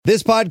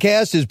This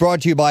podcast is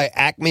brought to you by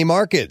Acme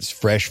Markets,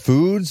 fresh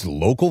foods,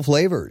 local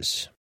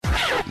flavors.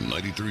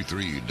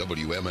 93.3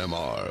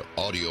 WMMR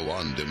Audio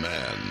on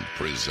Demand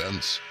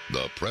presents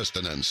the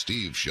Preston and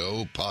Steve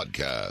Show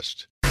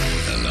podcast.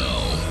 And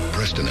now,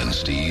 Preston and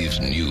Steve's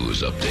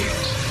news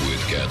update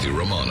with Kathy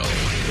Romano.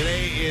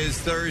 Today is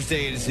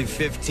Thursday. It is the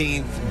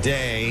 15th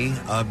day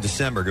of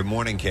December. Good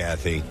morning,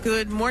 Kathy.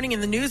 Good morning.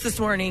 In the news this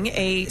morning,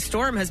 a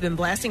storm has been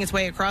blasting its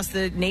way across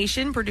the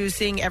nation,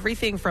 producing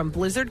everything from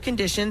blizzard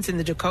conditions in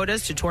the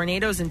Dakotas to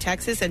tornadoes in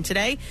Texas. And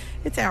today,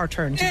 it's our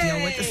turn to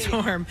deal with the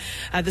storm.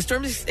 The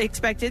storm is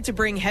expected to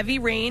bring heavy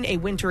rain, a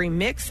wintry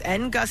mix,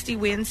 and gusty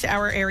winds to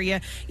our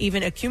area,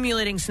 even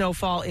accumulating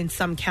snowfall in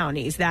some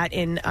counties. That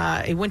in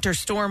a winter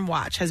storm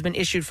watch has been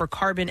issued for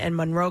Carbon and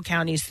Monroe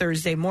counties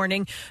Thursday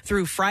morning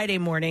through Friday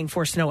morning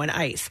for snow and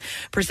ice.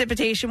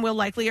 Precipitation will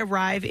likely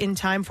arrive in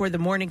time for the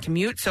morning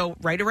commute, so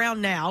right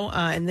around now,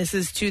 and this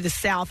is to the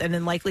south, and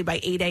then likely by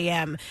 8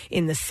 a.m.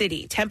 in the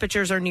city.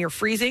 Temperatures are near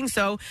freezing,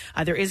 so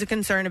there is a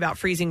concern about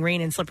freezing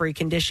rain and slippery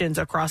conditions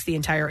across the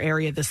entire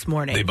area this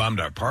morning. They bombed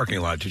our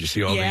parking lot. Did you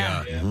see all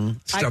the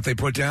stuff they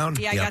put down?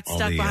 Yeah, I got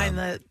stuck behind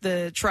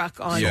the truck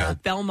on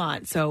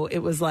Belmont, so it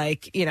was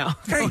like, you know.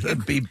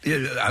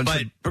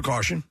 But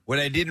precaution. What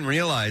I didn't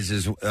realize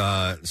is,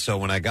 so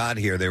when I got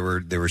here, they were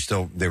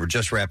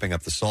just wrapping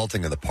up the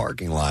salting of the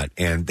parking lot,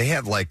 and they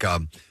have like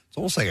it's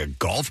almost like a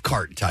golf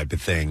cart type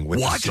of thing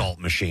with a salt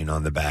machine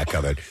on the back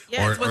of it.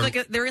 Yeah,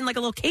 they're in like a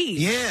little cage.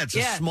 Yeah, it's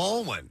a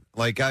small one.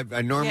 Like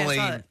I normally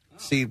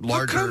see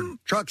larger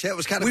trucks. Yeah, it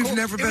was kind of cool. We've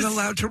never been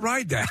allowed to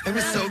ride that. It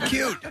was so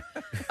cute.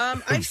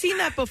 I've seen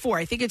that before.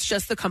 I think it's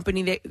just the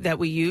company that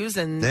we use,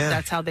 and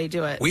that's how they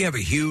do it. We have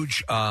a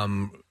huge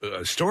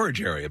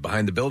storage area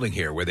behind the building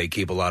here where they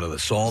keep a lot of the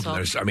salt.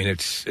 And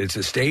it's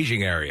a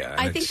staging area.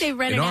 I think they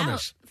rent it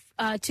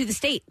out to the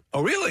state.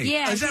 Oh, really?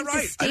 Yeah. Is that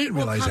right? I didn't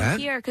realize that.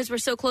 Here because we're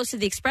so close to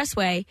the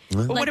expressway.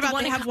 But what about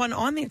they have one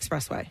on the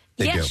expressway?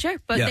 Yeah, sure.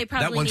 But they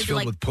probably that one's need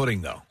filled to, with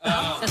pudding, though.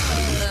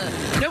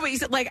 No, but you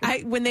said,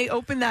 when they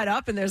open that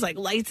up and there's like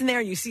lights in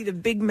there, you see the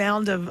big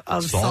mound of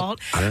salt.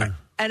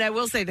 And I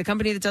will say, the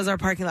company that does our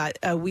parking lot,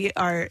 we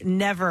are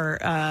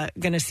never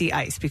going to see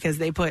ice because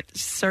they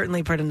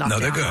certainly put enough. No,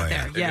 they're good.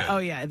 There. Yeah, oh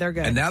yeah, they're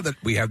good. And now that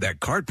we have that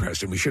card,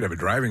 Preston, we should have a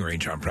driving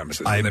range on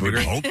premises. I would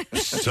hope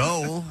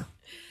so.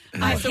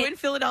 So in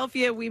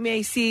Philadelphia, we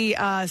may see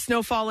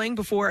snow falling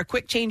before a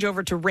quick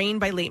changeover to rain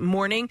by late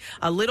morning.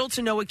 Little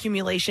to no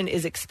accumulation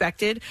is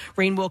expected.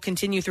 Rain will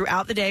continue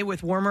throughout the day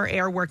with warmer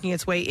air working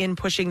its way in,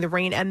 pushing the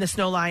rain and the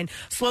snow line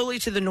slowly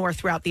to the north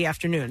throughout the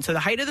afternoon. So the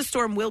height of the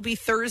storm will be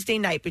Thursday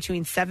night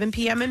between 7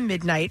 p.m. and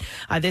midnight.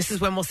 This is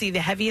when we'll see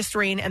the heaviest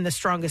rain and the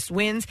strongest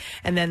winds,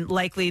 and then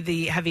likely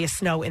the heaviest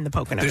snow in the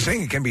Poconos. They're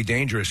saying it can be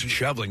dangerous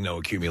shoveling no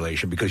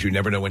accumulation because you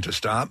never know when to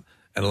stop,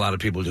 and a lot of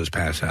people just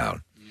pass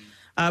out.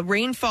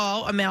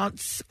 Rainfall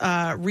amounts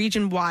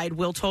region-wide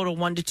will total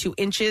 1 to 2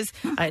 inches,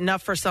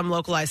 enough for some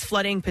localized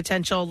flooding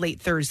potential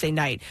late Thursday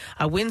night.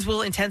 Winds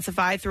will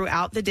intensify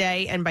throughout the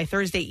day, and by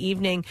Thursday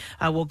evening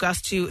will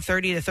gust to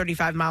 30 to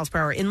 35 miles per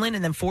hour inland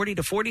and then 40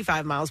 to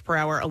 45 miles per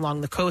hour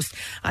along the coast,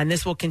 and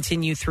this will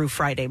continue through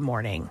Friday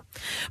morning.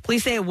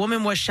 Police say a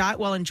woman was shot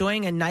while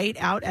enjoying a night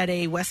out at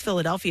a West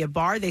Philadelphia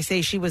bar. They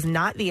say she was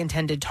not the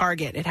intended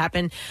target. It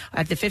happened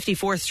at the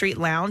 54th Street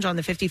Lounge on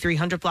the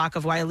 5300 block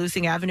of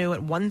Wyalusing Avenue at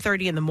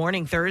 1:30 in the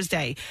morning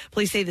Thursday.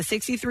 Police say the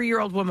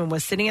 63-year-old woman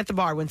was sitting at the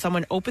bar when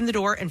someone opened the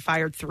door and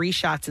fired 3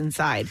 shots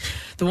inside.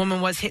 The woman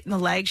was hit in the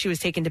leg. She was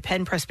taken to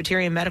Penn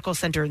Presbyterian Medical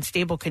Center in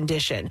stable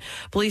condition.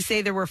 Police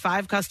say there were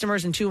 5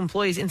 customers and 2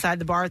 employees inside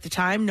the bar at the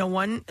time. No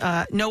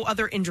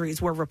other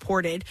injuries were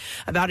reported.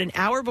 About an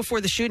hour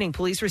before the shooting,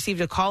 police received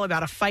a call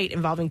about a fight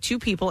involving 2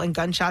 people and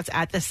gunshots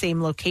at the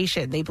same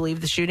location. They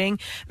believe the shooting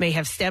may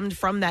have stemmed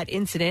from that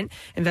incident.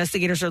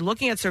 Investigators are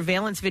looking at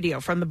surveillance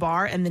video from the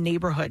bar and the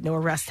neighborhood. No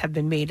arrests have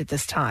been made at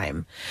this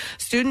time.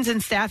 Students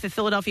and staff at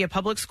Philadelphia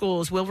Public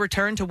Schools will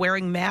return to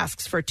wearing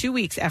masks for 2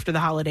 weeks after the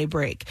holiday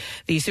break.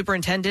 The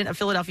superintendent of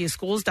Philadelphia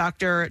Schools,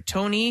 Dr.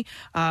 Tony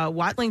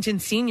Watlington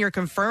Sr.,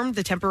 confirmed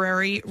the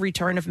temporary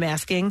return of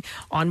masking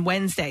on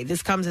Wednesday.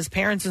 This comes as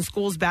parents and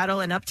schools battle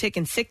an uptick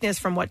in sickness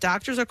from what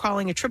doctors are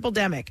calling a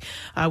triple-demic,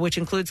 which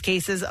includes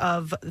cases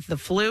of the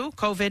flu,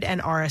 COVID, and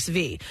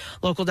RSV.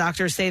 Local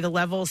doctors say the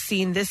levels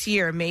seen this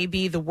year may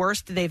be the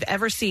worst they've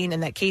ever seen,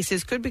 and that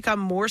cases could become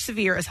more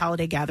severe as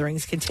holiday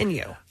gatherings continue.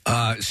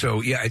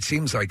 It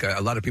seems like a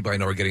lot of people I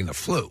know are getting the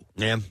flu.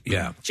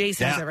 Yeah.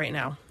 Jason has it right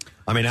now.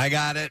 I mean, I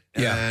got it,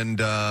 and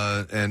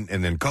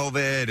then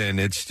COVID, and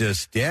it's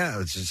just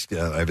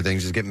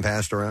everything's just getting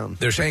passed around.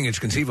 They're saying it's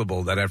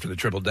conceivable that after the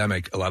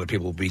triple-demic, a lot of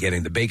people will be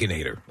getting the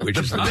Baconator, which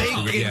is the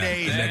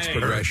next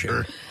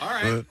progression. All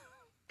right.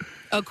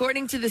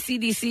 According to the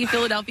CDC,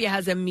 Philadelphia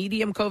has a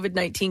medium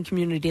COVID-19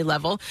 community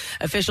level.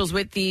 Officials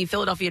with the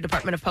Philadelphia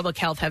Department of Public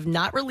Health have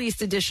not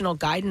released additional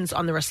guidance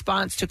on the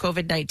response to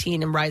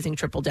COVID-19 and rising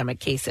triple-demic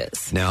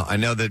cases. Now, I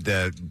know that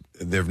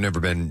there have never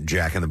been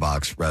Jack in the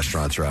Box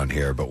restaurants around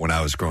here, but when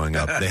I was growing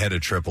up, they had a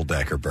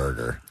triple-decker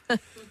burger.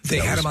 They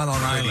had them on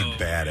Long Island.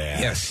 Badass.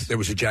 Yes, there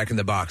was a Jack in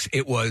the Box.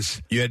 It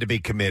was. You had to be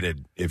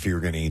committed if you were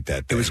going to eat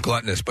that thing. It was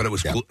gluttonous, but it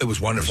was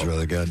wonderful. It was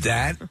really good.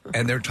 That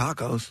and their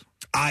tacos.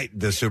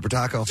 The Super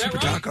Taco. Super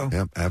Taco.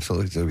 Yep,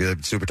 absolutely. So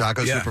good. Super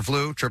Taco, Super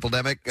Flu, Triple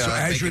Demic. So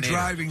as you're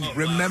driving,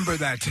 remember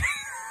that.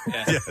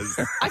 Yes.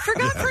 I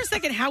forgot for a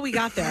second how we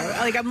got there.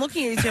 Like, I'm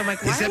looking at you two, I'm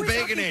like, why He said are we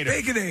talking-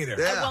 Baconator.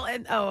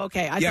 Yeah.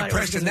 Okay. I Yeah, thought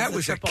Preston, that it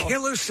was a triple.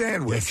 killer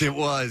sandwich. Yes, it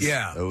was.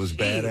 Yeah. It was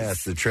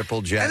badass. The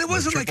Triple Jack. And it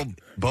wasn't the triple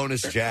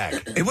bonus Jack.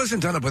 It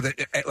wasn't done up with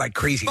a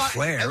crazy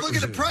flair. And look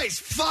at the price,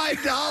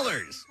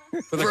 $5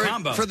 for the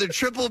combo. For the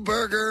triple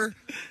burger,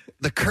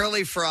 the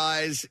curly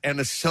fries, and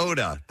a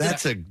soda.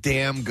 That's a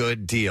damn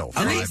good deal.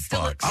 Do they $5.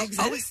 still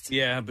exist?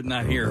 Yeah, but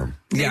not here.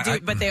 They do,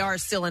 but they are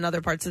still in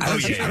other parts of the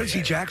country. I don't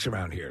see Jacks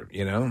around here,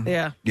 you know?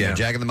 Yeah. Yeah,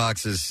 Jack in the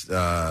Box is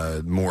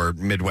more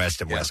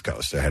Midwest and West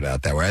Coast. They're headed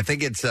out that way. I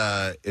think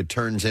it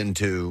turns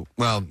into,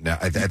 well, no,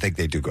 I think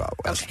they do go out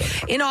west.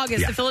 Okay. In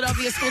August, the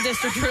Philadelphia School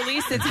District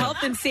released its health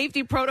and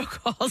safety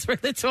protocols for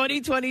the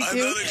 2022. I'm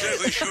not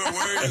exactly sure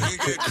where you can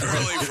get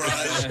curly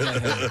fries.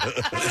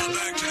 Now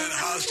back to that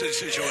hostage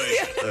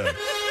situation.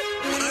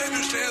 When I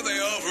understand they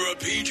offer a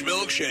peach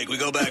milkshake, we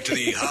go back to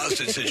the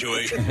hostage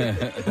situation.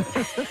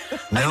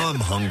 Now I'm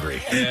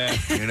hungry. Yeah.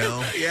 You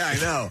know? Yeah, I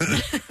know.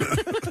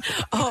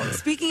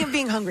 Speaking of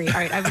being hungry, all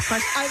right, I have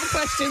a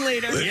question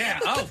later. Yeah.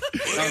 Oh.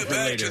 We'll get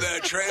back to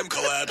that tram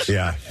collapse.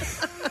 Yeah.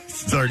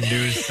 It's our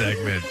news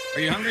segment.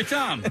 Are you hungry,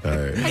 Tom? All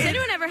right. Has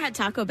anyone ever had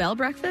Taco Bell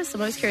breakfast?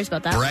 I'm always curious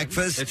about that.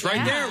 Breakfast? It's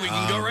right there. We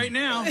can go right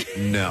now.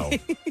 No.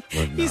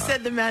 He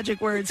said the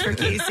magic words for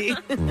Casey.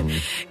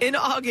 In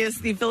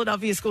August, the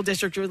Philadelphia School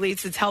District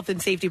released its health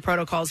and safety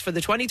protocols for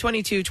the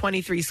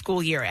 2022-23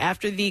 school year.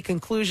 After the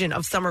conclusion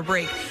of summer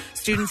break,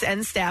 students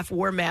and staff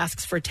wore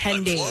masks for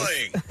 10 days.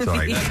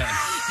 Sorry.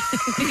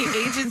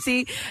 The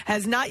agency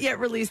has not yet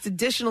released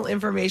additional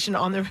information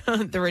on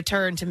the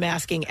return to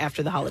masking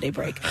after the holiday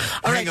break.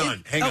 All Hang right.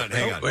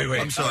 on. Wait.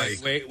 I'm sorry.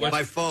 Wait, what?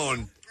 My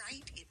phone.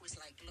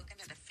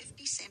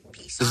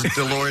 This is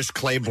Dolores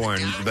Claiborne.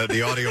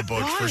 The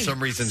audiobooks, for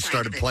some reason,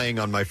 started playing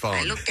on my phone.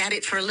 I looked at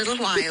it for a little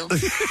while. Then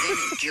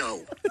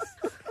Joe.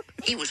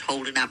 He was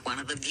holding up one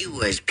of the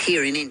viewers,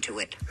 peering into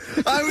it.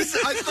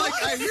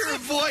 I hear a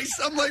voice.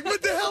 I'm like,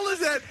 what the hell is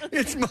that?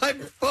 It's my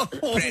phone.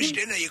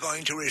 Preston, are you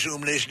going to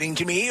resume listening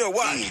to me or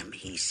what? Damn,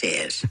 he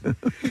says.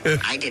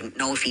 I didn't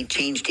know if he'd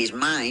changed his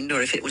mind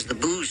or if it was the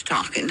booze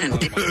talking. And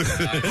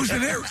Who's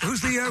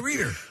the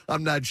reader?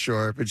 I'm not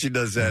sure, but she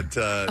does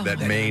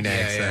that Maine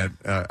accent.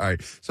 All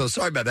right. So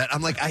sorry about that.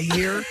 I'm like, I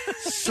hear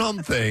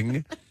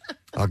something.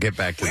 I'll get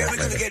back to that We're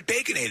going to later. get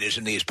baconators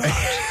in these pods.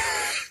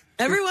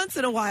 Every once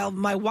in a while,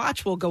 my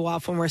watch will go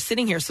off when we're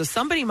sitting here, so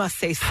somebody must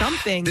say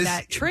something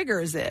that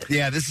triggers it.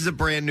 Yeah, this is a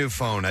brand new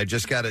phone. I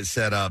just got it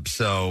set up,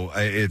 so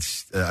I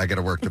got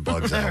to work the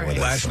bugs out with it.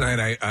 Last night,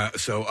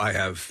 I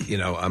have,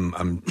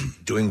 I'm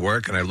doing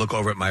work, and I look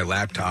over at my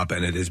laptop,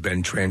 and it has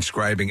been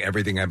transcribing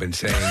everything I've been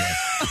saying.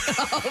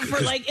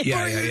 For like,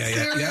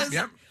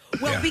 Yeah.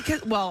 Well,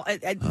 because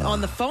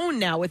on the phone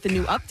now with the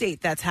new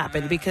update that's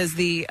happened, because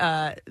the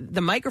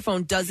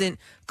microphone doesn't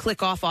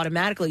click off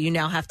automatically. You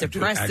now have to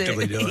press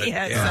actively it. do it.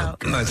 Yeah.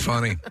 So. That's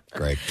funny.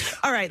 Great.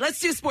 All right, let's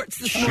do sports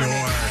this morning.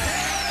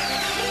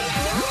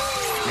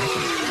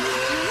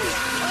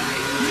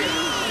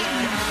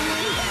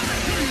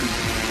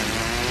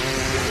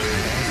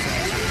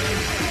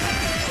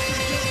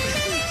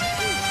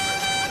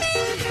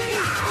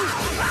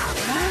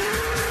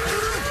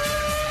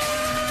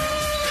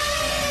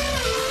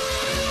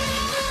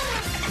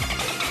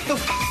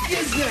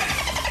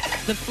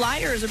 The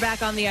Flyers are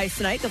back on the ice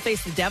tonight. They'll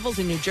face the Devils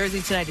in New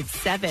Jersey tonight at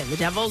 7. The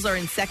Devils are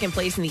in second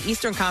place in the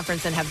Eastern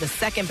Conference and have the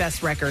second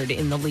best record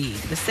in the league.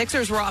 The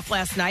Sixers were off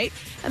last night,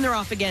 and they're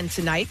off again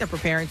tonight. They're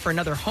preparing for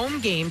another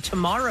home game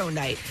tomorrow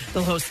night.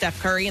 They'll host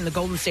Steph Curry and the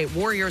Golden State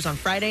Warriors on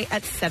Friday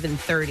at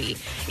 7:30.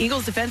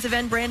 Eagles defensive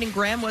end Brandon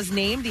Graham was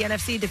named the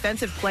NFC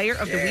Defensive Player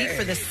of the Week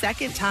for the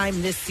second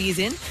time this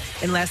season.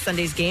 In last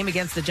Sunday's game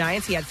against the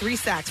Giants, he had 3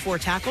 sacks, 4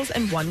 tackles,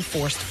 and 1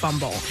 forced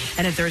fumble.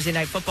 And in Thursday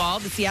Night Football,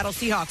 the Seattle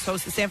Seahawks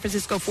host the San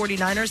Francisco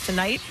 49ers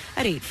tonight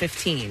at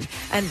 8:15.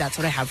 And that's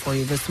what I have for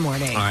you this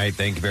morning. All right,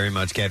 thank you very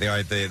much, Kathy. All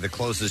right, the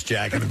closest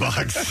Jack in the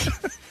Box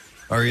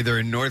are either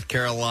in North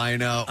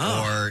Carolina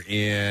or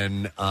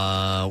in,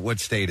 what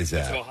state is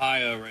that? It's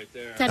Ohio right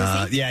there.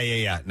 Tennessee?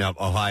 Yeah. No,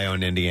 Ohio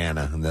and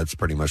Indiana, and that's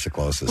pretty much the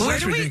closest. Well,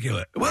 that's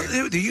ridiculous. Well,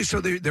 there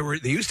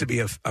used to be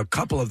a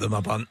couple of them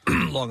up on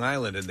Long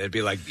Island, and they'd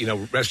be like,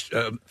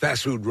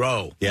 fast food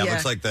row. Yeah, it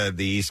looks like the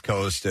East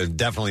Coast,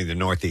 definitely the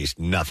Northeast,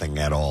 nothing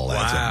at all.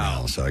 That's it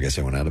now. So I guess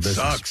they went out of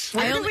business. Sucks.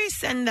 Where did we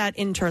send that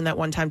intern that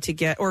one time to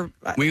get, or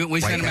We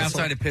sent him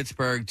Castle? outside of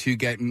Pittsburgh to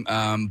get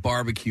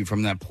barbecue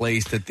from that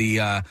place that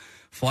the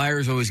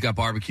Flyers always got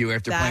barbecue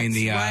after That's playing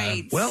the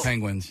right.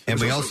 Penguins. And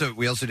we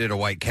also did a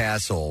White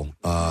Castle.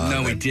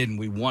 No, we didn't.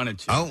 We wanted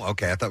to. Oh,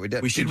 okay. I thought we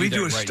did. should Did we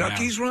do a that right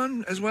Stuckey's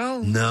run as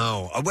well?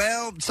 No.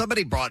 Well,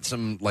 somebody brought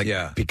some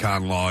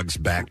pecan logs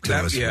back to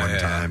us one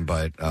time,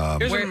 but Here's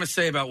what I'm going to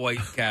say about White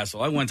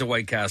Castle. I went to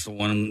White Castle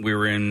when we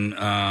were in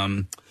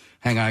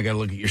Hang on, I got to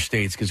look at your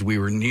states because we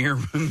were near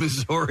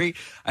Missouri.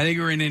 I think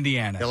we were in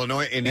Indiana.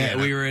 Illinois, Indiana.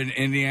 Yeah, we were in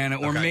Indiana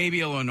or Okay. maybe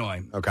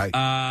Illinois. Okay. It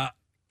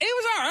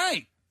was all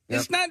right. Yep.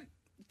 It's not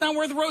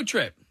worth a road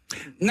trip.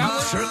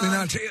 Certainly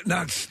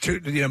not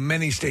to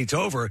many states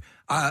over.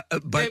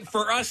 But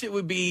for us, it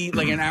would be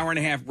like an hour and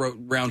a half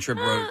round trip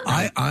road.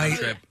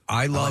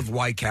 I love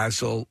White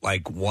Castle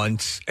like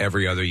once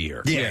every other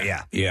year.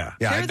 Yeah.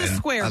 They're the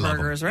square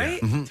burgers,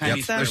 right? Mm-hmm.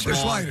 Tiny- They're they're small.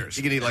 sliders.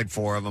 You can eat like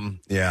 4 of them.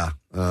 Yeah.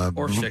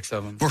 Or 6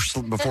 of them.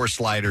 Before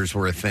sliders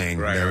were a thing,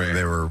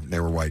 they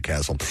were White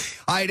Castle.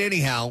 All right,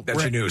 anyhow.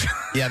 That's your news.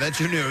 Yeah, that's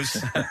your news.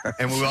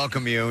 And we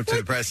welcome you to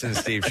the Preston and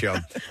Steve Show.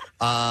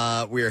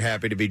 We are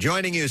happy to be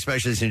joining you,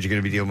 especially since you're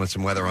going to be dealing with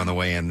some weather on the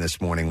way in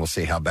this morning. We'll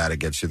see how bad it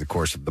gets through the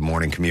course of the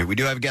morning commute. We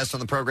do have a guest on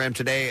the program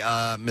today,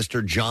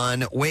 Mr.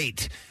 John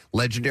Waite,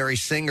 legendary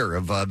singer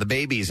of The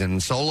Babies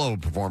and solo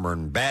performer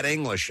in Bad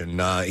English.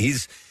 And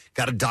he's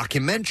got a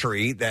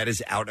documentary that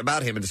is out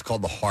about him. It's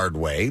called The Hard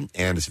Way,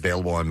 and it's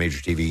available on major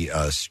TV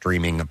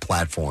streaming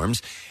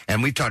platforms.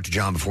 And we've talked to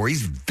John before.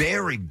 He's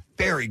very,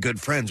 very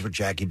good friends with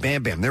Jackie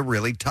Bam Bam. They're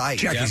really tight.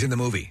 Jackie's in the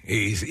movie.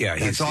 He's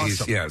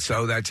awesome.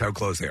 So that's how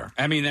close they are.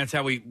 I mean, that's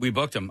how we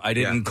booked him. I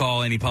didn't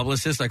call any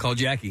publicist. I called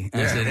Jackie. And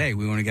I said, hey,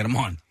 we want to get him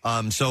on.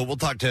 So we'll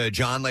talk to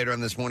John later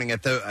on this morning.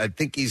 I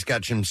think he's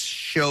got some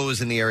shows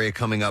in the area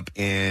coming up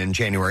in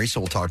January, so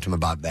we'll talk to him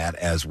about that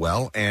as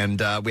well.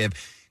 And we have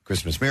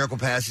Christmas Miracle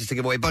Passes to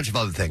give away, a bunch of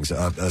other things,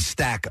 a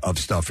stack of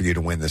stuff for you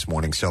to win this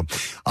morning. So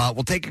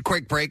we'll take a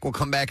quick break. We'll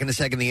come back in a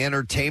second. The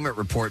entertainment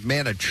report.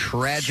 Man, a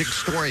tragic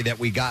story that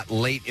we got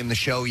late in the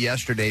show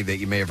yesterday that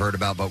you may have heard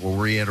about, but we'll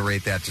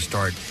reiterate that to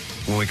start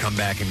when we come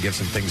back and give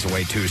some things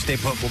away, too. Stay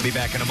put. We'll be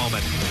back in a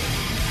moment.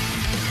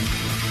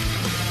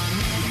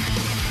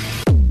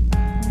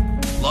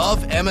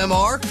 Love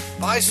MMR?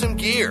 Buy some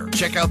gear.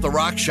 Check out the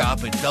rock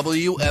shop at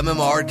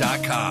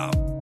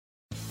WMMR.com.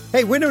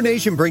 Hey, Window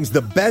Nation brings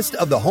the best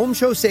of the home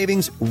show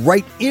savings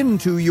right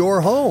into your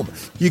home.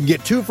 You can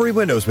get 2 free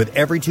windows with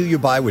every 2 you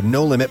buy with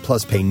no limit,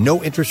 plus pay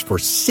no interest for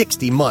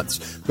 60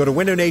 months. Go to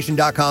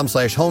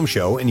windownation.com/home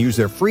show and use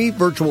their free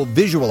virtual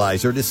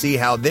visualizer to see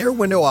how their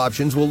window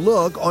options will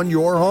look on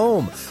your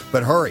home.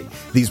 But hurry,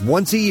 these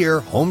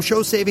once-a-year home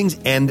show savings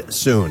end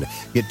soon.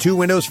 Get 2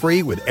 windows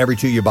free with every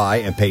 2 you buy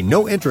and pay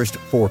no interest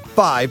for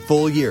 5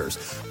 full years.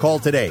 Call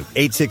today,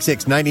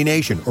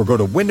 866-90-NATION, or go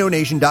to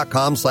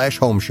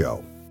windownation.com/home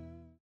show.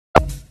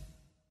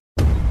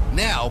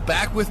 Now,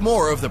 back with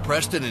more of the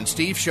Preston and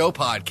Steve Show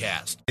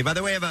podcast. Hey, by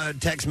the way, I have a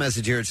text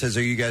message here. It says,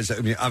 are you guys,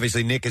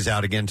 obviously Nick is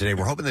out again today.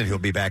 We're hoping that he'll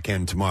be back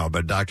in tomorrow,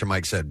 but Dr.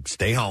 Mike said,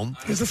 stay home.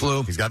 He's the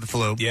flu. He's got the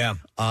flu. Yeah.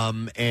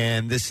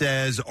 And this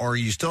says, are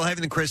you still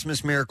having the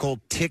Christmas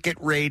Miracle ticket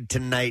raid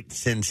tonight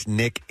since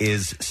Nick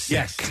is sick?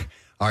 Yes.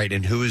 All right,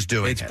 and who is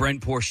doing it? It's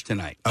Brent Porsche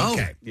tonight.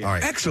 Okay. Yeah. All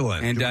right.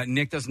 Excellent. And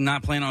Nick does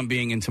not plan on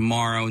being in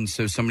tomorrow, and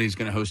so somebody's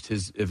going to host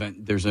his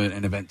event. There's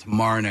an event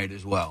tomorrow night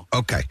as well.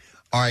 Okay.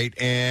 All right,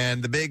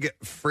 and the big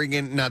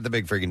friggin', not the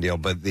big friggin' deal,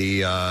 but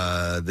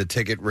the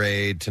ticket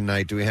raid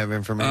tonight. Do we have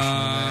information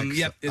on that?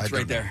 Yep, it's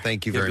right there.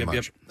 Thank you very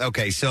much. Yep.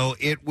 Okay, so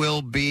it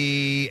will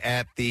be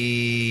at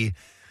the,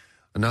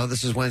 no,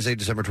 this is Wednesday,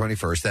 December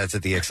 21st. That's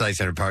at the Excite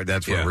Center Park.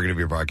 That's where we're going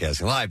to be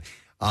broadcasting live.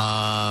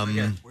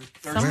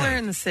 Somewhere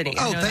in the city.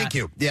 Oh, thank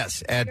you.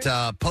 Yes, at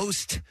the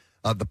Post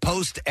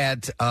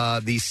at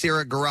the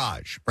Sierra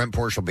Garage. Brent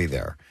Porsche will be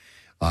there.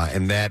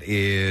 And that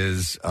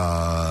is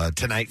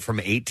tonight from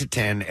 8 to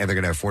 10, and they're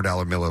going to have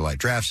 $4 Miller Lite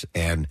drafts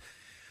and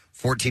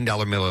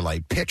 $14 Miller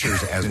Lite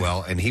pitchers as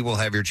well, and he will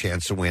have your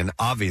chance to win,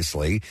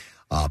 obviously,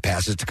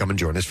 passes to come and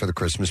join us for the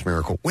Christmas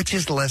Miracle, which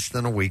is less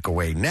than a week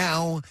away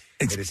now.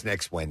 It is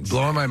next Wednesday.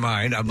 Blowing my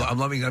mind. I'm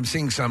loving. I'm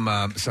seeing some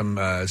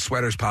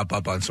sweaters pop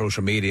up on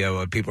social media.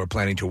 What people are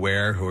planning to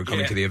wear who are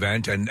coming to the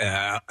event, and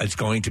it's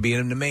going to be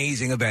an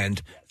amazing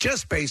event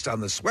just based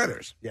on the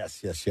sweaters.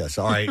 Yes.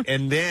 All right,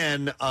 and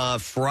then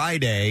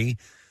Friday.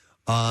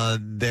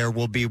 There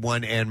will be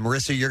one, and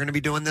Marissa, you're going to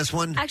be doing this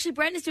one? Actually,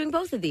 Brent is doing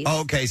both of these.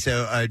 Oh, okay,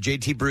 so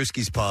JT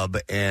Brewski's Pub,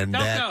 and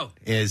that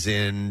is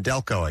in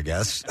Delco, I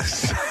guess.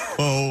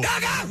 So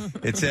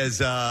it says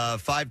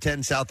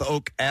 510 South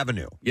Oak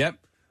Avenue. Yep.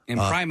 In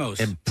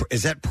Primos.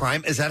 Is that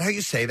Prime? Is that how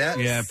you say that?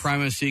 Yeah,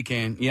 Primos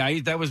Seacane. Yeah,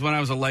 that was when I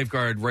was a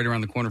lifeguard right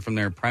around the corner from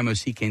there,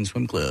 Primos Seacane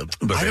Swim Club.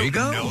 But I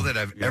don't know that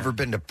I've ever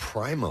been to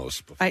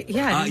Primos before.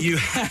 You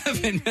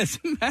haven't, as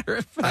a matter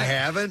of fact. I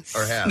haven't,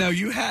 or have? No,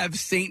 you have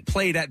Saint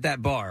played at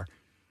that bar.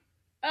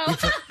 Oh,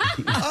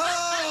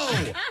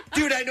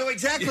 dude, I know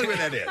exactly where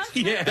that is.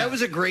 Yeah, that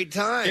was a great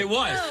time. It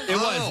was. It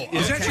was.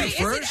 Is that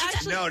your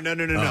first? No.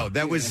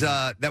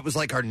 That was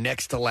like our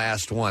next to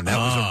last one. That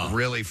was a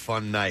really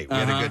fun night. We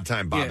had a good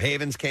time. Bob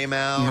Havens came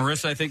out.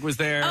 Marissa, I think, was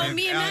there. Oh,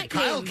 me and Matt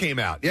Kyle came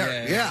out.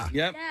 Yeah.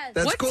 Yep.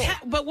 That's cool.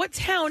 But what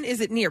town is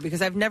it near?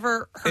 Because I've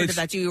never heard of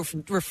that. Do you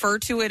refer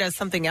to it as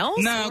something else?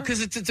 No, because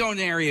it's its own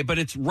area, but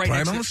it's right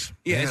Primos? next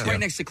to it's right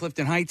next to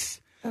Clifton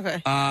Heights.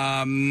 Okay.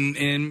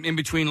 In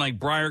between like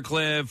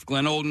Briarcliff,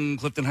 Glen Olden,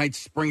 Clifton Heights,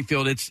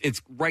 Springfield, it's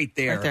right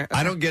there. Right there.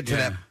 I don't get to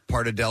that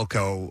part of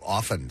Delco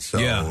often, so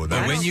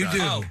but when you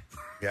do,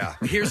 Yeah.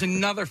 Here's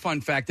another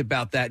fun fact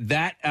about that.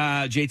 That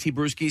JT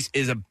Brewski's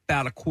is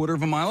about a quarter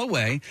of a mile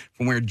away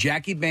from where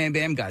Jackie Bam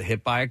Bam got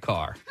hit by a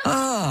car.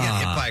 Oh. Yeah,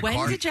 hit by a When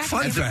car. did Jackie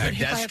Fun Bam Bam fact.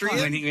 get hit by a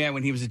car?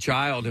 When he was a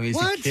child and he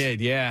was a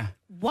kid, yeah.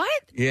 What?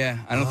 Yeah,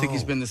 I don't think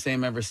he's been the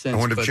same ever since. I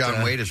wonder if but,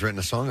 John Wade has written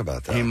a song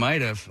about that. He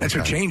might have. That's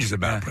what change is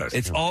about, Preston.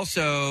 It's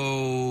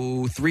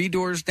also 3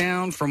 doors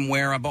down from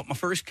where I bought my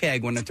first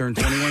keg when I turned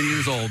 21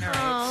 years old.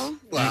 Oh.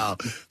 Wow.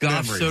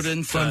 Goth Memories. soda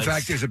and Fun suds.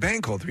 fact: there's a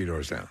band called 3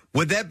 Doors Down.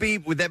 Would that be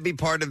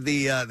part of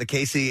the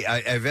Casey? I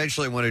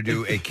eventually want to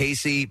do a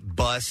Casey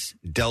Bus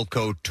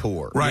Delco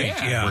tour, Right,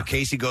 yeah. Where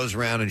Casey goes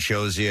around and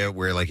shows you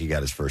where like he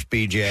got his first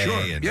BJ.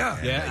 Sure, and, yeah.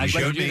 and, Yeah, he I'd like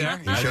showed to do me. that.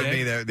 He showed Okay.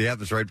 me there. Yeah,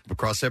 it's right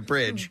across that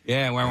bridge.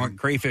 Yeah, where I went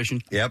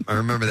crayfishing. Yep, I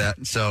remember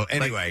that. So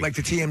anyway, like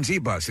the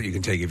TMZ bus that you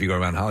can take if you go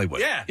around Hollywood.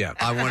 Yeah.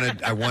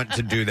 I want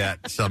to do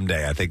that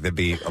someday. I think that'd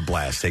be a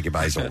blast. Take you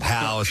by his old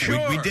house.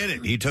 Sure. We did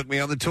it. He took me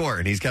on the tour,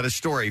 and he's got a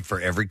story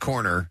for every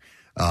corner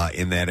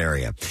in that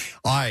area.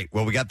 All right.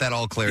 Well, we got that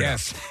all cleared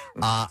Yes.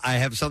 up. I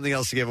have something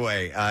else to give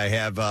away. I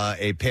have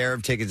a pair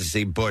of tickets to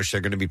see Bush. They're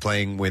going to be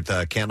playing with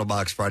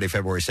Candlebox Friday,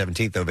 February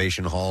 17th,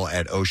 Ovation Hall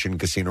at Ocean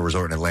Casino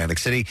Resort in Atlantic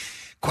City.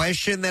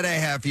 Question that I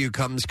have for you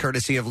comes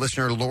courtesy of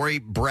listener Lori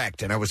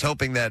Brecht, and I was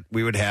hoping that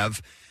we would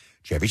have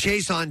Chevy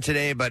Chase on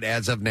today, but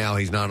as of now,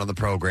 he's not on the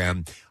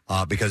program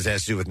because it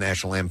has to do with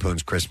National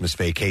Lampoon's Christmas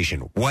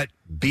Vacation. What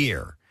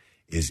beer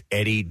is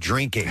Eddie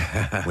drinking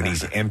when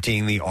he's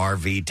emptying the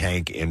RV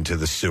tank into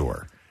the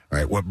sewer? All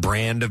right, what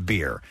brand of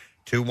beer?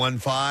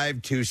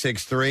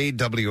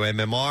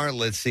 215-263-WMMR.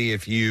 Let's see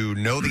if you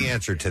know the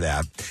answer to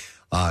that.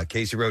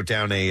 Casey wrote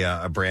down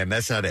a brand.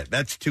 That's not it.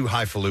 That's too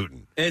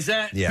highfalutin. Is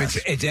that? Yeah.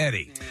 It's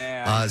Eddie.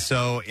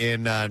 So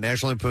in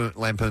National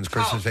Lampoon's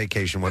Christmas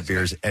Vacation, what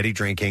beer is Eddie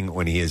drinking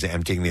when he is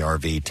emptying the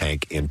RV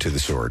tank into the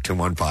sewer?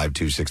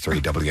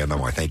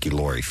 215-263-WMMR. Thank you,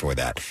 Lori, for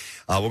that.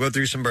 We'll go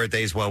through some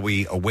birthdays while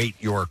we await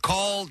your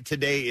call.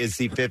 Today is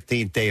the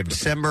 15th day of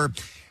December,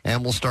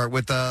 and we'll start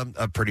with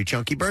a pretty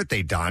chunky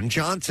birthday. Don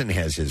Johnson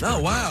has his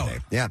birthday today.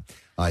 Yeah.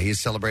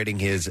 He's celebrating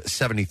his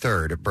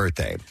 73rd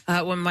birthday.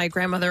 When my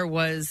grandmother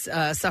was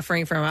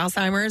suffering from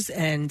Alzheimer's,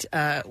 and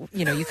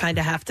you kind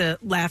of have to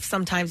laugh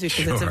sometimes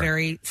because it's a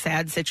very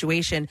sad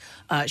situation.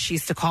 She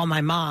used to call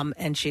my mom,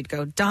 and she'd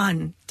go,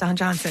 Don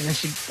Johnson, and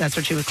that's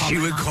what she would call. She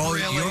my would mom. call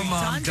your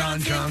mom Don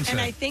Johnson, and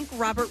I think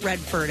Robert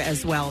Redford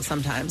as well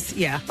sometimes.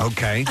 Yeah.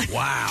 Okay.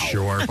 Wow.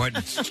 Sure, but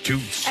two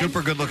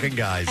super good-looking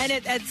guys. And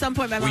at some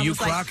point, my Were mom you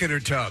was like, Crockett or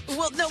Tubbs?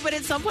 Well, no, but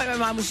at some point, my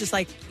mom was just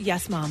like,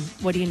 "Yes, Mom.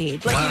 What do you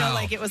need?" Like,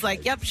 Wow. it was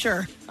like, "Yep,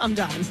 sure, I'm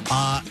done."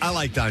 I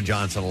like Don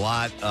Johnson a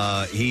lot.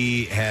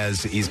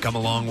 He's come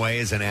a long way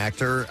as an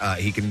actor.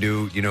 He can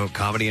do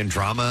comedy and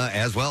drama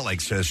as well,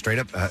 like straight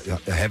up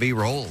heavy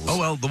roles. Oh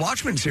well, the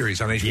Watchmen series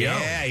on HBO.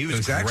 Yeah, he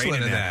was excellent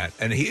great in that.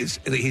 And he's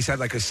had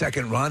like a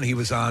second run. He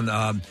was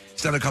on.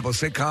 He's done a couple of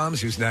sitcoms.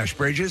 He was Nash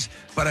Bridges,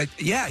 but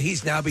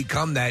he's now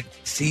become that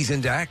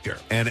seasoned actor.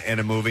 And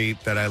a movie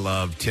that I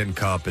love, Tin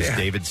Cup, is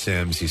David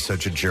Sims. He's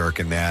such a jerk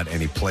in that,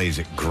 and he plays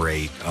it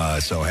great.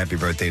 So happy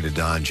birthday to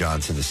Don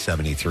Johnson, is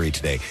 73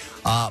 today.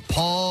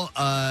 Paul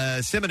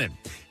Simonon,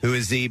 who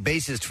is the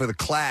bassist for The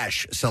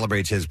Clash,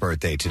 celebrates his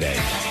birthday today.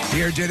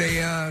 Here did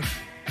a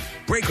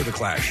break with The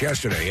Clash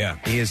yesterday, yeah.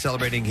 He is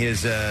celebrating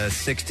his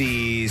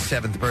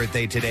 67th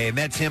birthday today, and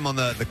that's him on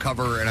the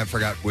cover, and I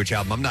forgot which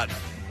album.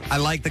 I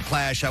like The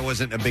Clash. I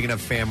wasn't a big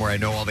enough fan where I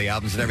know all the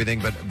albums and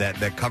everything, but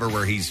that cover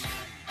where he's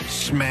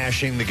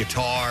smashing the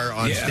guitar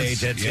on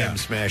stage, that's him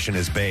smashing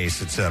his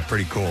bass. It's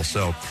pretty cool.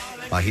 So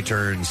he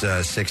turns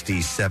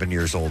 67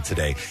 years old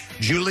today.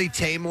 Julie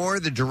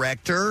Taymor, the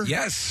director.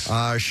 Yes.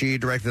 She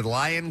directed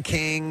Lion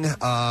King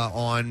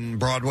on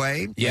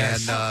Broadway.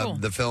 Yes.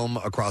 And the film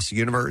Across the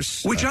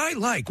Universe. Which I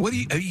like.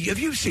 Have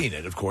you seen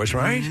it, of course,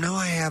 right? No,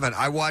 I haven't.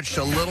 I watched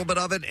a little bit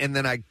of it, and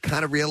then I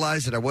kind of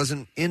realized that I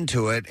wasn't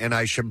into it, and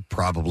I should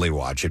probably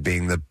watch it,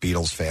 being the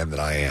Beatles fan that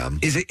I am.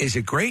 Is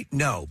it great?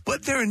 No.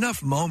 But there are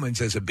enough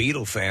moments as a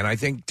Beatle fan, I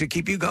think, to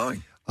keep you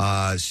going.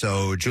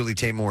 So Julie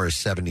Taymor is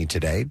 70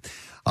 today.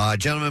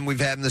 Gentlemen, we've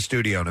had in the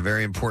studio, and a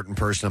very important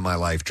person in my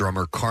life,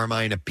 drummer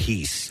Carmine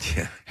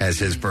Appice, has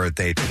his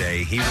birthday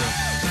today. He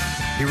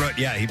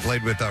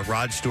played with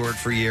Rod Stewart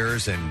for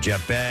years, and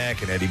Jeff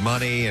Beck, and Eddie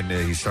Money, and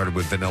he started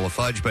with Vanilla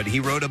Fudge, but he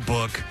wrote a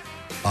book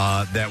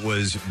that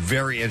was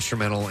very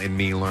instrumental in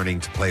me learning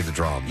to play the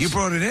drums. You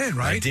brought it in,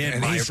 right? I did.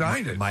 And he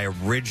signed it. My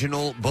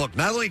original book.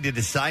 Not only did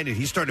he sign it,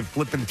 he started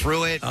flipping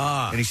through it,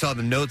 and he saw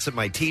the notes that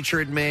my teacher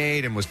had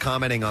made and was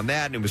commenting on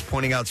that, and he was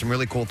pointing out some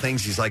really cool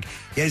things. He's like,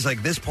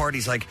 this part,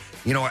 he's like,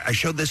 I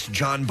showed this to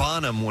John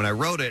Bonham when I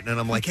wrote it, and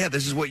I'm like, yeah,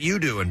 this is what you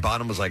do. And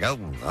Bonham was like, oh,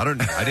 I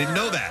didn't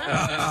know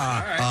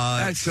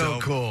that. That's so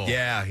cool.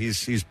 Yeah,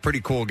 he's a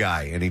pretty cool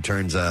guy, and he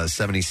turns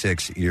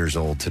 76 years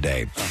old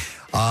today.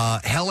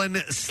 Helen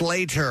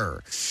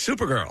Slater,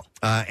 Supergirl,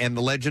 and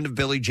the Legend of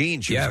Billie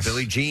Jean. She was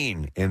Billie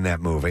Jean in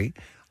that movie.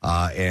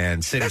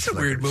 And City That's Slickers.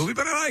 a weird movie,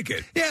 but I like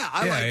it. Yeah,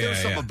 I liked it. There was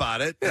something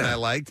about it that I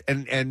liked.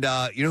 And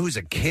you know who's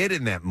a kid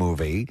in that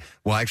movie?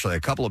 Well, actually,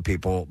 a couple of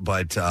people,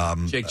 but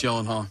Jake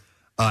Gyllenhaal.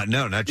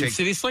 No, not Jake.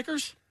 City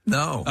Slickers?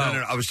 No. No.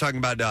 I was talking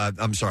about,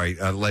 I'm sorry,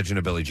 Legend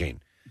of Billie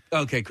Jean.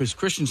 Okay, because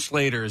Christian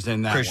Slater is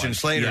in that Christian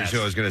Slater is who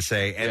I was going to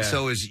say. And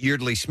so is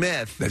Yeardley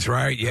Smith. That's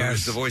right, yes.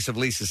 Who's the voice of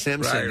Lisa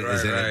Simpson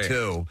is in it,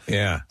 too.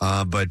 Yeah.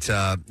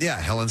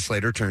 Helen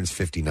Slater turns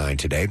 59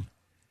 today.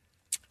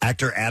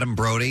 Actor Adam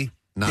Brody.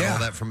 Not all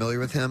that familiar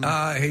with him.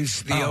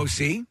 He's the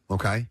OC.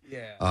 Okay.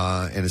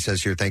 Yeah. And it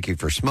says here, thank you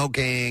for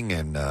smoking.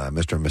 And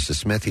Mr. and Mrs.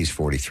 Smith, he's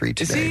 43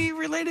 today. Is he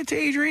related to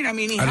Adrian? I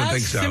mean, he I don't has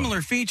think so.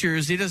 similar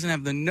features. He doesn't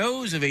have the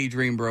nose of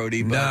Adrian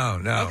Brody.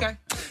 But, No. Okay.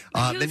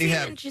 Then you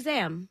have in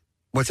Shazam.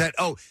 What's that?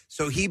 Oh,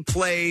 so he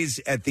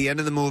plays at the end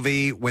of the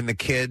movie when the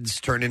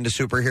kids turn into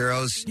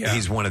superheroes. Yeah.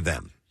 He's one of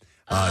them.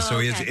 So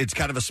it's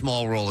kind of a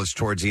small role as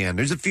towards the end.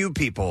 There's a few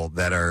people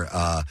that are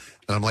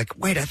that I'm like,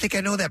 wait, I think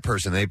I know that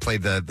person. They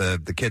played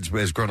the kids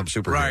as grown up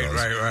superheroes.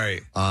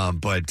 Right.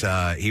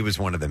 But he was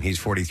one of them. He's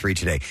 43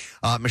 today.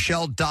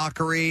 Michelle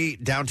Dockery,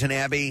 Downton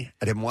Abbey.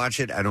 I didn't watch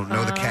it. I don't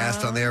know the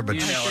cast on there,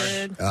 but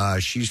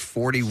she's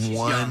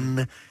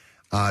 41.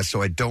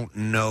 So I don't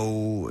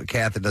know,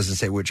 Kath. It doesn't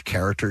say which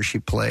character she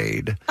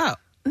played. Oh.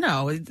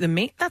 No,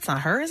 that's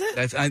not her, is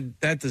it?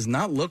 That does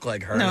not look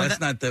like her. No,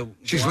 that's not the.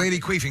 She's Lady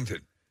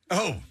Queefington.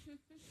 Oh,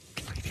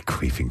 Lady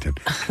Queefington.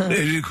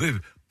 Lady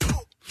Queefington.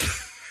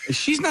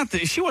 She's not.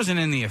 She wasn't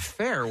in The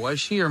Affair, was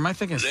she? Or am I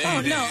thinking?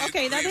 Oh no.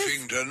 Okay, that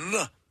is.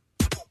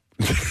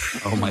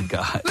 Oh my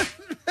God.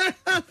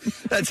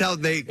 That's how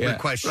they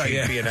request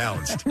she be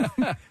announced.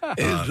 That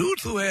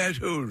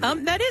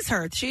is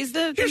her. She's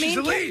the main. She's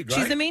the lead, right?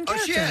 She's the main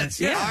character. Oh, she is.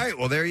 Yeah. All right.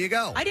 Well, there you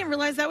go. I didn't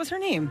realize that was her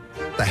name.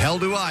 The hell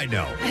do I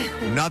know?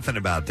 Nothing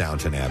about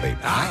Downton Abbey.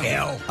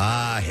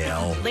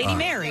 Hell. Lady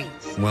Mary.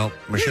 Well,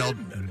 Michelle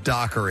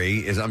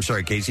Dockery is. I'm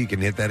sorry, Casey. You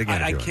can hit that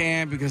again. I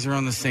can't because they're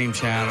on the same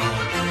channel.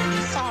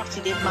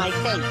 Farted in my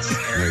face.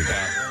 There you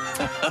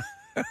go.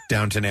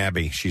 Downton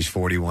Abbey. She's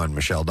 41,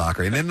 Michelle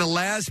Dockery. And then the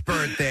last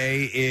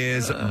birthday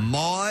is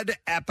Maude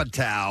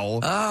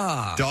Apatow,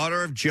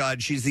 daughter of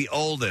Judd. She's the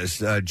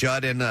oldest.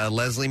 Judd and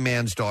Leslie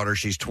Mann's daughter.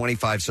 She's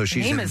 25, so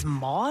she's... Her name is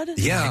Maude?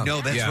 Yeah, I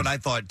know. That's what I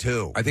thought,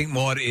 too. I think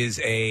Maude is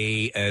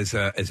as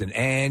an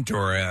aunt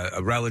or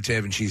a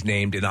relative, and she's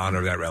named in honor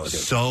of that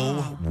relative. So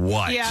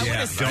what? Yeah, I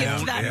would've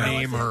skipped that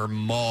name relative. her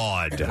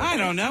Maude. I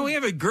don't know. We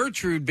have a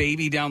Gertrude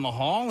baby down the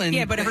hall.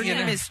 And But her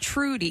name is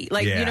Trudy.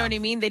 You know what I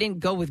mean? They didn't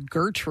go with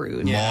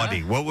Gertrude.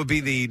 Maudie. What would be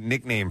the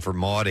nickname for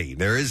Maudie?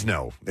 There is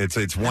no. It's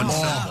one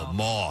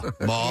syllable.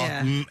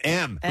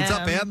 M. What's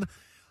up, M?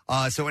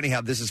 So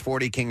anyhow, this is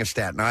 40, King of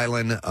Staten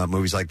Island,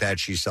 movies like that.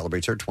 She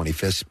celebrates her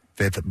 25th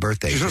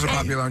birthday. She's also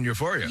popular on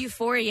Euphoria.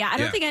 Euphoria. I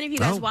don't think any of you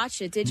guys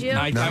watched it, did you?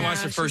 I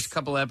watched the first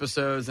couple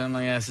episodes, and I'm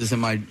like, this isn't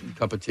my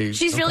cup of tea.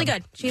 She's really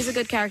good. She's a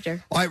good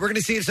character. All right, we're going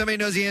to see if somebody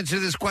knows the answer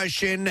to this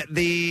question.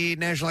 The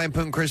National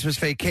Lampoon Christmas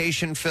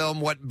Vacation film,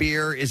 what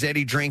beer is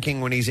Eddie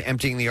drinking when he's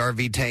emptying the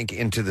RV tank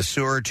into the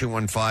sewer?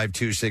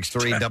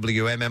 215-263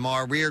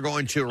 WMMR. We are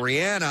going to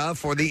Rihanna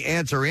for the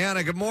answer.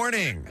 Rihanna, good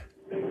morning.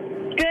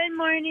 Good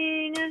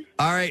morning.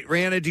 All right,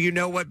 Rihanna, do you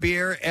know what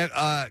beer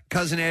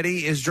Cousin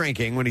Eddie is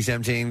drinking when he's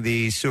emptying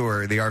the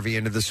RV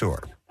into the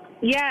sewer?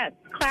 Yes,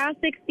 Class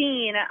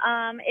 16.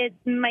 It's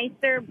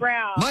Meister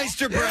Brow.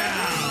 Meister Brow!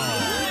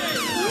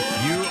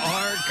 You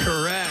are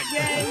correct.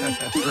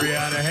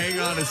 Rihanna, hang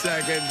on a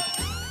second.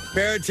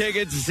 Pair of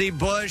tickets to see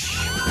Bush,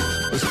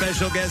 a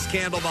special guest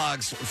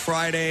Candlebox,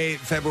 Friday,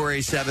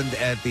 February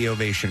 7th at the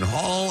Ovation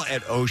Hall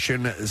at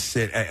Ocean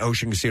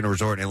Casino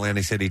Resort in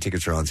Atlantic City.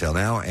 Tickets are on sale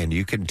now, and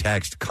you can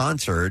text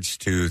concerts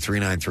to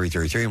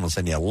 39333, and we'll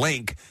send you a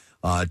link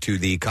to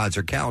the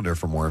concert calendar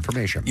for more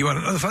information. You want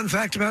another fun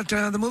fact about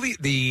the movie?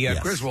 The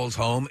Griswold's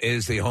home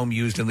is the home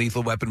used in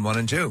Lethal Weapon 1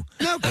 and 2.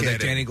 No kidding.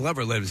 That Danny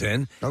Glover lives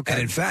in. Okay. And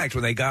in fact,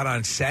 when they got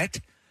on set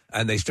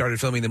and they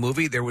started filming the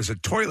movie, there was a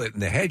toilet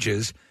in the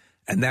hedges.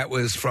 And that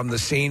was from the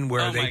scene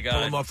where they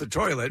pull him off the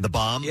toilet. The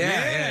bomb?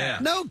 Yeah.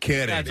 No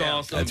kidding. That's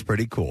awesome. That's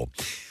pretty cool.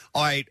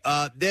 All right,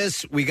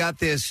 we got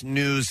this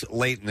news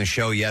late in the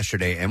show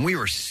yesterday, and we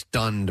were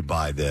stunned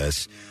by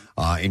this.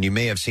 And you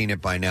may have seen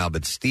it by now,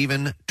 but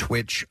Stephen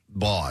Twitch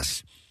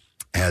Boss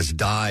has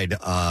died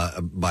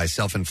by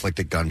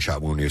self-inflicted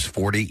gunshot wound. He was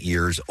 40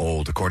 years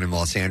old. According to the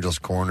Los Angeles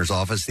Coroner's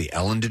Office, the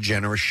Ellen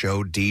DeGeneres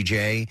Show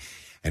DJ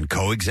and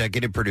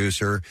co-executive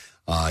producer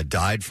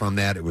died from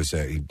that. It was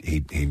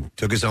he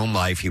took his own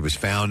life. He was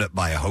found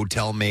by a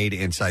hotel maid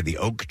inside the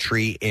Oak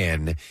Tree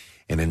Inn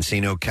in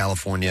Encino,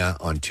 California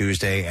on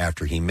Tuesday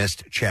after he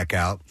missed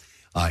checkout.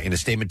 In a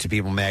statement to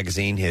People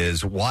magazine,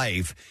 his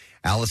wife,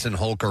 Allison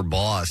Holker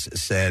Boss,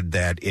 said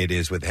that it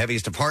is with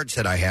heaviest of hearts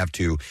that I have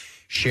to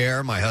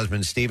share. My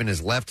husband, Stephen,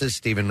 has left us.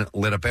 Stephen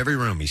lit up every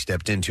room he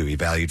stepped into. He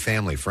valued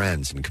family,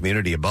 friends, and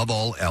community above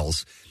all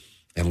else.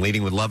 And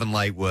leading with love and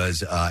light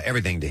was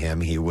everything to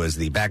him. He was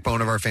the backbone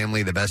of our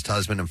family, the best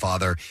husband and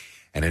father,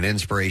 and an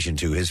inspiration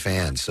to his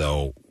fans.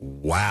 So,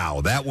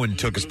 wow, that one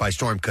took us by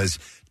storm because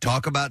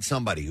talk about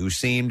somebody who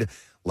seemed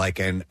like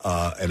an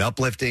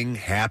uplifting,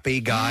 happy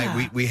guy.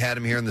 Yeah. We had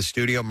him here in the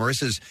studio.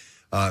 Marissa's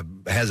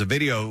has a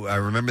video. I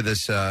remember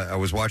this. I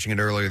was watching it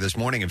earlier this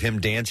morning of him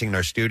dancing in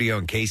our studio,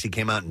 and Casey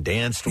came out and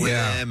danced with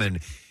him,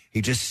 and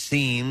He just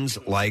seems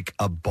like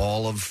a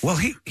ball of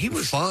he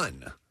was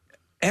fun.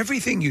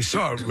 Everything you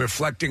saw,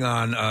 reflecting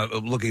on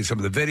looking at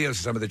some of the videos,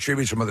 some of the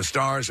tributes from other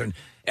stars, and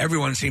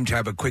everyone seemed to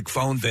have a quick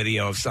phone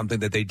video of something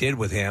that they did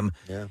with him.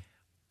 Yeah.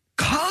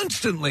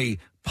 Constantly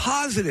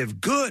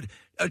positive, good,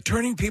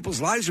 turning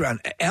people's lives around.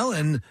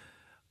 Ellen,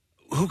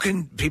 who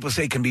people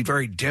say can be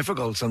very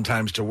difficult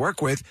sometimes to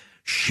work with,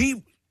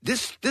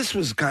 this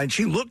was kind.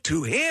 She looked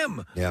to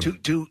him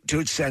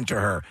to center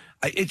her.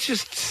 It's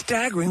just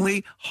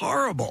staggeringly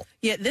horrible.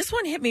 Yeah, this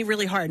one hit me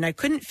really hard, and I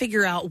couldn't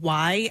figure out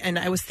why. And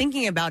I was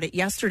thinking about it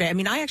yesterday. I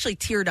mean, I actually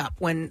teared up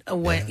when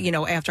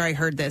after I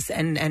heard this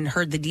and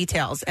heard the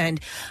details.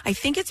 And I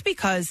think it's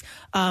because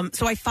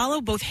so I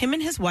follow both him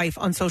and his wife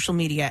on social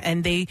media,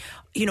 and they,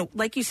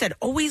 like you said,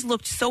 always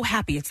looked so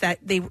happy. It's that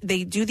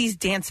they do these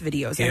dance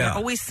videos, and they're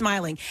always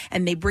smiling,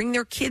 and they bring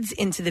their kids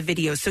into the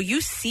videos, so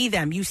you see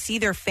them, you see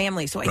their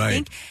family. So I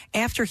think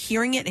after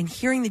hearing it and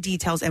hearing the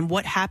details and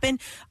what happened,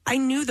 I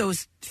knew those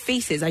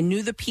faces. I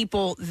knew the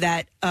people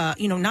that,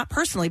 not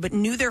personally, but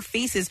knew their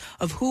faces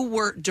of who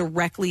were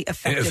directly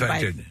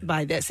affected.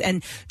 By this.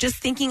 And just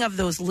thinking of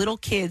those little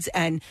kids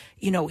and,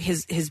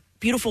 his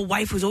beautiful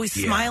wife who's always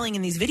smiling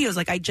in these videos.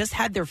 Like, I just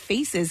had their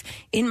faces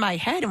in my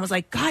head and was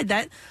like, God,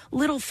 that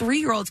little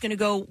 3-year-old's going to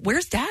go,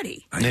 where's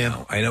daddy? I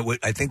know.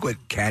 I think what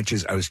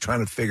catches, I was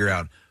trying to figure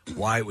out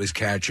why it was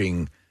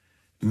catching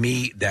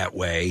me that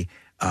way.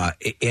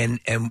 And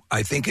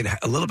I think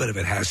a little bit of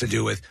it has to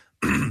do with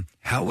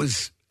how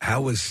was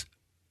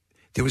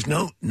there was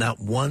not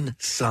one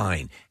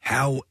sign.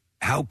 How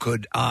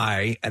could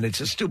I, and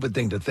it's a stupid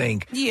thing to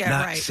think,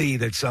 not see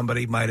that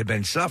somebody might have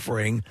been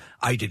suffering.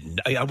 I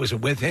didn't. I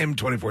wasn't with him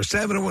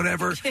 24/7 or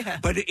whatever. Yeah.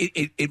 But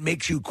it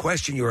makes you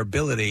question your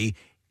ability.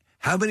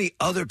 How many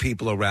other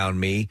people around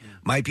me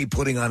might be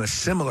putting on a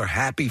similar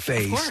happy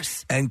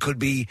face and could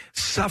be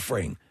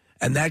suffering?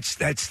 And that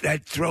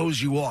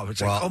throws you off.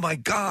 It's like, oh my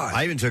God!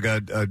 I even took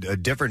a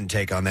different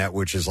take on that,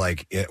 which is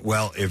like,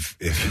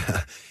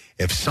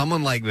 if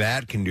someone like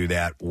that can do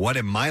that, what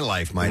in my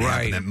life might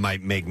happen that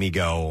might make me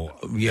go,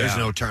 there's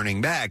no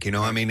turning back.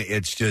 I mean,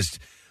 it's just,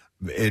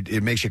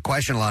 it makes you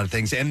question a lot of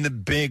things. And the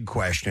big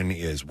question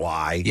is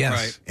why.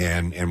 Yes.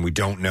 And we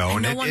don't know.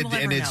 And no one will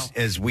ever know.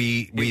 As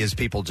we as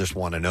people just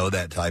want to know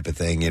that type of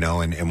thing,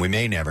 and we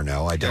may never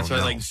know. I don't know.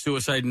 Like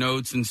suicide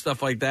notes and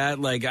stuff like that.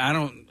 Like,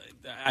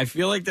 I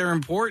feel like they're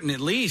important,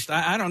 at least.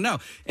 I don't know.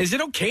 Is it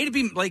okay to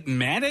be,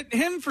 mad at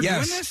him for doing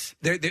this?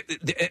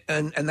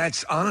 And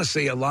that's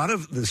honestly a lot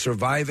of the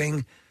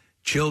surviving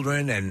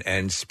children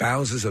and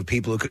spouses of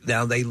people who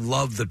now they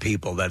love the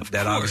people that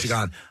obviously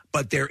gone.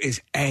 But there is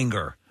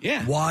anger.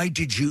 Yeah. Why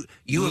did you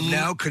have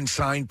now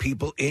consigned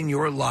people in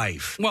your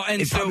life? Well,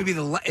 and it'd probably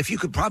be if you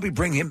could probably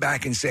bring him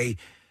back and say,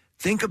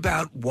 think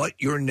about what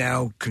you're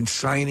now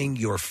consigning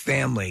your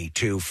family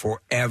to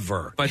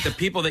forever. But the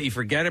people that you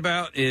forget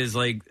about is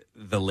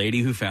the lady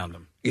who found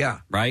him. Yeah.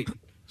 Right?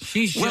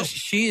 She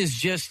is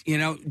just,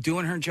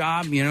 doing her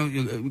job,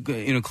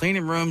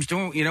 cleaning rooms,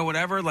 doing,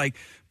 whatever,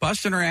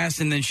 busting her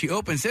ass. And then she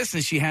opens this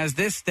and she has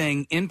this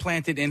thing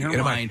implanted in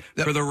her mind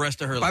for the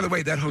rest of her life. By the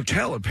way, that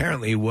hotel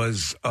apparently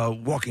was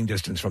walking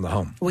distance from the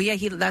home. Well, yeah,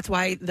 that's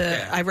why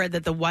I read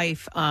that the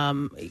wife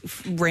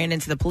ran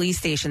into the police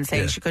station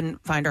saying she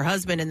couldn't find her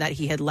husband and that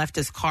he had left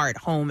his car at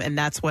home. And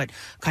that's what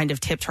kind of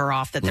tipped her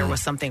off that there was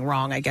something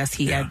wrong. I guess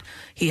he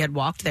had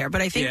walked there.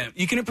 But I think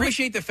you can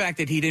appreciate the fact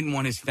that he didn't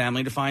want his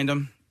family to find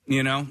him.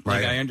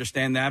 I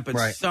understand that,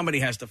 but somebody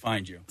has to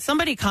find you.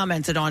 Somebody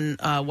commented on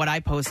what I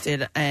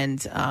posted,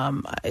 and she,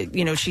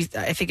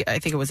 I think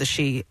it was a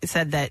she,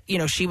 said that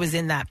she was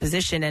in that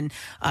position, and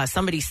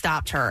somebody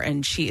stopped her,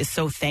 and she is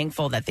so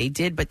thankful that they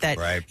did. But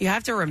that you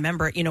have to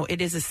remember,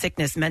 it is a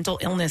sickness. Mental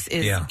illness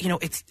is,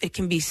 it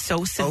can be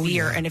so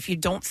severe, and if you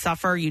don't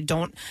suffer, you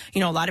don't.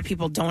 A lot of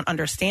people don't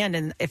understand,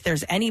 and if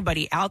there's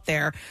anybody out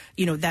there,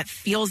 that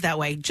feels that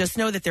way, just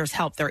know that there's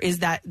help. There is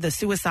the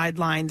suicide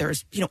line.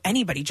 There's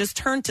anybody. Just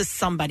turn to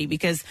somebody,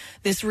 because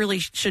this really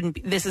shouldn't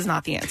be, this is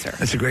not the answer.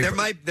 That's a great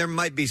there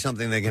might be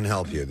something that can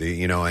help you.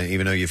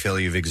 Even though you feel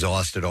you've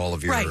exhausted all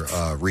of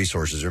your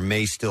resources, there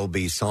may still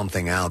be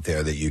something out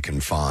there that you can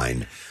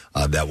find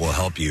that will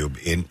help you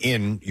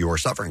in your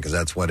suffering, because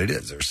that's what it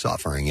is. They're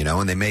suffering,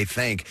 and they may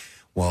think,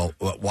 well,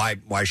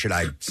 why should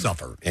I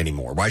suffer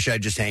anymore? Why should I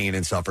just hang in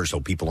and suffer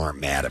so people aren't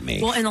mad at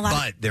me? Well,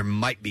 but there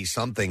might be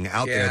something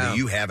out there that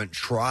you haven't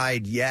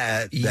tried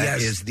yet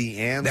that is the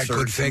answer. That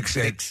could fix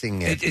it.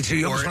 Fixing it. So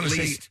you almost want to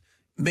say,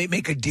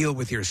 make a deal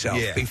with yourself.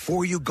 Yeah.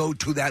 Before you go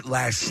to that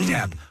last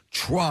step,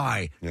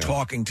 try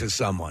talking to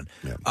someone.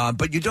 Yeah.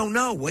 But you don't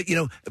know.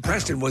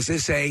 Preston, was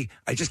this I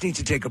just need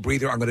to take a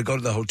breather, I'm going to go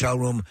to the hotel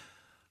room,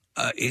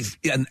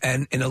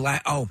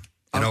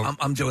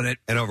 I'm doing it.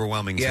 An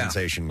overwhelming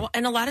sensation. Well,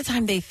 and a lot of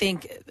time they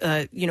think,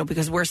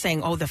 because we're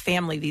saying, the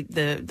family,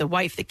 the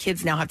wife, the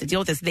kids now have to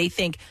deal with this. They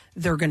think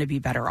they're going to be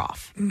better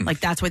off.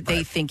 That's what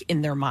they think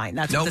in their mind.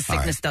 That's what the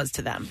sickness does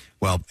to them.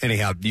 Well,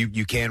 anyhow,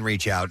 you can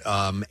reach out.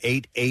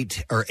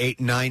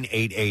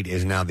 8988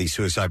 is now the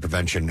suicide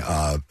prevention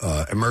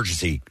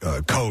emergency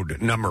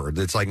code number.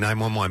 It's like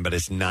 911, but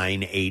it's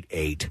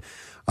 988.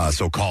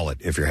 So call it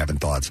if you're having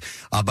thoughts.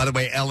 By the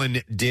way,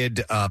 Ellen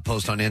did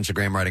post on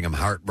Instagram writing, I'm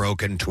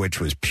heartbroken. Twitch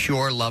was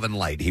pure love and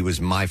light. He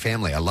was my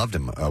family. I loved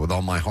him with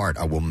all my heart.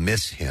 I will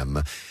miss him.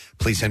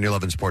 Please send your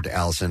love and support to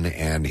Allison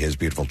and his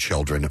beautiful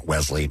children,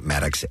 Wesley,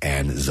 Maddox,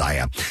 and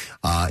Zaya.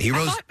 By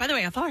the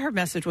way, I thought her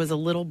message was a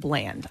little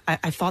bland.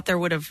 I thought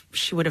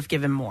she would have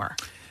given more.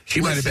 She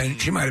might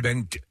have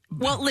been.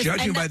 Well, listen,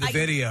 judging by the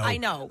video, I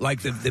know.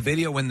 Like the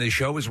video when the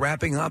show was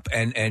wrapping up,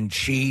 and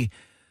she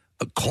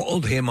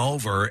called him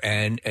over,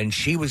 and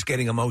she was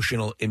getting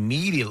emotional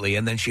immediately,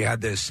 and then she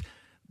had this.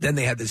 Then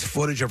they had this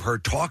footage of her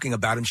talking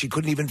about him. She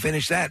couldn't even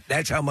finish that.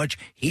 That's how much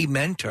he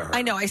meant to her.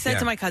 I know. I said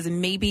to my cousin,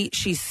 maybe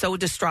she's so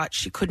distraught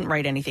she couldn't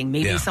write anything.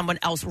 Maybe someone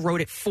else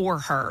wrote it for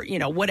her. You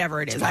know,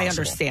 whatever it is. I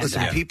understand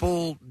that.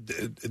 People,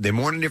 they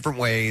mourn in different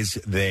ways.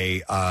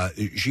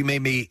 She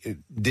maybe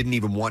didn't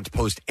even want to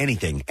post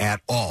anything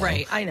at all.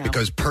 Right, I know.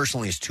 Because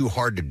personally it's too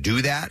hard to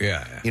do that.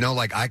 Yeah. You know,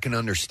 like I can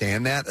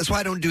understand that. That's why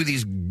I don't do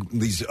these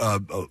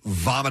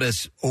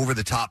vomitous,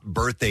 over-the-top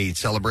birthday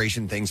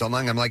celebration things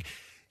online. I'm like,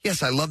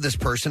 yes, I love this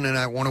person and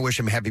I want to wish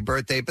him a happy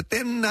birthday, but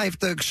then I have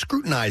to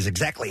scrutinize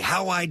exactly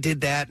how I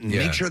did that and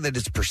make sure that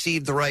it's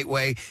perceived the right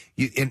way.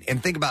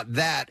 And think about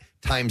that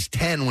times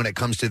 10 when it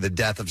comes to the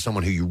death of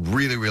someone who you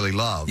really, really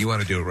love. You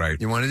want to do it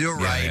right. You want to do it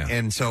right. Yeah.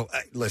 And so,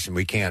 listen,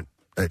 we can't,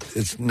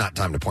 it's not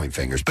time to point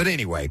fingers. But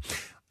anyway,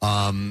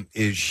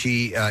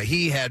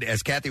 he had,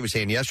 as Kathy was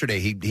saying yesterday,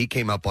 he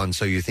came up on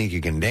So You Think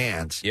You Can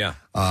Dance. Yeah.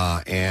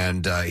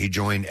 And he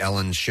joined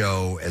Ellen's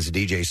show as a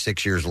DJ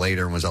 6 years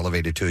later and was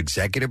elevated to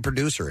executive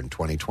producer in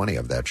 2020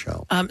 of that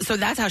show. So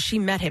that's how she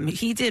met him.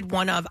 He did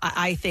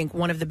I think,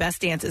 one of the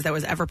best dances that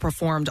was ever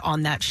performed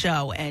on that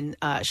show. And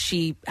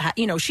she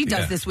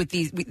does this with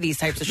these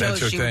types of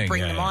shows. She would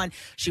bring them on.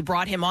 She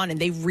brought him on and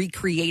they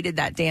recreated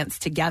that dance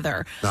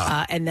together.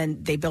 And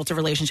then they built a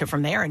relationship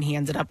from there and he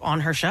ended up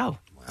on her show.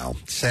 Wow.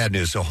 Sad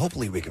news. So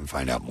hopefully we can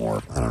find out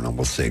more. I don't know.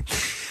 We'll see.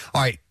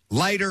 All right.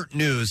 Lighter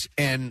news,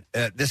 and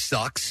this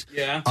sucks.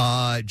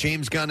 Yeah.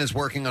 James Gunn is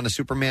working on a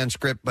Superman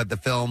script, but the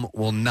film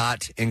will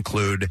not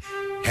include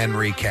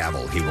Henry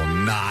Cavill. He will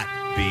not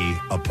be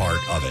a part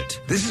of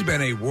it. This has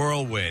been a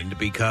whirlwind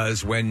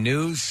because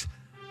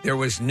there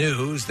was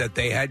news that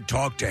they had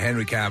talked to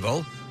Henry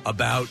Cavill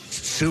about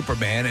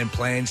Superman and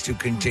plans to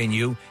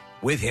continue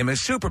with him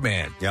as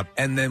Superman. Yep.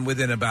 And then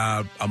within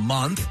about a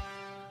month,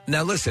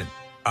 now listen,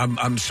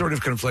 I'm sort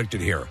of conflicted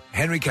here.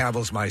 Henry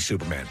Cavill's my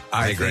Superman.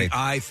 I agree.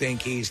 I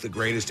think he's the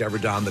greatest ever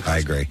done the cosmos. I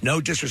agree.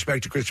 No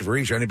disrespect to Christopher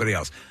Reeves or anybody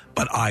else,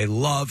 but I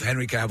love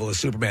Henry Cavill as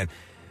Superman.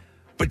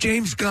 But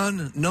James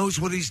Gunn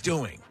knows what he's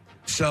doing.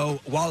 So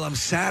while I'm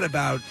sad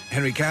about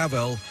Henry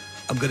Cavill,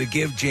 I'm going to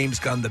give James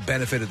Gunn the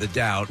benefit of the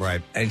doubt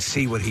and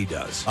see what he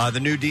does.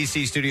 The new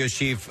DC Studios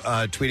chief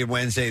tweeted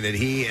Wednesday that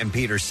he and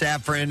Peter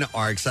Safran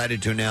are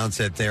excited to announce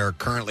that they're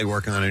currently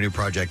working on a new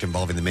project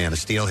involving the Man of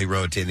Steel. He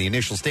wrote, in the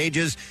initial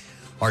stages,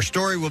 our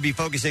story will be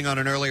focusing on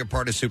an earlier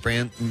part of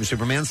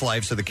Superman's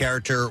life, so the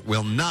character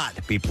will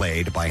not be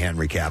played by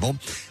Henry Cavill.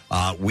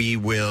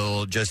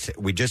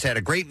 We just had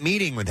a great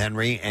meeting with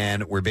Henry,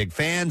 and we're big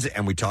fans,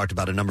 and we talked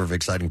about a number of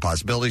exciting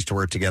possibilities to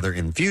work together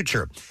in the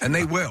future. And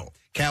they will.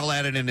 Cavill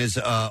added in his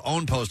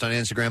own post on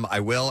Instagram,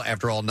 I will,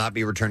 after all, not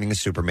be returning as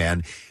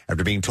Superman.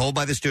 After being told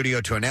by the studio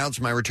to announce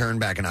my return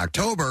back in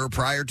October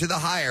prior to the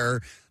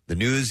hire, the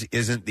news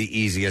isn't the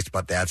easiest,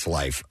 but that's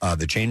life.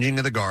 The changing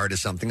of the guard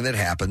is something that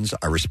happens.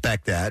 I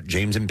respect that.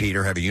 James and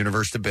Peter have a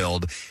universe to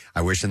build.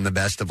 I wish them the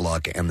best of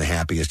luck and the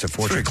happiest of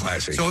fortune.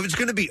 Classy. So if it's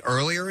going to be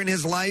earlier in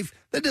his life,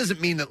 that doesn't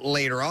mean that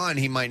later on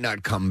he might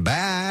not come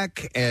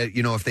back.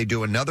 If they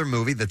do another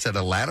movie that's at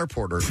a latter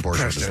portion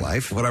of his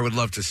life. What I would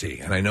love to see,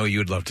 and I know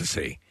you'd love to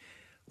see,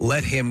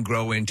 let him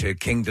grow into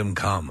Kingdom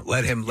Come.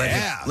 Let's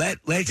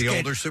the get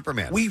older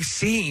Superman. We've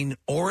seen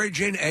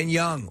Origin and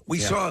Young. We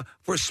saw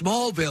for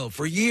Smallville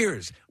for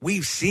years.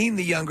 We've seen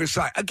the younger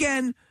side.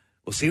 Again,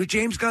 we'll see what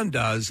James Gunn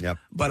does. Yep.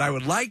 But I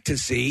would like to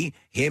see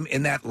him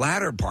in that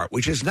latter part,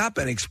 which has not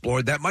been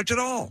explored that much at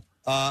all.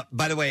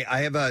 By the way,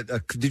 I have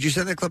did you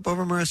send that clip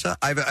over, Marissa?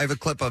 I have a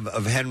clip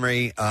of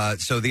Henry.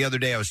 So the other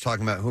day I was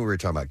talking about, who were we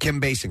talking about?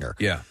 Kim Basinger.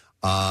 Yeah.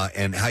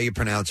 And how you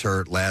pronounce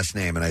her last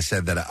name. And I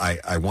said that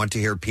I want to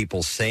hear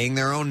people saying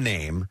their own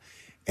name.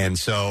 And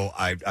so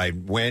I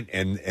went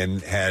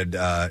and had,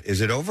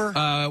 is it over?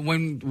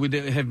 When would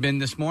it have been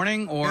this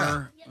morning?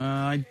 Or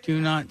I do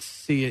not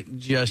see it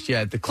just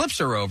yet. The clips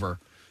are over.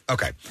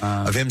 Okay.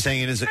 Of him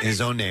saying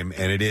his own name.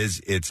 And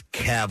it's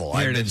Cavill.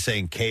 I've been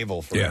saying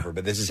Cavill forever,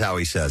 but this is how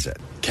he says it.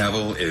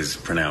 Cavill is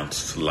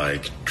pronounced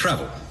like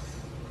travel.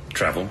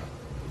 Travel.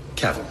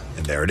 Cavill.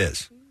 And there it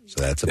is.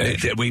 So that's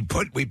a we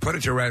put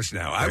it to rest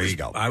now. There you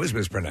go. I was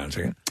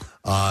mispronouncing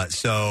it.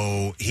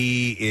 So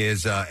he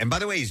is, and by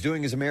the way, he's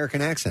doing his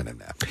American accent in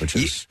that, which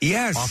is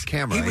off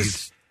camera.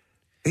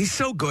 He's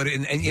so good,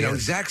 and you know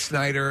Zack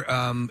Snyder,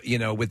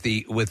 with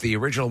the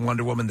original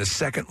Wonder Woman, the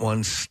second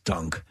one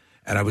stunk,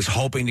 and I was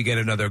hoping to get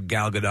another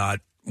Gal Gadot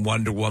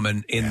Wonder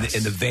Woman in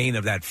the vein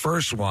of that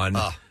first one,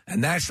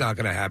 and that's not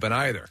going to happen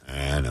either.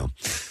 I know.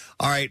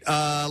 All right,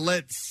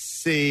 let's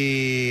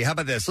see. How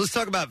about this? Let's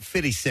talk about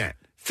 50 Cent.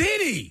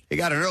 Fitty! He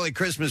got an early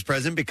Christmas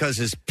present because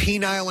his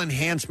penile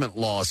enhancement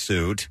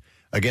lawsuit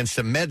against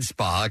a med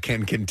spa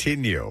can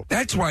continue.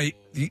 That's why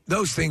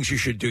those things you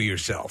should do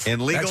yourself.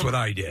 That's what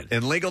I did.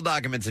 In legal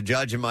documents, a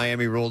judge in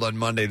Miami ruled on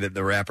Monday that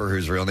the rapper,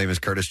 whose real name is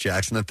Curtis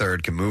Jackson III,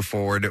 can move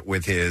forward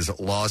with his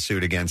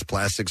lawsuit against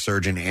plastic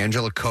surgeon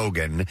Angela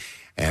Kogan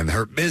and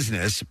her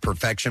business,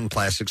 Perfection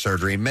Plastic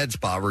Surgery and Med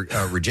Spa,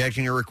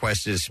 rejecting a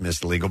request to dismiss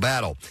the legal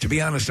battle. To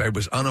be honest, I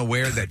was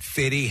unaware that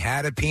Fitty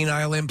had a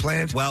penile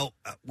implant. Well,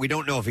 we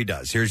don't know if he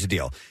does. Here's the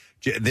deal.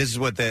 This is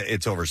what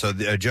it's over. So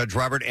Judge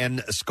Robert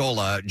N.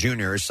 Scola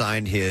Jr.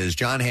 signed his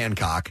John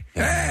Hancock.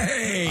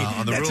 Hey,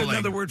 on the that's ruling,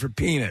 another word for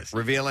penis.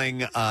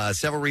 Revealing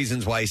several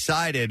reasons why he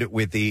sided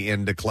with the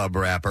Indie Club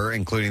rapper,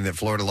 including that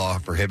Florida law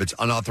prohibits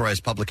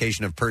unauthorized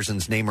publication of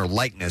person's name or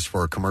likeness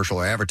for a commercial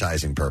or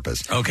advertising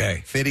purpose.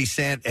 Okay. 50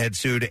 Cent had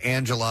sued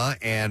Angela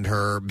and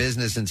her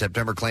business in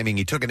September, claiming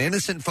he took an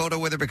innocent photo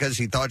with her because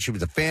he thought she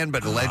was a fan,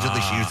 but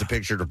allegedly she used the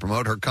picture to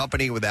promote her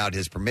company without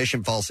his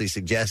permission, falsely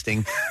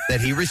suggesting that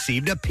he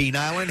received a penile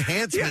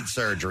enhancement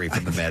surgery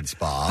from the med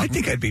spa. I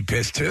think I'd be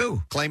pissed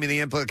too. Claiming the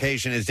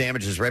implication has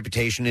damaged his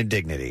reputation and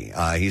dignity.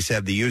 He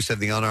said the use of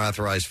the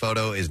unauthorized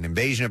photo is an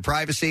invasion of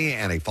privacy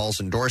and a false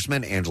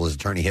endorsement. Angela's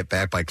attorney hit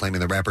back by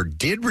claiming the rapper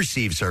did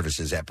receive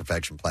services at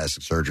Perfection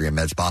Plastic Surgery and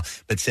Med Spa,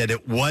 but said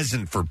it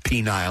wasn't for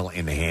penile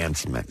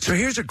enhancement. So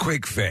here's a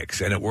quick fix,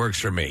 and it works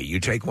for me.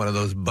 You take one of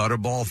those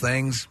butterball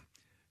things,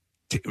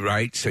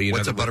 right? So you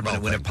What's know a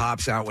butterball when it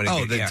pops out. When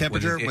it, the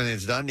temperature when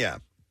it's done, yeah.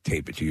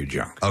 Tape it to your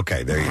junk.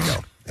 Okay, there you go.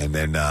 And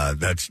then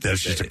that's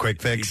just a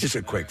quick fix. Just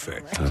a quick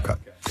fix. Okay.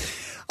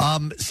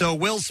 So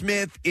Will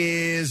Smith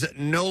is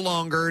no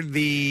longer in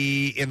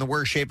the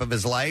worst shape of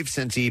his life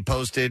since he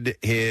posted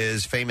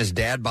his famous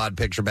dad bod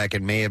picture back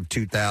in May of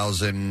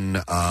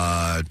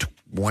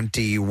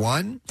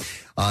 2021.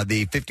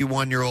 The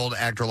 51-year-old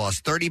actor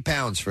lost 30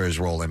 pounds for his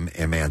role in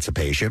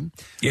Emancipation.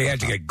 Yeah, he had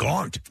to get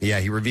gaunt. Yeah,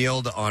 he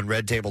revealed on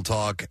Red Table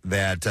Talk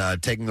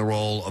that taking the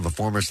role of a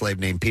former slave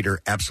named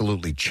Peter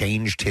absolutely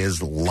changed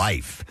his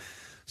life.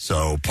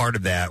 So part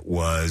of that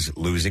was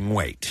losing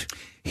weight.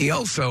 He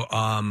also,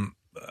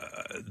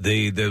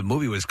 the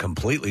movie was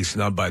completely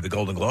snubbed by the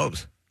Golden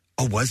Globes.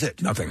 Oh, was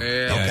it? Nothing.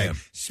 Yeah. Okay. Yeah.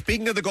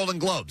 Speaking of the Golden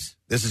Globes,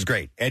 this is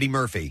great. Eddie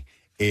Murphy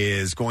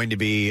is going to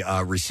be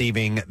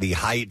receiving the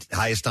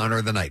highest honor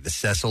of the night, the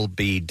Cecil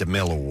B.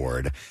 DeMille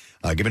Award,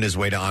 given his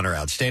way to honor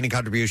outstanding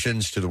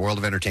contributions to the world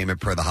of entertainment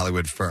per the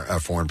Hollywood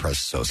Foreign Press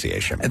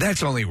Association. And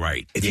that's only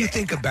right. If you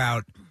think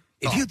about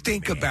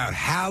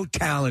how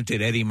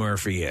talented Eddie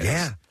Murphy is.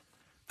 Yeah.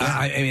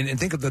 I mean, and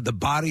think of the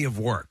body of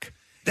work.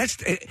 That's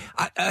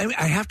I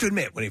have to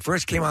admit, when he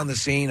first came on the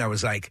scene, I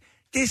was like,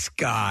 this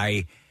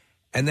guy.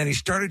 And then he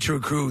started to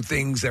accrue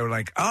things that were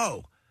like,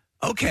 oh,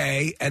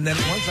 okay. And then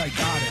once I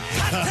got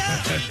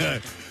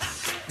it.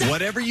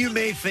 Whatever you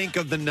may think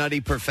of the Nutty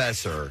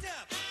Professor,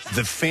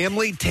 the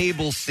family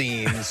table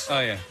scenes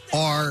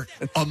are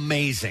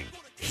amazing.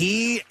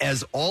 He,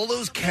 as all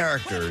those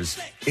characters,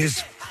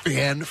 is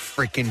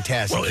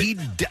fan-freaking-tastic. Well, he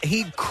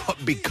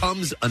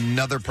becomes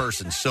another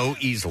person so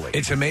easily.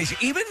 It's amazing.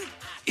 Even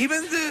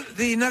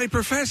the Nutty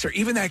Professor,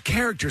 even that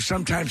character,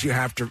 sometimes you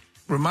have to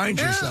remind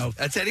yourself.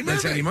 That's Eddie Murphy.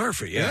 That's Eddie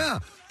Murphy, yeah.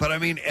 But I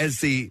mean, as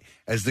the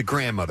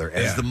grandmother,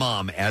 as the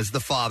mom, as the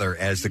father,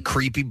 as the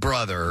creepy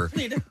brother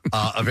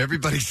of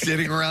everybody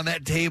sitting around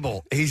that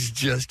table, he's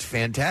just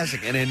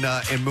fantastic. And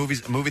in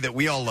movies, a movie that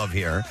we all love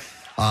here,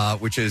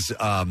 which is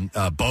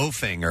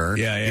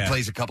Bowfinger. He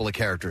plays a couple of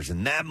characters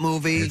in that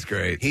movie. It's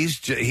great.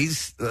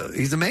 He's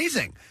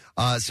amazing.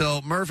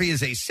 So Murphy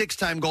is a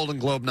 6-time Golden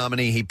Globe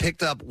nominee. He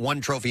picked up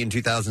one trophy in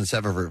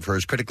 2007 for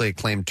his critically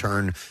acclaimed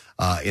turn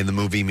in the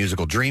movie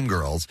musical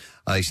Dreamgirls.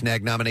 He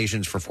snagged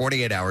nominations for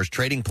 48 Hours,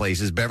 Trading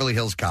Places, Beverly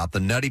Hills Cop, The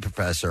Nutty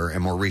Professor,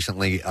 and more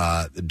recently,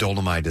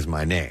 Dolomite Is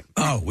My Name.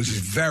 Oh, which is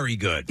very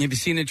good. Have you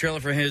seen the trailer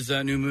for his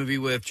new movie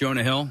with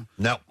Jonah Hill?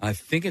 No. I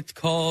think it's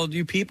called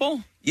You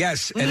People?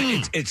 Yes,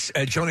 and it's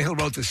Jonah Hill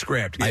wrote the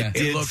script. Yeah.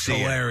 It looks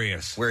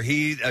hilarious. Where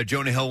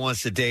Jonah Hill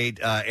wants to date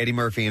Eddie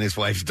Murphy and his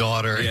wife's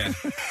daughter. Yeah.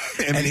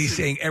 and he's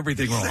saying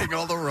everything wrong. He's saying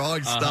all the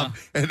wrong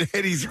stuff. And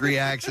Eddie's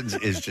reactions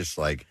is just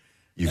like,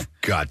 you've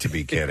got to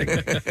be kidding.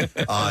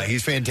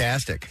 He's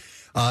fantastic.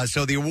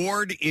 So the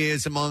award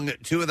is among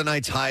two of the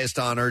night's highest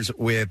honors,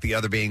 with the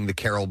other being the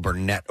Carol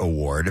Burnett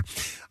Award.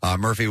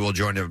 Murphy will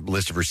join a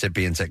list of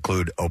recipients that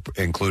include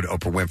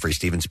Oprah Winfrey,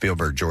 Steven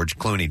Spielberg, George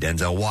Clooney,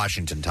 Denzel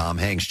Washington, Tom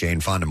Hanks, Jane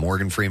Fonda,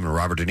 Morgan Freeman,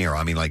 Robert De Niro.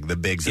 I mean, like the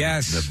bigs,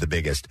 the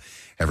biggest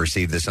have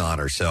received this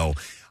honor. So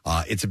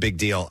it's a big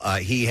deal.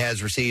 He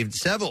has received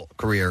several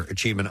career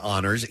achievement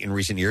honors in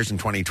recent years. In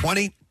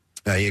 2020,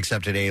 he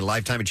accepted a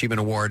Lifetime Achievement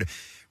Award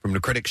from the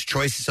Critics'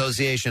 Choice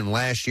Association.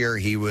 Last year,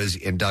 he was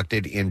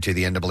inducted into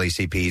the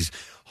NAACP's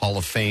Hall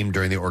of Fame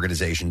during the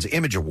organization's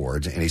Image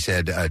Awards. And he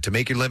said, to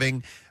make your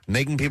living,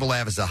 making people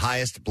laugh is the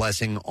highest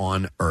blessing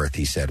on earth,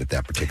 he said at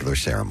that particular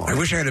ceremony. I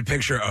wish I had a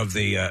picture of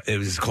it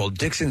was called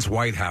Dixon's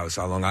White House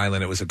on Long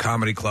Island. It was a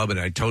comedy club, and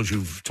I told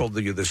you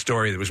the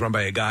story that was run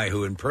by a guy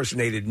who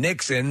impersonated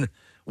Nixon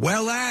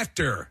well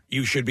after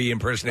you should be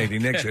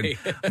impersonating Nixon.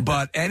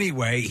 But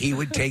anyway, he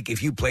would take,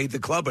 if you played the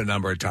club a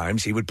number of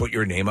times, he would put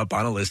your name up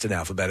on a list in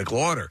alphabetical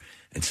order.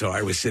 And so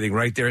I was sitting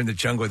right there in the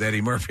jungle with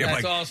Eddie Murphy. I'm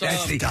That's like,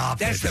 awesome.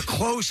 that's the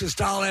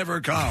closest I'll ever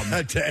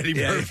come to Eddie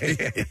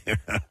Murphy.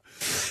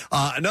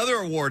 Another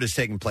award is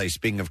taking place,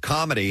 speaking of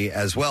comedy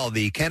as well.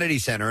 The Kennedy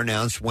Center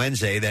announced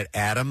Wednesday that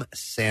Adam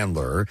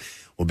Sandler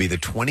will be the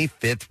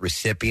 25th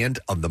recipient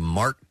of the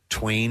Mark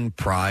Twain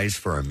Prize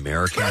for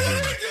American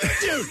Humor.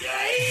 Dude,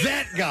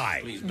 that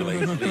guy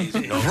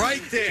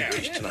right there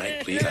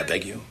tonight, please, I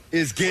beg you,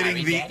 is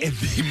getting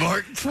the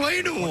Mark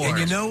Twain Award. And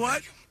you know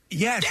what?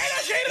 Yes.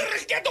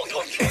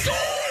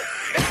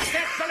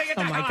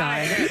 Oh, my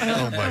God.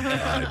 Oh, my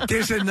God.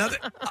 There's another.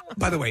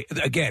 By the way,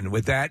 again,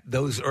 with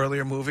those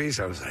earlier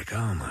movies, I was like,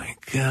 oh, my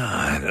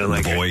God.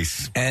 Like, The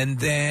Voice. And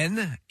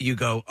then you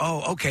go,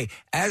 oh, okay.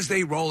 As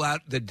they roll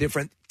out the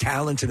different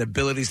talents and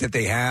abilities that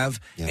they have,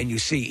 and you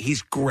see,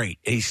 he's great.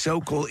 He's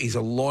so cool. He's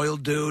a loyal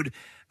dude.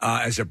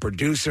 As a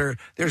producer,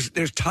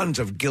 there's tons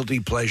of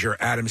guilty pleasure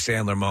Adam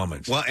Sandler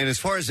moments. Well, and as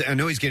far as I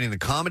know, he's getting the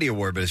comedy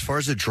award, but as far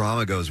as the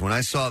drama goes, when I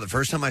saw the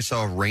first time I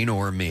saw Rain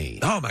or Me,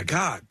 oh my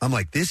God, I'm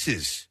like,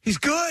 he's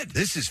good.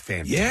 This is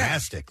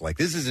fantastic. Like,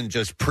 this isn't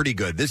just pretty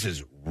good. This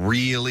is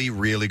really,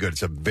 really good.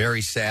 It's a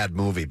very sad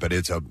movie, but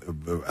it's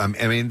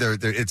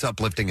it's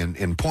uplifting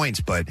in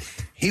points. But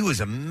he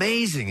was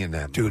amazing in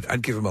that, dude.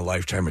 I'd give him a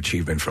lifetime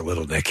achievement for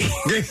Little Nicky.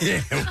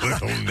 Yeah,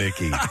 Little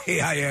Nicky.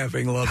 I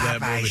effing love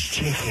that movie.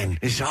 Chicken.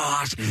 It's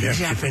awesome. It's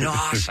effing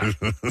awesome.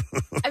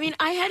 I mean,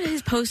 I had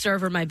his poster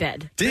over my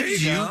bed.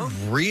 Did you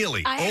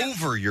really?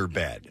 Over your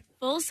bed?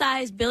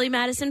 Full-size Billy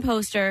Madison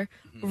poster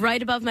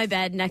right above my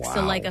bed next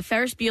to like a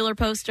Ferris Bueller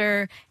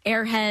poster,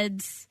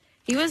 Airheads.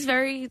 He was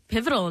very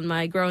pivotal in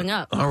my growing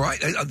up. All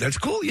right. That's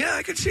cool. Yeah,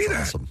 I can see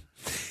that. Awesome.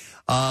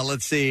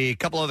 Let's see. A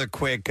couple other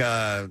quick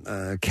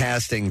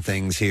casting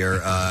things here.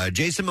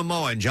 Jason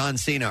Momoa and John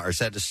Cena are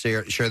set to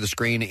share the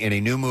screen in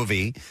a new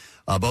movie.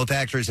 Both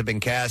actors have been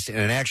cast in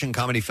an action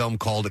comedy film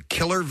called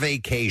Killer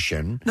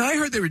Vacation. Now, I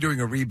heard they were doing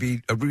a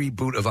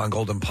reboot of On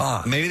Golden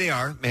Pond. Maybe they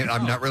are.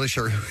 I'm not really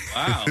sure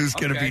who's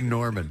going to be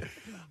Norman.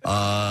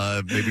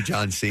 Maybe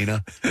John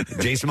Cena.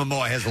 Jason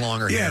Momoa has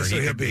longer hair. So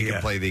he can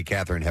play the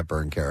Katharine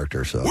Hepburn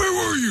character. So where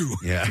were you?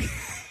 Yeah.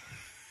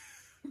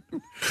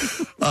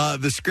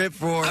 The script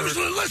for I was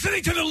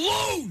listening to the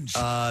loons.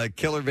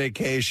 Killer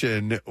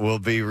Vacation will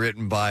be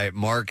written by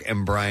Mark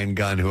and Brian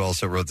Gunn, who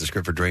also wrote the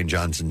script for Dwayne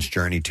Johnson's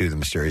Journey to the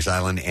Mysterious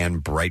Island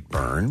and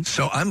Brightburn.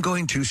 So I'm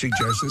going to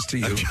suggest this to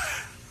you.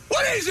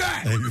 What is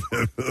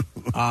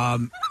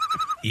that?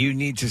 You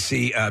need to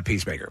see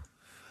Peacemaker.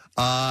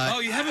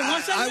 You haven't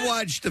watched that? I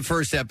watched the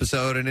first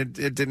episode and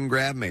it didn't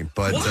grab me,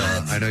 but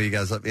I know you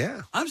guys love.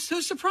 Yeah, I'm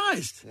so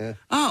surprised. Yeah.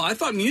 Oh, I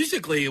thought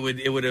musically it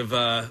would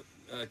have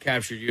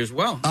captured you as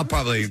well. I'll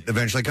probably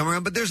eventually come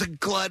around, but there's a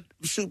glut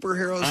of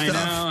superhero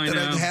stuff that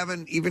I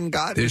haven't even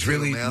gotten. There's to,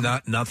 really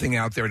man. nothing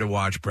out there to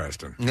watch,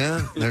 Preston.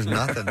 Yeah, there's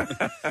nothing.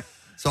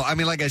 So I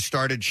mean, like I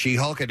started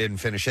She-Hulk, I didn't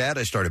finish that.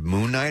 I started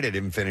Moon Knight, I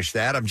didn't finish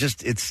that. I'm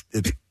just it's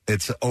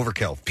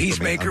overkill.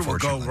 Peacemaker will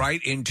go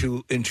right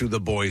into the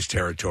boys'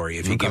 territory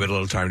if you give it a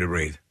little time to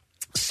breathe.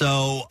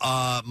 So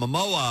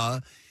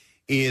Momoa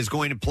is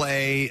going to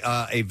play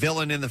a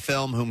villain in the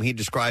film whom he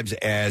describes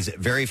as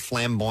very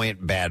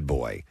flamboyant bad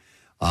boy.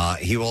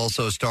 He will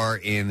also star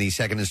in the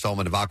second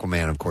installment of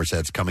Aquaman. Of course,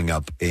 that's coming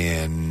up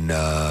in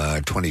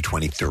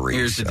 2023.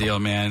 Here's the deal,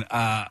 man.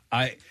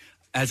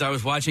 As I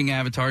was watching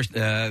Avatar,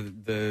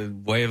 The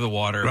Way of the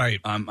Water, right.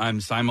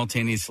 I'm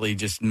simultaneously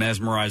just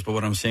mesmerized by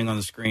what I'm seeing on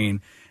the screen,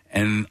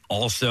 and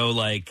also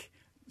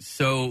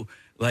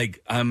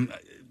I'm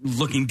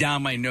looking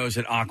down my nose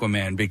at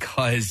Aquaman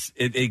because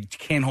it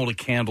can't hold a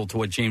candle to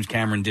what James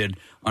Cameron did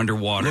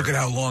underwater. Look at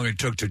how long it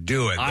took to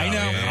do it. I though.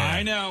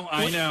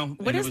 I know.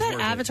 What is that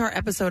Avatar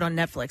episode on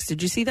Netflix?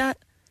 Did you see that?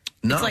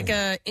 No. It's like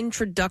an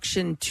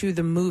introduction to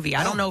the movie.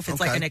 I don't know if it's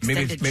like an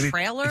extended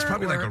trailer. It's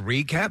probably like a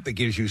recap that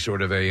gives you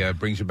sort of a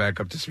brings you back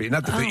up to speed.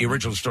 Not that the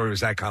original story was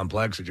that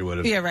complex that you would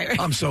have. Yeah, right.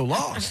 I'm so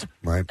lost.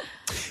 Right.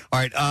 All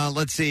right.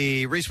 Let's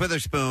see. Reese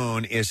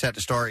Witherspoon is set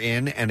to star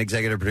in and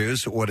executive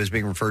produce what is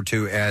being referred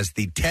to as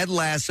the Ted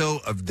Lasso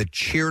of the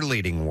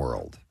cheerleading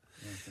world.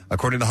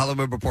 According to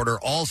Hollywood Reporter,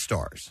 All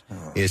Stars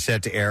is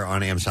set to air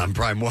on Amazon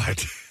Prime.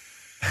 What?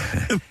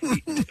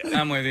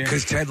 I'm with you.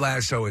 Because Ted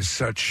Lasso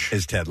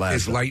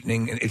is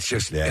lightning, and it's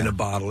just in a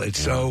bottle. It's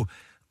so,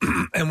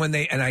 and when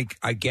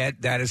I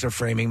get that as a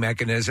framing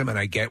mechanism, and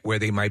I get where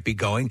they might be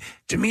going.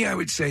 To me, I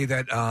would say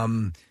that,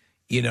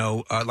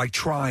 like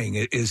Trying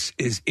is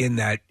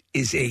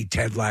a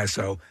Ted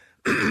Lasso,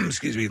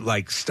 excuse me,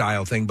 like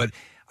style thing, but.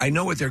 I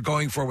know what they're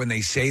going for when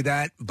they say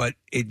that, but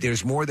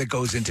there's more that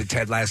goes into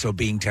Ted Lasso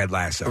being Ted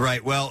Lasso.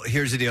 Right. Well,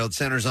 here's the deal. It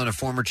centers on a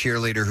former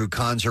cheerleader who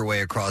cons her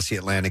way across the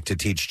Atlantic to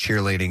teach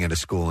cheerleading at a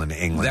school in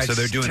England. That's so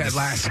they're doing Ted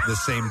Lasso. the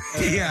same,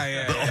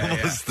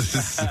 almost the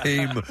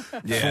same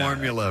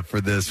formula for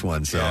this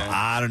one. So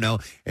I don't know.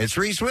 It's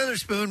Reese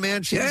Witherspoon,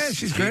 man.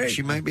 She's great.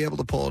 She might be able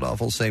to pull it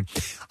off. We'll see.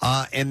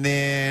 And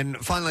then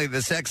finally,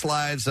 the sex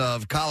lives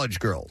of college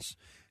girls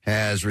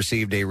has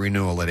received a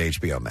renewal at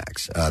HBO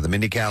Max. The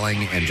Mindy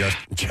Kaling and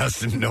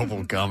Justin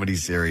Noble comedy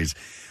series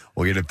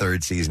will get a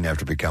third season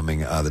after becoming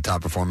the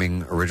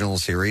top-performing original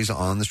series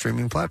on the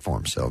streaming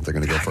platform. So they're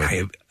going to go for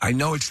it. I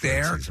know it's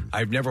there.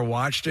 I've never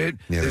watched it.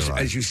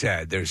 As you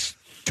said, there's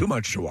too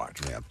much to watch.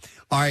 Yeah.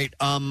 All right.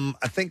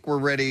 I think we're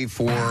ready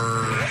for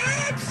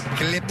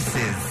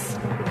Calypsis.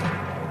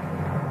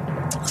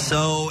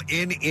 So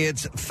in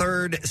its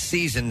third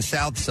season,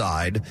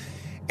 Southside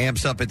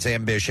amps up its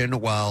ambition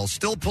while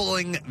still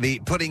putting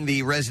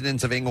the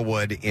residents of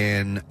Inglewood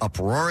in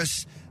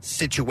uproarious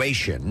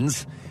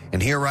situations.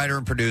 And here, writer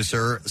and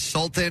producer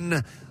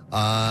Sultan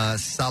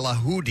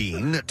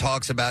Salahuddin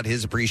talks about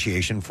his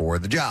appreciation for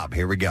the job.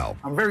 Here we go.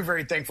 I'm very,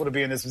 very thankful to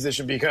be in this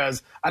position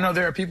because I know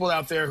there are people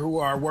out there who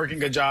are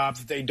working at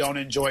jobs that they don't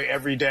enjoy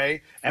every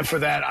day. And for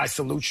that, I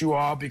salute you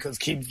all because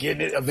keep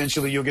getting it.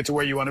 Eventually, you'll get to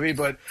where you want to be.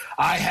 But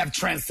I have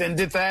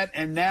transcended that,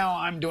 and now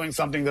I'm doing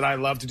something that I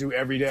love to do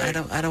every day. I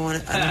don't think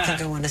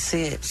I want to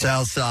see it.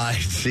 Southside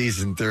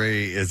Season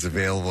 3 is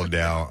available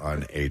now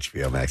on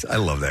HBO Max. I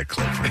love that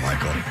clip from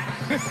Michael.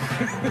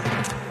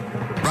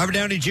 Robert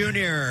Downey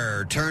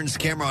Jr. turns the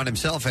camera on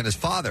himself and his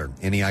father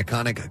in the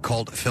iconic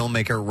cult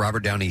filmmaker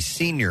Robert Downey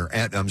Sr.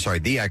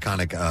 The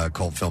iconic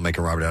cult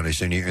filmmaker Robert Downey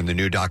Sr. in the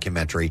new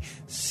documentary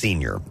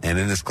Senior. And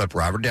in this clip,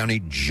 Robert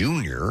Downey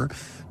Jr.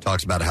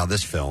 talks about how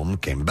this film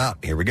came about.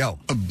 Here we go.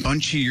 A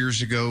bunch of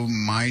years ago,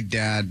 my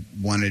dad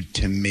wanted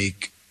to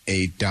make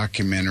a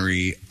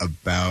documentary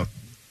about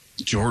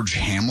George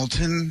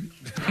Hamilton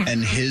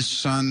and his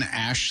son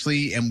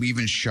Ashley, and we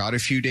even shot a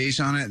few days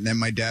on it. And then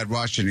my dad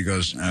watched it and he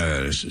goes,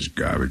 "This is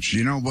garbage."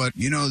 You know what?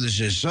 There's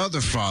this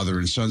other father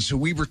and son. So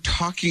we were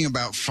talking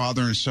about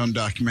father and son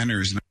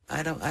documentaries.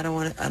 I don't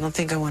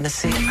think I want to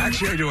see it.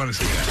 Actually, I do want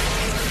to see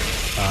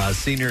that.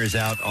 Senior is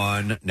out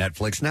on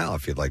Netflix now.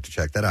 If you'd like to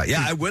check that out,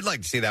 yeah, I would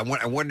like to see that.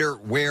 I wonder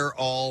where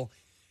all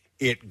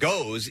it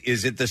goes.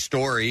 Is it the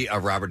story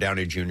of Robert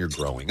Downey Jr.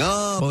 growing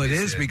up? Well, it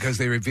is because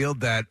they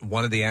revealed that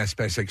one of the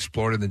aspects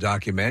explored in the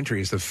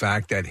documentary is the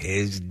fact that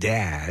his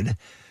dad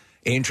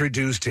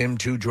introduced him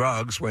to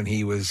drugs when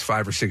he was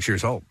 5 or 6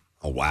 years old.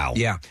 Oh, wow.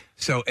 Yeah.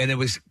 So, and it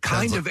was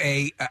kind of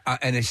an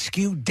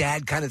askew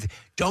dad kind of,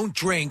 don't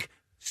drink,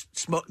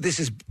 smoke. This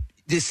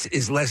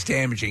is less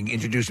damaging.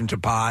 Introduced him to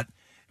pot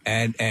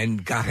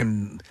and got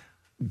him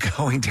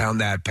going down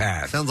that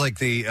path. Sounds like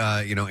the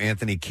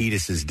Anthony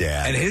Kiedis'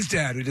 dad. And his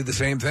dad, who did the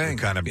same thing.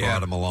 Kind of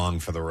brought him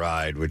along for the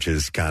ride, which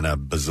is kind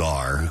of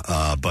bizarre.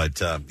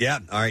 But all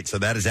right, so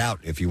that is out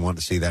if you want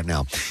to see that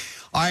now.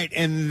 All right,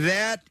 and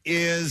that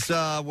is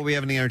what we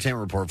have in the entertainment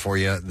report for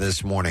you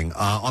this morning.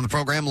 On the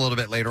program a little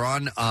bit later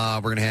on,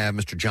 we're going to have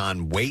Mr.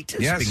 John Waite.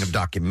 Yes. Speaking of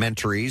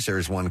documentaries,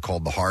 there's one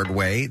called The Hard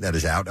Way that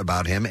is out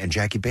about him, and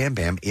Jackie Bam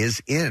Bam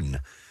is in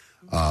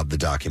the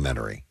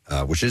documentary,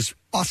 which is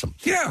awesome.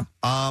 Yeah.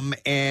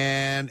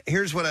 And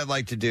here's what I'd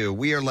like to do.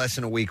 We are less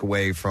than a week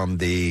away from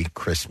the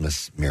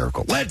Christmas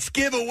Miracle. Let's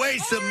give away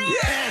some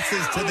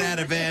passes to that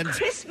event.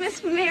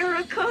 Christmas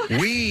Miracle.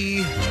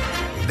 We,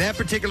 that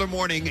particular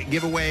morning,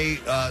 give away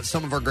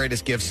some of our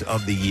greatest gifts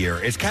of the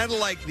year. It's kind of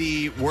like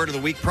the Word of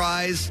the Week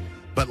prize,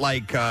 but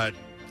like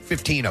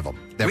 15 of them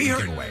that we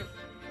give away.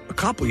 A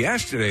couple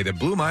yesterday that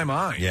blew my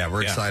mind. Yeah,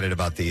 we're excited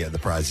about the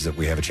prizes that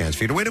we have a chance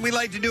for you to win. And we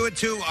like to do it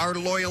to our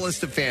loyal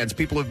list of fans,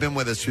 people who have been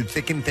with us through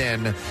thick and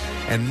thin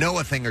and know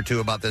a thing or two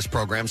about this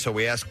program. So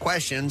we ask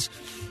questions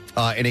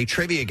in a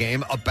trivia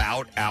game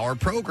about our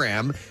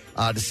program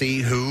to see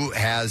who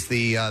has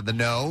the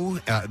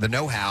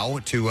know-how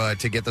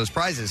to get those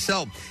prizes.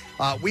 So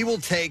we will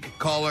take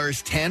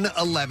callers 10,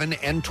 11,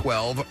 and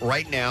 12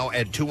 right now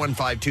at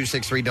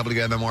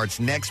 215-263-WMMR. It's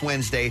next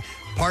Wednesday,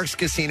 Parks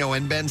Casino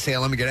in Ben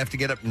Salem. You're going to have to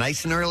get up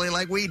nice and early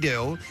like we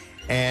do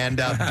and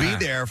be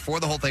there for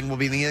the whole thing. We'll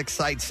be in the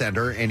Excite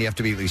Center, and you have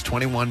to be at least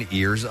 21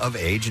 years of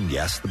age. And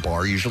yes, the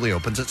bar usually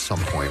opens at some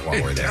point while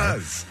we're there.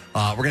 Does.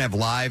 We're going to have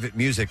live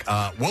music.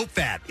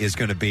 Wofat is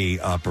going to be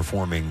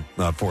performing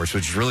for us,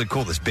 which is really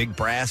cool. This big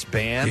brass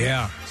band.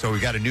 Yeah. So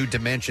we've got a new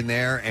dimension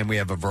there, and we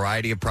have a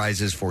variety of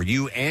prizes for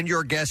you and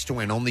your guests to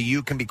win. Only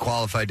you can be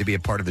qualified to be a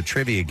part of the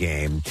trivia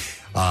game,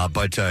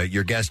 but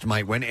your guest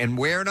might win. And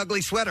wear an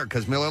ugly sweater,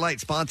 because Miller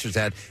Lite sponsors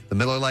that, the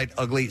Miller Lite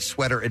Ugly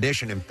Sweater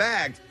Edition. In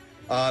fact,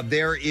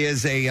 there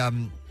is a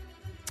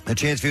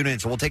chance for you to win.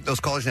 So we'll take those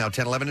callers now,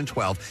 10, 11, and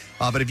 12.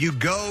 But if you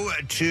go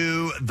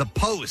to The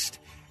Post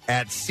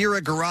at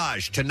Sierra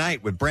Garage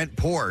tonight with Brent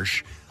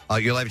Porsche,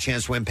 you'll have a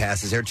chance to win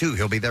passes there, too.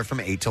 He'll be there from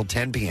 8 till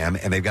 10 p.m.,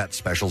 and they've got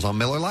specials on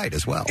Miller Lite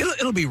as well.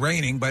 It'll be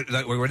raining, but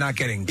we're not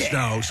getting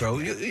snow,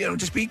 so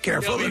just be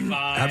careful and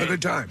have a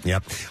good time.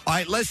 Yep. All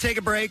right, let's take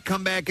a break.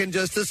 Come back in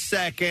just a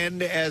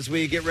second as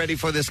we get ready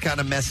for this kind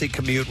of messy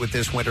commute with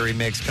this wintry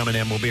mix coming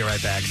in. We'll be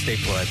right back. Stay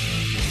put.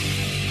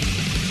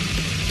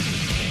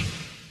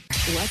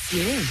 What's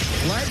new?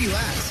 Glad you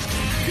asked.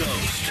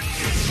 Ghost.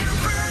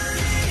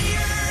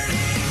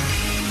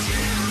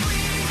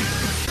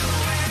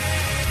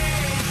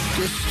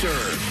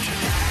 Disturbed.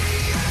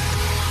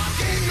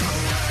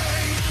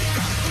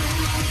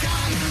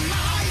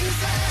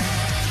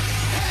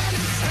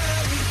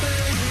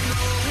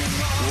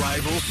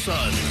 Prodigal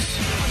Sons.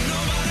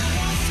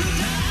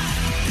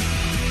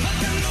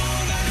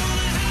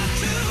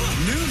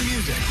 New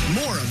music,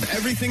 more of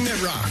everything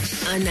that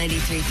rocks. On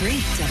 93.3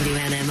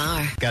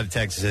 WMMR. Got a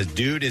text that says,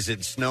 dude, is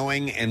it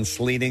snowing and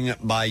sleeting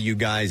by you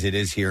guys? It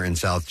is here in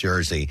South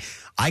Jersey.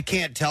 I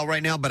can't tell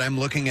right now, but I'm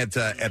looking at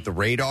the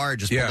radar.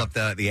 Just pulled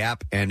up the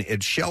app, and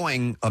it's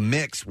showing a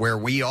mix where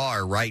we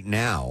are right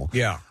now.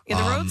 Yeah. The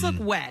roads look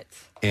wet.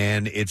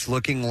 And it's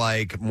looking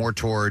like more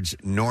towards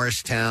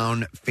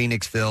Norristown,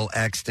 Phoenixville,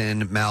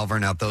 Exton,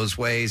 Malvern, out those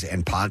ways,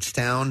 and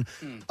Pottstown,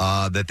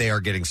 that they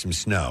are getting some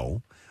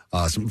snow.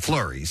 Some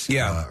flurries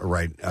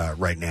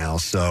right now.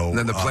 So And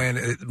then the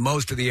plan,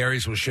 most of the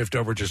areas will shift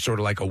over to sort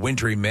of like a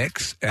wintry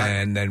mix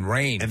and then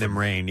rain. And then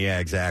rain, yeah,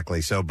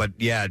 exactly. So, but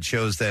yeah, it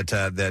shows that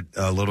that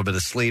a little bit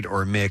of sleet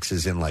or a mix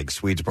is in like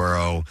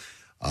Swedesboro,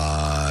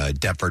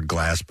 Deptford,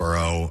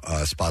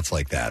 Glassboro, spots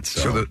like that.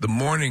 So the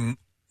morning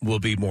will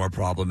be more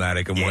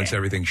problematic, and once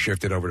everything's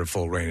shifted over to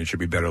full rain, it should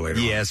be better later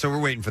on. Yeah, so we're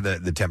waiting for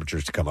the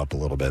temperatures to come up a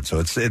little bit. So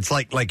it's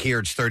like here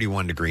it's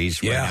 31 degrees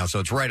right now,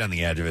 so it's right on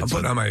the edge of it. I'm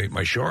putting on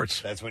my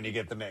shorts. That's when you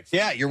get the mix.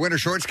 Yeah, your winter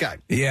shorts guy.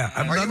 Yeah,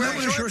 I'm Are not you wearing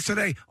wearing shorts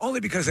today,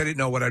 only because I didn't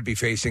know what I'd be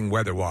facing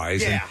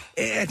weather-wise. Yeah.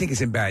 And I think it's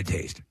in bad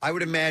taste. I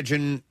would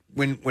imagine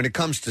when it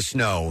comes to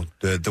snow,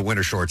 the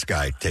winter shorts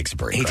guy takes a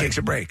break. He right? takes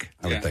a break.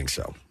 I would think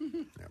so.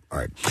 All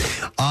right.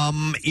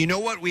 You know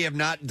what we have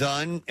not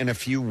done in a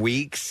few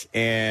weeks,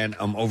 and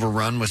I'm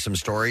overrun with some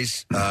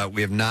stories.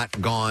 We have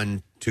not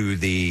gone to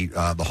the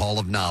Hall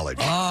of Knowledge,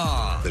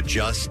 the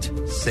Just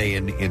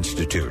Saying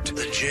Institute.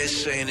 The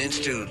Just Saying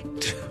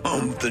Institute,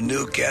 the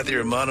new Kathy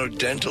Romano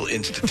Dental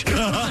Institute.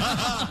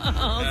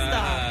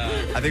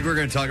 I think we're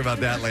going to talk about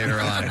that later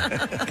on.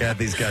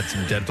 Kathy's got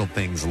some dental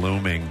things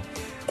looming.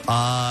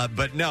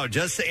 But no,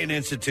 Just Saying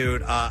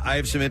Institute, I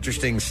have some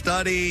interesting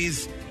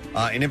studies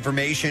and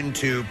information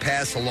to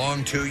pass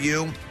along to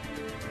you.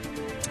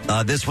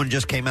 This one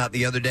just came out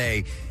the other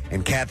day.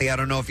 And Kathy, I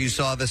don't know if you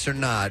saw this or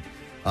not,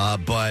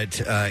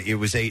 but it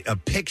was a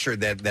picture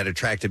that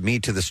attracted me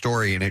to the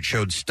story, and it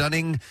showed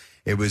stunning.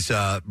 It was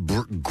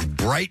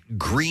bright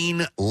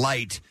green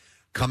light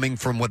coming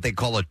from what they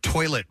call a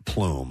toilet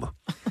plume.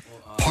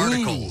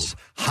 Particles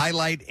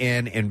highlight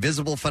an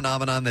invisible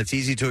phenomenon that's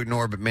easy to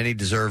ignore, but many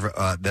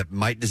that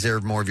might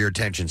deserve more of your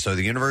attention. So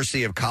the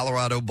University of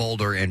Colorado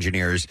Boulder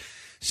engineers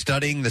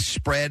studying the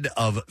spread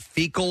of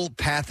fecal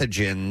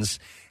pathogens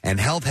and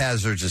health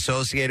hazards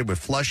associated with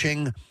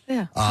flushing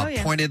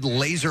pointed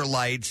laser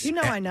lights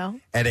I know.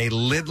 at a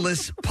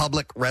lidless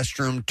public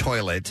restroom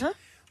toilet,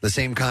 the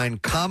same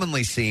kind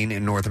commonly seen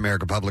in North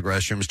America public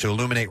restrooms, to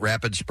illuminate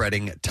rapid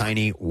spreading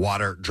tiny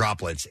water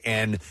droplets.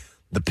 And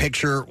the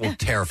picture will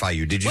terrify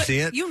you. Did you see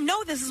it? You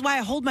know this is why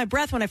I hold my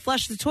breath when I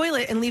flush the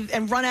toilet and leave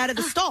and run out of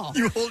the stall.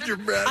 You hold your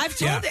breath. I've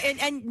told it,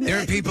 and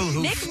there are people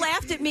who Nick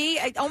laughed at me.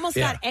 I almost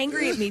got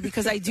angry at me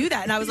because I do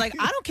that, and I was like,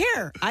 I don't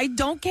care. I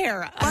don't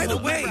care. By the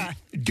way,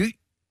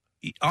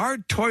 our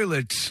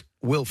toilets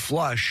will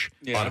flush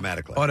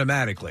automatically.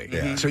 Automatically.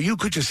 Yeah. So you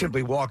could just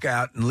simply walk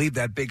out and leave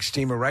that big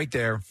steamer right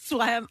there.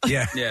 Swam.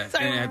 Yeah. So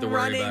and you have to worry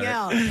running about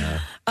out. it.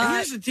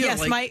 Here's the deal,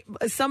 yes,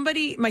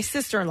 my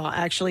sister-in-law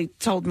actually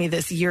told me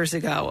this years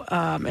ago,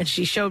 and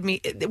she showed me.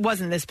 It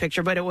wasn't this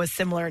picture, but it was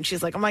similar. And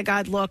she's like, "Oh my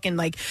God, look!" And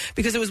like,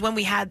 because it was when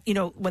we had,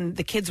 when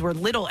the kids were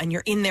little, and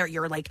you're in there,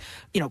 you're like,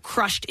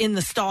 crushed in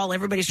the stall.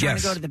 Everybody's trying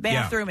to go to the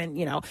bathroom,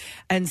 and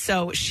and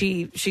so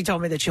she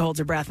told me that she holds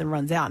her breath and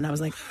runs out, and I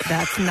was like,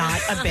 "That's not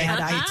a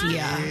bad idea."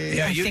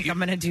 Yeah, I think I'm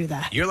going to do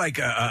that. You're like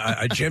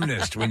a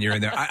gymnast when you're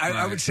in there.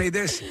 I would say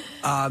this.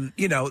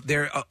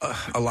 There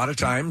a lot of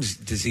times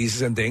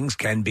diseases and things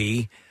can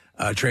be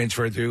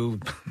transferred through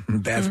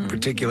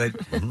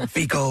particulate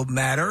fecal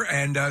matter,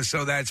 and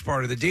so that's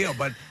part of the deal.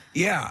 But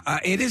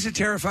it is a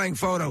terrifying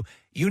photo.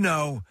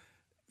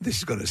 This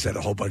is going to set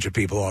a whole bunch of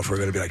people off who are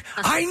going to be like,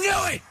 I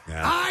knew it!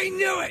 Yeah. I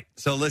knew it!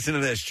 So listen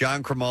to this.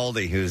 John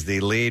Cromaldi, who's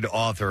the lead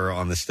author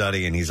on the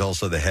study, and he's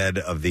also the head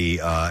of the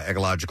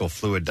Ecological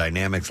Fluid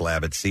Dynamics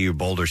Lab at CU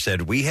Boulder,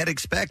 said, we had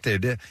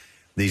expected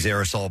these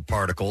aerosol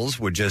particles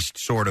would just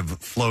sort of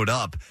float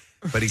up.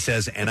 But he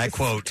says, and I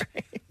quote,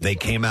 they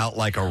came out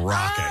like a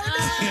rocket.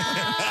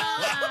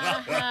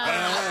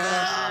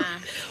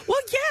 Well,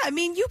 yeah, I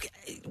mean,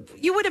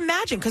 you would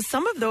imagine, because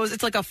some of those,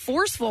 it's like a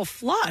forceful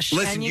flush,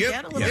 and you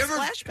get a little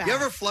splashback. You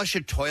ever flush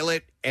a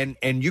toilet and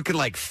you can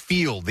like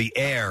feel the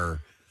air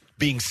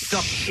being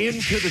sucked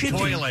into the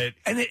toilet,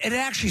 and it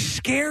actually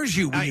scares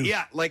you. When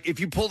like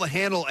if you pull the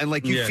handle and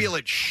like you feel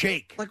it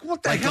shake. Like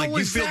what the hell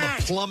you feel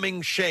that? The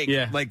plumbing shake.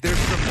 Yeah. Like there's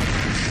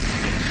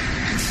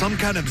some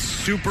kind of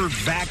super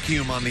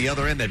vacuum on the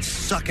other end that's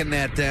sucking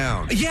that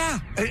down. Yeah,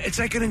 it's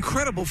like an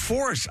incredible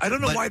force. I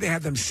don't know why they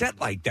have them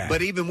set like that.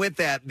 But even with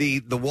that,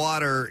 the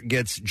water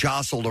gets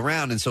jostled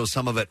around, and so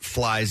some of it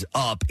flies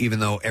up,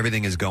 even though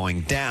everything is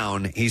going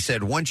down. He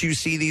said, once you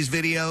see these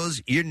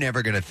videos, you're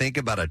never going to think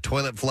about a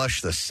toilet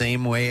flush the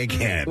same way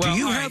again. Well, do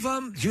you have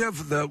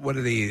the what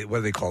do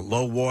they call it?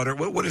 Low water?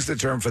 What is the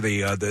term for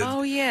the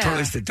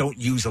toilets that don't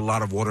use a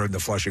lot of water in the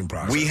flushing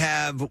process? We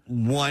have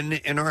one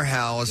in our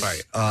house,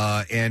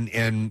 right?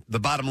 And the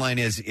bottom line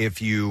is, if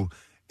you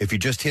if you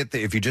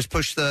just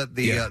push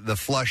the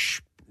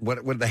flush.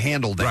 What the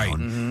handle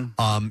down?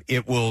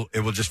 It will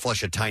just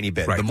flush a tiny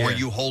bit. Right, the more yeah.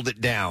 you hold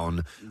it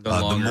down, the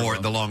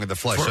longer the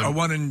flush. For So- a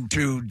 1 and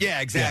 2. yeah,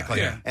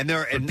 exactly. Yeah. And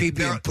there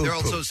are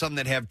also some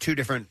that have two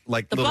different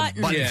little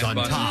buttons on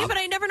top. Yeah, but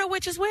I never know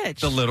which is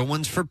which. The little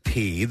one's for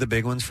pee, the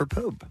big one's for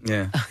poop.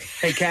 Yeah.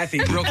 Hey, Kathy,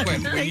 real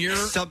quick, when you're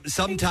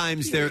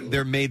sometimes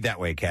they're made that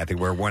way, Kathy,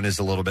 where one is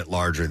a little bit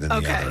larger than the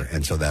other,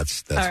 and so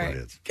that's what it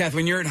is. Kathy,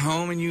 when you're at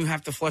home and you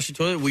have to flush the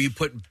toilet, will you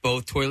put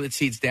both toilet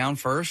seats down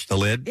first? The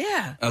lid?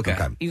 Yeah. Okay.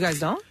 You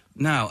guys don't?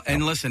 No,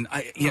 and listen,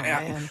 I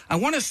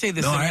want to say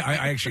this. No,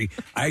 I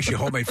actually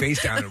hold my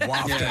face down and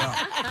waft it up.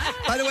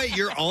 By the way,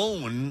 your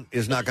own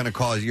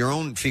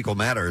fecal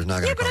matter is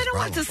not going to cause Yeah, but I don't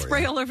want it to problems for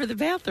spray all over the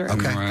bathroom.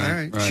 Okay, all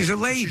right. She's a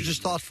lady. She's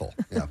just thoughtful.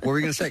 Yeah. What were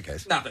you going to say,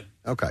 Case? Nothing.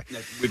 Okay.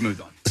 We've moved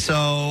on.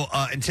 So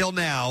until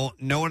now,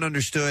 no one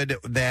understood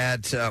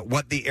that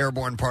what the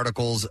airborne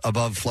particles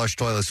above flush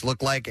toilets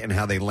look like and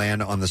how they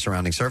land on the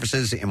surrounding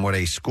surfaces in what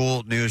a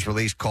school news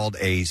release called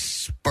a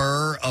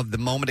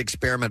spur-of-the-moment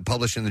experiment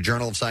published in the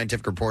Journal of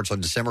Scientific Reports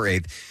on December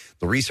 8th.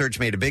 The research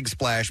made a big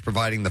splash,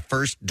 providing the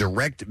first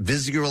direct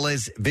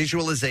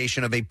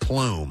visualization of a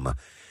plume.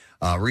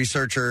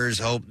 Researchers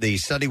hope the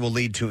study will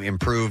lead to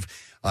improved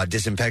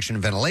disinfection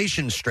and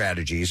ventilation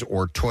strategies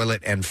or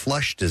toilet and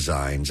flush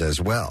designs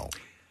as well.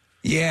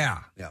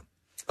 Yeah. Yeah.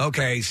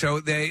 Okay,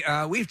 so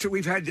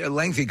we've had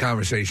lengthy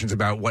conversations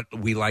about what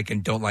we like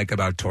and don't like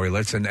about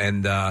toilets,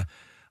 and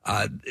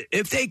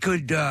if they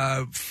could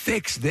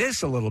fix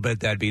this a little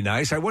bit, that'd be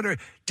nice. I wonder,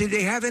 did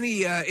they have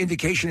any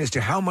indication as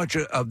to how much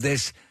of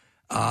this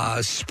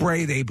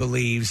spray they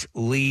believe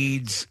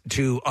leads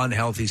to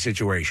unhealthy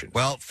situations?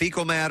 Well,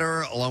 fecal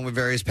matter, along with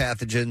various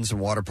pathogens and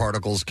water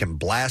particles, can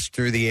blast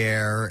through the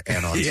air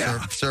and on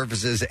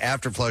surfaces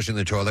after flushing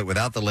the toilet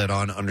without the lid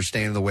on.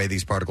 Understanding the way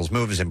these particles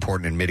move is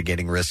important in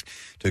mitigating risk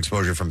to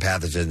exposure from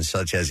pathogens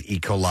such as E.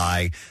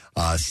 coli,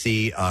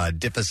 C.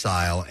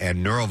 difficile,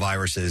 and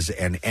neuroviruses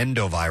and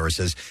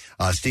endoviruses.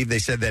 Steve, they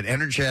said that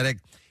energetic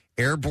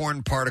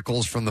airborne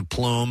particles from the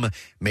plume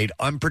made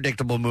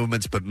unpredictable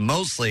movements, but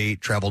mostly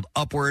traveled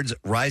upwards,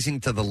 rising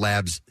to the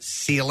lab's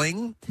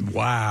ceiling.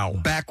 Wow.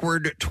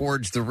 Backward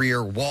towards the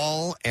rear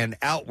wall and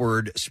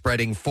outward,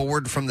 spreading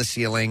forward from the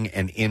ceiling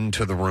and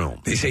into the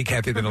room. They say,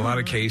 Kathy, that in a lot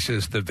of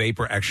cases, the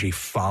vapor actually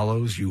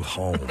follows you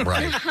home.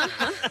 Right.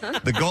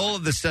 The goal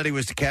of the study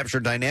was to capture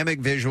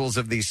dynamic visuals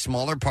of these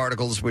smaller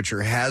particles, which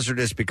are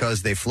hazardous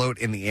because they float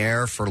in the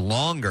air for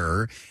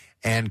longer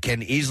and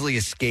can easily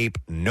escape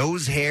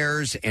nose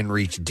hairs and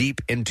reach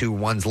deep into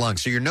one's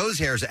lungs. So your nose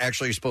hairs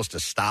actually are supposed to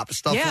stop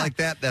stuff like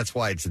that. That's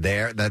why it's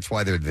there. That's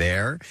why they're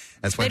there.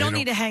 That's why they don't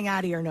need to hang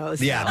out of your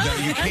nose. Yeah, though. no,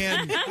 you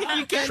can,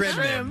 you can trim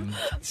them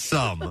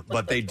some,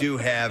 but they do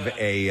have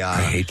a...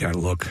 I hate that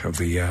look of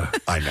the...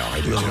 I know.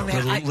 I do.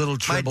 Little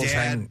tribbles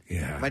hanging.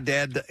 Yeah. My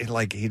dad,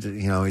 like,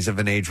 he's of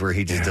an age where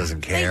he just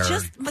doesn't care.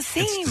 Same.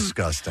 It's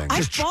disgusting.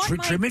 Just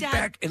trim it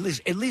back. At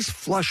least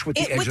flush with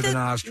the edge of the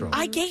nostril.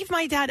 I gave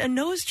my dad a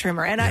nose trimmer,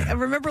 and I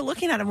remember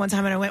looking at him one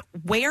time, and I went,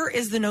 "Where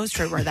is the nose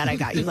trimmer that I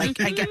got you?" Like,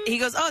 he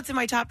goes, "Oh, it's in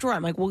my top drawer."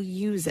 I'm like, "Well,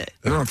 use it."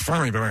 It's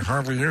funny, but I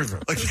hardly use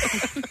it.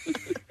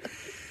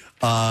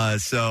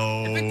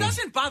 So if it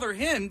doesn't bother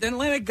him, then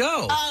let it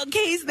go. In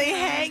case they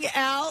hang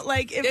out,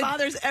 like it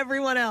bothers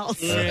everyone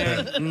else.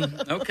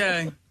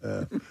 Okay.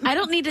 I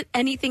don't need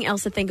anything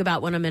else to think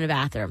about when I'm in a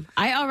bathroom.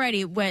 I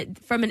already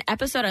went from an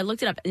episode, I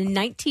looked it up, in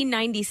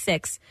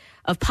 1996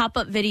 of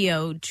pop-up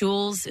video,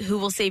 Jules, Who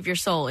Will Save Your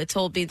Soul. It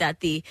told me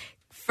that the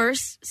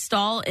first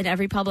stall in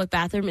every public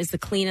bathroom is the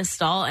cleanest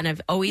stall, and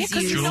I've always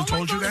used... Jules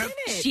told you that?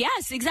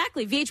 Yes,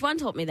 exactly. VH1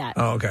 told me that.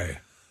 Oh, okay.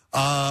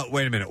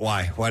 Wait a minute.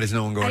 Why? Why does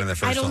no one go in that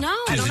first I don't stall?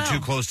 know. Is it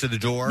too close to the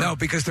door? No,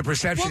 because the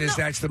perception is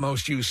that's the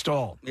most used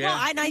stall. Yeah.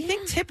 Well, and I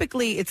think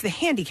typically it's the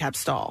handicap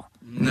stall.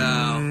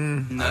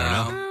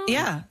 No.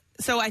 Yeah.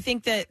 So I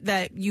think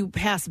that you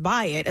pass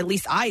by it. At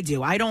least I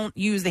do. I don't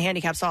use the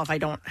handicap stall if I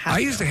don't have to.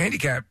 I use the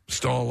handicap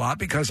stall a lot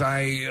because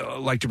I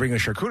like to bring a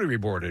charcuterie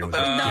board in with it.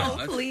 No,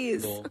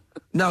 please. Cool.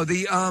 No,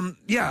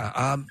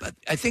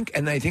 I think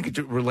it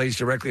relates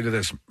directly to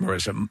this,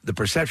 Marissa. The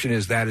perception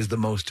is that is the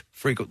most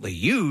frequently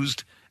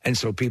used, and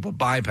so people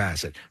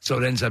bypass it. So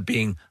it ends up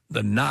being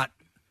the not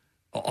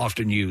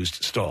often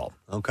used stall.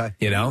 Okay.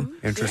 You know?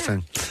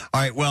 Interesting. Yeah.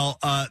 All right. Well,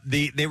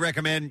 they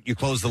recommend you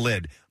close the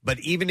lid. But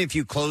even if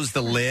you close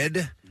the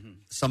lid,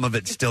 some of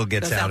it still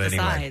gets out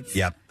anyway.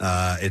 Yep.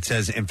 It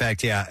says, in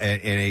fact, in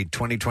a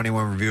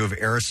 2021 review of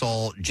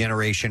aerosol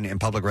generation in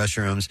public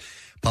restrooms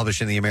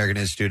published in the American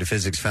Institute of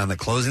Physics, found that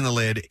closing the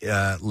lid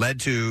led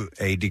to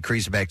a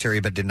decrease of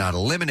bacteria but did not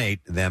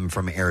eliminate them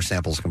from air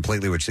samples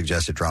completely, which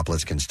suggests that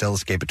droplets can still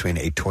escape between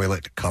a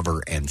toilet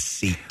cover and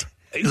seat.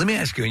 Let me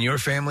ask you, in your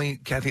family,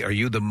 Kathy, are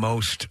you the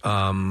most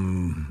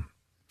germaphobe?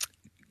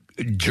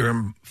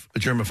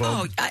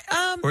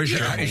 Or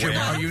is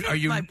are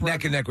you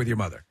neck and neck with your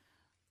mother?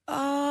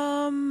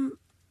 I'm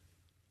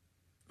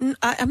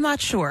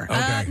not sure.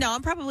 Okay. No,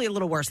 I'm probably a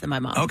little worse than my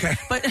mom. Okay.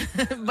 But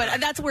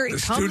that's where it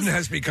the comes. student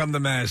has become the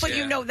master.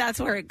 But that's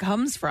where it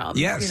comes from.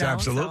 Yes, you know,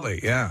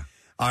 absolutely. Yeah.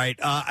 All right,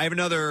 I have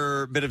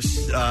another bit of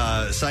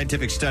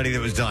scientific study that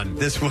was done.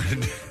 This one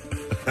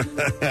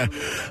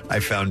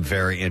I found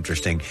very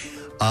interesting.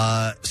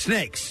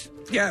 Snakes,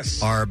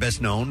 yes, are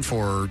best known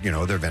for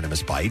their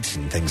venomous bites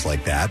and things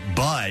like that.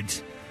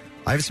 But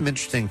I have some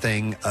interesting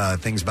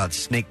things about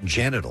snake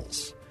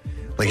genitals.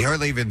 Like you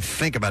hardly even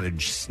think about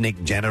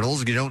snake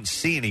genitals. You don't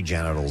see any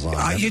genitals on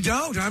them. You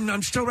don't.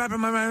 I'm still wrapping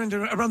my mind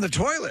around the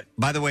toilet.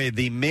 By the way,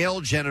 the male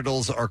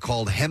genitals are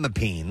called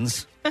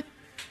hemipenes.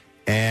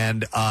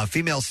 And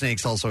female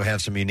snakes also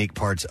have some unique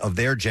parts of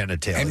their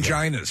genitalia.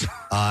 Anginas.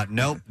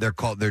 Nope,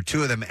 they're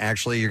two of them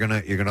actually. You're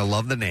gonna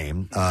love the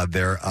name.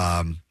 They're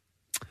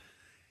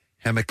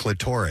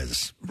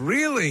hemiclitoras.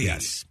 Really?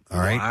 Yes. All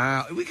right.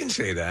 Wow, we can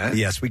say that.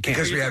 Yes, we can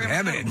because we have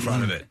hema in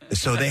front of it.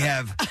 So they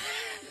have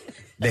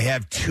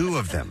two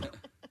of them.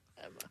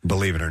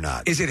 Believe it or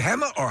not. Is it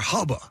hema or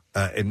hubba?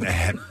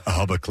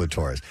 Hubba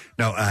clitoris.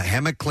 No,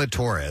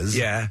 hemiclitoras.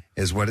 Yeah.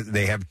 Is what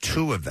they have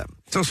two of them.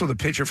 It's also the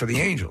picture for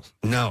the angels.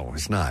 No,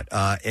 it's not.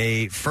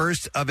 A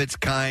first of its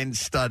kind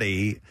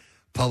study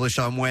published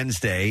on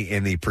Wednesday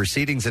in the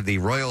Proceedings of the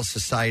Royal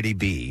Society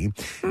B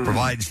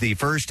provides the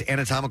first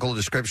anatomical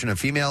description of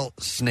female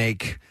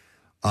snake.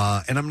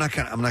 And I'm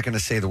not gonna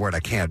say the word. I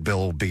can't.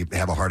 Bill will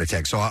have a heart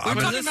attack. So I'm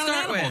We're going talking about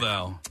an animal,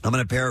 though. I'm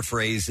going to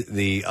paraphrase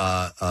the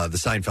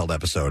Seinfeld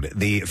episode.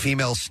 The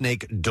female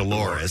snake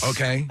Dolores.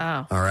 Okay.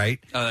 Oh. All right.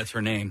 Oh, that's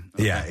her name.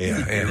 Yeah.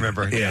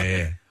 Remember?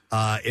 Yeah.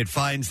 It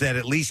finds that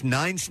at least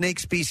 9 snake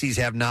species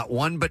have not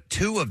one but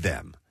 2 of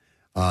them.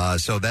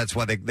 So that's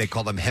why they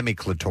call them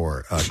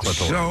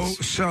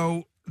hemiclitoris.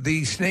 So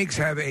the snakes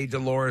have a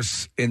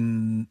Dolores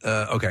in.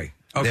 Okay.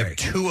 They have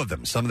 2 of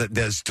them.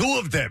 There's 2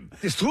 of them.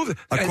 There's 2 of them.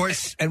 Of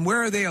course. And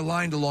where are they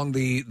aligned along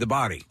the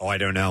body? Oh, I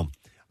don't know.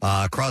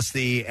 Across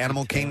the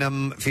animal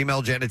kingdom,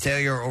 female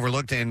genitalia are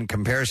overlooked in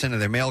comparison to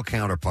their male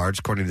counterparts,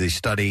 according to the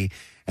study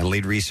and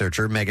lead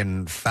researcher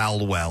Megan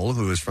Falwell,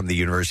 who is from the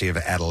University of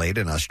Adelaide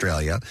in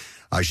Australia.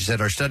 She said,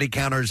 our study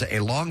counters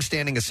a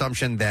long-standing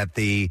assumption that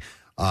the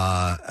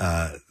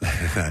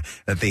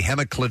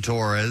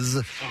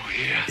hemiclitoris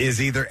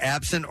is either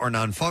absent or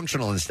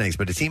non-functional in snakes.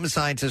 But a team of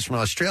scientists from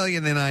Australia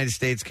and the United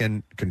States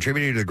can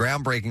contribute to the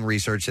groundbreaking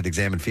research that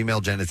examined female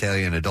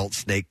genitalia in adult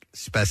snake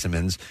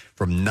specimens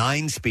from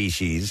 9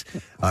 species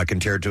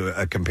compared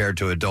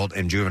to adult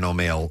and juvenile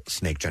male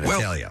snake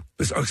genitalia.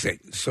 Well, okay,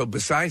 so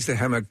besides the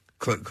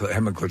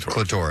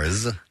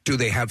hemiclitoris, do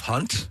they have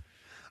hunts?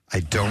 I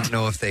don't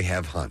know if they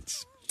have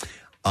hunts.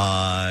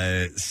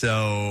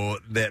 So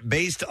that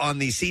based on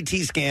the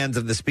CT scans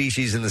of the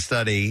species in the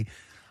study,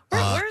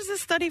 where's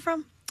this study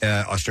from?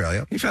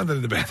 Australia. He found it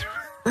in the bathroom.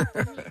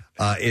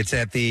 It's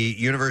at the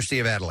University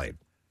of Adelaide.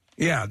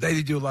 Yeah,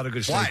 they do a lot of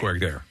good snake work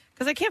there.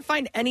 Because I can't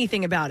find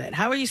anything about it.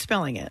 How are you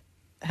spelling it?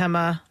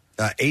 Hema.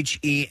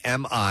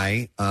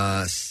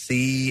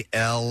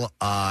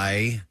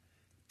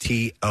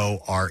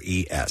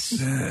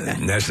 HEMICLITORES.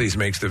 Nestle's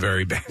makes the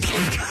very best.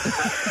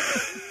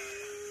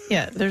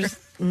 Yeah, there's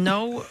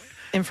no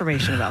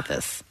information about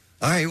this.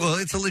 All right, well,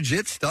 it's a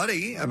legit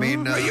study. I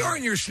mean, you're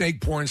on your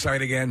snake porn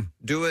site again.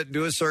 Do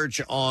a search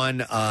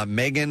on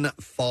Megan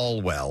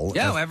Falwell.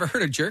 Yo, ever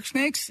heard of jerk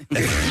snakes? Yo,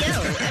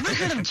 ever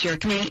heard of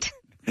jerkmate?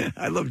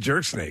 I love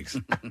jerk snakes.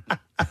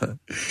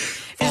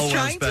 He's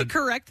trying to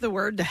correct the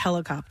word to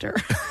helicopter.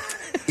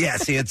 Yeah,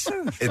 see, it's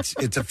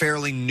a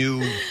fairly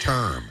new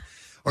term.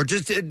 Or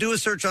just do a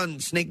search on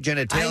snake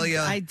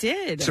genitalia. I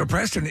did. So,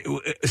 Preston,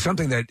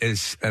 something that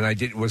is, and I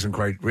wasn't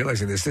quite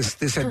realizing this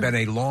had been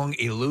a long,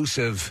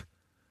 elusive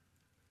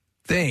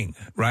thing,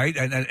 right?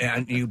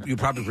 And you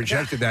probably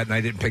projected that, and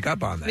I didn't pick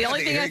up on that. The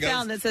only thing I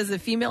found that says the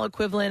female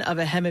equivalent of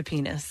a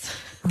hemipenis.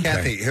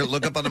 Kathy, here,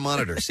 look up on the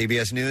monitor.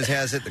 CBS News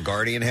has it. The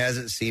Guardian has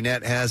it.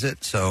 CNET has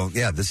it. So,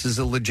 yeah, this is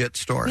a legit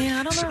story. Yeah,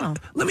 I don't know.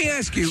 Let me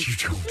ask you. You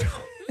don't know.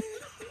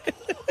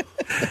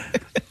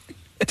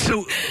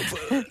 So,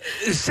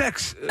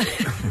 sex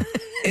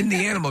in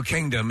the animal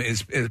kingdom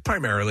is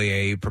primarily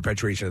a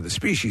perpetuation of the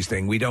species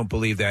thing. We don't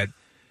believe that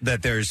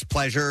there's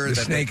pleasure. The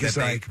that snake is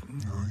like,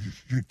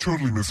 you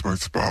totally missed my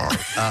spot.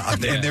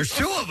 And there's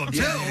 2 of them,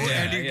 too.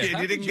 And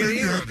you didn't get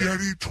either of them. I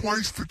need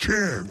twice the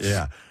chance.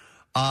 Yeah.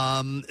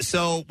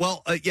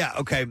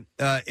 Okay.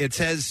 It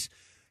says,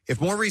 if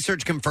more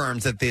research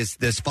confirms that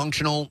this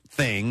functional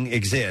thing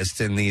exists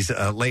in these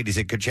ladies,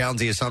 it could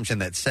challenge the assumption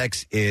that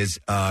sex is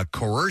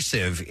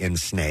coercive in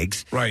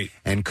snakes, right?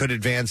 And could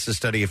advance the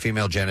study of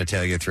female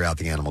genitalia throughout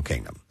the animal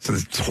kingdom. So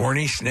it's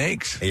horny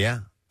snakes, yeah.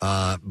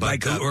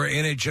 But we're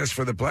in it just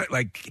for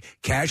like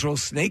casual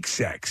snake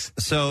sex.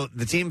 So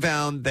the team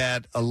found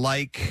that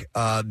like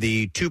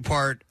the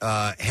 2-part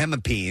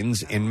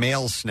hemipenes in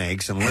male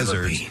snakes and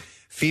lizards,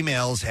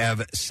 females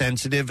have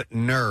sensitive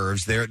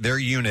nerves. Their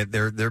unit,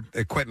 their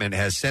equipment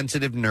has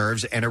sensitive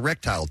nerves and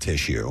erectile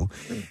tissue.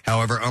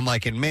 However,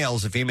 unlike in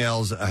males, the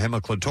female's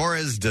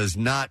hemiclitoris does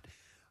not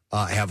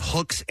have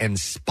hooks and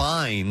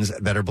spines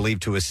that are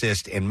believed to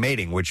assist in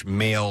mating, which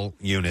male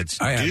units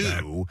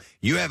do.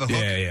 You have a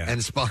hook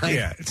and spine?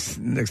 Yeah, it's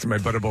next to my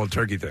butterball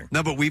turkey thing.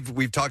 No, but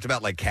we've talked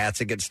about like cats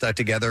that get stuck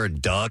together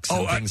and ducks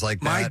and things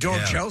like that. My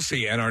dog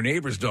Chelsea and our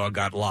neighbor's dog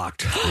got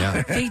locked.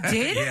 Yeah. They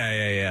did?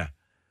 Yeah.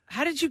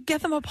 How did you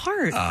get them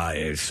apart?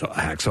 It's a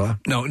hacksaw.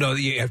 No,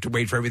 you have to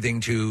wait for everything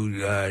to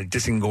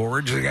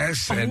disengorge, I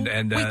guess.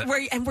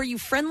 Were you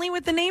friendly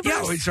with the neighbors?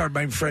 Yeah, we started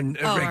my friend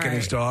Rick and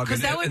his dog.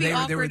 Because that would be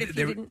awkward if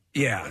you didn't.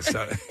 Yeah,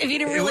 so if you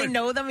didn't really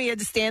know them, you had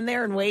to stand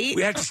there and wait.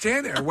 We had to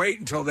stand there and wait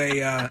until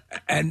they.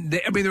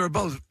 They were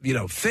both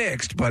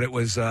fixed, but it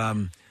was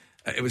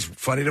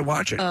funny to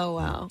watch it. Oh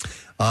wow.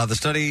 The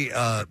study,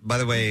 by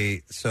the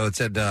way, so it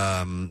said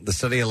the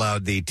study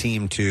allowed the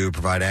team to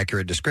provide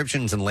accurate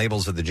descriptions and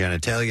labels of the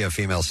genitalia of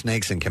female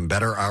snakes and can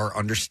better our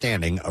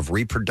understanding of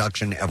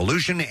reproduction,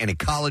 evolution, and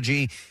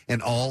ecology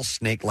in all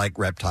snake-like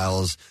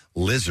reptiles,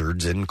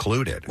 lizards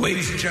included.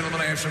 Ladies and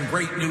gentlemen, I have some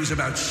great news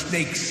about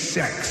snake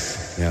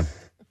sex. Yeah.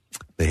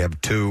 They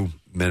have 2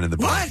 men in the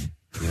body.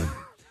 What? Yeah.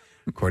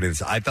 According to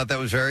this, I thought that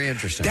was very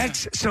interesting.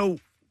 That's so...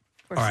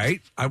 All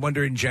right. I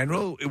wonder, in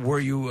general, were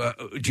you?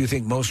 Do you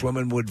think most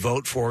women would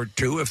vote for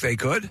 2 if they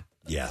could?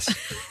 Yes.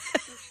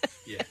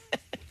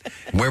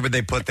 Where would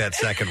they put that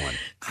second one?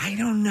 I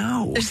don't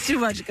know. There's too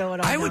much going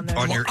on. I would,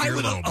 down there. I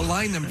would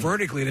align them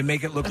vertically to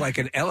make it look like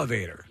an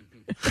elevator.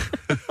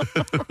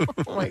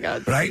 Oh my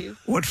God! Right? Steve.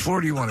 What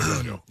floor do you want to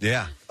go to?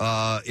 Yeah.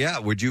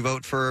 Would you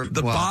vote for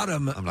the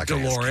bottom? I'm not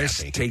gonna Dolores ask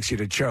Kathy. takes you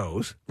to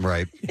Cho's,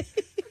 right?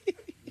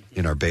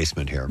 In our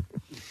basement here.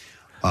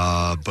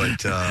 Yeah.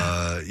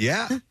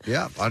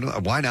 I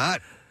don't. Why not?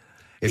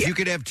 If you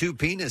could have 2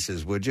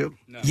 penises, would you?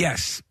 No.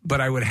 Yes,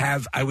 but I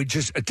would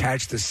just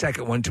attach the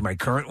second one to my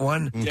current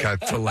one. Okay.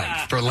 For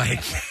length. For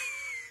length.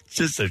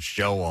 Just a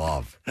show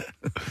off.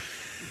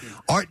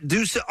 Are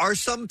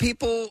some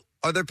people?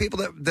 Are there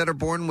people that are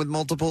born with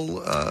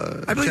multiple?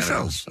 I believe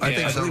genitals? so. I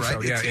think so.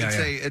 Right?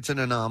 So. It's an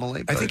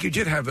anomaly. I think you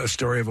did have a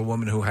story of a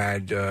woman who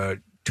had 2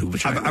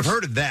 vaginas. I've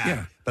heard of that.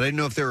 Yeah. But I didn't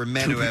know if there were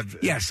men who have...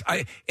 Yes.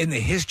 In the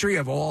history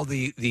of all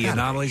the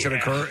anomalies that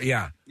occur,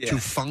 2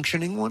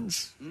 functioning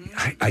ones?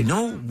 I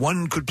know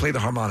one could play the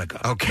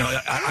harmonica. Okay. No,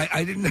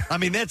 I didn't... I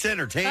mean, that's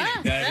entertaining.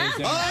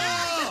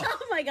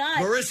 Oh, my God.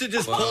 Marissa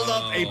just pulled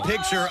up a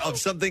picture of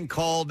something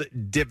called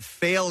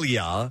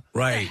diphtheria.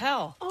 Right. What the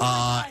hell?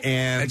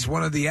 And it's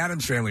one of the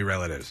Addams family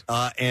relatives.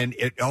 And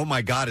oh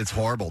my God, it's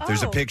horrible.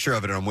 There's a picture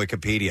of it on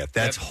Wikipedia.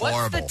 That's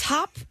horrible. What's the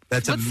top?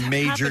 That's a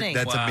major. Happening?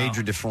 That's a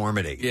major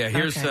deformity. Yeah,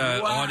 here's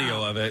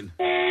audio of it.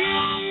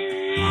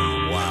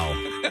 Wow.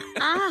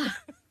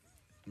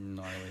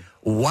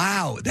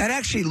 Wow, that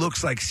actually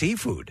looks like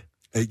seafood.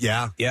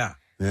 Yeah.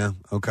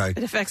 Okay.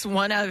 It affects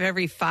 1 out of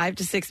every 5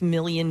 to 6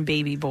 million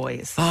baby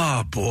boys.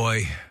 Oh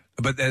boy!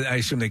 But I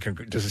assume they can.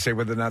 Does it say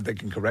whether or not they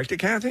can correct it,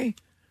 Kathy?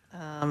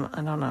 I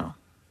don't know.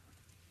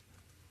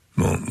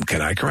 Well,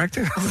 can I correct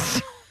it?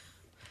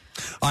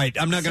 All right,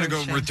 I'm not going to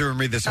go through and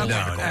read this whole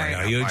article.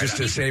 No. You just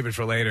to save it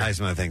for later. That's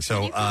my thing. So,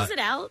 Can you close it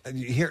out?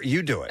 Here,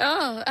 you do it.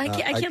 Oh, I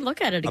can't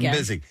look at it again. I'm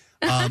busy.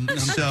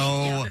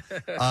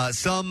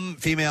 Some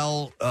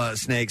female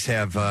snakes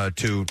have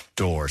 2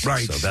 doors.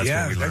 Right. So that's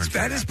what we learned.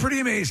 That is pretty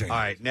amazing. All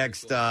right.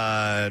 Next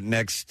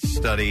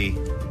study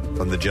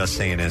from the Just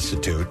Saying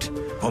Institute,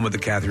 home of the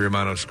Kathy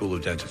Romano School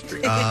of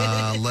Dentistry.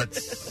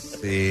 Let's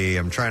see.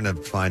 I'm trying to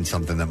find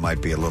something that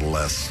might be a little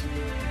less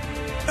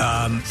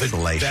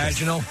salacious.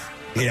 Vaginal.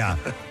 Yeah.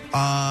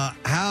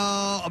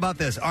 How about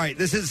this? All right.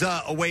 This is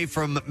away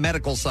from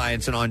medical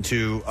science and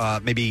onto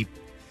maybe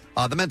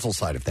the mental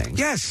side of things.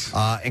 Yes.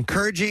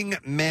 Encouraging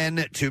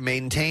men to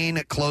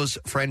maintain close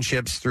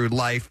friendships through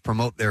life,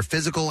 promote their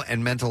physical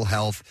and mental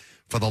health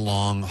for the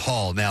long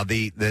haul. Now,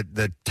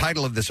 the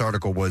title of this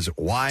article was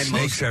Why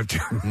Snakes have to...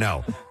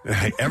 No.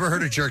 Ever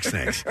heard of jerk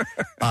snakes?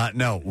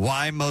 No.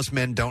 Why most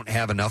men don't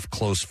have enough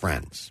close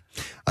friends.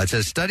 It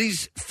says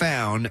studies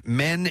found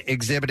men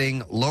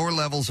exhibiting lower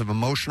levels of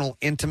emotional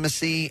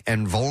intimacy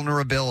and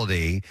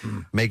vulnerability,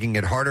 making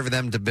it harder for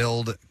them to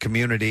build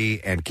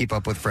community and keep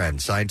up with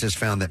friends. Scientists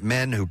found that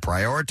men who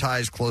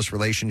prioritize close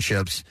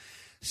relationships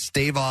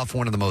stave off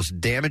one of the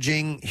most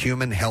damaging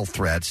human health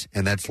threats,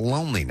 and that's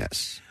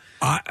loneliness.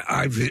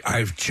 I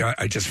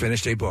just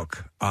finished a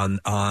book on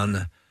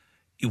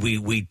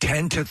we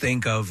tend to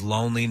think of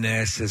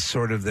loneliness as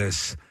sort of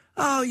this,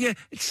 oh yeah,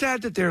 it's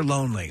sad that they're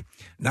lonely,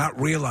 not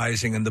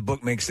realizing, and the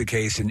book makes the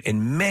case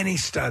in many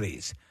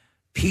studies,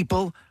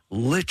 people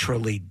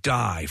literally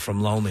die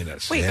from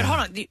loneliness. Wait, but hold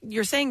on.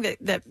 You're saying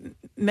that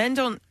men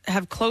don't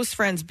have close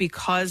friends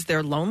because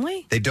they're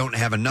lonely? They don't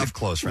have enough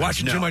close friends.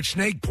 Watching too much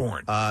snake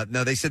porn.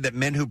 No, they said that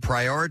men who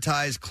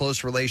prioritize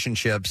close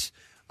relationships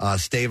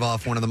stave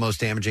off one of the most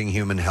damaging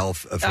human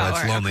health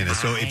threats, loneliness.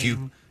 So if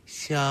you...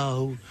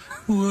 So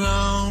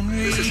lonely.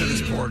 This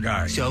is this poor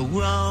guy. So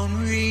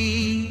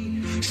lonely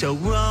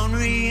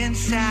and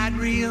sad,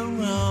 real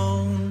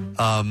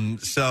alone.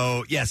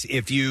 So yes,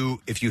 if you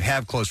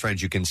have close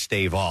friends, you can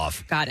stave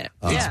off. Got it.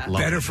 It's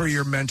better for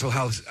your mental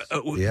health.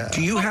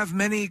 Do you have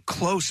many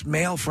close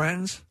male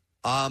friends?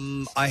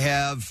 I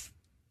have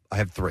I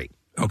have 3.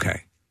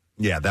 Okay.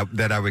 Yeah,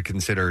 that I would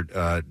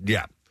consider.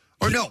 Yeah.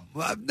 Or no,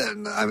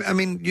 I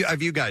mean, I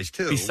have you guys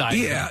too.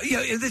 Yeah,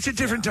 it's a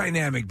different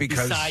dynamic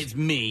because besides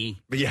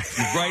me, yeah,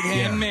 right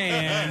hand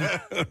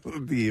man.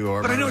 You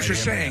are but I know what you're right-hand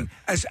saying. man.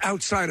 As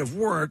outside of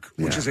work,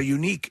 which is a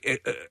unique,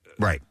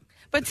 right.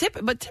 But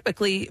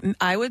typically,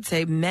 I would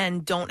say men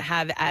don't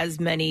have as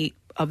many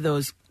of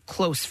those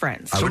close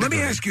friends. So let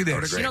me ask you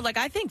this. You know, like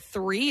I think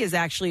 3 is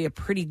actually a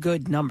pretty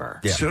good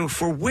number. So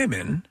for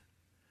women,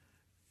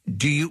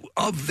 do you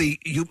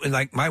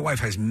like my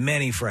wife has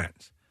many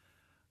friends.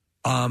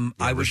 I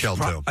would Rochelle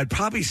too. I'd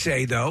probably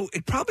say though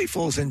it probably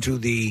falls into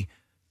the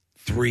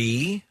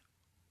 3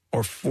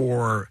 or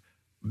 4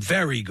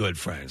 very good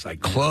friends, like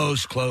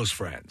close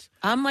friends.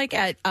 I'm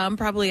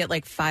probably at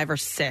like 5 or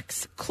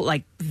 6,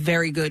 like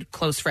very good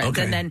close friends,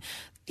 Okay. and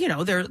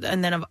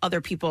then of other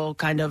people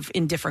kind of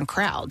in different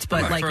crowds.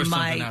 But like Throw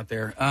something out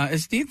there.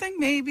 Do you think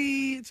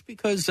maybe it's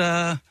because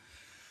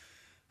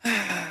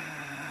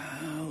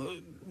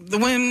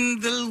when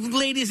the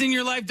ladies in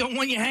your life don't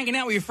want you hanging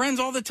out with your friends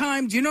all the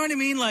time? Do you know what I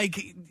mean? Like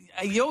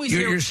you always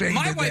hear. You're saying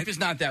my that wife is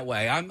not that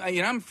way.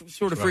 I'm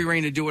sort of free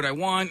reign to do what I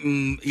want,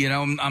 and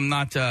I'm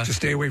not. Just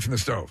stay away from the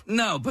stove.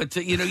 No, but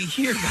you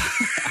hear.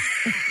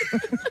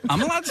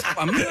 I'm allowed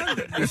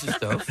to use the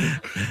stove.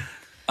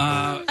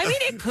 I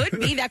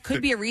mean, that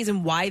could be a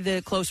reason why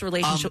the close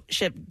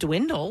relationship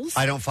dwindles.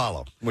 I don't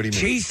follow. What do you mean?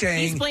 She's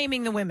saying he's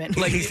blaming the women.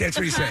 Like that's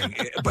what he's saying.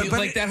 But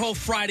like that whole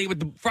Friday with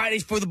the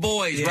Fridays for the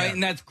boys, right?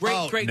 And that's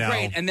great, great.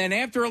 And then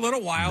after a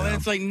little while, and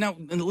it's like, no,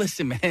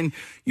 listen, man,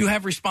 you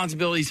have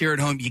responsibilities here at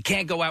home. You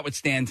can't go out with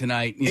Stan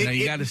tonight.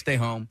 You got to stay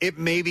home. It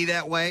may be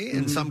that way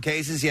in some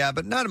cases, yeah,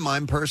 but not in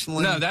mine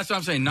personally. No, that's what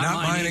I'm saying. Not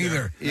mine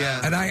either.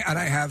 Yeah, and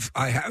I have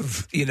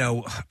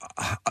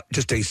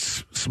just a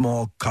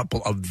small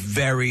couple of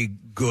very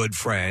good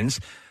friends,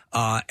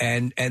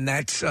 and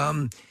that's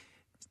and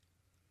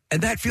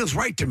that feels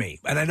right to me.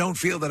 And I don't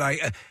feel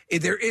that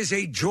there is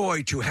a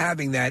joy to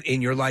having that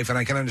in your life. And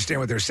I can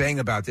understand what they're saying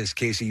about this,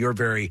 Casey. You're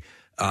very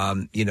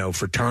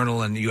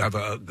fraternal, and you have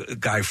a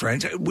guy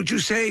friends. Would you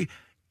say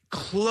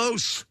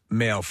close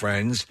male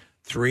friends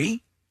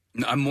 3?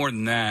 No, I'm more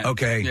than that.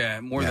 Okay.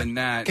 Yeah, more than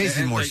that.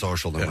 Casey's more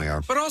social than we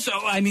are. But also,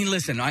 I mean,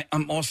 listen,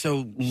 I'm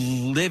also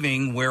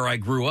living where I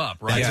grew up,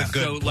 right? That's a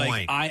good so,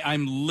 point.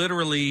 I'm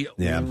literally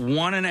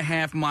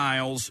 1.5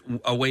 miles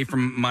away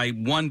from my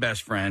one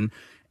best friend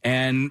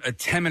and a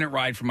 10-minute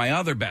ride from my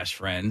other best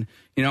friend,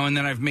 and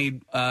then I've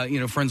made,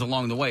 friends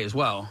along the way as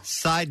well.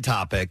 Side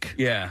topic.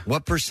 Yeah.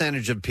 What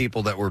percentage of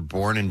people that were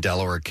born in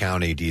Delaware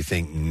County do you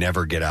think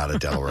never get out of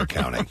Delaware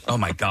County? Oh,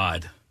 my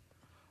God.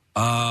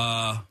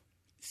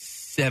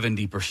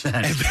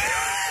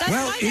 70%.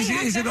 Well,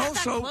 is it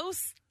also that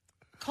close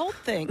cult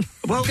thing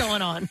well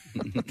going on?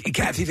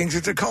 Kathy thinks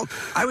it's a cult.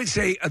 I would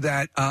say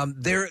that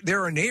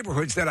there are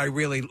neighborhoods that I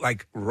really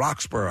like,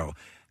 Roxborough,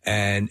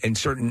 and in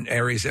certain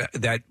areas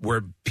that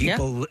where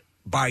people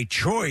by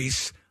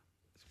choice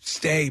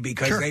stay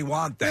because they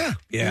want that.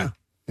 Yeah,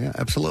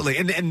 absolutely,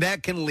 and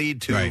that can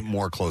lead to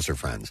more closer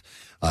friends.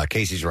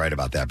 Casey's right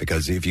about that,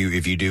 because if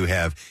you do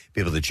have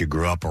people that you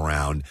grew up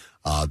around,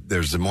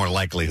 there's a more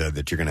likelihood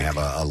that you're going to have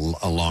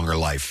a longer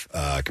life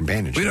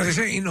companionship. They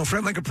say,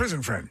 friend like a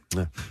prison friend.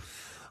 Yeah.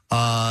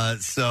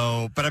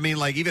 But I mean,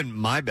 like, even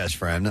my best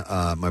friend,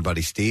 my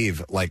buddy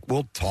Steve, like,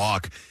 we'll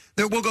talk.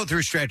 We'll go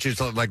through stretches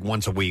like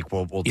once a week.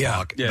 We'll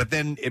talk, but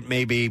then it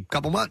may be a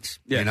couple months.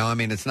 Yeah. I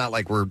mean, it's not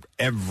like we're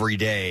every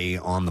day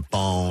on the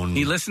phone.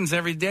 He listens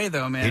every day,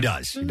 though, man. He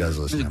does. He does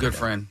listen. He's a good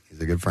friend.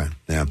 He's a good friend.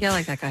 Yeah. Yeah, I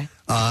like that guy.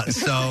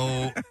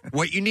 So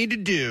what you need to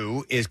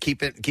do is keep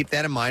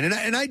that in mind.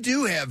 And I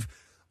do have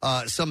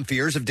some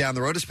fears of down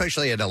the road,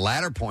 especially at a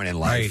latter point in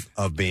life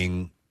of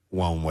being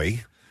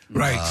lonely.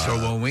 Right. So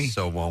lonely.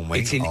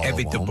 It's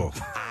inevitable.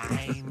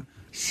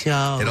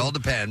 It all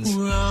depends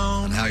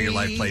on how your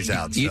life plays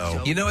out.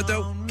 So you know what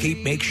though?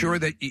 Make sure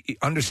that you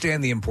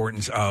understand the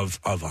importance of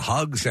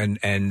hugs and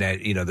that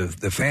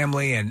the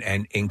family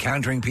and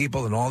encountering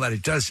people and all that.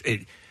 It does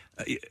it.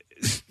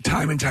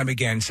 Time and time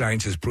again,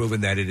 science has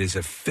proven that it is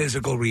a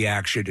physical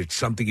reaction. It's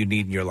something you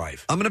need in your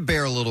life. I'm going to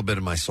bear a little bit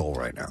of my soul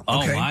right now.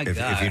 Oh, my God.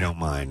 If you don't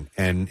mind.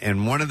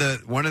 And one of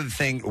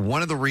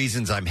the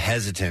reasons I'm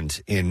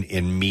hesitant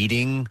in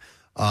meeting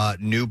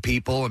new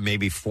people and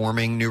maybe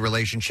forming new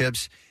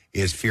relationships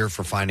is fear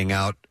for finding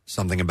out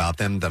something about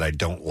them that I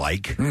don't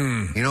like.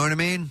 You know what I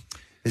mean?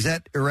 Is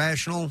that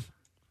irrational?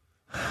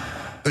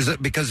 Is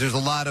it because there's a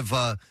lot of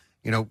on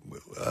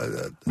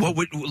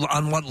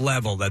what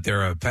level? That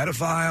they're a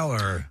pedophile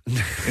or?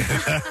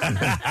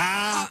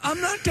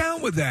 I'm not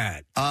down with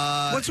that.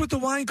 What's with the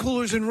wine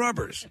coolers and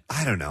rubbers?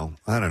 I don't know.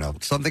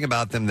 Something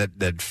about them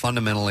that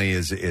fundamentally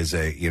is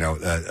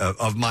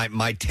of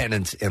my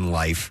tenets in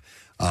life.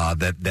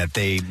 That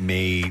they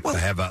may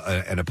have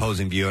an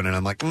opposing view, and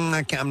I'm like,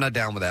 I'm not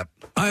down with that.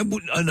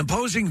 An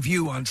opposing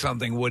view on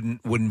something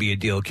wouldn't be a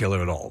deal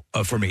killer at all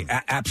for me.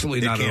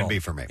 Absolutely not. It can be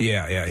for me.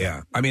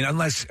 Yeah. I mean,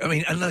 unless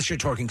you're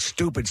talking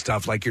stupid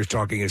stuff like you're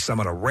talking as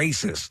someone a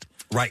racist.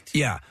 Right.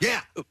 Yeah.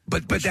 Yeah.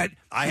 But that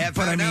I have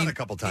but found I out mean, a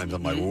couple times.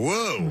 I'm like,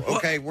 whoa.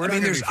 Okay, we're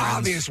not. there's gonna be friends.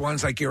 obvious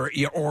ones like you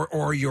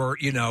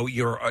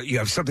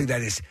have something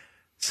that is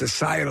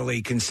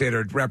societally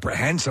considered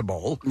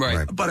reprehensible.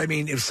 Right. But I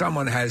mean, if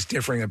someone has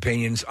differing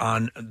opinions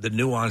on the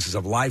nuances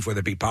of life, whether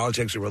it be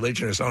politics or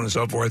religion or so on and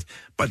so forth,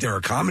 but they're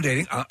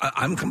accommodating,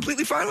 I'm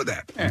completely fine with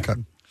that. Okay.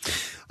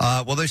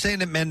 Well, they're saying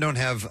that men don't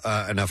have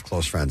enough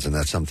close friends, and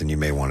that's something you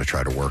may want to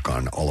try to work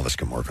on. All of us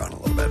can work on a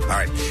little bit. All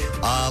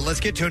right. Let's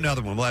get to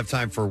another one. We'll have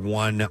time for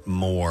one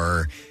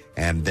more,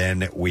 and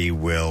then we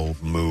will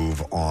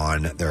move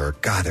on. There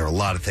are a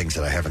lot of things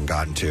that I haven't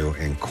gotten to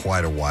in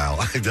quite a while.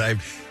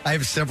 I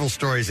have several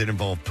stories that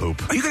involve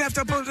poop. Are you going to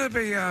have to open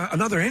up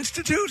another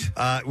institute?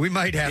 We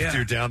might have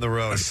to down the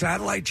road. A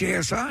satellite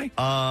JSI?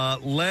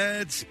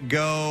 Let's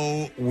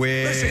go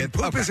with... Listen,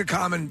 poop is a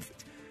common...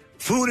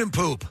 Food and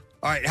poop.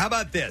 All right, how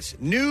about this?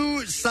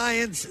 New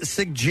science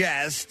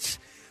suggests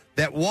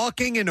that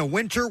walking in a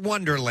winter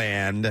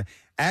wonderland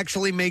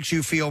actually makes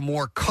you feel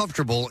more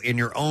comfortable in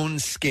your own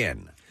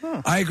skin.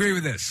 I agree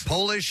with this.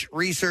 Polish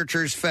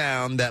researchers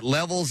found that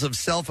levels of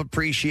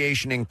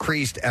self-appreciation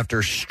increased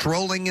after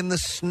strolling in the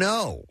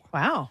snow.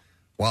 Wow.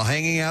 While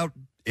hanging out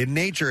in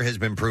nature has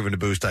been proven to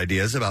boost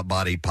ideas about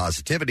body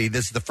positivity,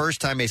 this is the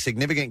first time a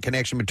significant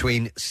connection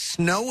between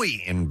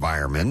snowy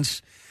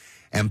environments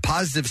and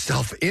positive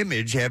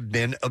self-image have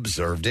been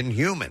observed in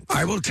humans.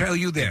 I will tell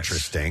you this.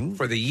 Interesting.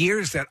 For the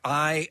years that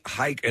I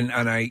hike, and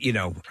I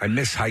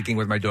miss hiking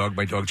with my dog.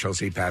 My dog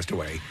Chelsea passed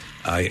away,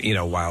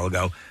 a while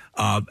ago.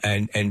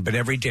 But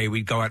every day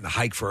we'd go out and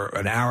hike for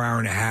an hour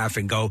and a half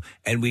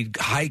and we'd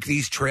hike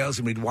these trails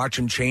and we'd watch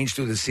them change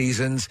through the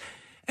seasons.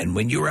 And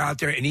when you were out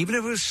there, and even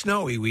if it was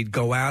snowy, we'd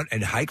go out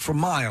and hike for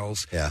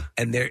miles. Yeah.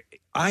 And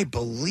I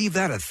believe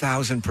that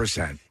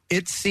 1,000%.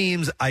 It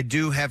seems, I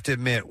do have to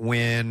admit,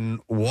 when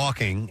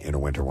walking in a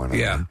winter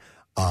wonderland,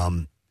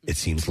 it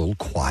seems a little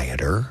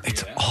quieter.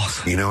 It's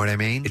awesome. You know what I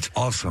mean? It's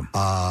awesome.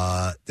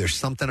 There's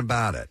something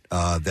about it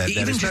that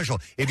is special.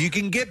 If you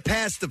can get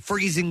past the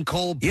freezing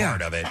cold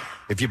part of it,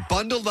 if you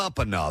bundled up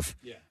enough,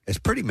 it's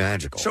pretty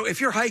magical. So if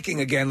you're hiking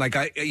again, like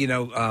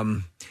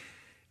the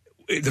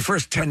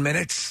first 10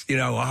 minutes,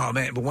 oh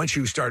man, but once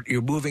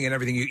you're moving and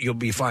everything, you'll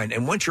be fine.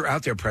 And once you're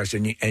out there,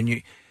 Preston, and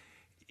you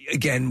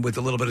again, with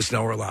a little bit of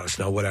snow or a lot of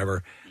snow,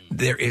 whatever,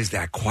 there is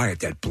that quiet,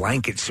 that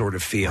blanket sort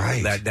of feel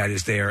that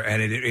is there.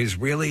 And it is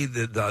really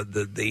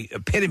the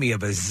epitome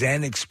of a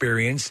Zen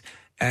experience.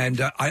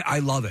 And I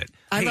love it.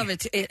 I love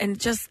it. And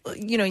just,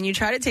 and you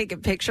try to take a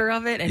picture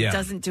of it, and it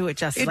doesn't do it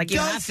justice. You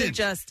have to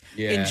just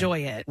enjoy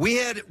it. We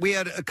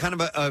had a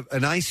kind of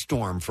an ice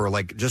storm for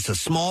like just a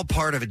small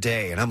part of a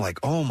day. And I'm like,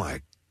 oh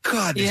my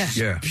God, this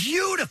is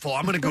beautiful.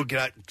 I'm going to go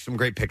get some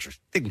great pictures.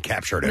 Didn't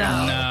capture it at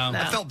all. No.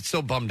 I felt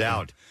so bummed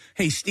out.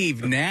 Hey,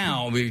 Steve,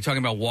 now we were talking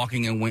about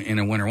walking in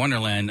a winter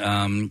wonderland.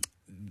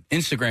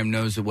 Instagram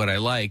knows what I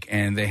like,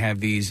 and they have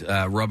these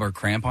rubber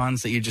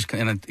crampons that you just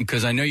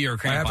because I know you're a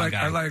crampon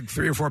guy. I like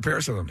 3 or 4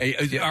 pairs of them.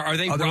 Are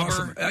they rubber?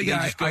 Awesome. They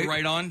just go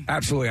right on?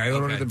 Absolutely. I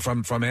ordered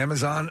them from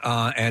Amazon,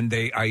 and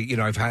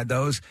I've had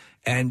those.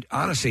 And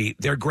honestly,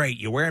 they're great.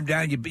 You wear them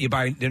down, you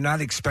buy. They're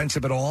not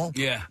expensive at all.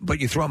 Yeah. But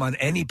you throw them on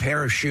any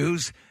pair of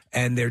shoes,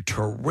 and they're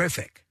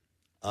terrific.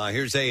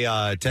 Here's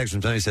a text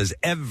from Tony says,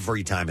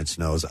 every time it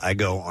snows, I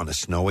go on a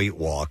snowy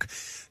walk.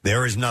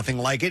 There is nothing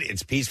like it.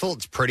 It's peaceful,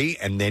 it's pretty,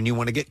 and then you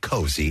want to get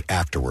cozy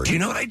afterwards. Do you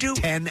know what I do?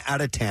 10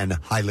 out of 10,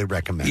 highly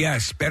recommend.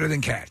 Yes, better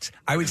than cats.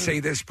 I would say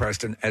this,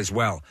 Preston, as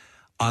well.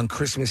 On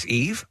Christmas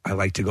Eve, I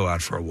like to go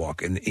out for a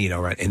walk in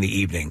the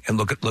evening and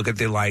look at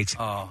the lights.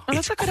 Oh,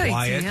 that's a good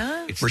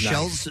idea.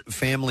 Rochelle's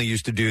family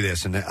used to do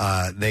this, and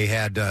they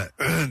had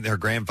their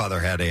grandfather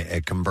had a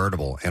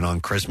convertible, and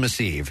on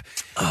Christmas Eve,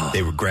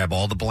 they would grab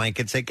all the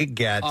blankets they could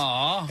get,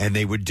 and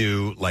they would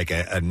do like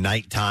a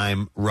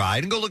nighttime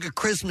ride and go look at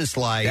Christmas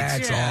lights.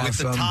 That's awesome. With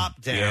the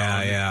top down.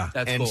 Yeah.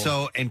 That's and cool.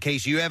 So, in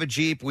case you have a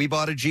Jeep, we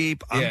bought a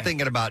Jeep. I'm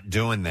thinking about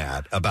doing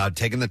that, about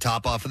taking the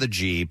top off of the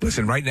Jeep.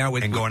 Listen, right now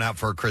with going out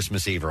for a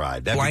Christmas Eve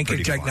ride. That'd blanket be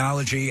pretty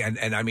technology, fun.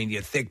 and I mean,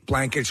 your thick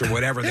blankets or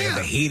whatever. They have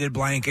the heated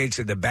blankets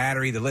and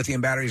the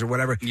lithium batteries or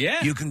whatever.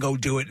 Yeah. You can go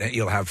do it, and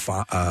you'll have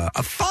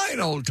a fine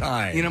old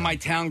time. My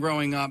town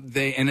growing up,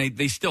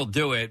 they still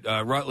do it.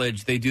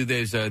 Rutledge, they do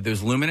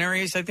those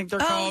luminaries, I think they're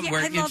called. Yeah,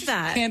 where I love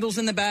that. Candles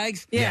in the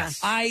bags.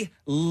 Yes. I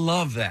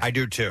love that. I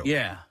do too.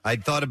 Yeah. I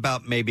thought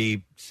about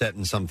maybe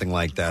setting something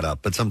like that up,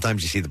 but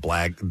sometimes you see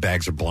the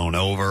bags are blown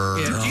over.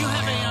 Yeah. Do you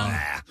have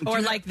or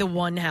like the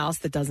one house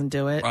that doesn't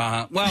do it.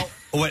 Well,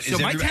 what so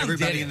is my town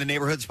everybody did in the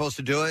neighborhood supposed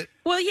to do it?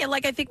 Well, yeah,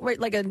 like I think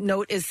like a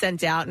note is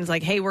sent out and it's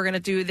like, hey, we're going to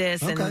do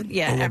this. Okay. And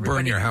yeah, or we'll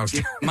burn everybody- your house.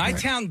 My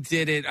town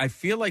did it. I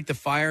feel like the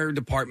fire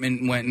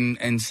department went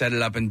and set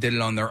it up and did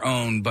it on their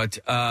own. But,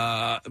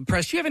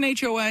 Press, do you have an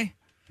HOA?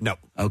 No.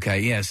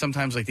 Okay, yeah.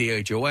 Sometimes like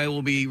the HOA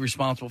will be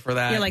responsible for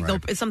that. Yeah, like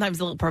sometimes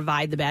they'll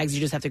provide the bags. You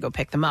just have to go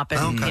pick them up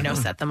and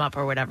set them up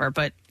or whatever.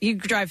 But you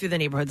drive through the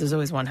neighborhood. There's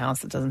always one house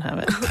that doesn't have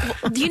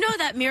it. Do you know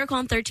that Miracle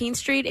on 13th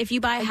Street? If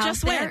you buy a house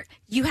just there, went.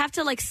 You have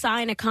to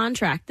sign a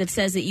contract that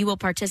says that you will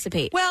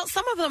participate. Well,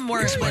 some of them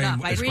were split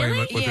up. Explain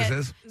what this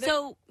is.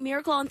 So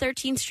Miracle on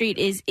 13th Street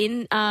is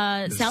in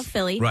South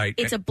Philly. Right.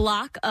 It's a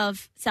block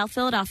of South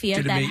Philadelphia.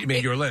 It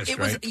made your list, It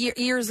right? was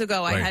years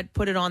ago. I Right. had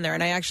put it on there,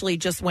 and I actually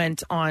just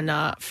went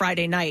on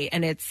Friday night,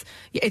 and it's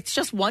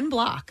just one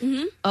block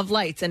of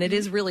lights, and it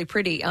is really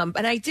pretty.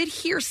 But I did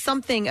hear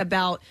something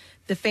about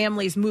the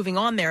families moving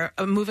on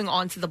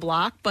to the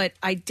block, but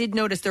I did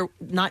notice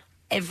not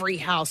every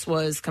house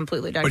was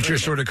completely decorated. But you're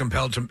sort of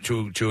compelled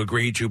to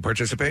agree to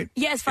participate?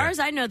 Yeah, as far as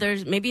I know,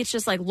 maybe it's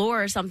just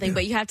lore or something,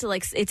 but you have to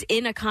it's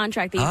in a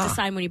contract that you have to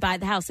sign when you buy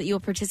the house that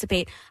you'll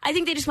participate. I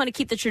think they just want to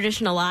keep the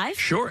tradition alive.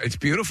 Sure, it's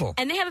beautiful.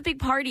 And they have a big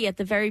party at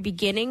the very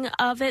beginning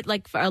of it,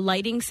 for a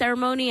lighting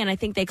ceremony, and I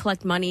think they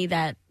collect money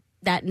that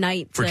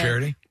night For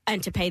charity?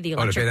 And to pay the Oh,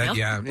 to electric pay that?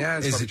 bill. Yeah,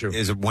 it's probably true.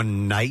 Is it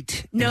one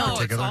night? No, in it's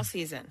particular? all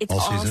season. It's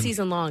all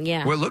season long,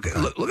 yeah. Well, look at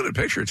the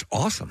picture. It's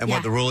awesome. And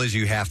what the rule is,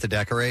 you have to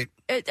decorate?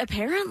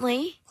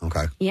 Apparently.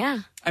 Okay. Yeah.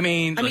 I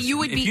mean, you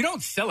would if be. you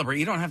don't celebrate,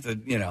 you don't have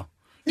to,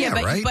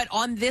 But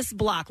on this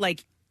block,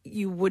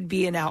 you would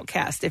be an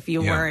outcast if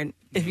you weren't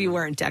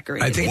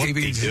decorated. I think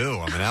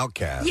I'm an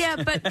outcast. Yeah,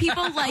 but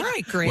people All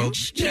right,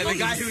 Grinch. the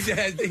guy who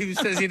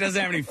says he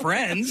doesn't have any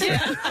friends.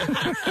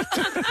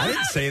 I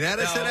didn't say that.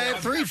 I said I have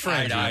 3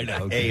 friends. I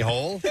know.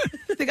 A-hole.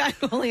 The guy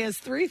who only has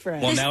 3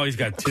 friends. Well, now he's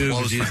got 2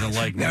 because he doesn't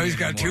like me Now he's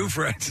got anymore. 2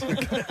 friends.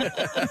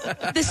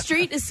 The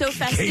street is so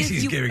festive.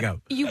 Casey's giving up.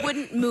 You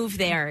wouldn't move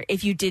there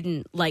if you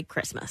didn't like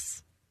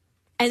Christmas.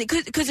 And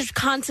because there's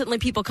constantly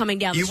people coming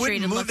down You the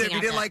street wouldn't and move there looking if you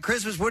at didn't that. like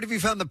Christmas. What if you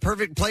found the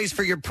perfect place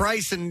for your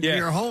price and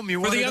your home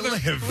you wanted to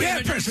live?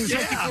 Yeah, Preston.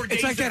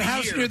 It's like that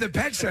house near the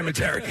pet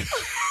cemetery.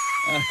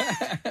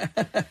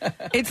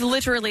 It's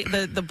literally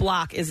the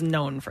block is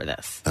known for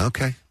this.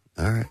 Okay.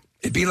 All right.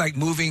 It'd be like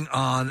moving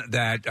on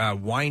that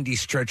windy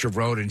stretch of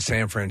road in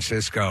San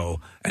Francisco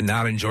and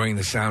not enjoying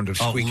the sound of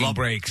squeaking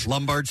brakes.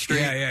 Lombard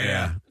Street?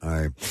 Yeah. All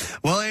right.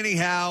 Well,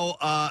 anyhow,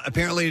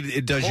 apparently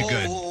it does you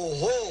good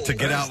to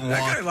get out and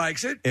That walk. guy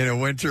likes it. In a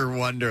winter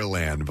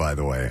wonderland, by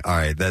the way. All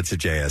right, that's a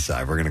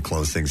JSI. We're going to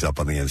close things up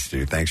on the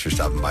Institute. Thanks for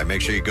stopping by.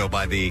 Make sure you go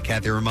by the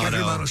Kathy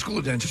Romano School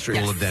of Dentistry.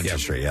 School of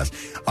Dentistry, yes.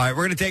 All right,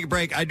 we're going to take a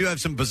break. I do have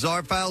some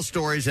bizarre file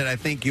stories that I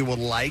think you will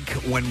like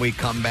when we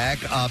come back.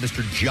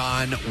 Mr.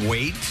 John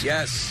Waite.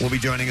 Yes. Will be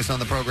joining us on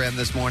the program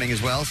this morning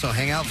as well, so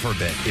hang out for a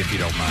bit if you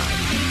don't mind.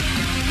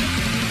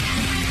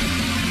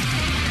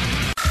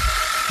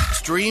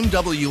 Stream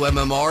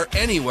WMMR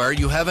anywhere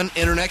you have an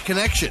internet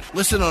connection.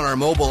 Listen on our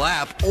mobile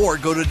app or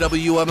go to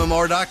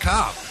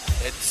WMMR.com.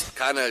 It's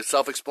kind of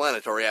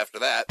self-explanatory after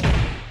that.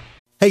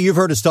 Hey, you've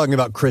heard us talking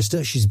about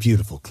Krista. She's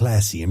beautiful,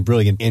 classy, and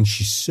brilliant, and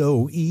she's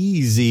so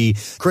easy.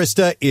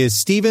 Krista is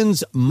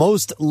Steven's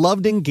most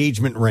loved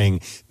engagement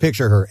ring.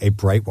 Picture her, a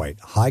bright white,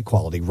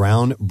 high-quality,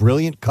 round,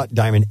 brilliant cut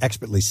diamond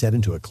expertly set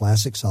into a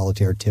classic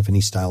solitaire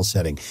Tiffany-style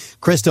setting.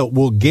 Krista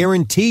will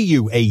guarantee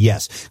you a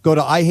yes. Go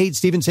to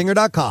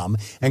IHateStevenSinger.com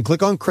and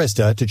click on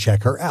Krista to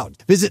check her out.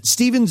 Visit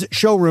Steven's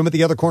showroom at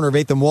the other corner of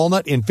 8th and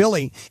Walnut in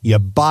Philly. You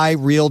buy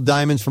real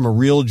diamonds from a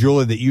real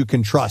jeweler that you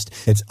can trust.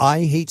 It's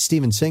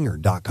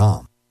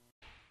IHateStevenSinger.com.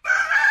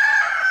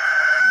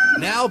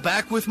 Now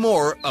back with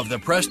more of the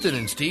Preston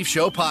and Steve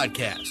Show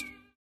podcast.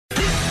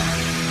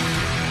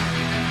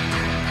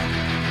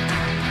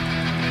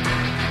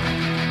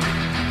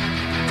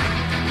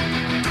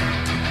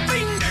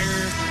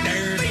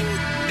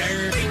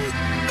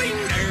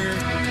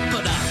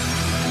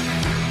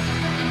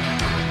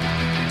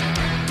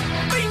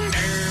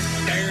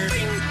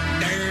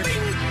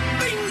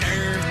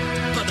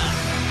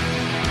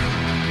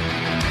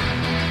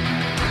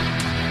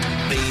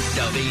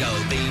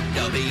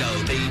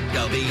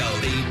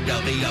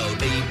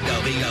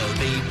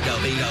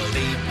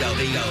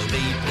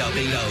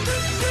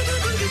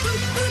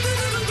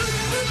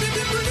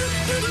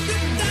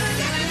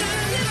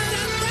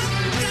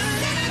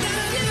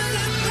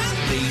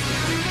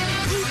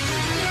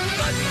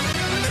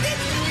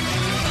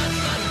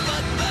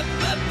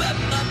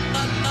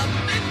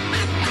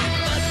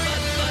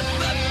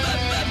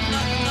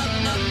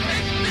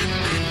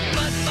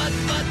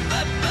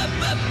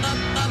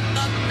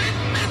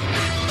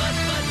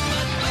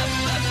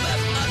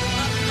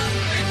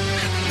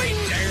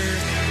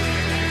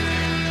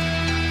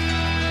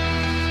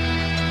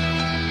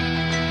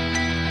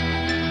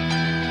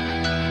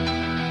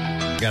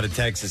 Got a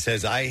text that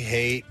says, I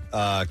hate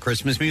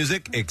Christmas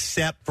music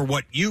except for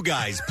what you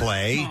guys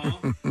play.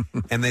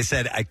 And they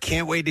said, I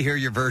can't wait to hear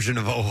your version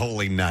of Oh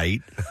Holy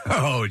Night.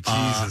 Oh,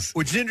 Jesus.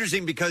 Which is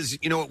interesting because,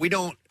 you know what, we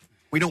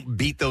don't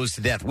beat those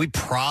to death. We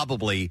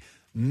probably,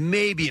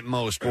 maybe at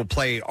most, will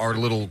play our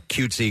little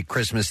cutesy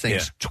Christmas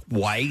things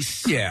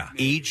twice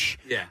each.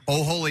 Yeah.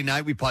 Oh Holy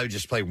Night, we probably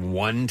just play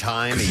one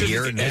time a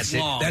year. And that's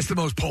it. That's the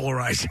most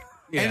polarizing.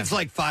 And it's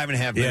like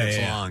 5.5 minutes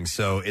long,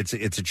 so it's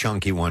a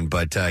chunky one.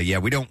 But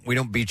we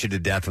don't beat you to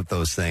death with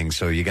those things.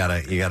 So you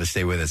gotta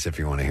stay with us if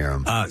you want to hear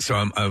them.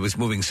 I was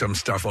moving some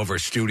stuff over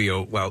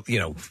studio,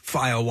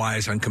 file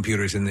wise on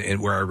computers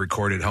in where I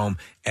record at home,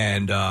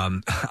 and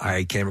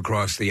I came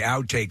across the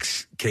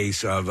outtakes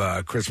case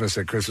of Christmas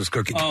at Christmas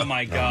Cookie. Oh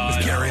my God,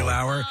 with Gary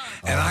Lauer,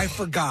 and I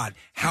forgot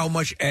how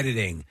much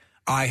editing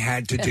I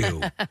had to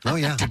do.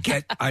 To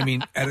get. I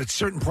mean, at a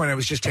certain point, I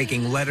was just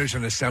taking letters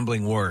and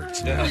assembling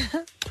words. Yeah.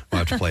 We'll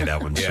have to play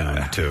that one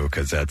soon too,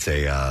 because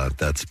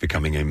that's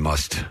becoming a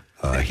must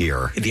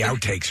hear. The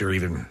outtakes are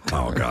even.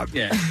 Oh God.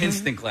 Yeah,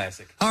 instant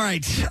classic. All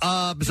right,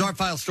 Bizarre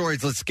File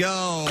Stories. Let's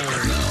go.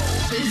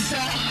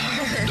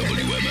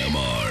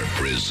 WMMR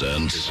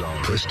presents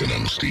Preston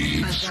and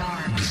Steve's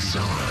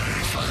Bizarre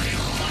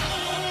File.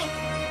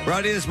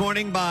 Brought to you this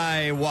morning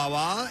by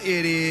Wawa.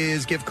 It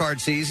is gift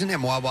card season,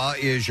 and Wawa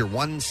is your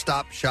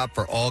one-stop shop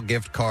for all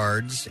gift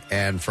cards.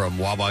 And from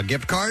Wawa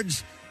Gift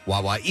Cards,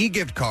 Wawa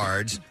e-gift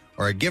cards,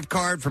 or a gift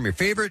card from your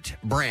favorite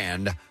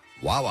brand,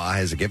 Wawa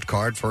has a gift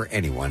card for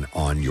anyone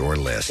on your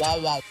list.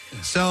 Wawa.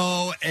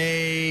 So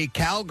a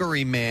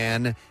Calgary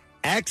man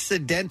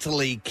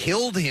accidentally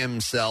killed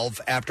himself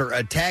after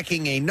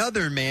attacking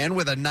another man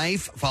with a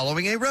knife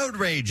following a road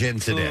rage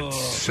incident.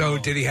 So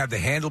did he have the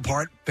handle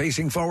part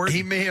facing forward?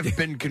 He may have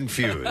been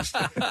confused.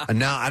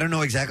 Now, I don't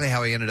know exactly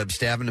how he ended up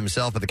stabbing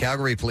himself, but the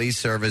Calgary Police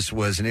Service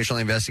was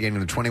initially investigating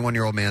the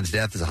 21-year-old man's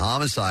death as a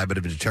homicide, but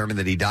it was determined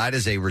that he died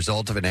as a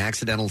result of an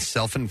accidental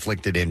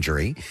self-inflicted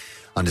injury.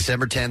 On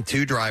December 10th,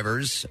 two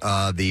drivers,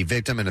 the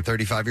victim and a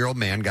 35-year-old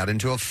man, got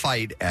into a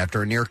fight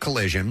after a near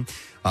collision.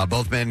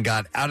 Both men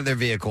got out of their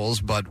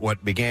vehicles, but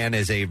what began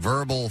as a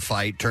verbal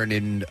fight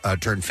turned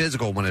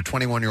physical when a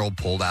 21-year-old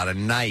pulled out a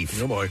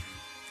knife. Oh, boy.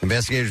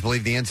 Investigators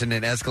believe the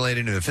incident escalated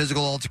into a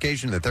physical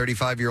altercation. The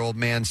 35-year-old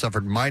man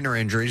suffered minor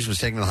injuries, was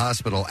taken to the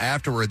hospital.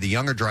 Afterward, the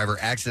younger driver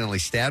accidentally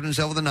stabbed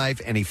himself with a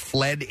knife, and he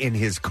fled in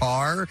his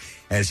car.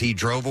 As he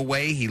drove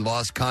away, he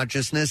lost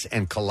consciousness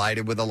and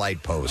collided with a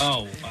light post.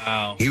 Oh,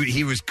 wow.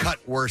 He was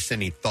cut worse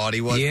than he thought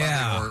he was.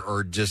 Yeah. Probably,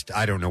 or just,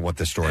 I don't know what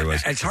the story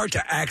was. It's hard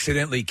to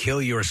accidentally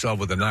kill yourself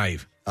with a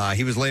knife.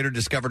 He was later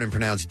discovered and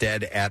pronounced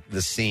dead at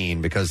the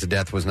scene. Because the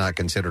death was not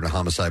considered a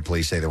homicide,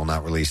 police say they will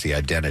not release the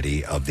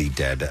identity of the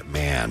dead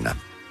man.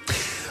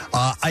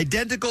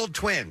 Identical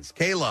twins,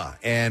 Kayla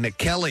and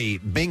Kelly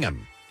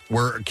Bingham,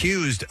 were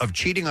accused of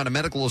cheating on a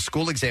medical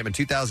school exam in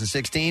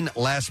 2016.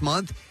 Last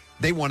month,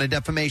 they won a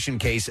defamation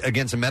case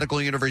against the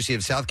Medical University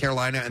of South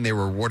Carolina, and they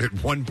were awarded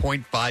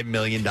 $1.5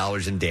 million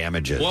in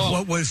damages.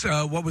 Whoa.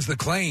 What was the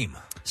claim?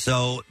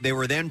 So they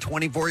were then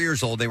 24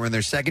 years old. They were in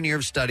their second year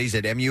of studies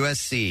at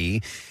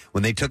MUSC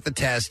when they took the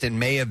test in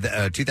May of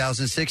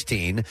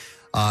 2016.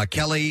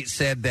 Kelly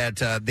said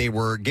that they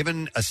were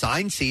given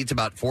assigned seats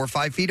about 4 or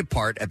 5 feet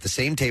apart at the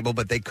same table,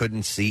 but they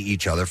couldn't see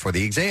each other for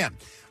the exam.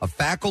 A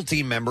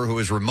faculty member who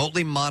was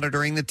remotely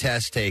monitoring the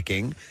test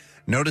taking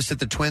noticed that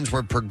the twins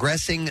were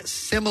progressing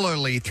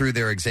similarly through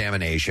their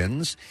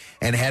examinations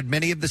and had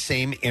many of the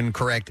same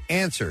incorrect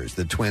answers,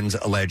 the twins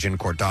allege in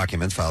court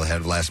documents filed ahead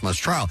of last month's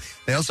trial.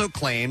 They also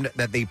claimed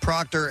that the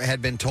proctor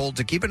had been told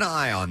to keep an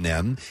eye on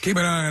them. Keep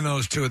an eye on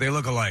those two. They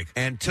look alike.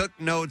 And took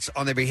notes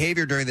on their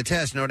behavior during the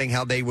test, noting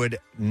how they would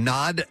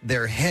nod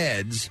their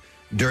heads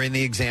during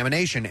the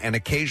examination and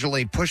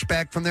occasionally pushed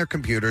back from their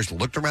computers,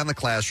 looked around the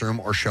classroom,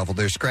 or shuffled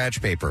their scratch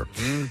paper.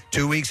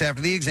 2 weeks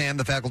after the exam,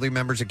 the faculty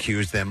members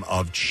accused them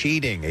of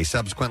cheating. A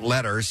subsequent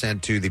letter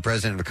sent to the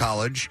president of the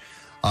college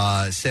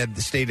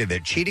stated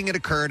that cheating had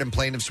occurred and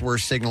plaintiffs were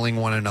signaling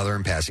one another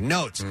and passing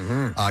notes.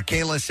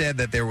 Kayla said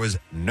that there was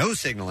no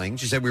signaling.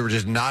 She said we were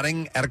just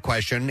nodding at a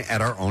question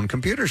at our own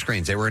computer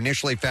screens. They were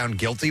initially found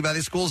guilty by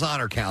the school's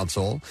honor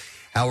council.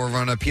 However,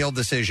 an appeal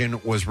decision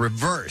was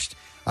reversed.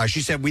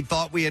 She said, we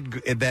thought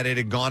that it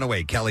had gone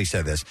away. Kelly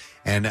said this.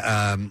 And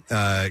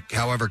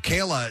however,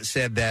 Kayla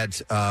said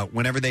that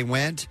whenever they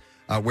went,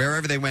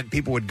 wherever they went,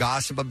 people would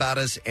gossip about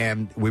us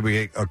and we would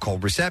get a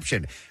cold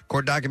reception.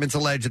 Court documents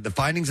allege that the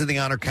findings of the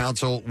Honor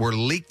Council were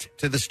leaked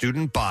to the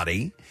student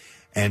body.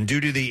 And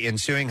due to the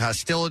ensuing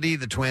hostility,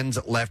 the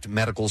twins left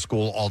medical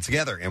school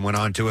altogether and went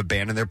on to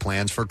abandon their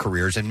plans for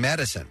careers in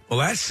medicine. Well,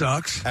 that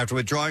sucks. After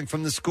withdrawing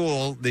from the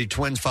school, the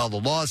twins filed a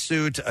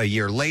lawsuit a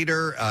year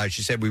later.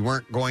 She said, we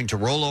weren't going to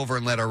roll over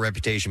and let our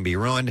reputation be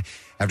ruined.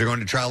 After going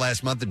to trial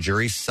last month, the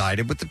jury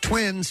sided with the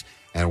twins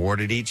and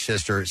awarded each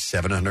sister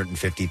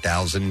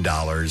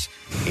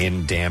 $750,000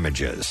 in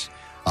damages.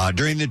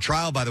 During the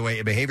trial, by the way,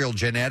 a behavioral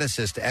genetics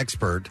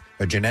expert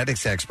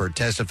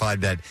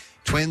testified that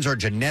twins are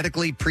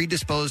genetically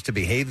predisposed to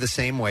behave the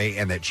same way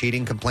and that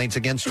cheating complaints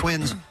against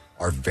twins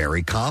are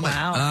very common.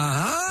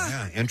 Wow.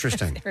 Yeah,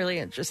 interesting. Really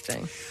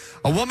interesting.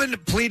 A woman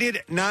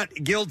pleaded not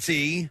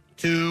guilty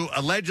to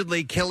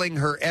allegedly killing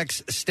her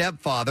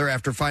ex-stepfather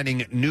after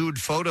finding nude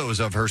photos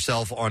of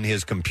herself on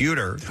his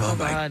computer. Oh,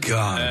 my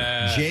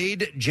God.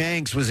 Jade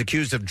Jenks was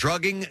accused of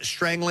drugging,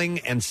 strangling,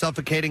 and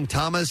suffocating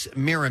Thomas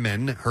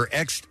Merriman, her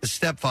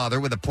ex-stepfather,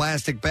 with a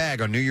plastic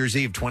bag on New Year's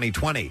Eve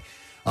 2020.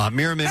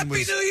 Merriman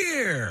Happy New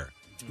Year!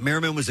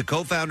 Merriman was a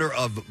co-founder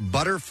of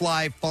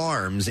Butterfly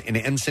Farms in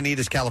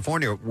Encinitas,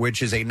 California,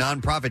 which is a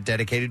nonprofit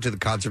dedicated to the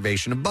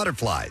conservation of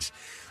butterflies.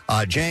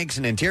 Jenks,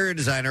 an interior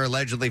designer,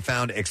 allegedly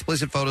found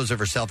explicit photos of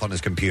herself on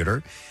his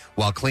computer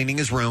while cleaning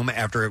his room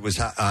after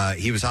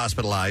he was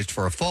hospitalized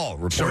for a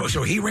fall.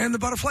 So he ran the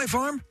butterfly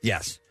farm?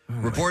 Yes.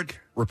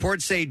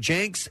 Reports say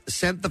Jenks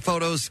sent the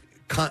photos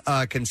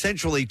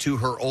consensually to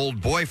her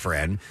old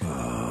boyfriend,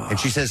 and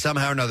she says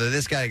somehow or another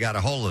this guy got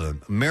a hold of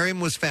him.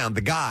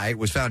 The guy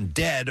was found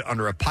dead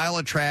under a pile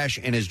of trash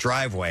in his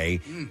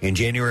driveway in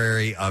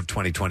January of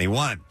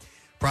 2021.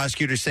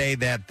 Prosecutors say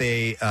that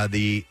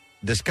the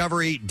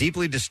discovery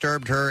deeply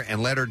disturbed her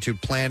and led her to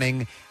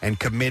planning and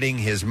committing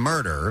his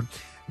murder.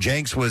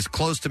 Jenks was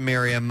close to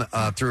Miriam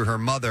through her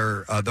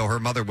mother, though her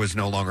mother was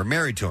no longer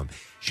married to him.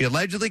 She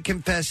allegedly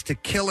confessed to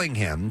killing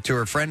him to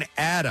her friend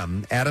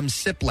Adam. Adam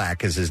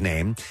Siplak is his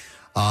name.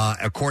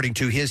 According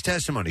to his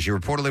testimony, she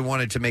reportedly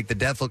wanted to make the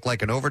death look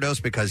like an overdose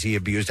because he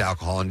abused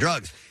alcohol and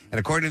drugs. And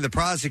according to the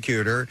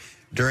prosecutor,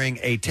 during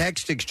a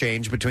text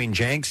exchange between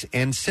Jenks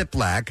and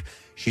Siplak,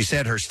 she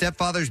said her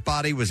stepfather's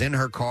body was in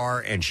her car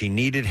and she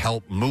needed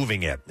help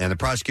moving it. And the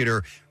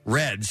prosecutor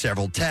read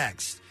several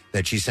texts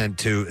that she sent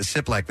to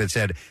Siplak that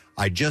said,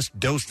 "I just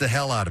dosed the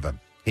hell out of him.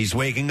 He's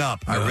waking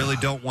up. I really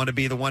don't want to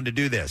be the one to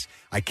do this.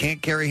 I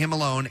can't carry him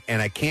alone,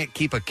 and I can't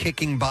keep a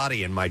kicking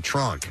body in my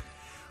trunk.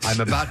 I'm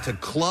about to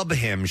club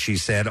him," she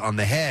said, "on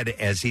the head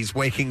as he's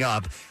waking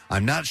up.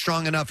 I'm not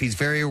strong enough. He's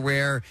very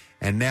aware,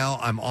 and now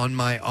I'm on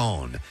my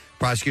own."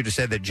 Prosecutor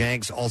said that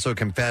Jenks also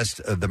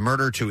confessed the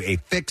murder to a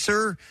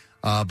fixer,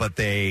 but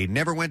they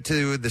never went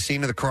to the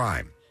scene of the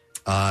crime.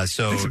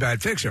 So it's a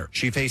bad fixer.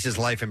 She faces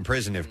life in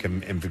prison if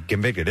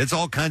convicted. It's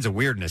all kinds of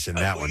weirdness in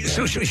that one.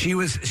 So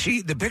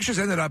the pictures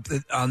ended up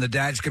on the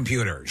dad's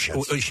computer. She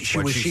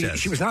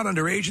was not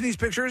underage in these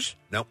pictures?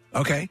 Nope.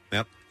 Okay.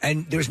 Yep.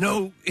 And there's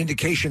no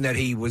indication that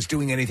he was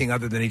doing anything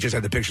other than he just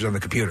had the pictures on the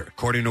computer.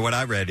 According to what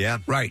I read, yeah.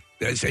 Right.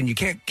 And you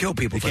can't kill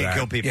people for that. You can't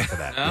kill people for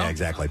that. Yeah,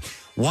 exactly.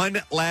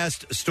 One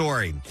last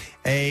story.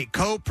 A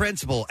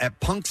co-principal at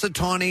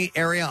Punxsutawney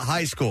Area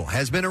High School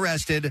has been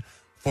arrested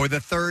for the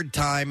third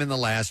time in the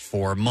last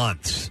 4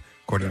 months,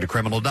 according to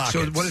criminal dockets.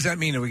 So what does that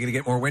mean? Are we going to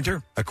get more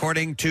winter?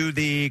 According to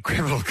the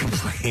criminal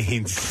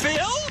complaints,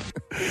 Phil?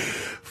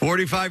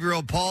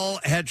 45-year-old Paul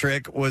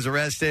Hetrick was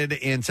arrested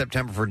in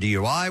September for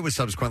DUI, was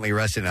subsequently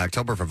arrested in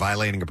October for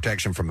violating a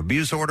protection from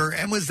abuse order,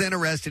 and was then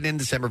arrested in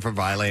December for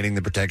violating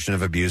the protection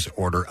of abuse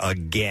order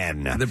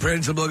again. The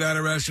principal got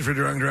arrested for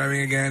drunk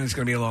driving again. It's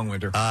going to be a long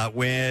winter.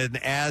 When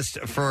asked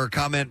for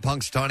comment,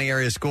 Punxsutawney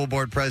Area School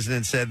Board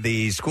president said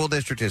the school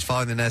district is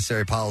following the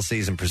necessary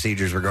policies and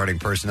procedures regarding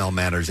personnel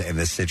matters and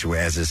as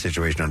this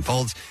situation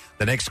unfolds.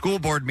 The next school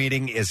board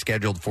meeting is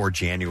scheduled for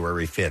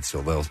January 5th,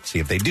 so they'll see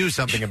if they do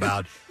something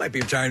about... Might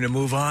be time to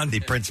move on. The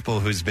principal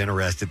who's been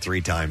arrested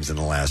 3 times in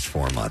the last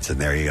 4 months. And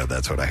there you go.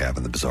 That's what I have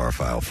in the bizarre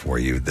file for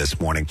you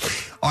this morning.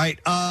 All right,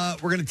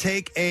 we're going to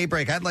take a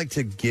break. I'd like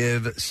to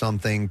give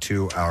something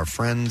to our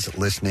friends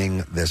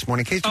listening this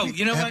morning. Case,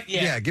 you know what?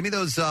 Yeah. Give me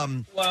those...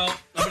 well, I'm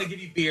going to give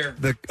you beer.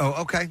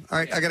 Okay. All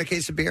right, I got a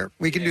case of beer.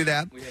 We can do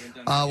that.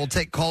 We'll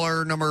take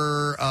caller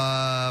number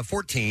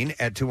 14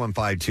 at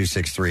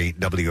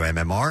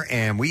 215-263-WMMR.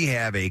 And we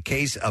have a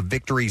case of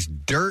Victory's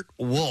Dirt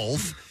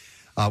Wolf,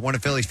 one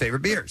of Philly's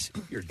favorite beers.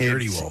 Your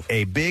Dirty Wolf.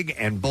 A big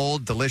and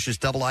bold, delicious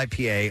double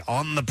IPA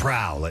on the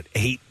prowl at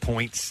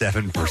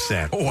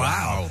 8.7%.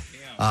 Wow.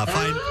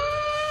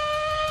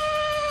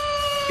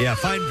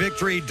 Find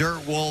Victory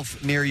Dirt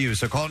Wolf near you.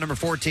 So call number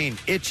 14.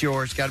 It's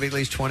yours. Got to be at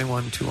least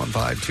 21,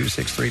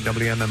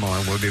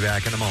 215-263-WMMR. We'll be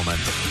back in a moment.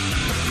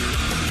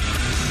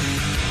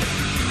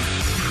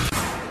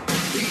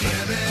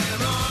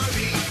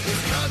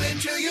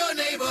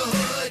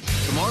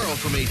 Tomorrow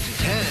from 8 to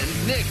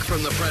 10, Nick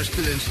from the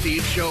Preston and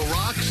Steve Show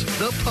rocks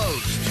The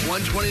Post,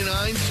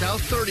 129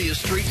 South 30th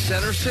Street,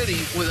 Center City,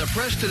 with a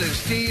Preston and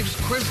Steve's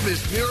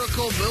Christmas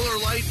Miracle Miller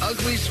Lite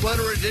Ugly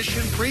Sweater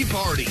Edition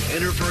pre-party.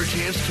 Enter for a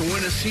chance to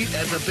win a seat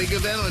at the big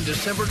event on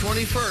December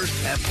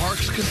 21st at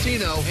Parks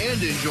Casino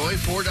and enjoy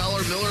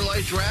 $4 Miller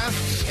Lite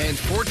drafts and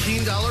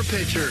 $14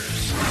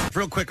 pitchers.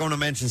 Real quick, I want to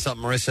mention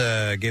something.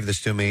 Marissa gave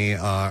this to me.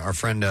 Our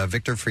friend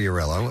Victor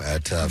Fiorillo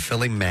at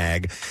Philly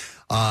Mag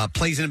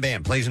plays in a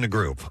band, plays in a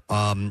group.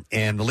 And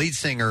the lead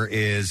singer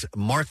is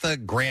Martha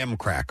Graham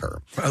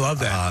Cracker. I love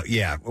that.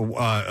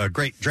 A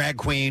great drag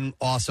queen,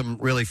 awesome,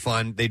 really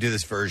fun. They do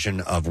this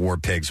version of War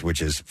Pigs, which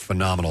is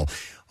phenomenal.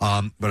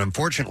 But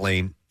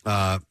unfortunately,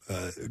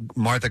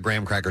 Martha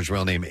Graham Cracker's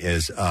real name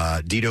is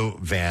Dito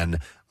Van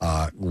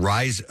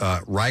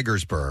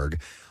Rigersberg.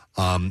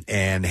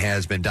 And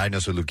has been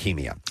diagnosed with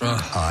leukemia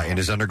and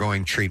is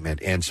undergoing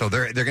treatment. And so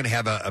they're going to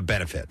have a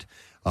benefit.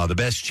 The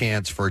best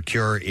chance for a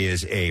cure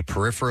is a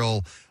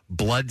peripheral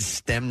blood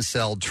stem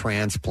cell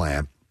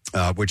transplant,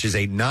 which is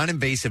a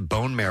non-invasive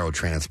bone marrow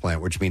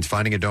transplant, which means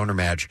finding a donor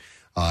match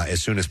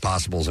as soon as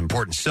possible is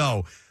important.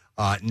 So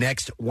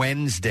next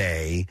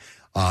Wednesday,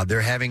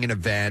 They're having an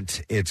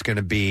event. It's going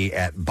to be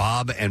at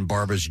Bob and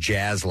Barbara's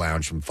Jazz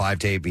Lounge from 5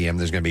 to 8 p.m.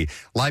 There's going to be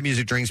live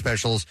music, drink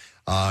specials,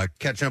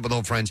 catching up with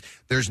old friends.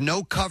 There's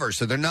no cover,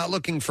 so they're not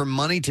looking for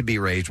money to be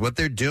raised. What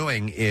they're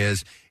doing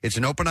is it's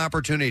an open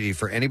opportunity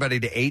for anybody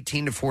to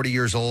 18 to 40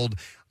 years old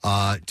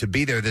to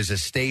be there. There's a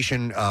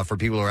station for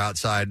people who are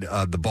outside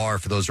the bar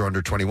for those who are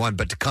under 21,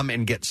 but to come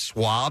and get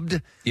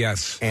swabbed.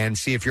 Yes. And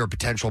see if you're a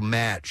potential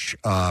match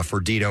for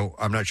Dido.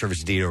 I'm not sure if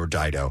it's Dido or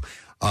Dido.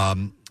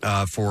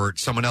 For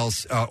someone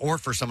else or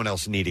for someone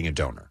else needing a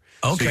donor.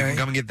 Okay. So you can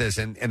come and get this.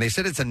 And they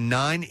said it's a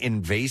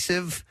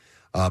non-invasive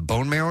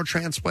bone marrow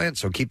transplant,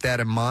 so keep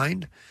that in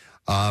mind.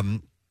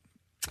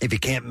 If you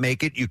can't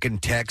make it, you can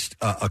text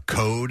a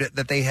code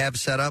that they have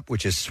set up,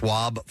 which is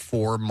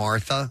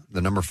SWAB4MARTHA, the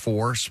number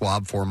 4,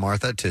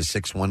 SWAB4MARTHA to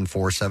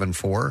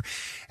 61474.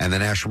 And the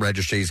National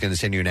Registry is going to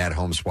send you an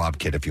at-home swab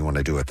kit if you want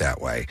to do it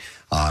that way.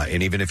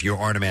 And even if you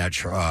aren't a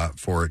match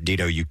for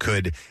Dido, you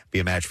could be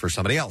a match for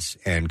somebody else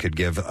and could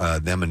give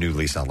them a new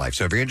lease on life.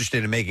 So if you're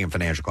interested in making a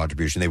financial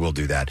contribution, they will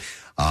do that.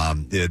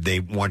 They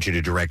want you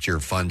to direct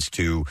your funds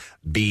to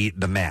Be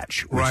the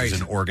Match, which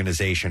is an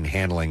organization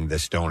handling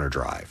this donor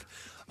drive.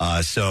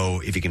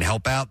 So if you can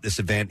help out, this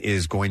event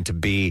is going to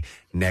be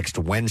next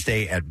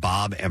Wednesday at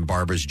Bob and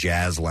Barbara's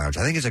Jazz Lounge.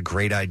 I think it's a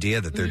great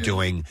idea that they're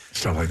doing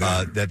stuff like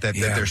that. That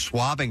they're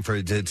swabbing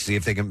to see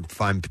if they can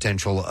find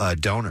potential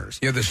donors.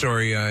 You had the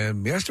story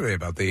yesterday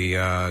about the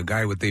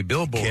guy with the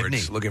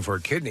billboards looking for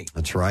a kidney.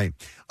 That's right.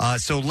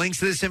 So links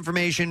to this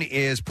information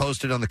is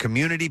posted on the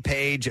community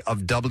page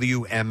of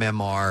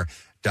WMMR.com,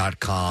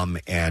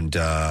 and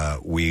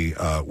we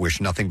wish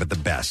nothing but the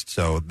best.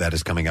 So that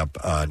is coming up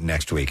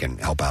next week, and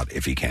help out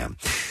if you can.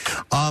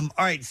 All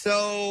right,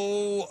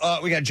 so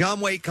we got John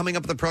Waite coming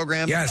up with the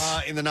program.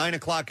 Yes. In the 9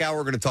 o'clock hour,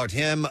 we're going to talk to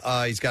him.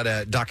 He's got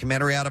a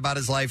documentary out about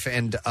his life,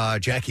 and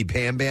Jackie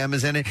Bam Bam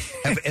is in it.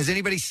 Has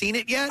anybody seen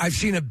it yet? I've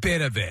seen a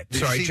bit of it.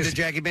 Did you see the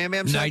Jackie Bam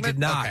Bam No, segment? I did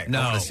not. Okay,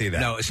 no, I want to see that.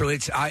 No, so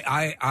it's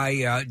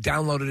I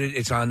downloaded it.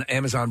 It's on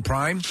Amazon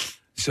Prime.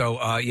 So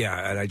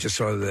and I just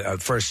saw the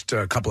first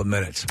couple of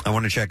minutes. I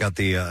want to check out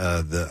the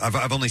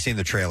I've only seen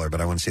the trailer, but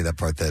I want to see that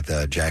part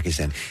that Jackie's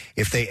in.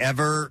 If they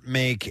ever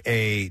make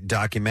a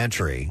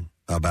documentary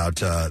about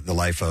the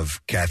life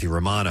of Kathy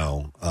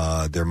Romano,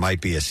 there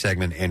might be a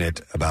segment in it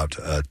about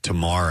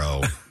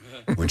tomorrow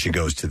when she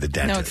goes to the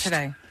dentist. No, it's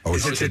today. Oh,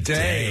 is it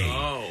today?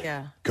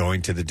 Yeah.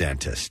 Going to the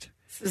dentist.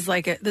 This is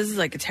like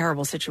a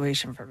terrible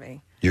situation for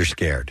me. You're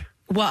scared.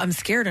 Well, I'm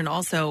scared, and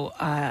also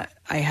I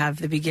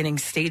have the beginning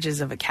stages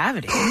of a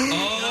cavity.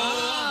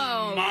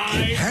 Oh,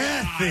 my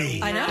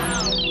Kathy! I know. What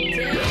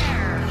the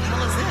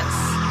hell is this?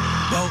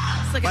 Well,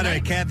 it's like by the way,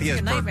 Kathy has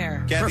a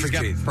nightmare. Kathy's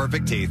got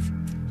perfect teeth.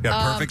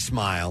 Got a perfect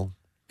smile.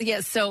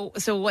 Yeah. So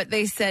what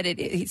they said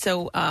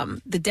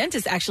the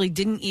dentist actually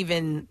didn't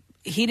even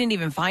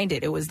find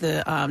it. It was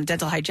the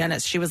dental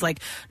hygienist. She was like,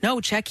 "No,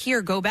 check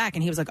here, go back."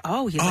 And he was like,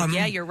 "Oh," he's like,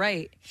 "Yeah, you're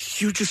right.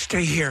 You just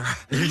stay here."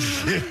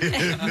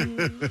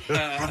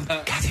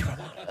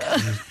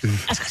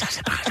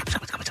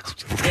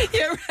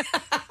 Yeah.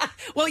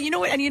 Well, you know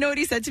what? And you know what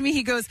he said to me?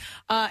 He goes,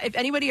 if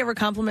anybody ever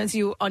compliments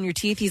you on your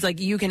teeth, he's like,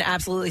 you can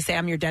absolutely say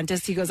I'm your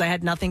dentist. He goes, I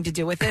had nothing to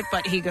do with it,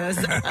 but he goes,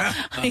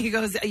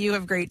 you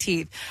have great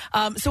teeth.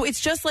 So it's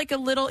just like a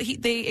little,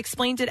 they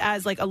explained it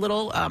as like a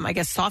little, I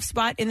guess, soft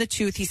spot in the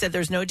tooth. He said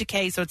there's no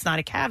decay, so it's not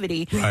a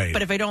cavity. Right.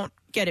 But if I don't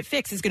get it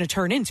fixed, it's going to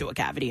turn into a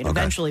cavity and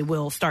eventually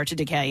will start to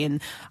decay,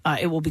 and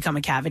it will become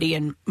a cavity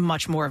and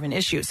much more of an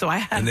issue. So I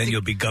have and then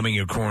you'll be gumming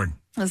your corn.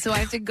 So I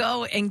have to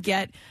go and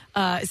get,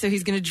 so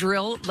he's going to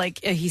drill,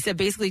 like he said,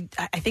 basically,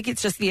 I think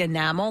it's just the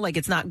enamel, like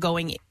it's not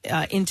going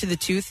into the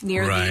tooth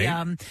near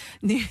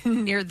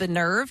near the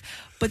nerve,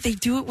 but they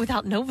do it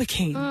without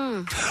Novocaine.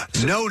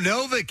 No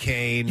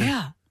Novocaine?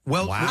 Yeah.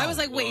 Well, wow. I was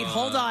like, wait,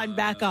 hold on,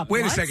 back up.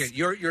 Wait What? a second.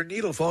 You're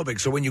needle phobic,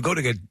 so when you go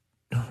to get...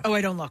 Oh,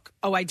 I don't look.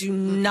 Oh, I do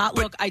not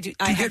look. I do.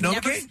 Do you get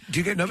Novocaine? Do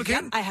you get Novocaine?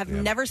 Yep, I have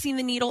never seen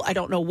the needle. I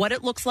don't know what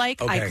it looks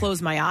like. Okay. I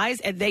close my eyes,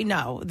 and they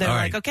know. They're All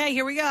like, right. okay,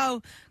 here we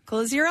go.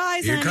 Close your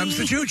eyes, Here honey. comes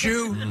the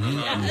choo-choo.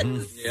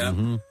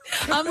 Yes.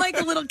 I'm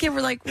like a little kid.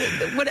 We're like,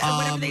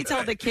 whatever they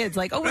tell the kids,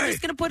 like, oh, we're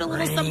just going to put a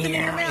little something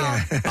in your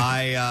mouth.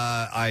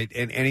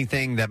 And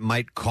anything that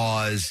might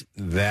cause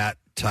that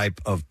type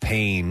of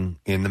pain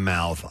in the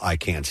mouth, I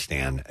can't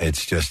stand.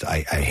 It's just,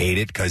 I hate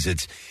it because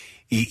it's,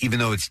 even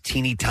though it's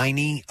teeny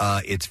tiny,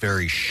 it's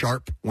very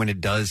sharp when it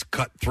does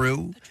cut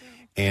through,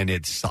 and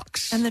it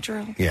sucks. And the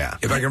drill. Yeah.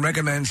 If I can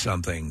recommend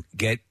something,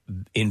 get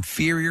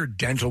inferior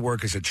dental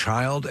work as a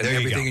child, and There you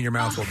everything go. in your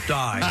mouth will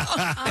die,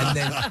 and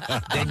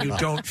then you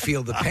don't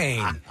feel the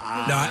pain.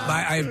 Now,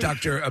 I have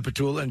Dr.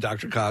 Petula and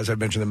Dr. Kaz. I've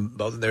mentioned them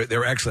both.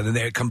 They're excellent, and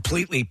they're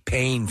completely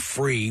pain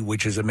free,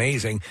 which is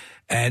amazing.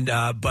 And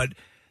but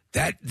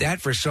that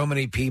for so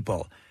many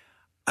people,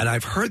 and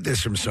I've heard this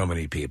from so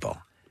many people.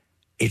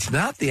 It's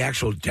not the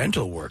actual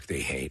dental work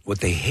they hate.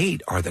 What they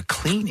hate are the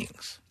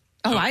cleanings.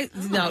 Oh,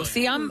 no.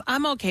 See,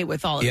 I'm okay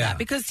with all of that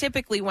because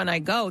typically when I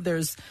go,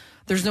 there's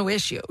there's no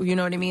issue. You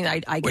know what I mean? I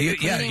get the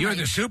cleaning, you're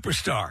the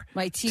superstar.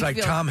 My teeth It's like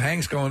feel- Tom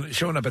Hanks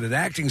showing up at an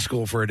acting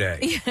school for a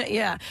day.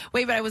 Yeah.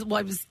 Wait, but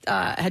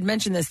I had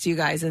mentioned this to you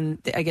guys, and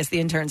I guess the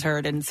interns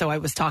heard, and so I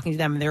was talking to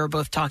them, and they were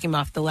both talking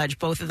off the ledge.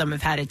 Both of them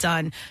have had it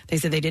done. They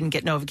said they didn't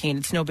get Novocaine.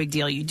 It's no big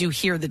deal. You do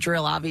hear the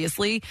drill,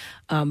 obviously,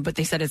 but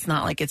they said it's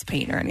not like it's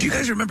pain or anything. Do you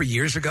guys remember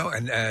years ago?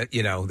 And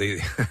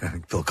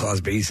Bill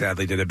Cosby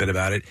sadly did a bit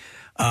about it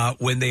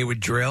when they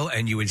would drill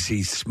and you would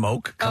see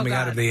smoke coming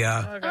out of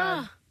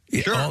the.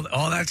 Sure.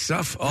 All that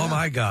stuff. Oh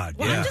my God!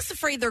 Well, I'm just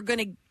afraid they're going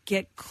to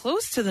get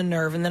close to the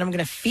nerve, and then I'm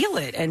going to feel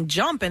it and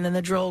jump, and then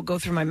the drill will go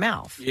through my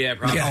mouth. Yeah,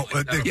 probably.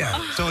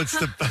 So it's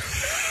the.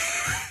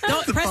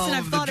 No, the Preston, ball I've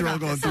of the thought drill about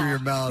going this. through your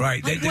mouth.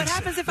 Right. Like, what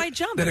happens if I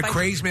jump? Then If a I-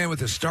 crazed man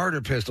with a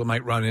starter pistol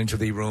might run into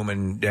the room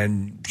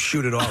and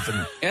shoot it off.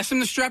 And ask him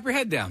to strap your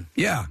head down.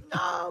 Yeah.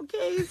 Oh,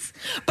 Case.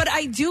 But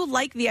I do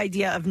like the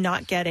idea of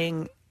not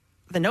getting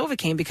the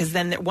Novocaine, because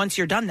then once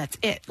you're done, that's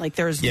it. Like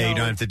there's Yeah, no... you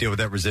don't have to deal with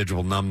that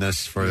residual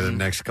numbness for the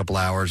next couple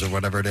hours or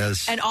whatever it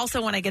is. And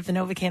also, when I get the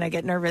Novocaine, I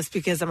get nervous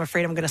because I'm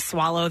afraid I'm going to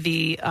swallow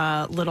the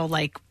little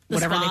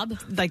whatever swab?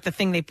 the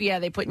thing they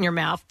put in your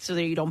mouth so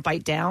that you don't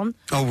bite down.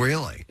 Oh,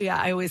 really? Yeah,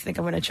 I always think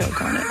I'm going to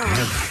choke on it. I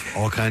have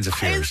all kinds of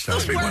fears.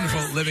 Must be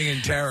wonderful living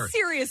in terror.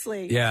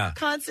 Seriously. Yeah.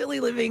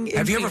 Constantly living in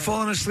Have you ever fear.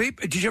 fallen asleep?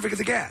 Did you ever get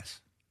the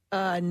gas?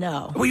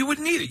 No. Well, you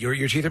wouldn't need it. Your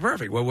teeth are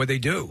perfect. What would they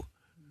do?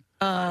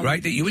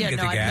 Right? That you wouldn't get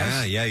the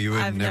gas. Yeah, you would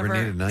I've never never-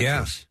 needed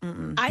nitrous. I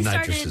Nitrous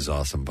started. is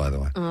awesome, by the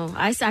way. Oh,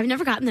 I've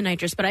never gotten the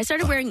nitrous, but I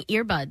started wearing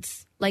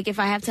earbuds. Like if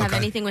I have to have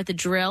anything with the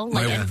drill,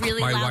 like and really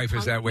my loud wife is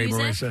punk that way,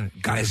 music.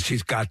 Marissa. Guys,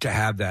 she's got to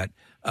have that.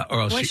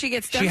 Or else When she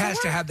gets done she for has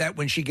to work? have that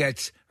when she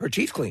gets her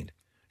teeth cleaned.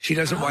 She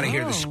doesn't want to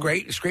hear the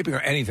scraping or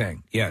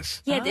anything.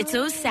 Yes. Yeah, it's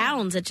those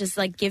sounds that just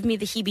like give me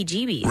the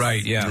heebie-jeebies.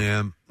 Right,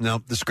 yeah. No,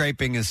 the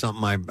scraping is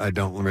something I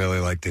don't really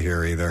like to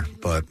hear either,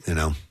 but,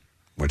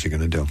 what you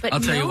going to do? But I'll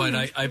tell you no-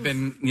 what, I've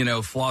been,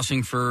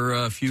 flossing for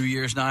a few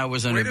years now. I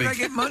was on Where a did big I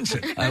get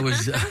Munson? I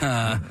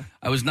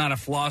was not a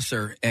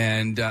flosser,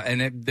 and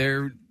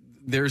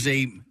there's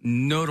a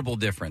notable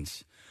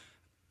difference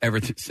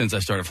since I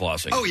started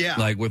flossing. Oh, yeah.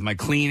 Like with my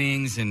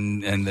cleanings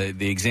and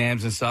the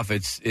exams and stuff,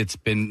 it's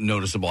been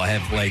noticeable. I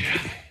have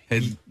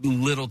had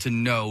little to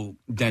no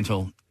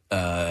dental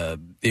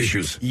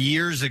issues.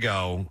 Years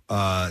ago,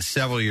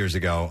 several years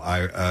ago,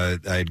 I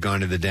had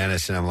gone to the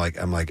dentist, and I'm like,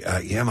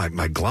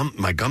 my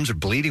gums are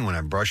bleeding when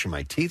I'm brushing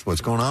my teeth.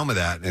 What's going on with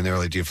that? And they're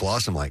like, do you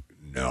floss? I'm like,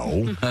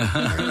 no,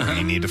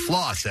 you need to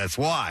floss. That's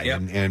why.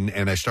 Yep.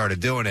 And I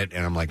started doing it,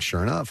 and I'm like,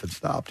 sure enough, it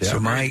stopped. Yeah. So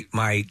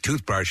my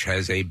toothbrush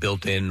has a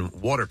built-in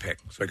water pick,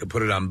 so I can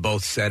put it on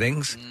both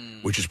settings,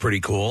 which is pretty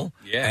cool.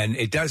 Yeah. And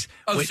it does.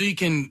 Oh, so you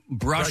can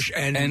brush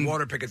and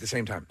water pick at the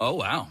same time. Oh,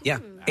 wow. Yeah.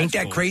 Ain't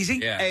that cool. crazy?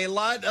 Yeah. A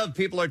lot of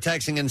people are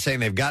texting and saying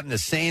they've gotten the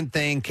same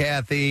thing,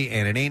 Kathy,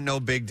 and it ain't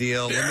no big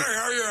deal.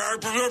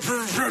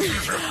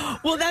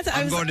 Well,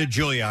 I'm going to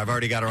Julia. I've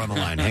already got her on the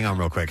line. Hang on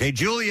real quick. Hey,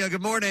 Julia,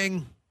 good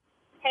morning.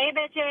 Hey,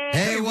 bitches.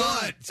 Hey,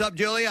 what? What's up,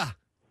 Julia?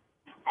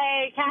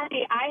 Hey,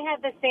 Kathy, I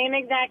had the same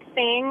exact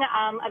thing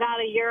about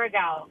a year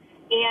ago,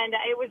 and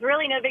it was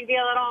really no big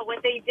deal at all. What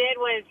they did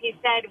was he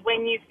said,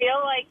 when you feel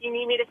like you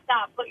need me to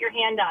stop, put your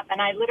hand up.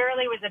 And I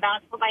literally was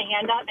about to put my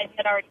hand up, and he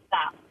had already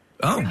stopped.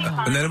 Oh,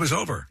 and then it was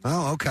over.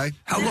 Oh, okay.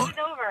 How It long? was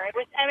over.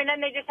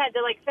 Then they just had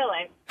to, fill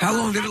it. How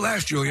long did it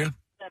last, Julia?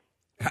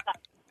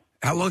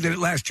 How long did it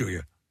last,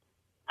 Julia?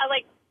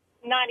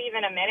 Not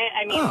even a minute.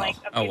 I mean,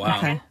 a few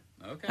wow. seconds.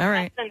 All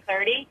right. Less than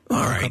 30. All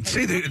right.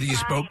 See,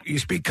 you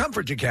speak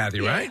comfort to Kathy,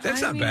 right?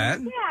 That's not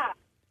bad. Yeah.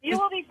 You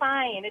will be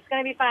fine. It's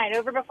going to be fine.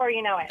 Over before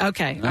you know it.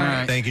 Okay. All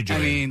right. Thank you,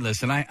 Julia. I mean,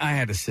 listen, I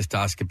had a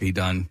cystoscopy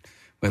done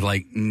with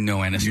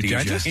no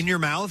anesthesia. In your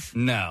mouth?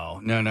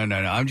 No.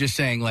 I'm just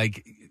saying,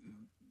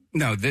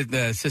 no, the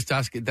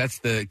cystoscopy, that's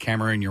the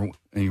camera in your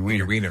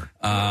wiener.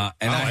 And I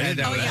had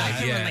that. I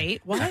can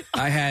relate. What?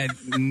 I had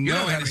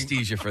no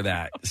anesthesia for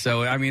that.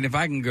 So, I mean, if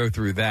I can go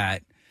through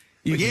that,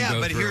 you can go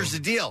but through. here's the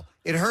deal.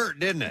 It hurt,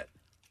 didn't it?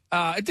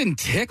 It didn't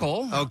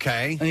tickle.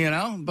 Okay.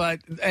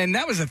 And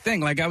that was the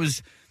thing. I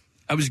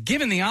was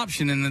given the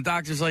option, and the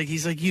doctor's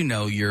he's like,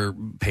 your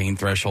pain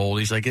threshold.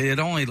 He's like, it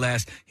only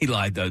lasts. He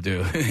lied though,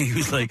 dude. He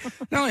was like, it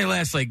only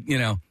lasts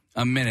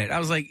a minute. I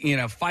was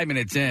 5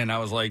 minutes in. I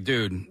was like,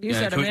 dude,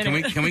 said a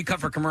minute. can we cut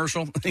for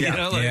commercial?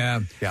 Yeah.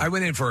 I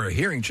went in for a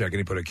hearing check, and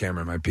he put a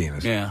camera in my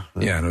penis. Yeah.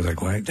 Yeah, and I was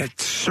like, well,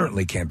 that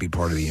certainly can't be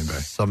part of the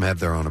invite. Some have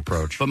their own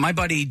approach. But my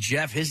buddy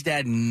Jeff, his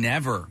dad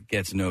never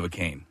gets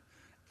Novocaine.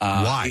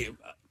 Why?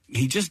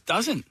 He just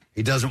doesn't.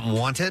 He doesn't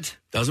want it?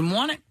 Doesn't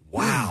want it.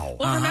 Wow.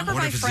 Well, remember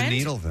What my if it's friend a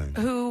needle thing?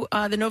 who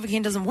the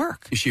Novocaine doesn't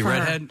work. Is she a for her.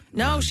 redhead?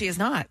 No, she is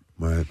not.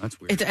 Right. That's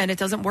weird. And it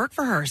doesn't work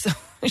for her. So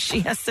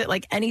she has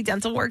to, any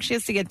dental work she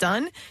has to get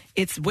done,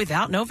 it's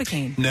without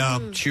Novocaine.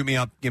 No, shoot me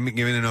up. Give me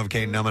the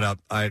Novocaine. Numb it up.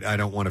 I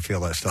don't want to feel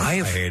that stuff.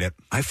 I hate it.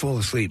 I fall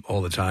asleep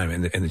all the time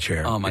in the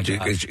chair. Oh, my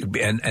God.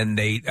 And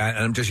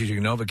I'm just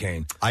using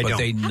Novocaine. I but don't.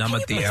 they numb How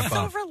it can the you be F so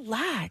up.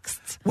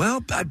 relaxed?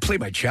 Well, I play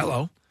my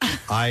cello.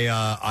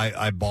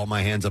 I ball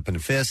my hands up in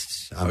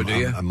fists. Do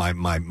you?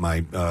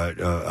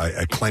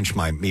 I clench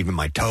even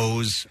my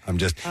toes. I'm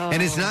just,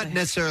 and it's not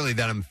necessarily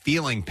that I'm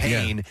feeling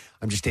pain. Yeah.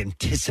 I'm just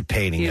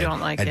anticipating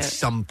at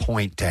some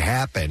point to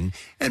happen.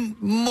 And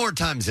more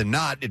times than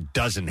not, it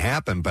doesn't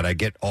happen. But I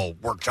get all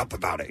worked up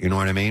about it. You know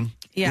what I mean?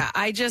 Yeah,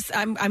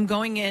 I'm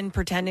going in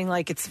pretending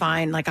like it's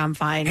fine, like I'm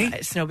fine. Hey.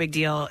 It's no big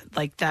deal.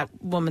 Like that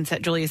woman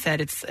said, Julia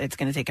said, it's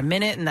going to take a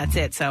minute and that's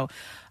it. So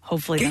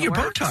hopefully get your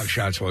works. Botox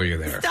shots while you're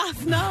there.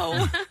 Stuff,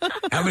 no.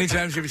 How many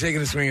times have you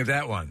taken a swing at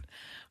that one?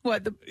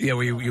 What?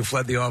 Where you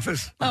fled the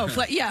office? Oh,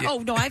 yeah. Oh,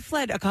 no, I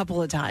fled a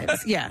couple of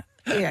times. Yeah.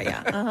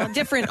 Yeah.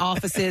 Different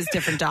offices,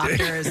 different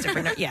doctors,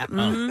 different. Yeah.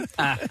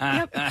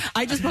 Yep.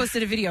 I just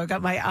posted a video.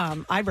 Got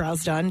my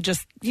eyebrows done,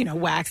 just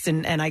waxed,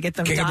 and I get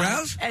them done.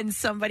 Brows? And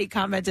somebody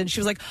commented, and she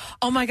was like,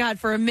 "Oh my God!"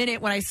 For a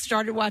minute, when I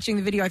started watching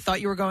the video, I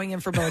thought you were going in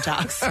for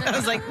Botox. I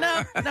was like,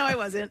 "No, I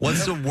wasn't."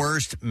 What's the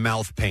worst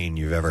mouth pain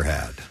you've ever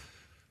had?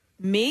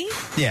 Me?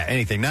 Yeah,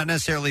 anything. Not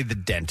necessarily the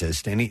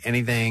dentist.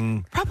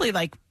 Anything. Probably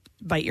like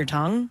bite your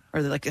tongue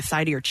or like the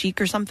side of your cheek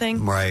or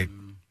something. Right.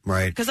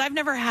 Because I've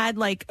never had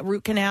like a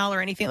root canal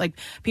or anything. Like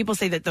people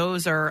say that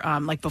those are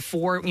like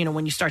before,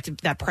 when you start to,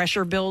 that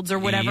pressure builds or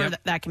whatever,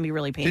 that can be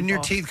really painful. Didn't your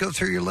teeth go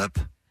through your lip?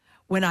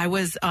 When I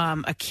was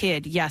a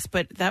kid, yes,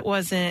 but that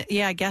wasn't,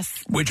 I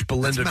guess. Which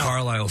Belinda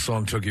Carlisle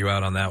song took you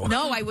out on that one?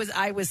 No, I was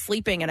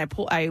sleeping and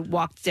I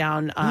walked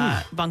down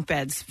bunk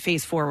beds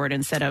face forward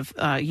instead of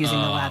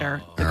using the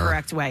ladder the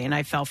correct way, and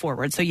I fell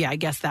forward. So I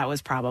guess that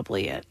was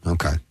probably it.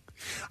 Okay.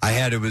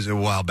 It was a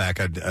while back,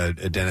 a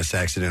dentist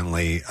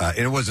accidentally, and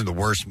it wasn't the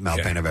worst mouth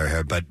pain I've ever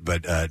had, but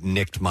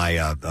nicked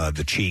my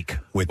the cheek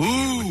with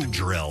the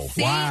drill.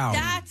 See, wow.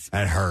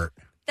 That hurt.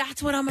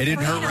 That's what I'm afraid of. It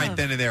didn't hurt of. right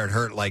then and there. It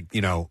hurt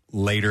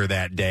later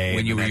that day.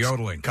 When you were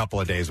yodeling.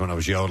 Couple of days when I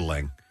was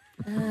yodeling.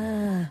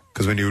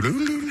 Because when you... Who'd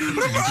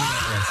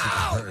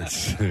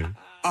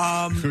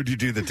you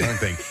do the tongue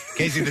thing?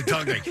 Casey, the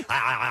tongue thing.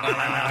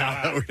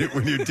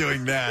 When you're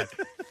doing that...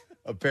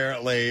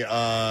 Apparently,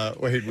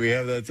 wait, we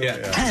have that.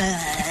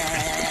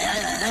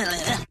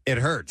 It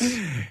hurts.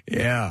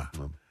 Yeah.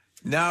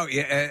 No,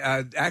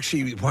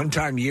 actually, one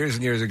time years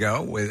and years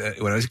ago, when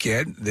I was a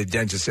kid, the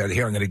dentist said,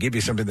 "Here, I'm going to give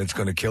you something that's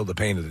going to kill the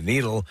pain of the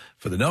needle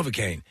for the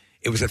Novocaine."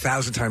 It was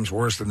 1,000 times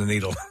worse than the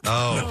needle.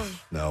 Oh,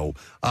 no.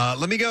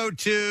 Let me go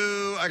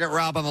to, I got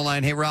Rob on the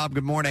line. Hey, Rob,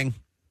 good morning.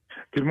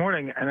 Good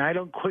morning, and I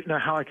don't quite know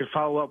how I could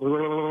follow up.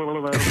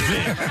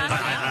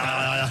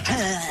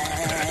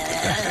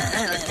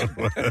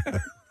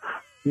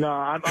 No,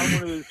 I'm one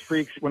of those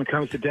freaks when it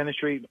comes to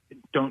dentistry.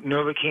 Don't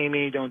Novocaine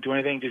me. Don't do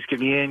anything. Just get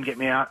me in, get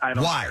me out. I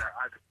don't. Why? Care.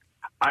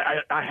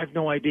 I have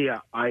no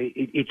idea.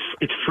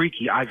 It's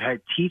freaky. I've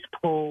had teeth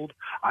pulled.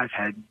 I've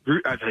had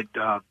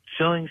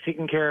fillings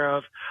taken care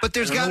of. But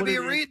there's got to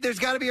be there's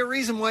got to be a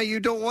reason why you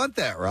don't want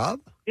that, Rob.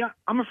 Yeah,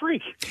 I'm a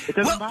freak. It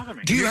doesn't bother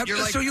me. Do you have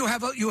so you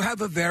have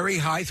a very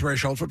high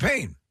threshold for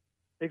pain?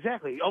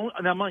 Exactly. Now,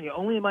 I'm telling you,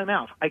 only in my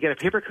mouth. I get a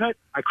paper cut.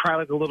 I cry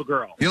like a little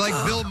girl. You're like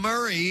Bill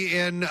Murray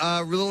in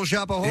Little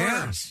Shop of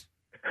Horrors.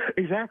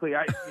 Exactly.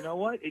 You know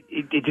what?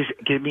 It just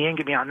get me in,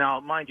 get me out. Now,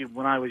 mind you,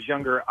 when I was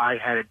younger, I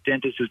had a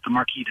dentist who's the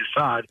Marquis de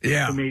Sade,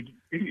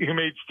 who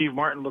made Steve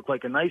Martin look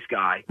like a nice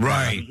guy.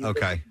 Right.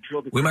 Okay.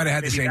 We might have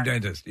had the same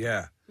dentist.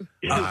 Yeah.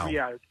 Wow.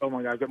 Yeah. Oh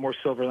my God, I've got more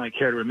silver than I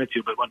care to admit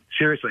to. But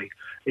seriously,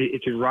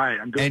 it's a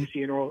riot. I'm going to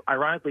see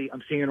ironically,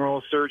 I'm seeing an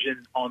oral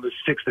surgeon on the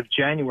 6th of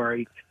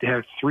January to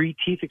have 3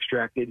 teeth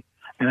extracted,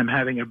 and I'm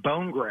having a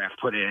bone graft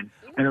put in.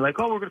 And they're like,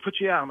 "Oh, we're going to put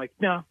you out." I'm like,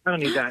 "No, I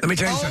don't need that." Let me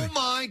tell you something.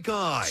 Oh my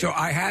God! So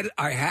I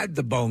had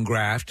the bone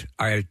graft.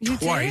 I had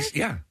twice. Did?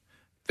 Yeah,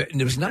 and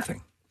there was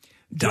nothing.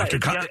 Doctor,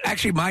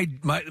 actually,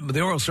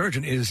 the oral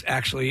surgeon is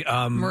actually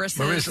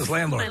Marissa's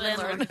landlord. My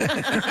landlord.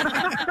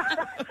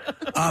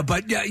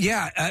 But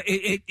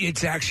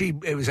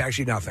it was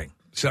actually nothing.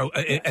 So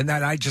and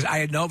then I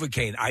had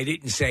Novocaine. I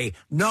didn't say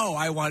no.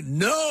 I want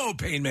no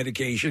pain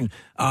medication.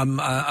 I'm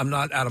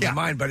not out of my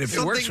mind. But if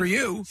it works for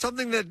you,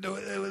 something that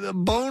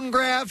bone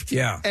graft,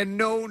 and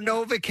no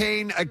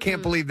Novocaine, I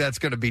can't believe that's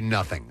going to be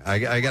nothing.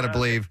 I got to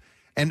believe.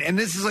 And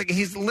this is like,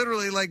 he's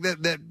literally like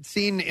that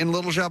scene in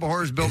Little Shop of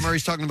Horrors. Bill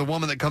Murray's talking to the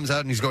woman that comes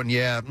out and he's going, they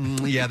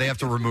have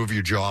to remove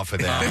your jaw for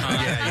that.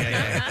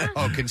 Yeah.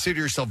 Oh, consider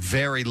yourself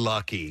very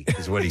lucky,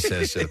 is what he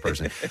says to the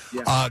person.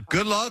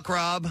 Good luck,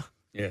 Rob.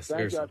 Yes,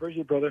 thank you. I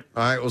appreciate it, brother.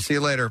 All right, we'll see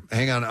you later.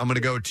 Hang on, I'm going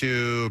to go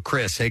to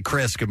Chris. Hey,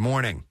 Chris, good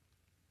morning.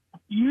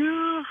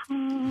 Yeah.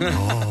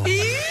 Oh.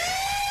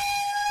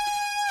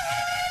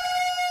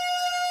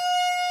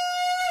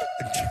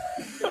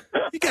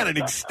 You got an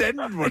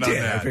extended one on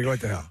that. I figured, what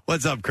the hell?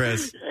 What's up,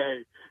 Chris?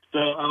 Hey, so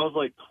I was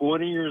like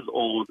 20 years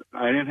old.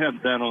 I didn't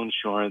have dental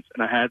insurance,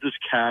 and I had this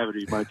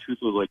cavity. My tooth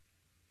was like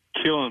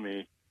killing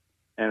me.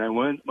 And I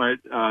went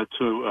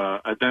to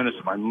a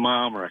dentist my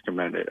mom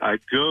recommended. I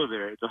go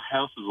there. The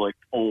house is like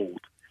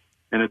old.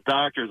 And the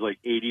doctor is like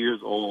 80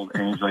 years old.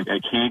 And he's like, "I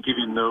can't give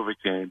you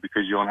Novocaine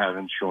because you don't have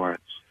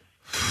insurance."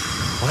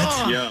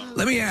 What? Yeah.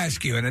 Let me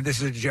ask you, and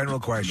this is a general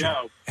question.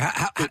 No.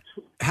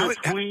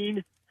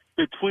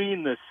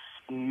 Between the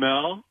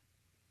smell,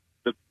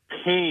 the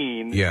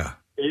pain. Yeah.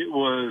 It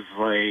was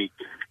like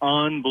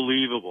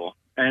unbelievable.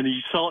 And you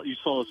saw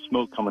the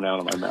smoke coming out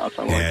of my mouth.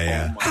 I'm like,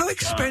 oh my How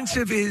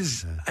expensive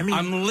is? I mean,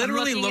 I'm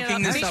literally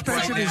looking this up right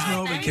expensive is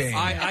now. Novocaine?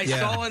 I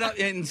saw it up,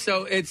 and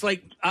so it's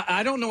like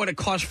I don't know what it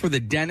costs for the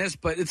dentist,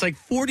 but it's like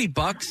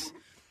 $40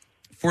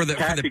 for the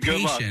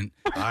patient.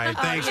 All right,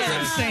 thanks, I'm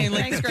Chris. saying,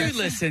 like, Thanks, Chris. dude,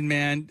 listen,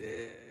 man.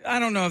 I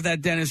don't know if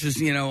that dentist is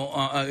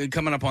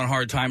coming up on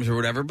hard times or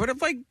whatever, but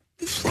if like.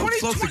 Float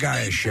the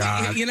guy a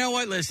shot. You know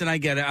what? Listen, I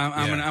get it.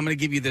 I'm gonna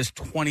give you this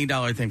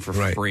 $20 thing for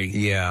free.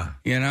 Yeah.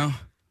 You know.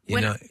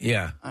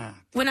 Yeah.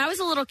 When I was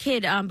a little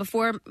kid,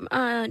 before,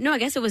 I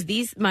guess it was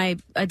my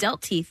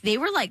adult teeth. They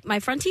were like, my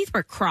front teeth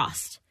were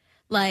crossed.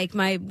 Like,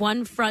 my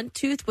one front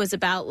tooth was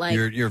about like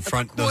your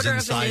front, those quarter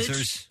of an inch.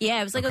 incisors.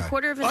 Yeah, it was like a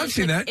quarter of an I've inch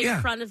seen like, that, yeah.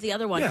 in front of the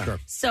other one. Yeah. Sure.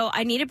 So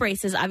I needed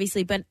braces,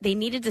 obviously, but they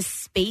needed to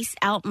space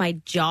out my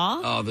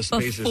jaw Oh, the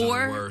spacers are the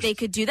before worst. they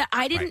could do that.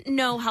 I didn't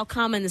know how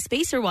common the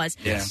spacer was.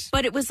 Yes.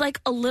 But it was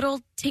like a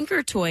little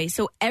tinker toy.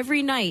 So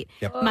every night,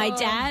 my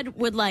dad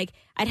would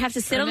I'd have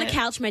to sit on the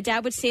couch. My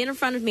dad would stand in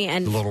front of me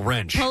and The little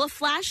wrench. pull a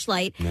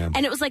flashlight, Yeah.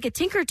 and it was like a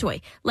tinker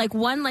toy, like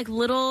one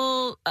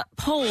little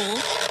pole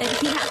that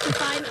he'd have to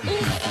find.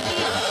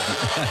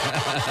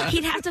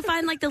 He'd have to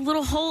find like the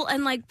little hole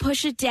and like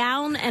push it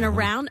down and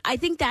around. I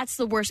think that's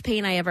the worst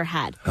pain I ever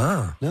had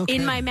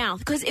in my mouth,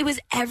 because it was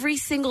every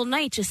single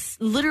night, just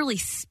literally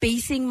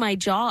spacing my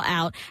jaw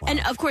out. Wow.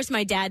 And of course,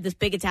 my dad, this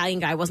big Italian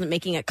guy, wasn't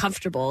making it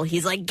comfortable.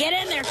 He's like, "Get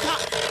in there,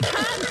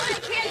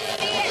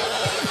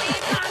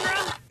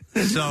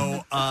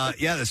 So,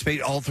 the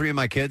space. All three of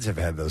my kids have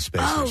had those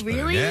spacers. Oh, put in.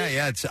 really?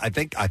 Yeah. I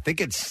think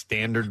it's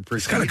standard procedure.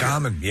 It's kind of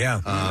common,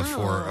 yeah.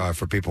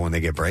 For people when they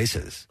get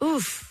braces.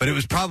 Oof. But it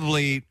was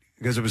probably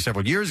because it was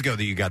several years ago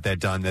that you got that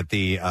done that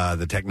the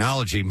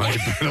technology might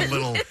have been a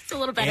little. It's a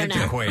little better now.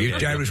 antiquated. Your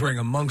dad was wearing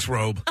a monk's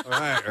robe.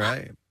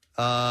 Right.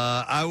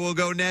 I will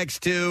go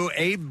next to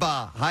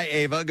Ava. Hi,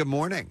 Ava. Good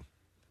morning.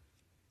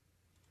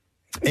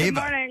 Good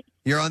morning.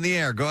 You're on the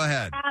air. Go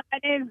ahead. My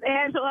name's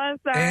Angela.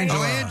 Sorry.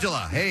 Oh,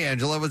 Angela. Hey,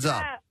 Angela. What's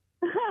up?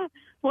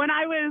 When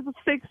I was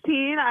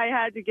 16, I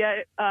had to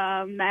get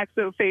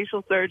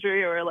maxillofacial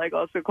surgery, or like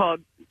also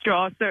called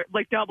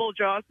double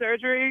jaw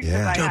surgery, because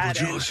I had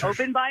an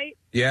open bite.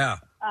 Yeah.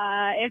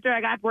 After I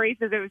got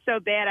braces, it was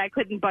so bad I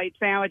couldn't bite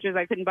sandwiches.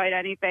 I couldn't bite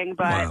anything.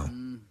 But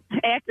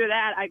after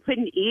that, I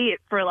couldn't eat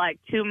for like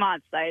 2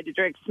 months. I had to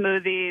drink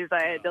smoothies.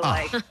 I had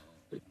to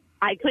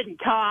I couldn't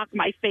talk.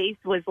 My face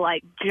was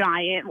like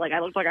giant. Like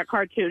I looked like a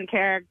cartoon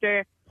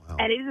character. Wow.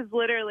 And it is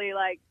literally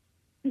like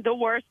the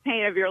worst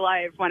pain of your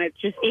life when it's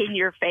just in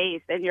your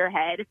face, in your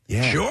head.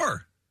 Yeah.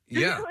 Sure.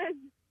 Yeah.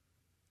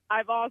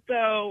 I've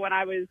also, when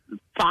I was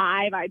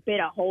 5, I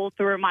bit a hole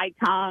through my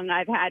tongue.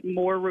 I've had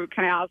more root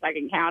canals I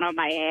can count on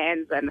my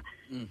hands, and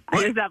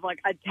I just have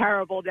like a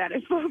terrible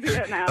dentist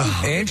phobia now.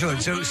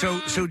 Angela, so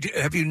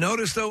have you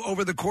noticed though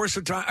over the course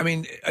of time? I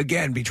mean,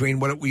 again,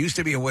 between what it used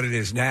to be and what it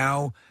is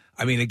now.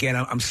 I mean, again,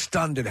 I'm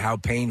stunned at how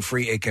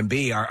pain-free it can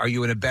be. Are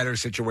you in a better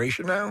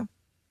situation now?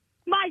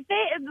 My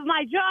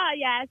jaw,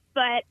 yes,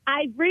 but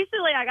I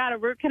got a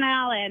root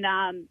canal,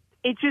 and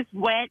it just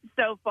went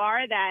so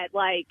far that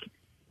like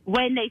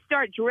when they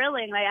start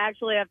drilling, they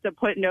actually have to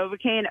put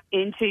Novocaine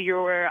into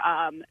your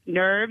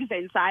nerves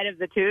inside of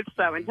the tooth.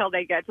 So until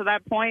they get to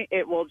that point,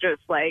 it will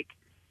just like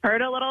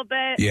hurt a little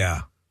bit.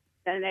 Yeah.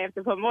 Then they have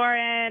to put more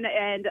in,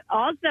 and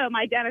also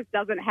my dentist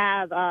doesn't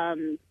have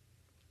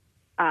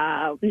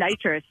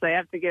nitrous. They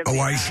have to give me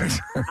license.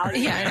 Not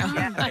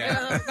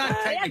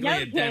technically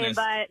a dentist,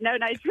 but no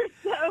nitrous.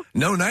 So.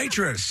 No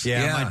nitrous.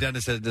 Yeah, my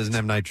dentist said it doesn't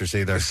have nitrous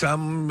either.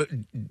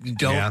 Some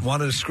don't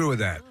want to screw with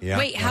that. Yeah.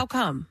 Wait, how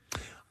come?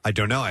 I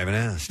don't know. I haven't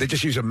asked. They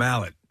just use a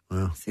mallet.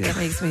 Well. See, that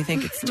makes me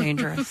think it's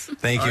dangerous.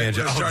 Thank you,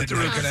 Angela. Start the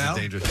root canal.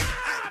 Dangerous.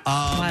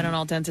 Why don't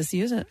all dentists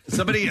use it?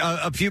 Somebody,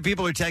 a few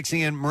people are texting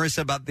in, Marissa,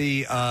 about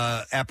the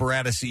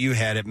apparatus that you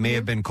had. It may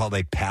have been called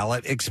a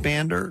palate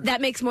expander.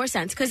 That makes more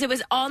sense, because it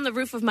was on the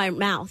roof of my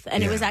mouth,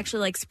 and it was actually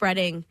like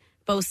spreading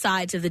both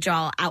sides of the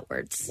jaw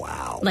outwards.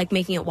 Wow. Like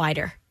making it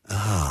wider.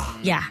 Oh.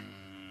 Yeah.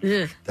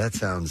 Ugh. That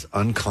sounds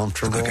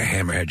uncomfortable. Like a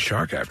hammerhead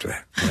shark after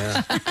that.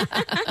 Yeah.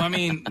 I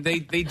mean, they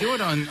do it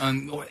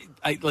on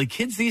like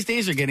kids these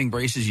days are getting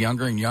braces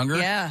younger and younger.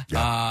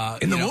 Yeah.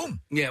 In the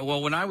womb. Yeah.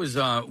 Well, when I was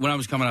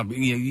coming up,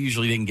 you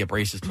usually didn't get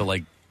braces till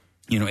like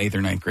 8th or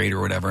 9th grade or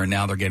whatever, and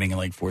now they're getting in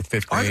like 4th,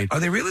 5th grade. Are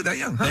they really that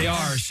young? Huh? They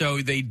are. So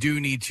they do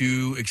need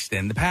to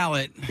extend the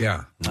palate.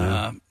 Yeah.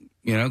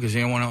 Because you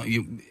don't want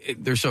to.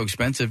 They're so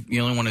expensive.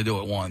 You only want to do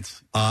it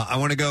once. I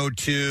want to go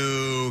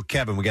to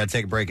Kevin. We got to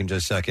take a break in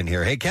just a second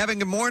here. Hey, Kevin.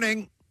 Good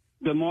morning.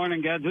 Good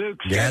morning,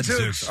 Gadzooks.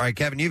 Gadzooks. All right,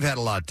 Kevin. You've had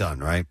a lot done,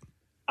 right?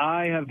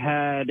 I have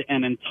had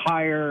an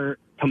entire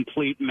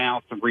complete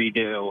mouth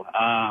redo.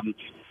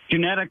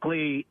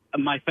 Genetically,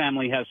 my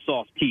family has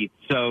soft teeth,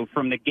 so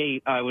from the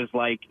gate, I was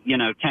like,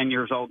 10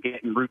 years old,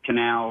 getting root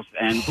canals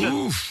and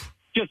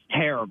just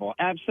terrible,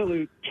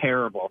 absolute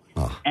terrible.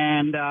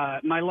 And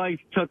my life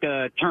took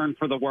a turn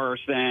for the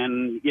worse,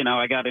 and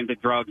I got into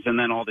drugs, and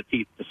then all the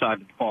teeth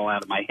decided to fall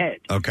out of my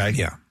head. Okay,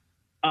 yeah.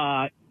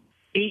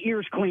 8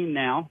 years clean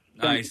now.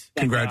 Nice.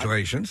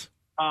 Congratulations.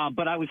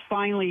 But I was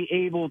finally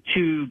able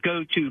to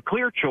go to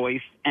Clear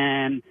Choice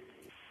and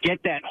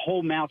get that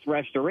whole mouth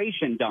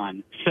restoration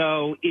done.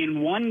 So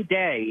in one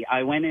day,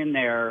 I went in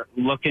there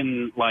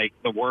looking like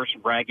the worst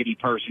raggedy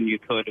person you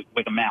could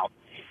with a mouth.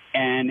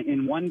 And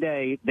in one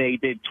day, they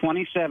did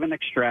 27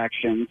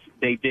 extractions,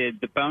 they did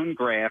the bone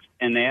graft,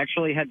 and they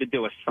actually had to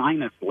do a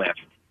sinus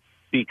lift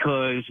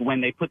because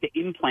when they put the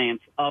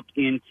implants up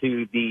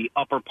into the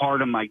upper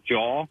part of my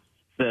jaw,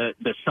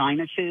 the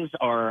sinuses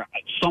are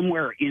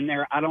somewhere in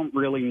there. I don't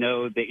really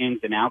know the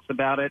ins and outs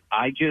about it.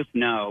 I just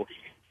know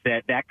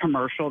that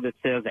commercial that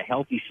says a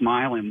healthy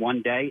smile in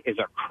one day is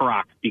a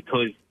crock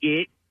because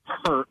it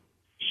hurt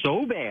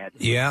so bad.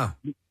 Yeah.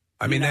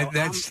 I mean,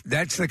 that's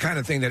the kind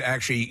of thing that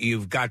actually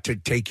you've got to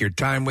take your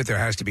time with. There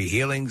has to be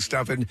healing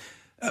stuff. And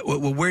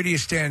well, where do you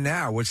stand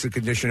now? What's the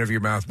condition of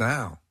your mouth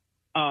now?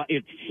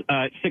 It's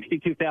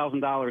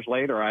 $62,000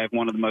 later. I have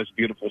one of the most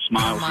beautiful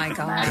smiles. Oh, my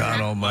God.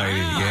 God almighty,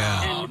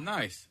 yeah. Oh,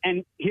 nice.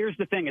 And here's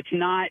the thing. It's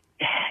not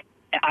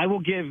 – I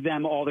will give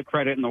them all the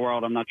credit in the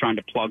world. I'm not trying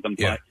to plug them,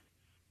 but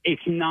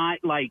it's not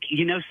like,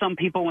 some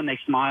people when they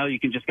smile, you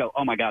can just go,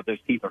 oh, my God, those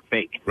teeth are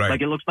fake. Right.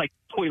 Like it looks like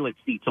toilet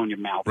seats on your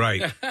mouth.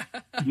 Right.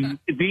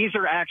 These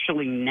are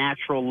actually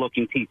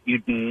natural-looking teeth.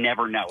 You'd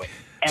never know it,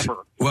 ever.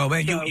 Well,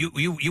 man,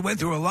 you went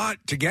through a lot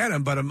to get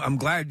them, but I'm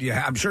glad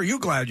I'm sure you're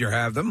glad you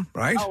have them,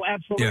 right? Oh,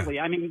 absolutely.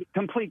 Yeah. I mean,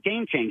 complete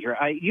game changer.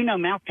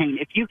 Mouth pain.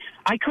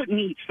 I couldn't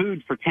eat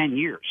food for 10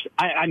 years.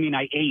 I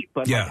ate,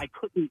 but I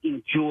couldn't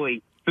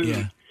enjoy food.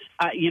 Yeah.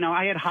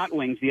 I had hot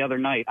wings the other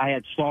night. I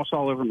had sauce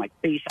all over my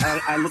face.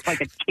 I looked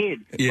like a kid,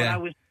 but I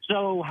was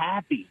so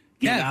happy.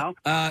 Yeah.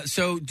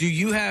 So do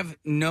you have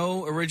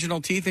no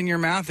original teeth in your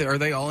mouth? Are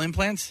they all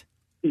implants?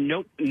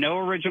 Nope, no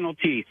original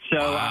teeth. So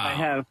I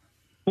have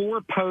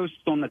 4 posts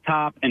on the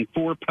top and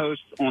 4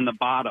 posts on the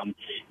bottom,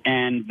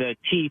 and the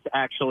teeth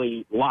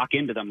actually lock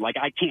into them. Like,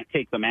 I can't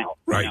take them out.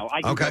 Right.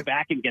 I can go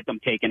back and get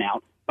them taken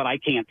out, but I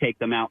can't take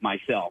them out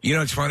myself.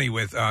 It's funny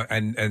with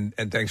and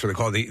thanks for the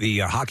call. The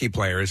hockey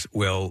players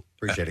will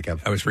appreciate it, Kev.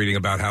 I was reading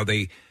about how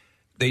they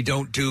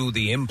don't do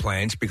the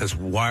implants because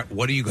why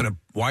are you going to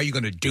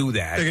do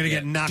that? They're going to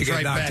get knocked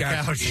back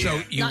out.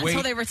 So you Not wait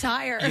until they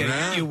retire.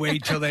 You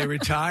wait till they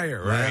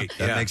retire, right?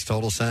 That makes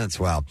total sense.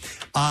 Wow.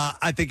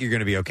 I think you're going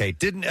to be okay.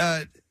 Did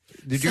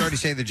you already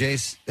say that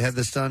Jace had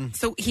this done?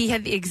 So he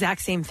had the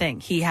exact same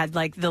thing. He had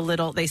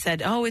they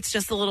said, oh, it's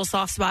just a little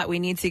soft spot. We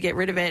need to get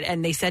rid of it.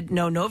 And they said,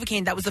 no,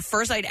 Novocaine. That was the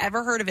first I'd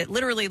ever heard of it,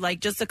 literally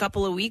just a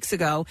couple of weeks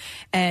ago.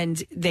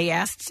 And they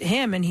asked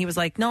him and he was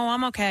like, no,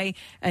 I'm okay.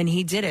 And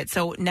he did it.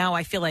 So now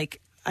I feel like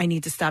I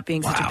need to stop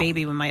being such a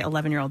baby when my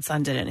 11-year-old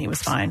son did it and he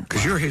was fine.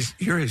 Because you're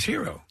his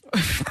hero.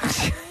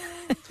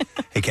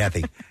 Hey,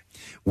 Kathy.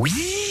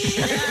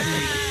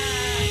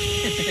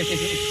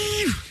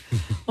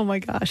 Oh my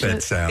gosh.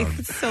 That sound.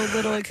 It's so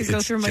little it could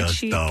go through my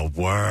cheek. It's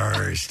the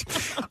worst.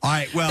 All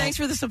right, well. Thanks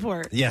for the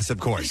support. Yes, of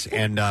course.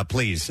 And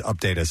please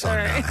update us on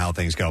how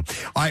things go. All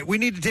right, we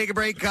need to take a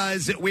break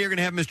because we are going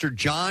to have Mr.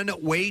 John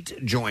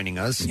Waite joining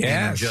us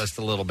in just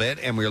a little bit,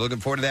 and we're looking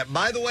forward to that.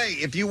 By the way,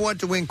 if you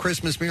want to win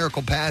Christmas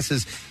Miracle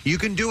Passes, you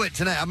can do it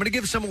tonight. I'm going to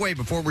give some away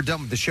before we're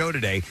done with the show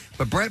today,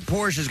 but Brett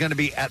Porsche is going to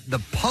be at the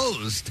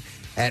Post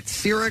at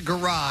Sierra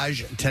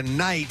Garage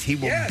tonight. He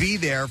will be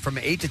there from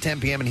 8 to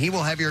 10 p.m., and he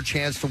will have your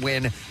chance to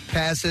win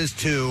passes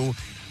to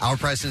our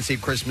Preston and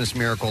Steve Christmas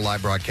Miracle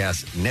live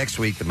broadcast next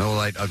week, the Miller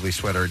Lite Ugly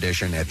Sweater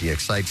Edition at the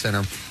Excite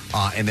Center.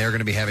 And they're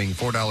going to be having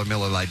 $4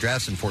 Miller Lite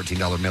drafts and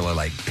 $14 Miller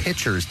Lite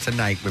pitchers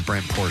tonight with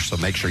Brent Porsche, so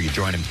make sure you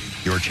join him.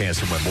 Your chance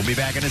to win. We'll be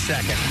back in a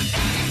second.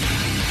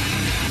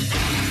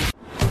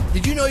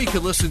 Did you know you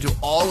can listen to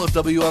all of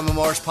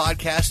WMMR's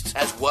podcasts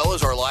as well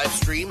as our live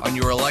stream on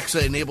your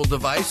Alexa-enabled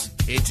device?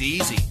 It's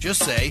easy.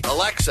 Just say,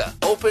 Alexa,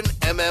 open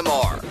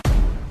MMR.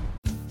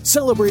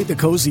 Celebrate the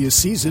coziest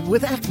season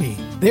with Acme.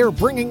 They're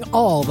bringing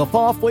all the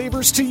fall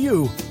flavors to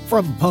you,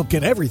 from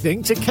pumpkin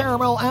everything to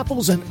caramel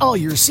apples and all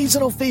your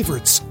seasonal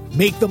favorites.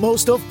 Make the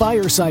most of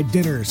fireside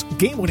dinners,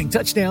 game-winning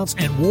touchdowns,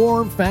 and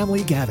warm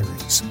family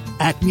gatherings.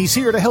 Acme's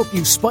here to help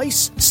you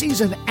spice,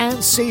 season,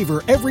 and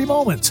savor every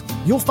moment.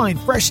 You'll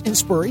find fresh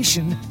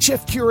inspiration,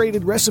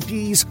 chef-curated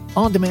recipes,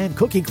 on-demand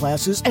cooking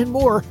classes, and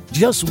more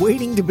just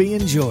waiting to be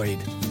enjoyed.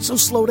 So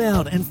slow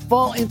down and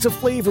fall into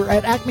flavor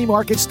at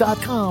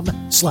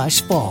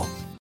acmemarkets.com/fall.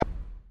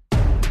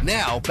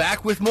 Now,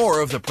 back with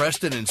more of the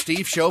Preston and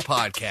Steve Show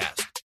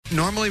podcast.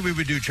 Normally we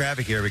would do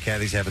traffic here, but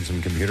Kathy's having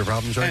some computer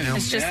problems right now.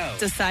 It's just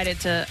decided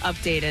to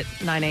update at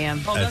 9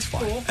 a.m. Oh, that's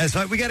fine. Cool. That's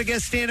fine. We got a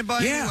guest standing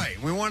by anyway.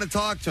 We want to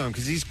talk to him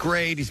because he's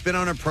great. He's been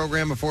on our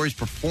program before. He's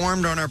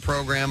performed on our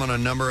program on a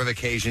number of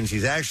occasions.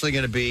 He's actually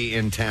going to be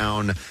in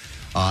town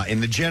in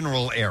the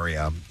general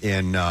area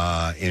in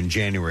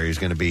January. He's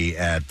going to be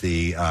at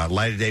the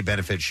Light of Day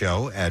benefit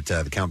show at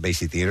the Count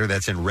Basie Theater.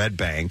 That's in Red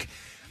Bank.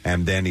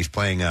 And then he's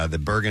playing the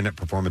Bergen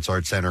Performance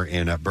Arts Center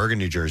in Bergen,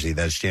 New Jersey.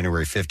 That's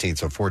January 15th,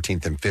 so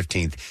 14th and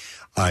 15th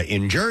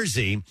in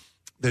Jersey.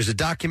 There's a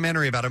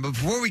documentary about him. But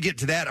before we get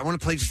to that, I want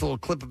to play just a little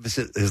clip of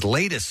his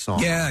latest song.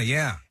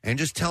 Yeah. And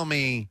just tell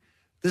me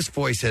this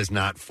voice has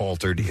not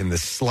faltered in the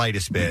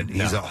slightest bit.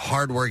 He's a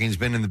hardworking. He's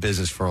been in the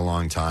business for a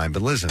long time.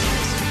 But listen.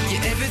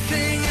 You're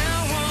everything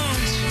I want.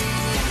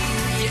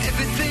 You're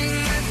everything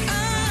that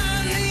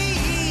I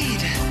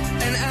need.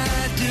 And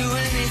I'd do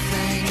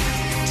anything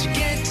to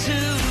get to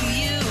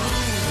you.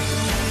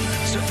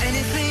 So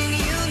anything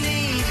you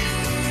need,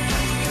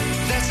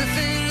 that's the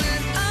thing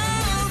that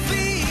I'll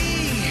be.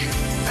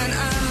 And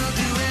I'll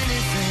do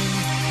anything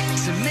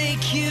to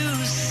make you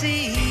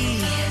see.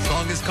 The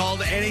song is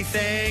called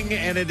Anything,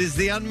 and it is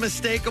the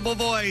unmistakable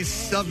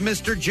voice of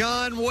Mr.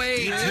 John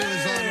Waite, who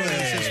is on with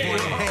us this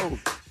morning. Hey,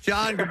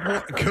 John,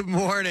 good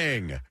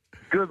morning.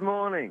 Good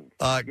morning.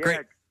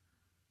 Great.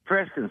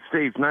 Preston,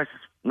 Steve, nice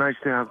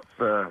to have.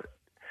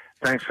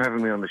 Thanks for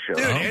having me on the show.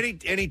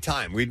 Dude, any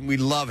time. We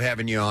love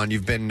having you on.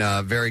 You've been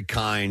very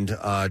kind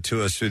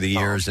to us through the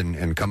years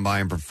and come by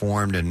and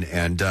performed.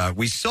 And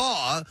we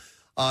saw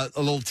a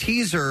little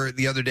teaser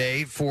the other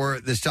day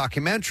for this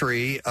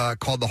documentary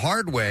called The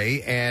Hard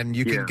Way, and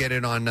you can get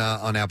it on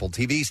Apple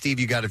TV. Steve,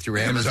 you got it through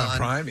Amazon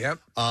Prime, yep.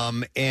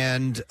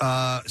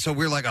 So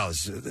we're like,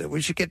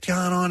 we should get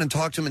John on and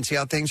talk to him and see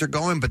how things are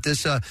going. But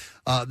this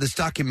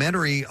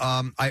documentary,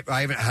 I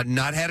have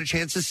not had a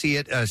chance to see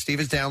it. Steve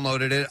has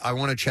downloaded it. I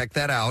want to check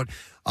that out.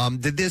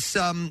 Had this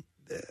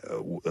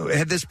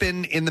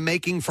been in the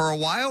making for a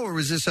while, or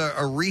was this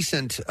a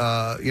recent,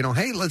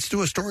 hey, let's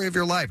do a story of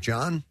your life,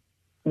 John?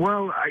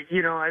 Well, I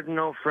have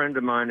no friend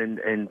of mine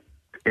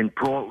in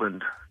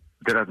Portland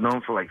that I've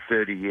known for like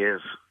 30 years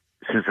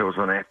since I was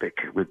on Epic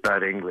with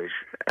Bad English.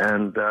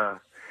 And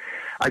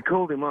I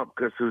called him up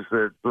because it was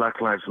the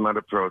Black Lives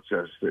Matter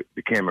protest that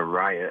became a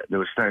riot. There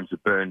was time to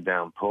burn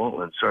down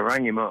Portland. So I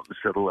rang him up and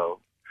said, hello,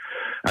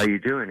 how you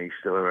doing? He's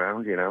still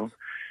around,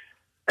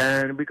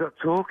 And we got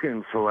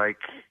talking for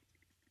like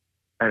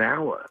an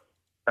hour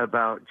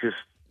about just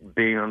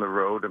being on the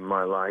road in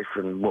my life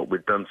and what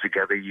we'd done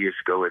together years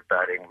ago with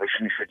Bad English.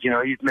 And he said,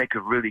 you'd make a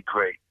really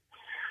great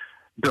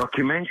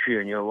documentary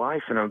on your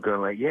life. And I'm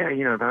going like, yeah,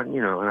 that,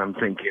 and I'm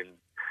thinking,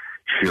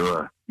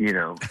 sure, who's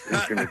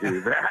going to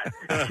do that,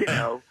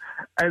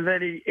 And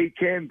then he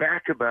came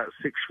back about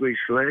 6 weeks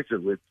later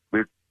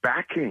with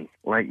backing,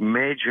 like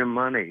major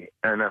money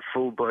and a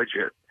full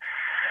budget.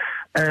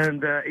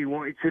 And he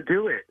wanted to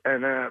do it.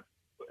 And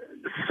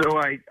so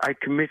I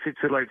committed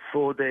to like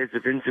 4 days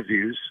of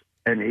interviews.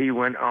 And he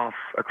went off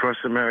across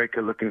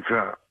America looking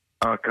for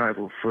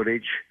archival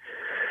footage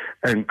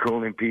and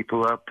calling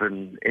people up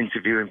and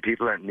interviewing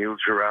people like Neil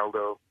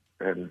Giraldo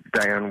and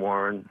Diane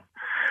Warren.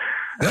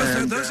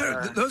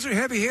 Those are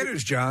heavy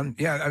hitters, John.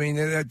 Yeah, I mean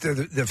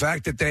the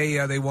fact that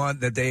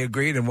they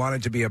agreed and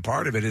wanted to be a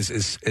part of it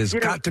is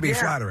got to be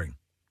flattering.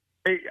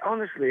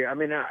 Honestly, I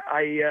mean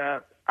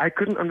I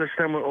couldn't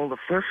understand what all the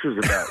fuss was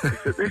about.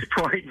 'Cause at this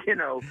point,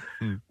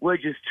 we're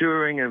just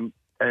touring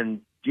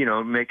and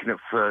making up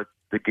for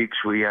the gigs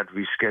we had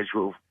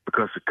rescheduled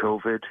because of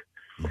COVID.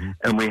 Mm-hmm.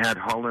 And we had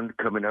Holland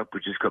coming up. We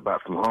just got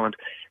back from Holland.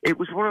 It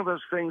was one of those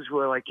things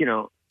where, like,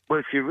 well,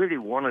 if you really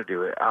want to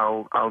do it,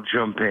 I'll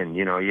jump in.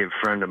 You're a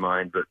friend of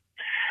mine. But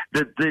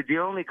the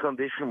only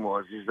condition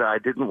is that I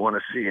didn't want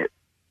to see it.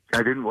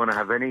 I didn't want to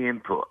have any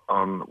input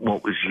on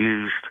what was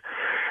used.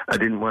 I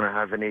didn't want to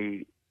have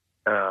any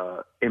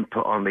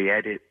input on the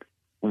edit.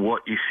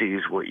 What you see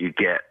is what you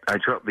get. I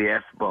drop the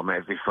F-bomb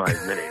every 5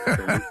 minutes.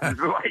 And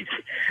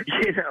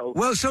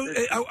Well, so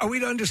are we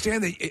to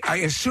understand that? I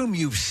assume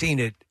you've seen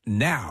it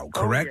now,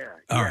 correct?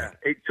 Oh, yeah. Right.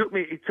 It took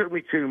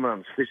me 2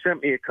 months. They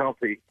sent me a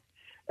copy,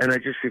 and I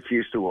just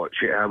refused to watch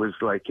it. I was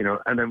like,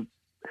 and then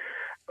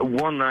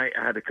one night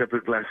I had a couple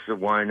of glasses of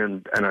wine,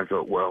 and I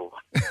thought, well,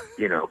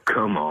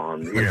 come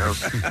on,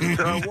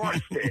 So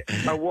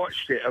I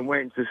watched it and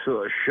went into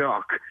sort of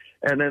shock.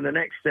 And then the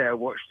next day I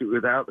watched it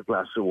without the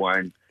glass of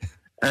wine.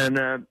 And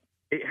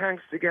it hangs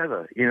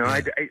together.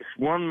 It's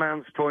one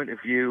man's point of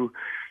view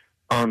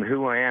on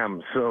who I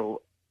am.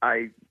 So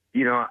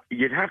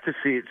you'd have to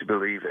see it to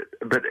believe it.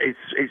 But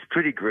it's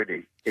pretty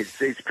gritty.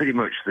 It's pretty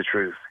much the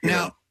truth.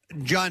 Now,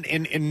 John,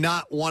 in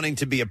not wanting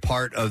to be a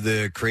part of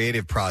the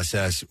creative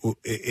process,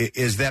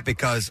 is that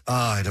because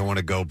I don't want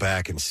to go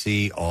back and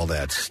see all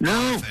that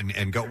stuff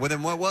and go? Well,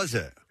 then what was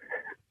it?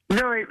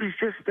 No, it was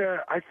just,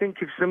 I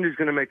think if somebody's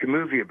going to make a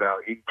movie about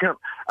it,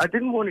 I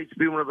didn't want it to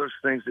be one of those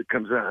things that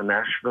comes out of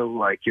Nashville,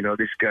 like,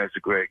 this guy's a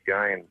great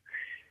guy and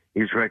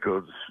his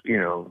records,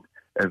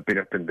 have been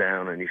up and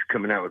down and he's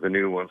coming out with a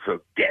new one,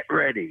 so get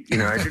ready.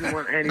 I didn't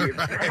want any of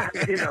that,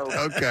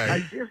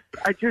 Okay.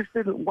 I just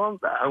didn't want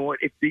that.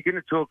 If you're going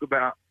to talk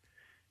about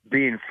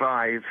being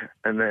 5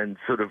 and then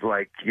sort of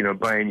like,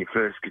 buying your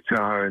first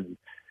guitar and,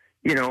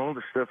 all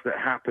the stuff that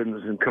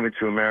happens and coming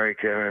to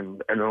America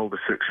and all the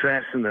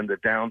success and then the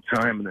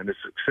downtime and then the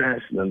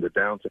success and then the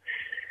downtime.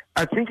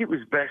 I think it was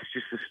best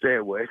just to stay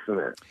away from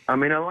it. I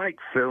mean, I like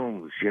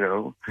films,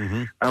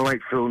 Mm-hmm. I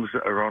like films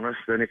that are honest.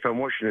 And if I'm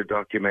watching a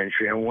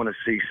documentary, I want to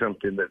see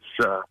something that's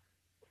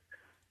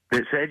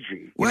that's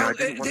edgy. I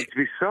didn't want it to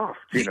be soft.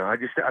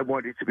 I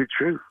want it to be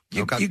true.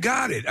 You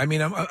got it. I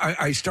mean,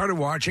 I started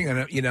watching,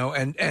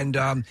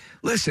 and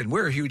listen,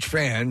 we're huge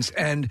fans,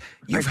 and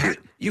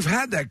you've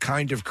had that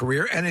kind of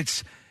career, and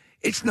it's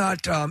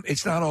not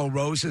all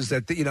roses.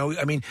 That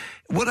I mean,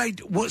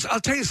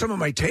 I'll tell you some of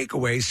my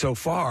takeaways so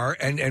far,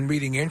 and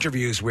reading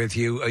interviews with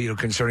you,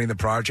 concerning the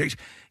project,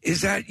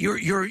 is that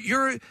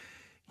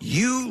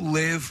you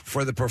live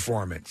for the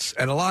performance.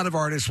 And a lot of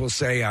artists will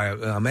say,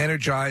 I'm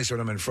energized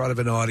when I'm in front of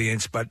an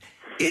audience, but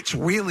it's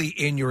really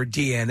in your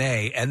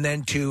DNA. And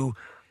then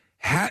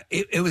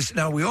it was,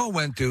 now we all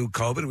went through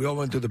COVID, we all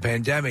went through the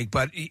pandemic,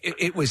 but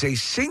it was a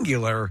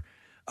singular,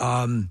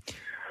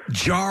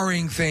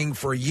 jarring thing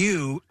for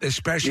you,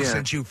 especially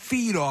since you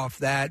feed off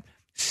that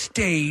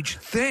stage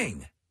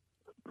thing.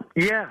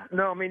 Yeah,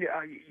 no, I mean,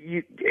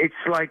 it's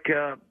like,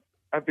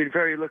 I've been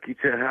very lucky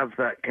to have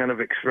that kind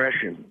of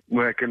expression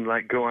where I can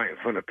go out in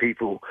front of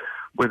people,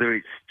 whether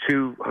it's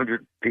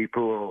 200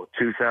 people or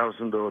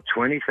 2,000 or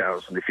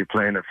 20,000 if you're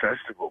playing a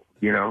festival,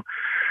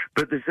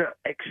 But there's that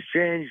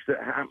exchange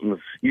that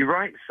happens. You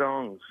write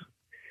songs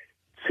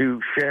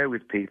to share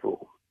with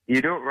people.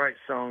 You don't write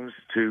songs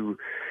to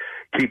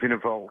keep in a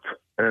vault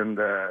and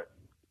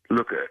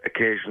look at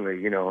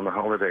occasionally, on the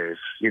holidays.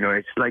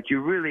 It's like you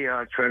really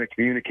are trying to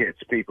communicate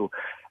to people,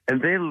 and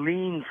they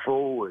lean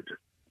forward.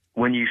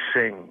 When you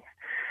sing,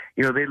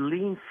 they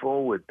lean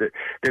forward, that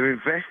they're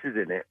invested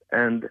in it.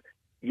 And,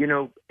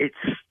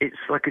 it's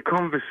like a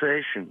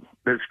conversation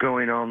that's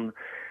going on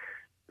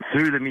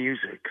through the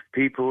music.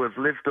 People have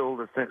lived all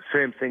the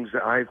same things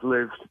that I've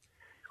lived.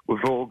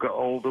 We've all got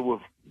older.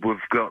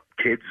 We've got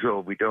kids,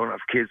 or we don't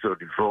have kids, or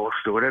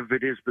divorced, or whatever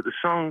it is. But the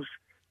songs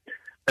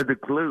are the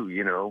glue,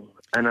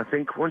 And I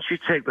think once you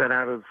take that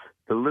out of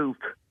the loop,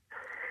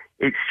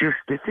 it's just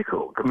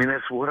difficult. I mean,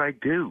 that's what I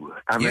do.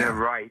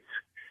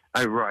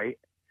 I write,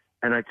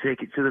 and I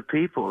take it to the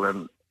people,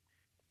 and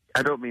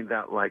I don't mean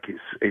that like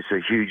it's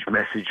a huge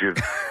message of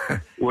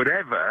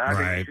whatever. I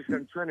mean, it's just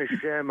I'm trying to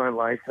share my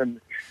life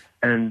and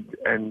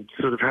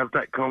sort of have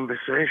that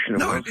conversation.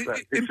 And once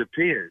that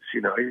disappears,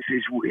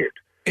 it's weird.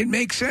 It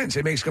makes sense.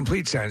 It makes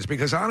complete sense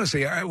because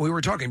honestly, we were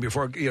talking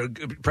before,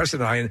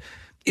 Preston and I. And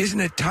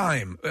Isn't It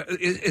Time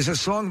is a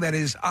song that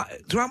is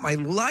throughout my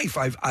life.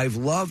 I've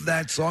loved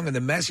that song and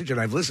the message, and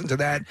I've listened to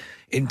that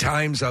in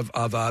times of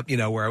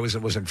where I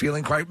wasn't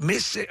feeling quite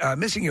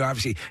missing you.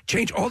 Obviously,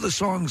 change all the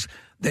songs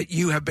that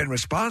you have been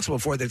responsible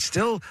for that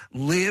still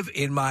live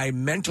in my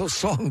mental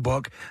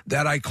songbook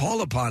that I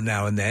call upon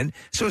now and then.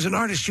 So, as an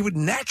artist, you would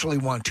naturally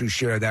want to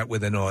share that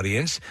with an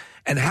audience.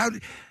 And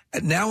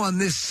now on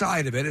this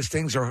side of it, as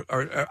things are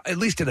at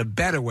least in a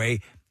better way.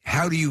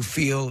 How do you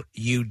feel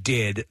you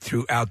did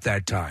throughout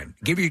that time?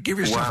 Give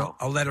yourself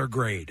a letter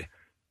grade.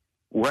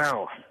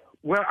 Well,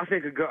 I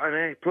think I got an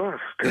A+.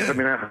 Because I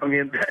mean, I hung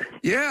in there.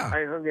 Yeah,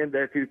 I hung in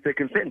there through thick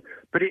and thin.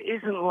 But it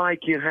isn't like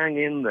you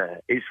hang in there.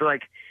 It's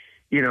like,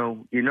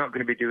 you're not going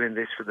to be doing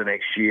this for the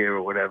next year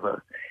or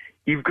whatever.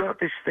 You've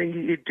got this thing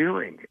that you're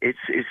doing. It's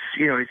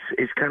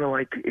kind of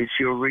like it's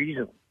your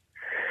reason.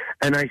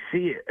 And I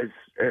see it as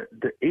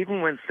even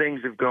when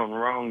things have gone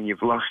wrong,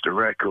 you've lost a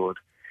record.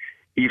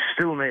 You've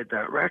still made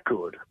that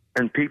record,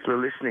 and people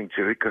are listening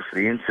to it because of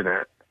the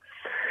internet.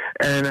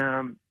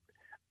 And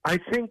I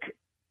think,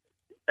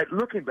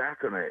 looking back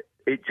on it,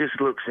 it just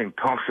looks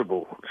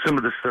impossible. Some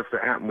of the stuff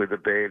that happened with the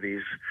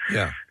Baileys,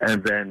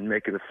 and then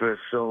making the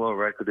first solo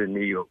record in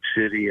New York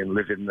City and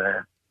living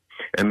there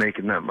and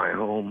making that my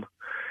home.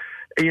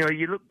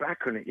 You look back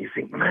on it, and you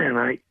think, man,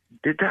 I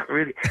did that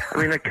really?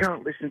 I mean, I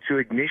can't listen to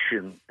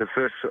Ignition, the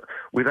first,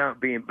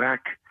 without being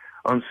back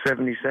on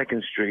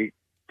 72nd Street,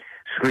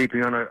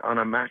 sleeping on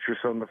a mattress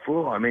on the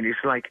floor. I mean,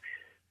 it's like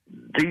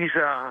these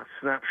are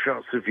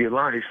snapshots of your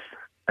life,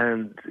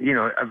 and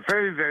I'm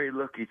very, very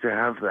lucky to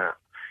have that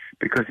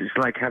because it's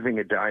like having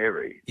a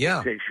diary.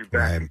 Yeah, it takes you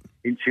back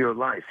into your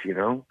life,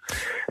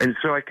 and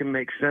so I can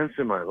make sense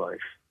of my life.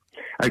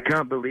 I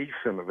can't believe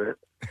some of it,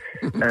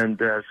 and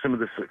some of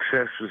the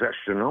success was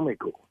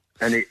astronomical.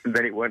 And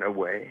then it went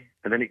away,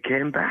 and then it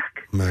came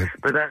back. Right.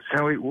 But that's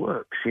how it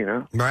works,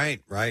 Right.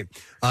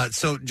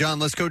 So, John,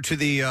 let's go to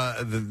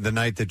the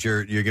night that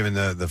you're giving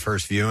the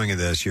first viewing of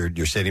this.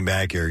 You're sitting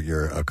back.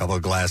 You're a couple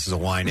of glasses of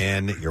wine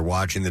in. You're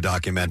watching the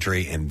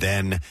documentary, and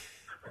then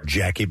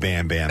Jackie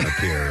Bam Bam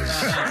appears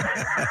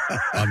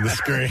on the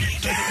screen.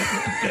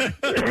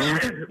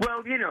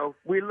 Well,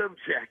 we love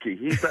Jackie.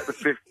 He's like the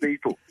fifth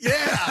Beatle.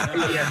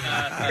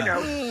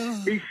 Yeah.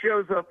 He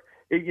shows up.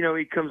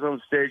 He comes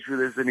on stage with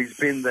us, and he's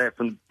been there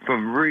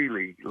from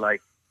really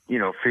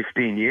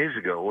 15 years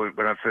ago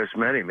when I first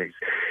met him.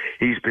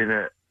 He's been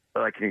an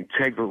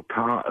integral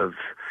part of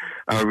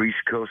our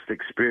East Coast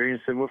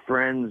experience, and we're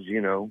friends.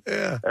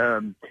 Yeah.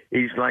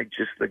 He's like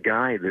just the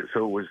guy that's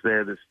always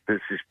there. There's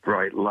this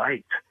bright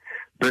light,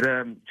 but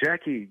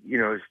Jackie,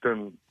 has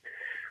done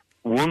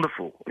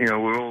wonderful.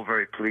 We're all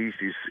very pleased.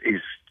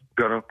 He's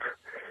got up.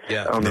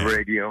 On the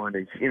radio, and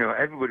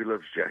everybody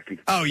loves Jackie.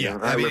 Oh yeah,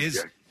 I mean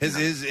love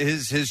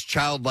his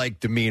childlike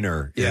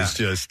demeanor is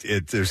just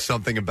there's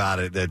something about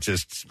it that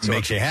just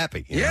makes you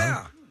happy.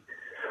 Yeah.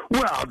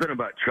 Well, I don't know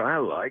about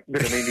childlike,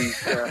 but I mean, he's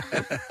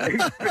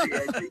pretty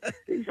edgy.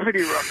 He's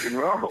pretty rock and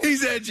roll.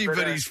 He's edgy,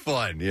 but he's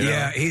fun. You know?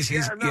 Yeah, he's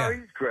he's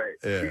great.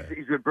 Yeah.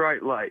 He's a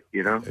bright light,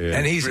 you know,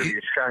 And he's really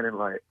a shining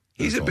light.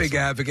 He's a big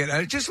advocate.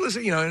 Just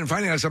listen, and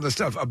finding out some of the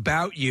stuff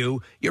about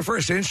you. Your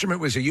first instrument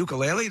was a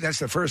ukulele. That's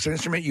the first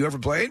instrument you ever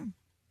played?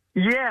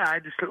 Yeah, I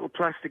had this little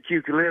plastic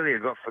ukulele I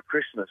got for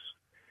Christmas.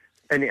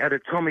 And it had a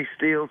Tommy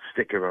Steele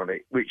sticker on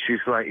it, which is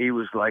like, he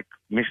was like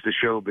Mr.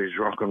 Showbiz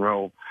rock and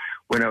roll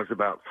when I was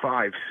about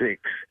 5,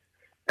 6.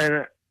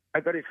 And I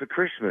got it for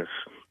Christmas.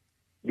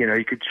 You know,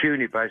 you could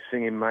tune it by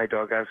singing My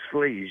Dog Has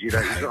Fleas. You know,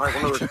 it's like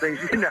one of those things,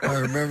 you know. I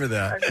remember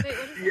that.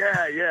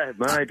 Yeah,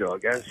 My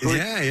Dog Has Fleas.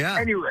 Yeah.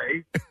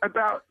 Anyway,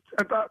 about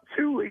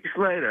 2 weeks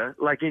later,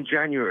 like in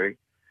January,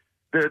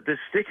 the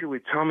sticker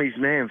with Tommy's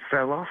name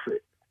fell off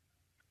it.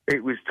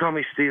 It was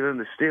Tommy Steele and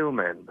the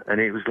Steelmen, and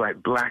it was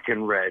like black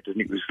and red, and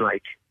it was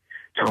like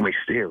Tommy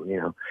Steele, you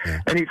know. Yeah.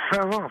 And it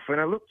fell off,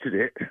 and I looked at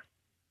it,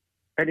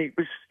 and it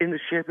was in the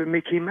shape of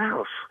Mickey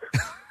Mouse.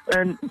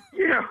 And,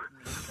 you know,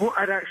 what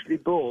I'd actually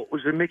bought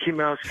was a Mickey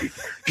Mouse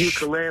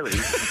ukulele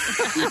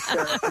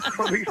with a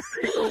Tommy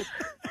Steele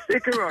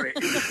sticker on it.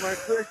 It was my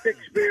first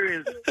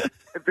experience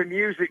of the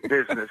music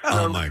business.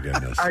 Oh, my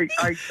goodness.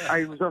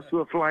 I was off to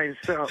a flying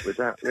start with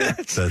that. Yeah.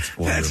 That's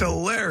wonderful. That's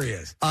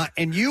hilarious.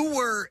 And you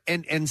were,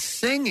 and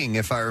singing,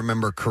 if I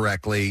remember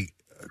correctly,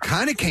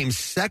 kind of came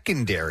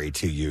secondary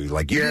to you.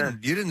 Like, you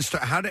didn't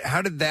start,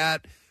 how did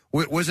that,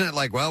 wasn't it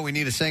like, well, we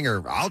need a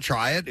singer, I'll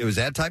try it? It was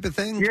that type of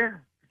thing? Yeah.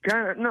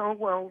 No,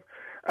 well,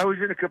 I was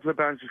in a couple of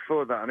bands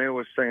before that, and I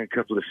always sang a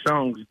couple of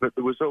songs, but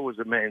there was always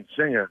a main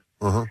singer.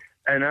 Uh-huh.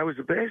 And I was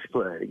a bass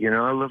player, you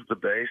know. I loved the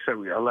bass. I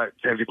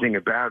liked everything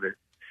about it.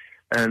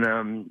 And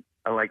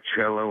I liked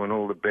cello and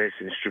all the bass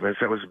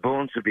instruments. I was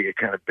born to be a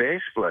kind of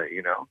bass player,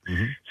 you know.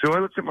 Mm-hmm. So I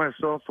looked at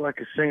myself like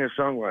a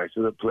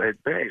singer-songwriter that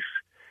played bass.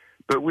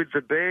 But with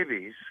the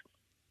Babies,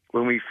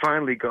 when we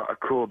finally got a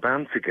core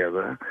band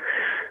together,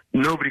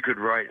 nobody could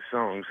write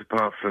songs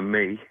apart from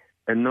me.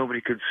 And nobody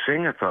could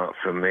sing apart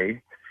from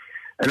me.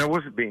 And I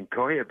wasn't being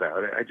coy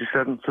about it. I just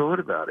hadn't thought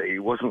about it.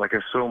 It wasn't like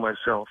I saw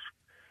myself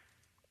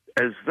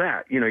as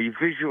that. You know, you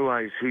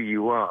visualize who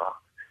you are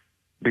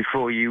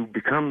before you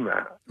become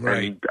that.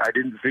 Right. And I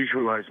didn't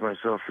visualize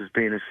myself as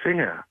being a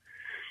singer.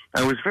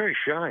 I was very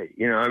shy.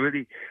 You know,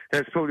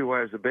 that's probably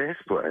why I was a bass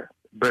player.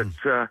 But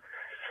I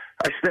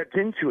stepped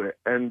into it,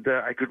 and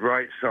I could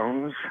write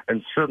songs,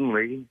 and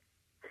suddenly...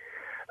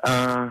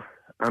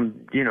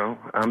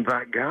 I'm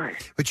that guy.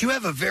 But you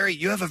have a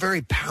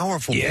very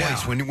powerful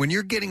voice. When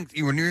you're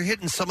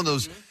hitting some of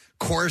those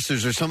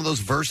choruses or some of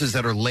those verses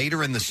that are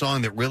later in the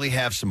song that really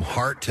have some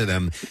heart to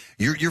them,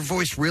 your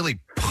voice really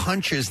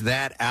punches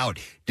that out.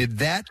 Did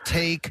that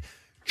take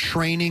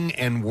training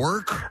and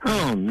work?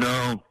 Oh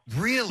no.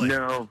 Really?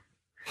 No.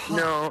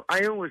 No,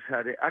 I always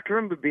had it. I can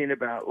remember being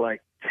about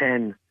like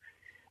 10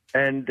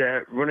 and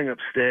running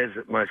upstairs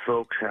at my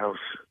folks' house,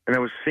 and I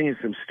was singing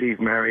some Steve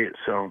Marriott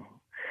song.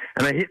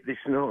 And I hit this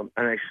note,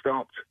 and I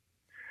stopped.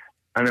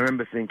 And I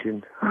remember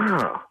thinking,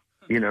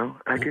 you know,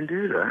 I can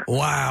do that.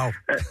 Wow.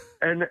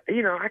 And,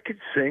 you know, I could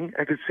sing.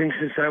 I could sing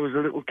since I was a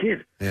little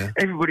kid. Yeah.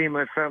 Everybody in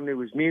my family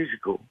was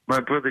musical. My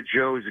brother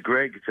Joe is a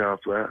great guitar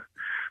player.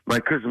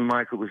 My cousin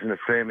Michael was in a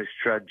famous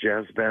trad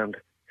jazz band.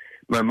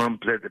 My mum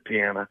played the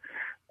piano.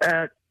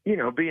 You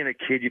know, being a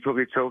kid, you're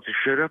probably told to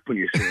shut up when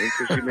you're singing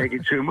because you're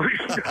making too much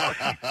noise.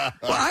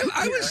 Hey,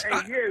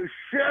 you,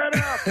 shut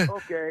up!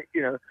 Okay,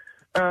 you know.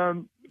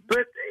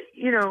 But,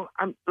 you know,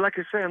 like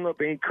I say, I'm not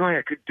being coy.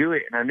 I could do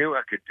it, and I knew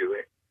I could do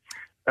it.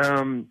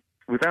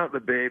 Without the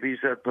Babies,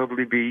 I'd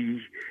probably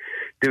be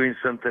doing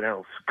something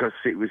else because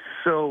it was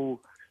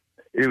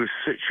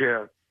such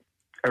a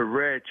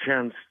rare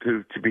chance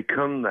to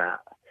become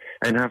that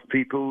and have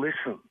people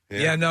listen.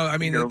 Yeah, no, I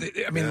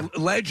mean,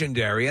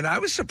 legendary. And I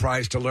was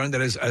surprised to learn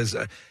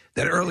that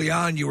that early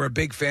on you were a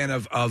big fan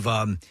of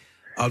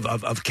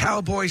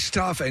cowboy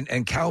stuff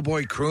and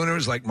cowboy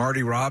crooners like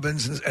Marty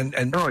Robbins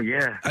and oh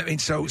yeah. I mean,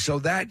 so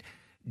that,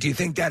 do you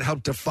think that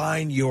helped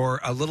define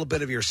a little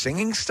bit of your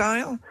singing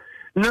style?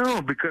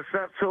 No, because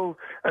that's all.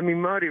 I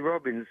mean, Marty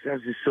Robbins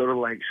has this sort of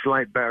like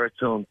slight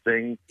baritone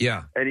thing.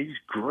 Yeah, and he's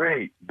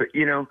great, but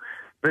you know,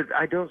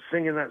 I don't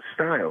sing in that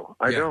style.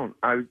 I don't.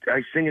 I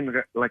sing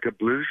in like a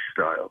blues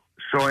style.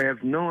 So I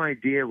have no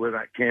idea where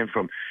that came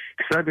from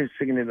because I've been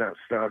singing in that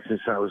style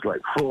since I was like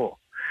 4.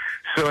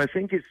 So I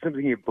think it's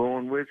something you're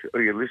born with,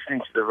 or you're listening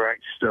to the right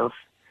stuff.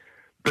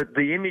 But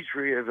the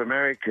imagery of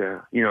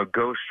America, you know,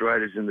 Ghost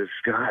Riders in the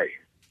sky,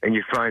 and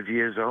you're 5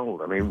 years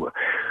old. I mean,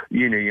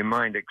 you know, your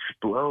mind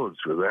explodes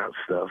with that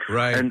stuff.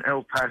 Right. And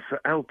El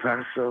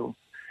Paso,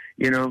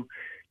 you know,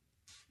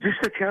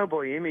 just the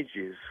cowboy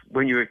images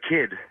when you're a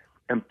kid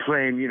and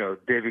playing, you know,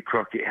 Davy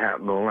Crockett hat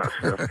and all that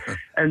stuff.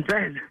 and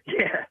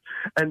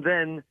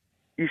then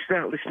you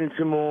start listening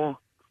to more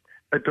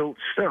adult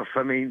stuff.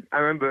 I mean, I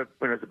remember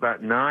when I was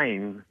about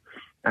 9,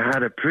 I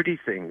had a Pretty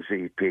Things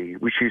EP,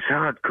 which is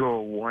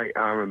hardcore white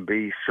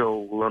R&B,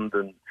 soul,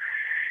 London,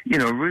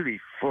 really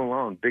full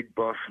on, big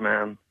boss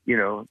man,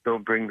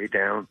 Don't Bring Me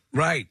Down.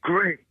 Right.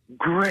 Great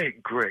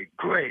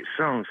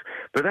songs.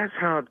 But that's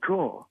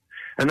hardcore.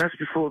 And that's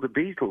before the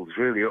Beatles,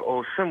 really,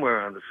 or somewhere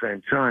around the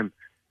same time.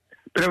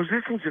 But I was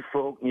listening to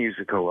folk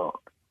music a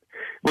lot.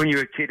 When you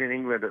were a kid in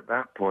England at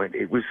that point,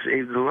 it was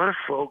a lot of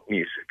folk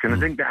music. And I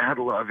think that had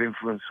a lot of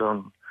influence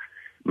on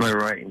my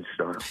writing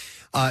style.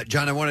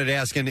 John, I wanted to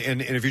ask, and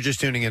if you're just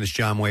tuning in, it's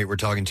John Waite we're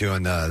talking to,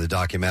 and the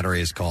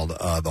documentary is called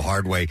The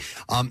Hard Way.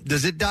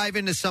 Does it dive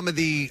into some of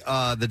the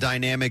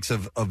dynamics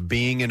of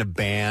being in a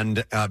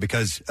band?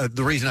 Because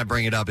the reason I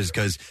bring it up is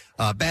because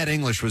Bad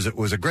English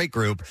was a great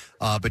group,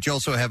 but you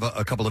also have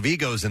a couple of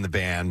egos in the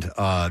band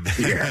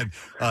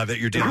that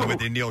you're dealing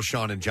with in Neil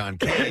Sean and John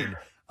Cain.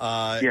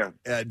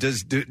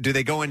 Do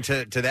they go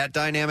into that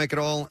dynamic at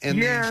all?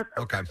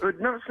 Okay. But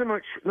not so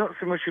much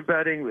with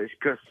Bad English,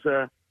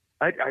 because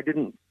I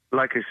didn't,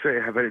 like I say,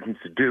 have anything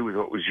to do with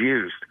what was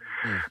used.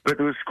 But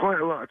there was quite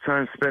a lot of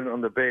time spent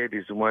on the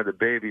babies and why the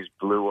babies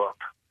blew up,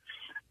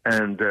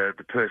 and the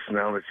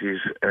personalities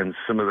and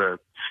some of the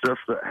stuff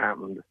that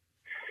happened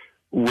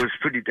was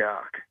pretty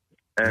dark,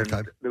 and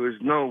there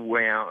was no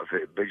way out of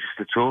it but just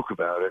to talk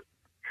about it.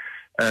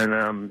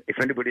 And if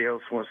anybody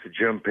else wants to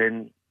jump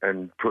in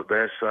and put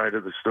their side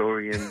of the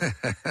story in,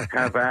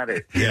 have at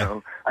it.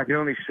 I can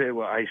only say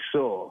what I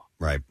saw.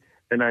 Right.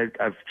 And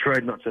I've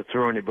tried not to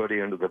throw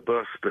anybody under the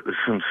bus, but there's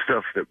some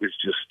stuff that was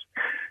just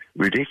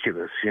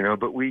ridiculous,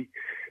 But we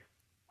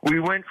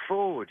went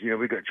forward.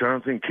 We got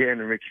Jonathan Cain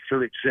and Ricky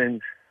Phillips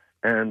in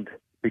and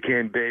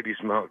became Babies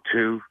Mark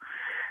II.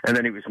 And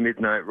then it was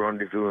Midnight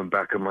Rendezvous and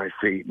Back on My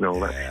Feet and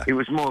all that. It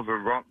was more of a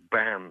rock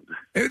band.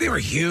 They were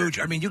huge.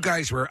 I mean, you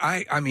guys were.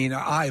 I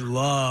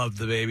loved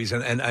the Babies,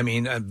 and I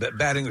mean,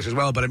 Bad English as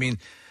well. But I mean,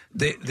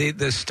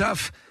 the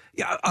stuff.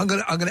 Yeah, I'm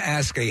gonna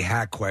ask a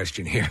hack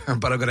question here,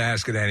 but I'm gonna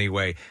ask it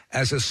anyway.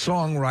 As a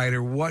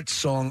songwriter, what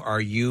song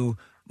are you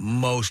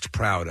most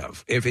proud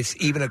of? If it's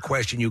even a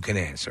question you can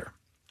answer.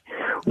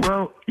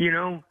 Well,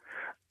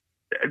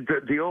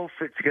 they all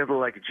fit together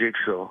like a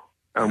jigsaw.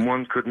 And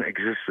one couldn't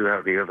exist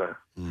without the other.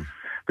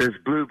 There's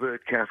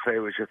Bluebird Cafe,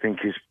 which I think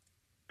is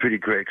pretty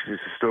great because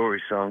it's a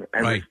story song.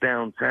 And there's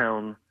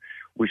Downtown,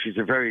 which is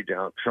a very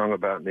dark song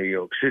about New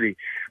York City.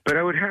 But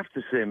I would have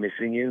to say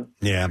Missing You.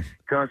 Yeah.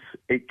 Because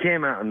it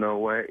came out of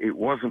nowhere. It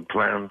wasn't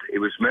planned. It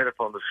was made up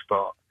on the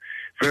spot.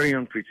 Very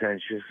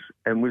unpretentious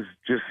and was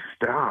just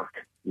stark,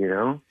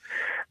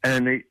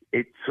 And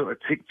it sort of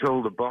ticked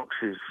all the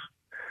boxes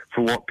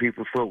for what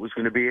people thought was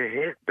going to be a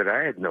hit, but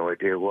I had no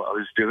idea what I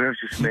was doing. I was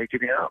just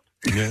making it up.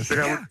 Yes. But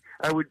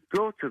I would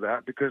go to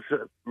that because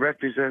it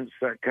represents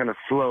that kind of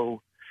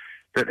flow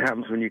that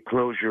happens when you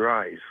close your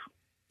eyes.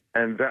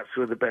 And that's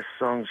where the best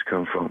songs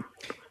come from.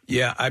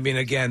 Yeah, I mean,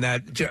 again, I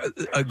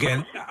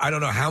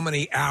don't know how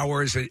many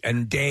hours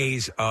and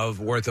days of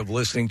worth of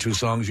listening to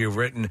songs you've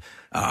written.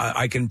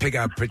 I can pick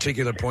out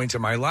particular points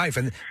in my life,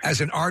 and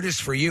as an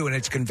artist for you, and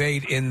it's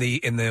conveyed in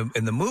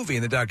the movie,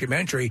 in the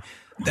documentary.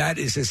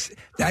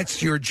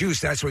 That's your juice.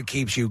 That's what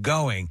keeps you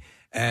going,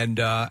 and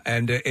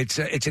it's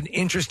an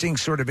interesting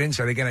sort of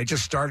insight. Again, I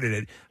just started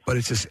it, but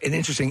it's an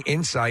interesting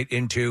insight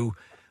into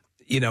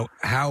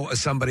how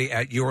somebody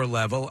at your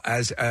level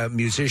as a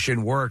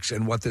musician works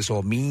and what this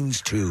all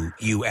means to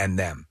you and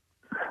them.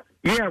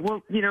 Yeah,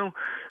 well,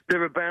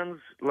 there are bands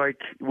like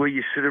where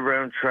you sit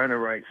around trying to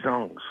write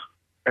songs,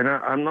 and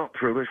I'm not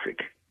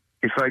prolific.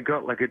 If I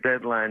got like a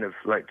deadline of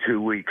like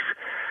 2 weeks,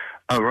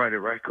 I'll write a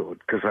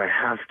record because I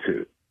have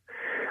to.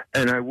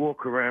 And I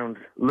walk around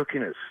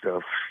looking at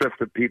stuff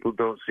that people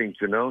don't seem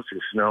to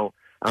notice. No,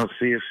 I'll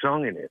see a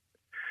song in it.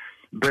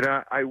 But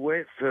I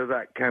wait for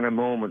that kind of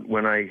moment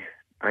when I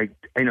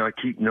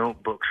keep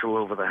notebooks all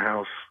over the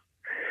house,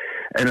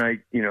 and I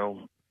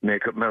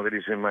make up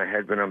melodies in my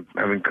head when I'm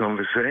having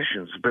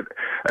conversations. But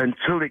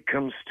until it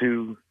comes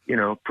to,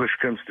 push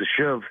comes to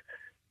shove,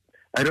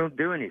 I don't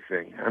do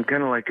anything. I'm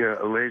kind of like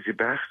a lazy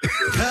bastard.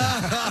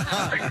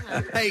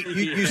 Hey,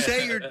 you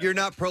say you're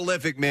not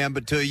prolific, man,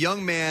 but to a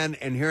young man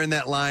and hearing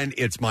that line,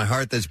 "It's my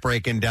heart that's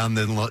breaking down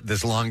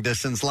this long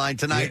distance line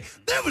tonight,"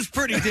 that was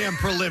pretty damn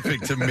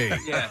prolific to me.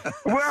 Yeah.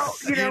 Well,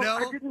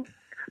 I didn't.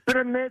 But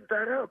I made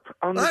that up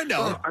on the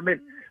spot.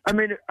 I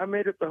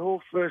made up the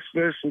whole first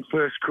verse and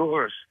first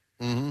chorus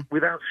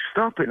without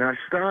stopping. I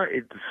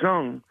started the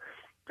song.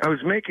 I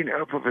was making it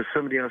up over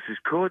somebody else's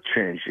chord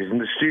changes in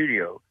the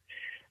studio,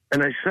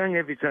 and I sang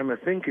Every Time I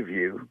Think of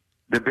You,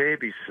 the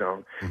Babies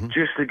song,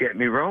 just to get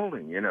me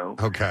rolling,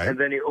 Okay. And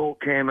then it all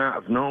came out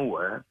of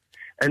nowhere.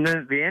 And then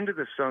at the end of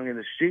the song in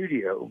the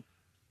studio,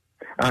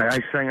 I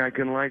sang I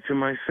Can Lie to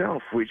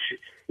Myself, which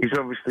is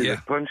obviously the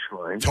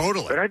punchline.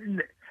 Totally. But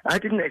I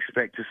didn't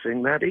expect to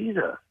sing that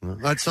either.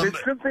 There's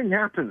something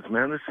happens,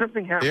 man. There's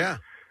something happens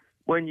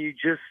when you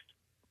just,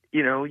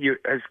 you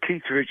as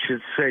Keith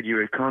Richards said,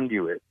 you're a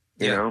conduit,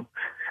 you know,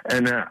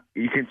 and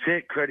you can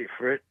take credit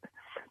for it.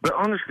 But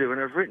honestly, when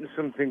I've written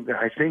something that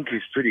I think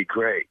is pretty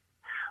great,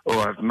 or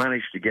I've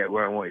managed to get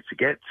where I wanted to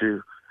get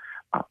to,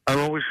 I'm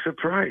always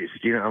surprised.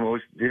 You know, I'm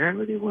always, did I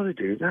really want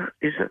to do that?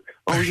 Is it?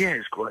 Oh yeah,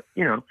 it's quite.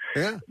 You know,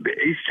 yeah.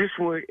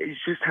 It's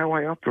just how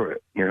I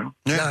operate. You know.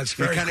 Yeah, it's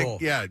very kinda, cool.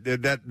 Yeah,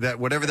 that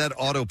whatever that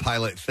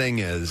autopilot thing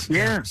is.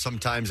 Yeah.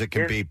 Sometimes it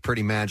can be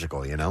pretty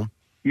magical. You know.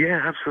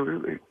 Yeah,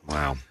 absolutely.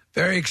 Wow.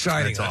 Very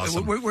exciting. That's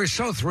awesome. We're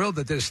so thrilled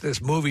that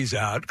this movie's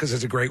out because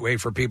it's a great way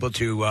for people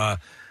to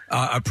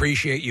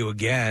appreciate you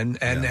again.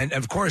 And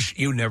of course,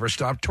 you never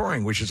stopped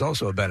touring, which is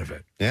also a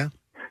benefit. Yeah.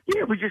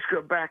 Yeah, we just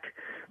got back.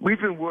 We've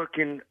been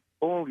working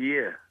all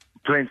year,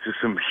 playing to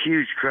some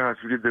huge crowds.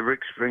 We did the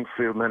Rick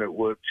Springfield Men at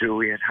Work tour.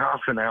 We had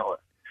half an hour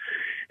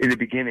in the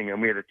beginning, and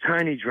we had a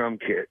tiny drum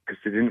kit because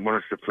they didn't want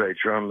us to play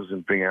drums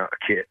and bring out a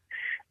kit.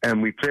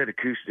 And we played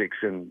acoustics,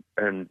 and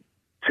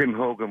Tim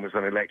Hogan was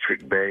on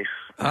electric bass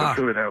from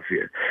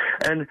Philadelphia.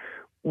 And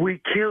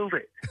we killed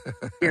it.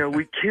 You know,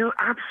 we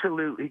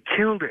absolutely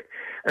killed it.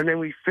 And then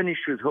we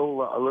finished with Whole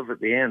Lot of Love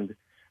at the end.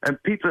 And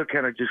people are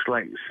kind of just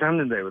like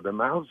standing there with their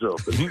mouths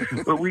open.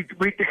 But we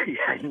did,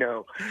 yeah, I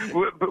know.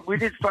 But we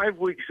did 5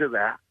 weeks of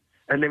that.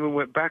 And then we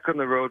went back on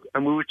the road,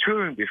 and we were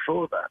touring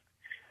before that.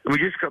 We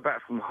just got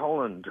back from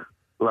Holland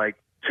like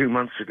 2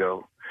 months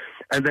ago,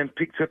 and then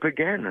picked up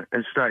again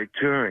and started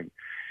touring.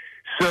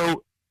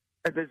 So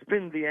there's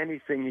been the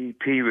Anything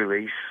EP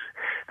release.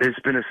 There's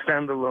been a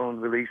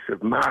standalone release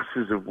of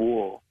Masters of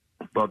War,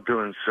 Bob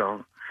Dylan's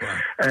song.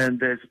 And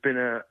there's been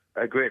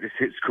a greatest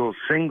hits called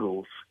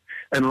Singles.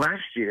 And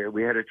last year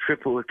we had a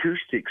triple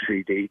acoustic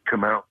CD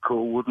come out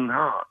called Wooden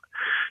Heart.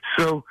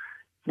 So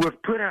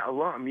we've put out a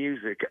lot of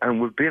music, and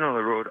we've been on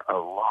the road a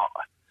lot.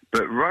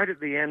 But right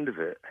at the end of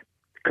it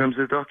comes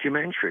a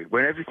documentary,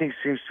 when everything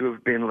seems to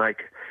have been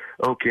like,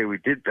 okay, we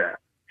did that.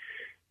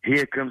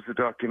 Here comes the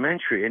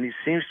documentary, and it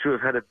seems to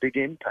have had a big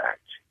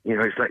impact. You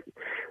know, it's like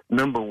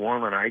 #1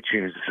 on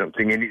iTunes or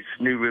something, and it's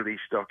new release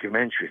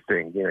documentary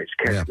thing. You know, it's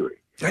category.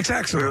 Yeah. That's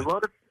excellent.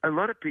 But a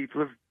lot of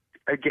people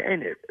are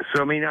getting it.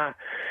 So I mean,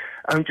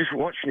 I'm just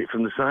watching it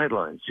from the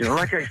sidelines. You know,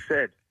 like I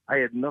said, I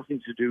had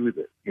nothing to do with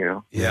it. You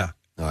know. Yeah.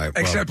 All right,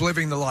 except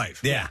living the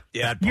life. Yeah.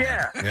 Yeah. You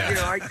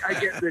know,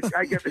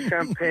 I get the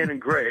champagne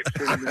and grapes,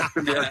 and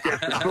somebody else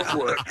gets the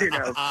footwork. You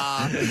know.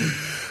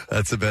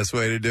 That's the best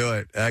way to do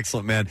it.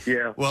 Excellent, man.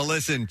 Yeah. Well,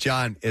 listen,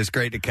 John, it's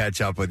great to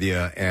catch up with you,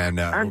 and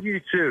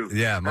you too.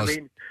 Yeah. I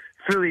mean,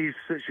 Philly's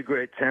such a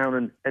great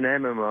town, and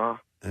MMR,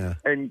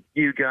 and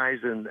you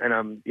guys, and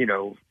I'm, you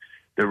know,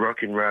 the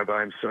rockin'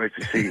 rabbi. I'm sorry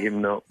to see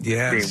him not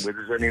being with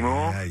us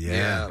anymore.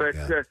 Yeah. But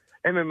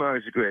MMR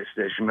is a great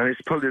station, man.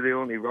 It's probably the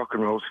only rock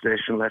and roll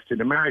station left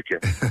in America.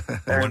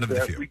 And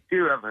we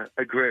do have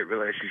a great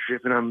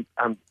relationship, and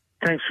I'm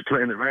thanks for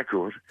playing the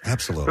record.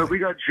 Absolutely. But we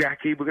got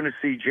Jackie. We're going to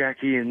see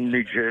Jackie in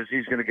New Jersey.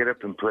 He's going to get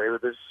up and play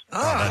with us.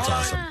 Oh, that's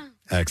awesome.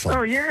 Excellent.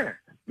 Oh, yeah.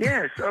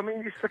 Yes. I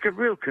mean, it's like a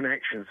real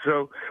connection.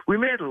 So we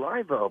made a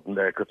live album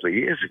there a couple of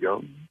years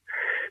ago.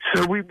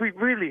 So we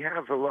really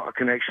have a lot of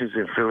connections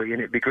in Philly, and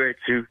it'd be great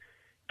to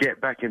get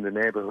back in the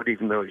neighborhood,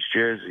 even though it's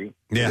Jersey.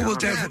 Yeah. We'll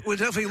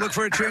definitely look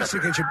for a chance to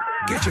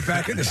get you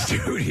back in the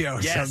studio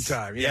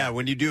sometime. Yeah,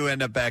 when you do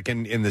end up back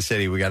in the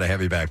city, we got to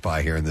have you back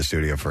by here in the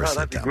studio for a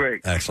that'd be sit-down.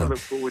 great. Excellent. I look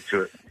forward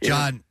to it.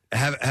 John,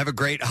 have a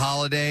great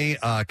holiday.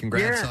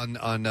 Congrats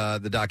on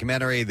the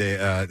documentary,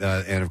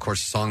 and of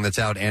course the song that's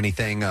out,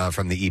 Anything,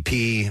 from the EP.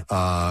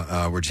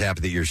 We're just happy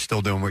that you're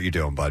still doing what you're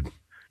doing, bud.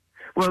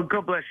 Well,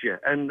 God bless you,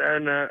 and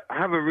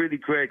have a really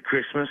great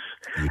Christmas,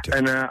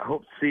 and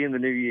hope to see you in the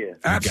new year.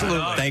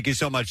 Absolutely. Thank you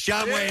so much.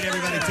 John Wayne,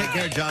 everybody. Take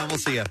care, John. We'll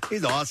see you.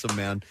 He's awesome,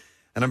 man.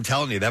 And I'm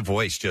telling you, that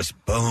voice just,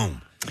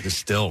 boom, just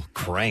still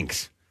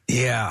cranks.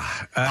 Yeah.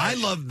 I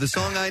love the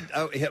song.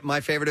 My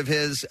favorite of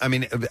his,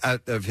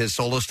 of his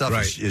solo stuff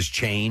is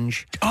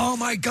Change. Oh,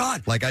 my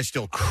God. Like, I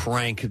still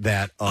crank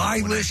that up. I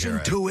listen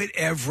to it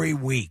every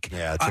week.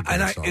 Yeah, it's a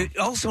great song. It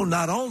also,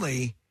 not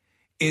only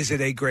is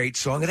it a great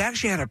song, it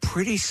actually had a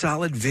pretty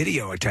solid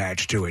video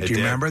attached to it. Do you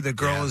remember? The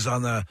girl is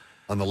on the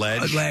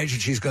ledge, and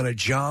she's going to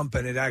jump,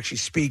 and it actually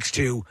speaks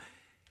to,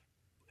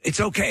 it's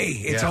okay.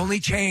 It's only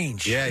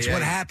change. It's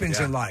what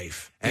happens in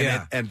life.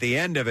 And at the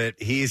end of it,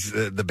 he's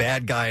the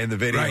bad guy in the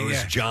video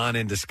is John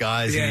in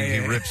disguise, and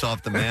he rips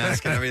off the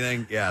mask and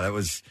everything. Yeah,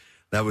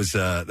 that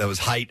was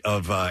height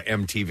of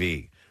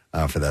MTV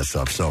for that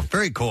stuff. So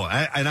very cool.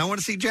 And I want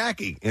to see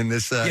Jackie in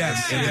this.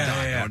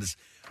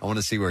 I want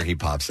to see where he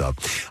pops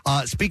up.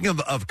 Speaking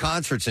of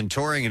concerts and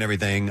touring and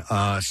everything,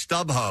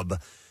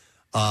 StubHub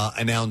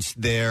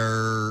announced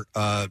their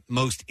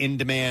most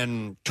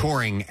in-demand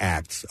touring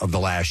acts of the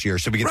last year.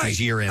 So we get these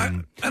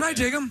year-end and I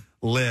dig them.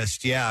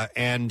 List, yeah.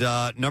 And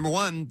number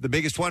one, the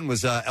biggest one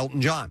was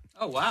Elton John.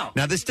 Oh, wow.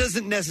 Now, this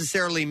doesn't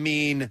necessarily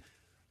mean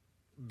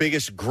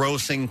biggest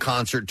grossing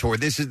concert tour.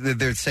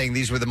 They're saying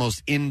these were the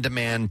most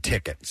in-demand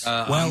tickets.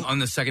 On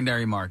the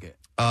secondary market.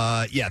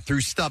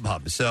 Through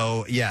StubHub.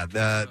 So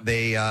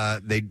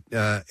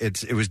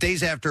it was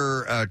days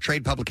after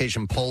trade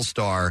publication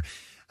Polestar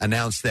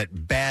announced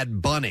that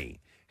Bad Bunny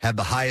had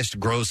the highest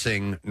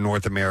grossing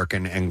North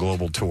American and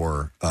global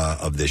tour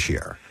of this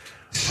year.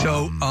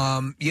 So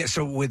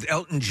so with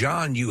Elton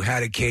John, you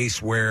had a case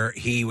where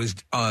he was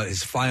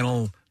his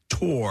final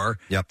tour.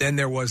 Then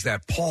there was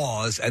that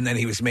pause, and then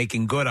he was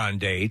making good on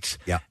dates.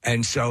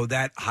 And so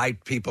that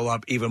hyped people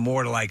up even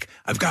more to like,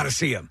 I've got to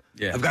see him.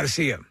 I've got to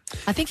see him.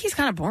 I think he's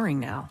kind of boring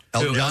now.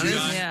 Elton John is?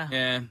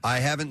 Yeah. I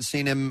haven't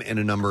seen him in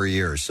a number of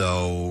years,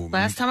 so...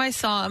 Last time I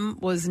saw him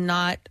was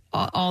not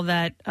all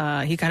that...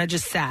 he kind of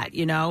just sat,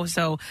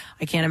 so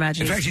I can't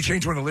imagine... In fact, he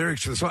changed one of the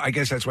lyrics to the song. I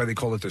guess that's why they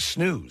call it the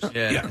snooze.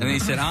 Yeah. And he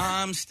said,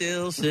 I'm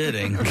still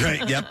sitting.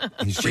 Right, yep.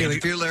 He's changed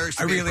a few lyrics.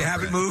 I really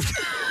haven't moved.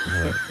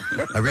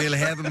 I really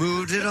haven't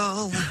moved at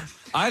all.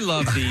 I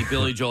love the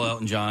Billy Joel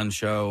Elton John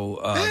show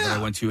that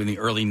I went to in the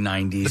early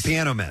 90s. The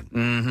Piano Man.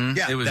 Mm-hmm.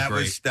 Yeah, it was that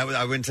great. was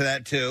I went to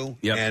that too.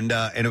 And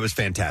it was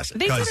fantastic.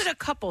 They did it a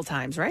couple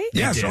times, right?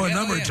 Yeah, so a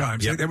number of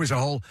times. There was a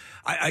whole...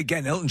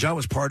 again, Elton John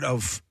was part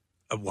of...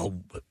 it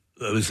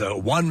was a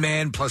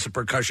one-man plus a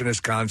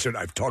percussionist concert.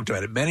 I've talked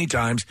about it many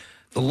times.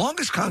 The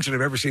longest concert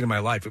I've ever seen in my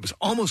life. It was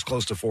almost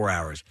close to 4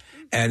 hours.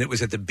 And it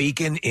was at the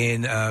Beacon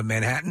in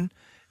Manhattan.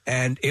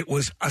 And it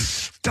was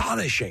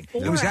astonishing.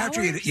 4 It was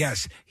after hours?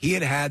 he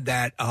had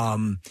that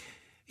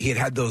he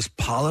had those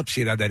polyps.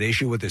 He had that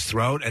issue with his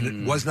throat,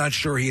 and was not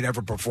sure he'd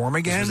ever perform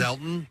again. This was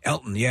Elton?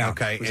 Elton, yeah.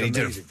 Okay, It was and he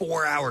did a amazing.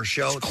 4-hour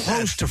show. It's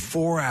close to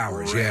 4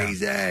 hours.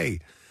 Crazy.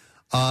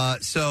 John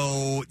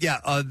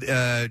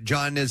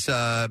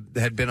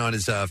had been on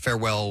his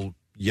farewell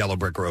Yellow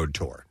Brick Road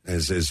tour.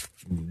 Is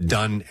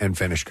done and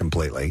finished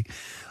completely.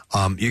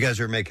 You guys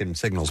are making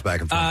signals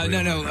back and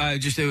forth.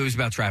 Just it was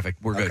about traffic.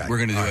 We're good. Okay. We're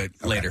going to do All it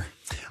right. later.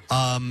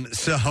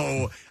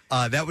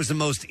 That was the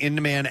most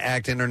in-demand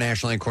act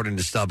internationally, according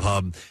to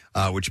StubHub,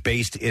 which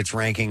based its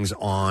rankings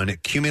on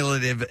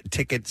cumulative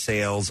ticket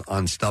sales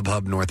on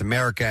StubHub North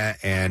America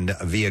and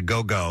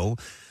Viagogo.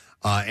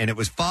 And it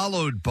was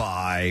followed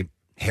by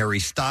Harry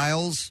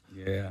Styles,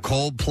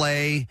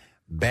 Coldplay,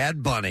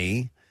 Bad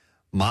Bunny,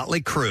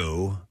 Motley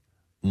Crue,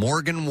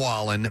 Morgan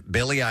Wallen,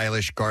 Billie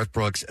Eilish, Garth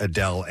Brooks,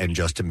 Adele, and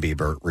Justin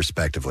Bieber,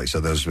 respectively. So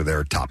those were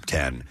their top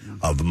 10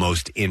 of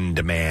most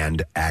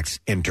in-demand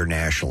acts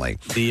internationally.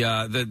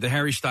 The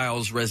Harry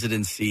Styles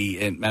residency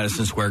at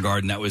Madison Square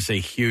Garden, that was a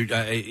huge...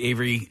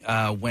 Avery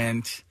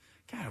went...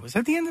 God, was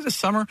that the end of the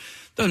summer?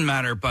 Doesn't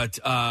matter, but...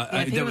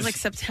 I think it was like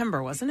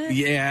September, wasn't it?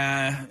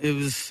 Yeah, it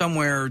was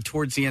somewhere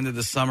towards the end of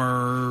the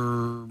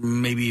summer,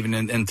 maybe even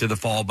into the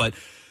fall, but...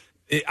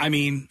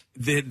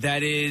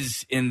 that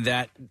is in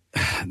that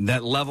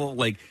level,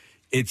 like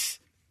it's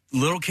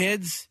little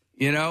kids,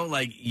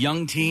 like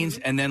young teens,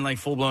 and then like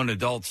full blown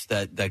adults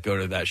that go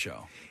to that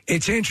show.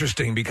 It's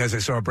interesting because I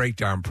saw a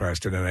breakdown,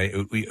 Preston, and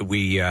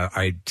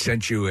I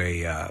sent you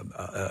a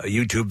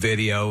YouTube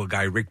video. A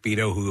guy, Rick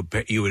Beto, who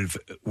you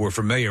were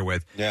familiar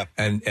with,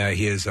 and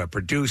he is a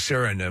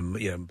producer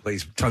and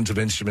plays tons of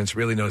instruments,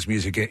 really knows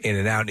music in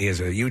and out. And he has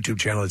a YouTube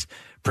channel that's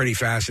pretty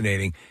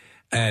fascinating.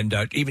 And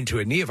even to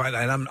a neophyte,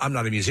 and I'm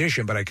not a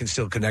musician, but I can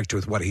still connect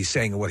with what he's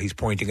saying and what he's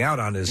pointing out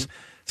on his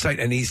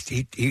site. And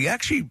he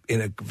actually, in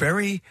a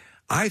very,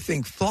 I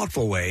think,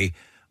 thoughtful way,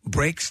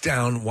 breaks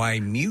down why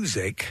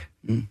music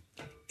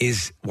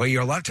is why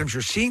a lot of times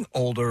you're seeing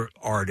older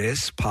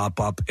artists pop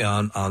up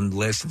on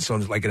lists and so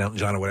on, like an Elton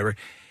John or whatever.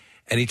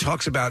 And he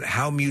talks about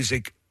how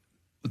music,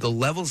 the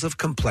levels of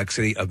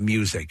complexity of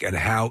music and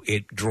how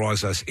it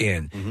draws us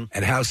in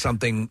and how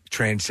something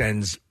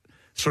transcends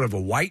sort of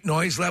a white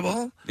noise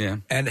level,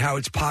 and how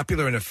it's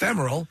popular and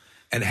ephemeral,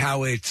 and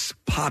how it's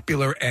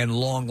popular and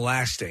long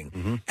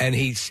lasting. And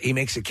he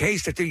makes a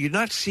case that you're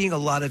not seeing a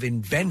lot of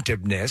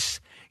inventiveness.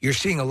 You're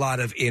seeing a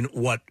lot of in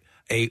what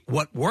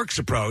works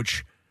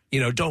approach.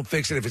 Don't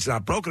fix it if it's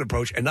not broken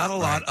approach, and not a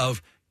lot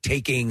of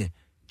taking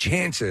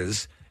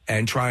chances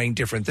and trying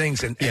different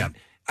things. And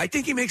I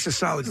think he makes a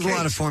solid case. There's a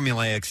lot of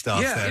formulaic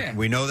stuff that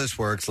we know this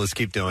works. Let's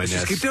keep doing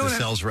this. Keep doing this it.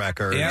 sells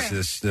records.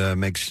 This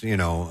makes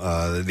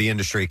the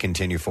industry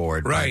continue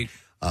forward. Right.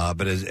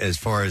 But as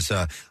far as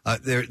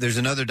there's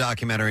another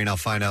documentary, and I'll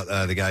find out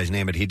the guy's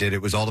name. But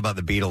it was all about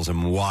the Beatles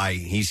and why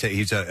he's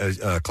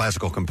a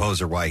classical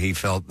composer. Why he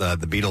felt the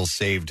Beatles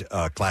saved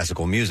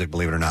classical music,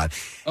 believe it or not.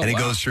 And he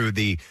goes through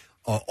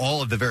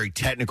all of the very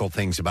technical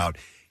things about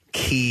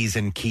keys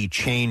and key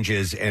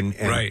changes and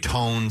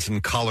tones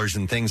and colors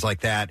and things like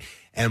that,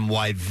 and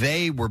why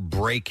they were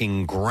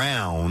breaking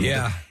ground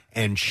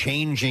and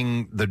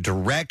changing the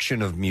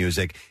direction of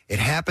music. It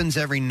happens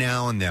every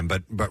now and then,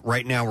 but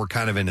right now we're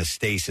kind of in a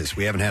stasis.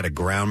 We haven't had a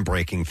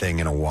groundbreaking thing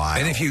in a while.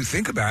 And if you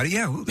think about it,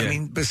 I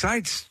mean,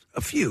 besides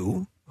a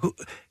few,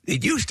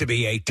 it used to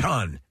be a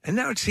ton, and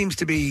now it seems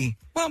to be...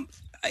 Well,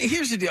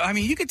 here's the deal. I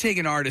mean, you could take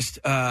an artist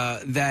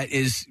that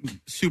is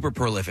super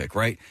prolific,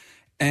 right?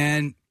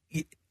 And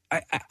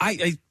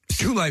I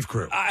Two Life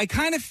Crew. I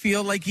kind of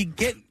feel like you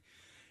get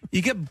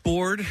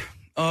bored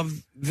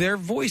of their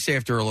voice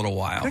after a little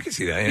while. I can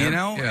see that,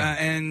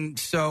 and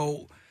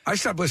so I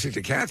stopped listening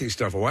to Kathy's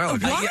stuff a while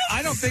ago.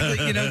 I don't think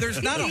that,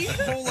 there's not a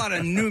whole lot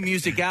of new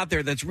music out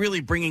there that's really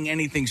bringing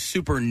anything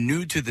super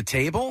new to the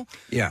table.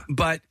 Yeah.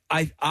 But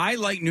I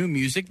like new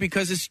music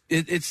because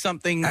it's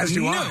something As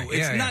do new. I.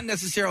 Yeah, It's not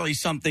necessarily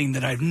something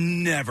that I've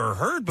never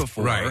heard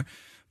before. Right.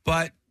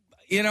 But,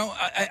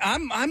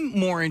 I'm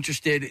more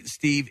interested,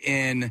 Steve,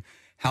 in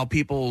how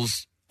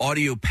people's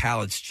audio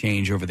palates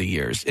change over the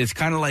years. It's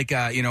kind of like,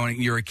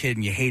 when you're a kid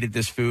and you hated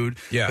this food,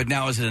 but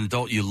now as an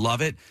adult, you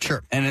love it.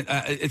 Sure. And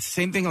it's the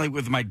same thing like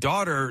with my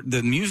daughter,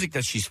 the music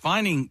that she's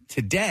finding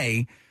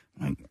today.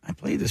 I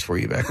played this for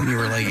you back when you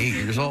were like 8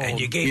 years old. And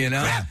you gave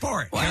crap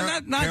for it.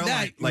 Well, not Caroline,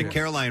 that. Like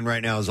Caroline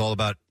right now is all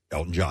about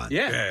Elton John.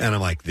 Yeah. And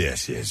I'm like,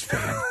 this is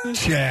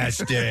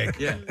fantastic.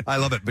 Yeah. I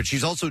love it. But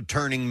she's also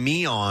turning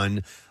me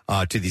on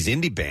to these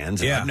indie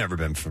bands that I've never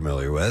been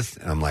familiar with.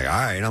 And I'm like, all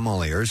right, I'm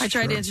all ears. I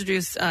tried to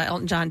introduce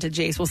Elton John to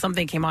Jace. Well,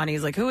 something came on.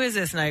 He's like, who is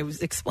this? And I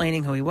was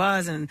explaining who he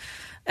was.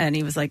 And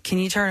he was like, can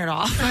you turn it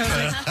off? I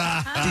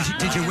was like,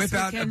 Did you whip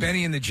out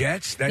Benny and the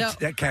Jets? No.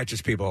 That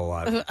catches people a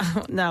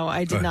lot. No,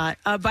 I did not.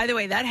 By the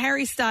way, that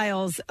Harry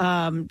Styles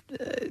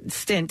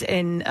stint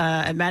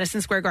at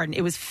Madison Square Garden,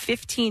 it was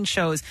 15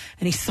 shows,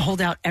 and he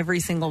sold out every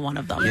single one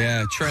of them.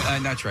 Yeah,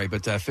 not Trey,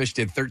 but Fish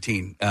did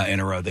 13 in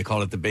a row. They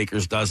called it the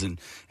Baker's Dozen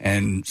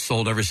and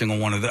sold every single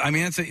one of them. I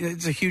mean, it's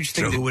a huge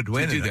thing. So who would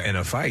win in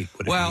a fight?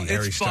 Would it be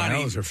Harry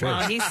Styles or Fish?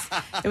 Well,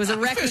 it was a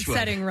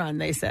record-setting run,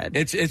 they said.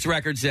 It's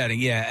record-setting,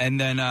 yeah. And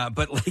then,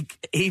 but like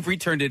Avery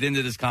turned it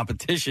into this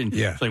competition.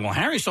 Yeah. It's like, well,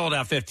 Harry sold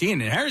out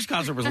 15, and Harry's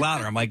concert was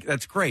louder. I'm like,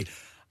 that's great.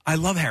 I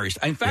love Harry.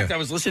 In fact, I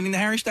was listening to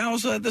Harry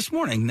Styles this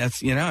morning.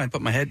 That's I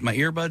put my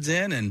earbuds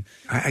in, and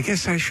I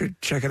guess I should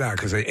check it out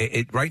because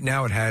right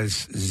now it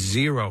has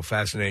zero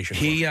fascination.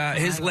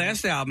 His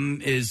last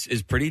album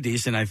is pretty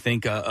decent. I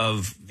think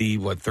of the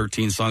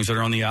 13 songs that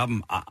are on the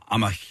album.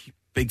 I'm a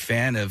big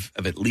fan of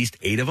at least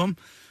 8 of them.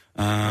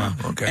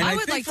 Okay, and I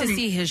would like to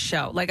see his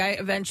show. Like I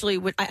eventually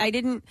would. I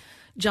didn't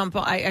jump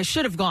on. I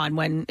should have gone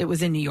when it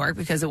was in New York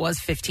because it was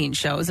 15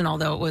 shows, and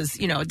although it was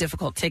a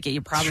difficult ticket,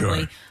 you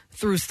probably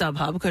through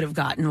StubHub could have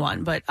gotten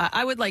one. But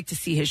I would like to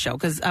see his show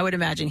because I would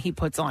imagine he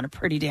puts on a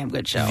pretty damn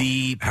good show.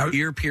 The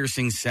ear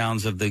piercing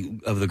sounds of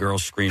the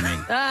girls screaming.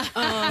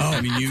 I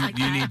mean,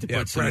 you need to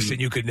put some. Preston,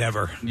 you could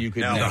never. You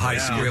could never. The high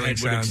squealing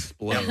sound.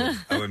 Yeah,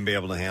 I wouldn't be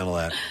able to handle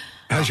that.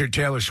 How's your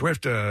Taylor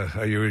Swift?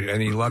 Are you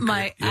any luck?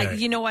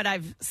 You know what?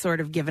 I've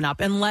sort of given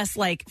up, unless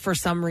like for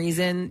some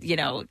reason,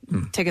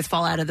 tickets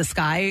fall out of the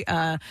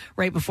sky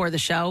right before the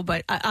show.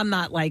 But I'm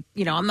not like,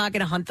 I'm not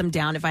going to hunt them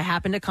down. If I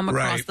happen to come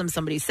across them,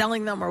 somebody's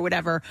selling them or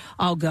whatever,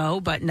 I'll go.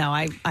 But no,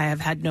 I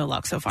have had no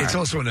luck so far. It's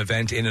also an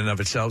event in and of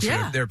itself. So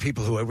there are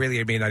people who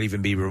really may not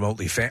even be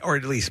remotely fan, or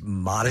at least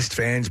modest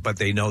fans, but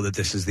they know that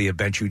this is the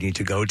event you need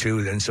to go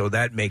to, and so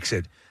that makes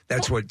it.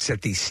 That's what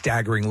set these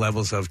staggering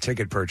levels of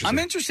ticket purchasing. I'm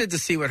interested to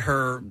see what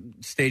her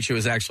stage show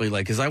is actually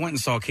like because I went and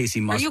saw Casey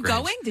Musgraves. Are you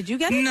going? Did you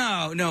get it?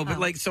 No, but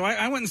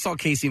I went and saw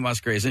Casey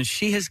Musgraves, and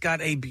she has got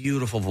a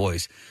beautiful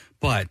voice,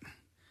 but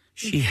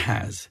she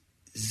has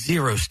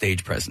zero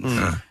stage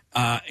presence.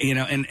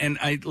 And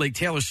I like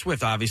Taylor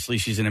Swift. Obviously,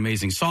 she's an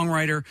amazing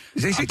songwriter.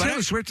 They say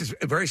Taylor Swift is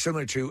very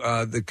similar to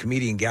the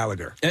comedian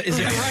Gallagher. Is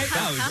that right?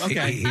 Oh,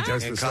 okay. He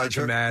does the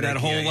Sledge-O-Matic. That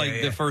whole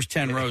the first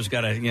 10 rows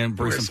got to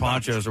bring some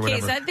ponchos or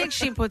whatever. Case, I think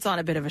she puts on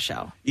a bit of a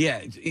show.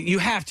 Yeah, you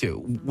have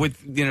to with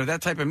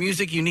that type of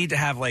music. You need to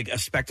have like a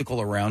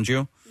spectacle around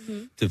you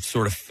to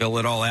sort of fill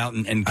it all out.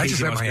 And I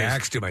just let my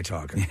axe do my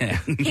talking. Yeah,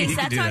 Case,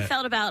 that's how I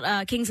felt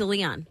about Kings of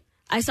Leon.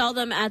 I saw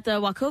them at the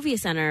Wachovia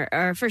Center,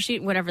 or First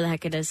Street, whatever the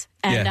heck it is.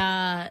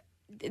 And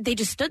they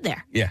just stood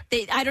there. Yeah.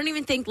 I don't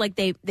even think like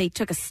they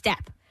took a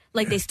step.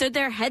 Like they stood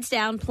there, heads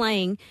down,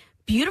 playing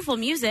beautiful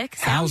music.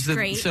 Sounds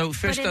great. So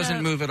Fish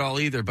doesn't move at all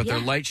either, but their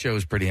light show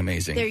is pretty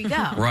amazing. There you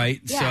go.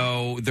 Right? Yeah.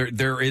 So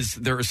there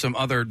are some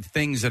other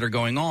things that are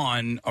going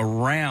on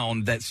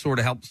around that sort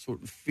of help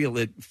feel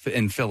it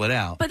and fill it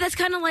out. But that's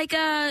kind of like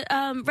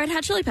Red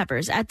Hot Chili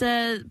Peppers at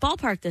the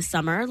ballpark this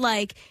summer.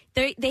 Like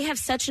they have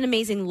such an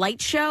amazing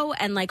light show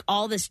and like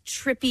all this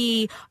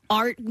trippy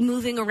art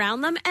moving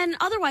around them. And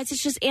otherwise,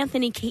 it's just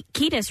Anthony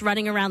Kiedis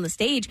running around the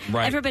stage.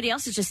 Right. Everybody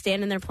else is just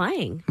standing there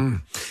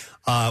playing.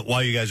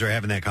 While you guys are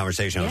having that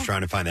conversation, I was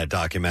trying to find that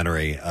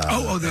documentary.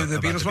 The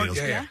Beatles one?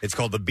 Yeah. It's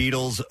called The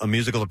Beatles, A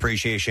Musical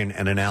Appreciation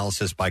and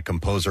Analysis by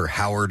composer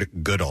Howard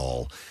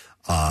Goodall.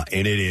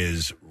 And it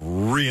is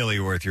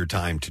really worth your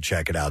time to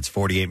check it out. It's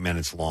 48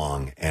 minutes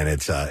long, and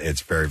it's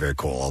very, very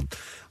cool.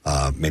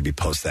 I'll maybe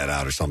post that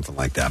out or something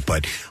like that.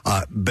 But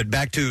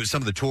back to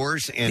some of the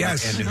tours and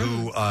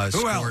who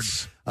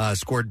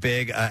scored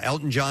big.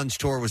 Elton John's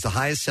tour was the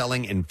highest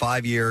selling in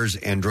 5 years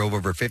and drove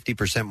over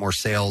 50% more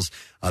sales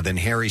than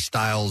Harry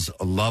Styles'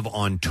 Love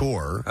on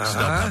Tour,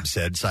 StubHub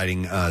said,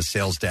 citing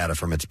sales data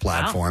from its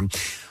platform.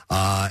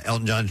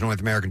 Elton John's North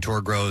American tour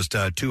grossed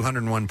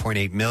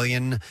 $201.8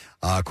 million.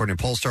 According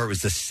to Polestar, it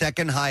was the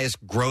second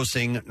highest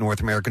grossing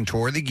North American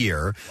tour of the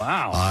year.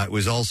 Wow. It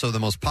was also the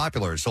most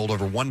popular. It sold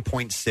over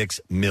 1.6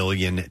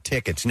 million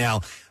tickets. Now,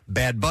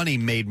 Bad Bunny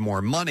made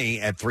more money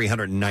at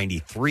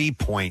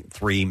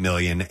 $393.3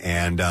 million,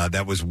 and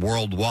that was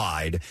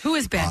worldwide. Who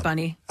is Bad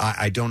Bunny?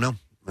 I don't know.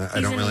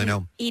 I don't really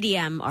know.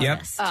 EDM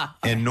artist.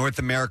 In North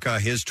America,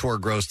 his tour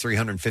grossed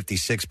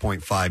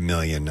 $356.5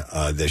 million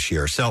this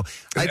year. So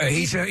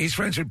he's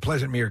friends with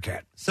Pleasant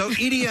Meerkat. So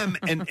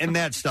EDM and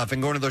that stuff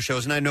and going to those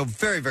shows, and I know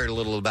very, very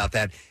little about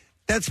that.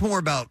 That's more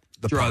about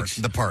the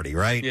the party,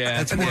 right? Yeah.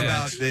 That's more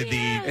about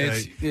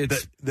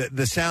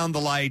the sound,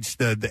 the lights,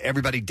 the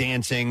everybody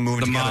dancing,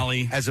 moving The together,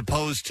 Molly. as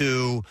opposed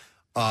to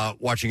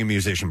watching a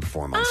musician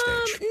perform on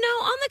stage. No,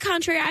 on the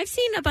contrary, I've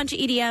seen a bunch of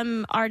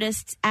EDM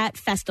artists at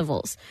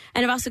festivals,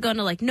 and I've also gone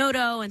to like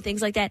Noto and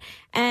things like that.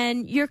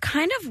 And you're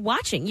kind of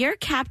watching. You're a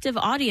captive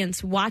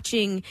audience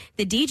watching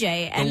the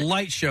DJ. And The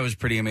light show is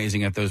pretty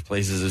amazing at those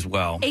places as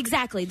well.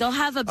 exactly, they'll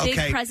have a big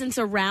Okay. presence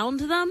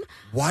around them.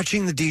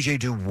 Watching the DJ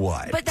do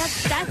what? But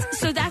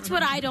that's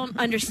what I don't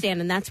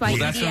understand, and that's why Well,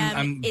 that's EDM what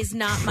I'm- is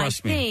not my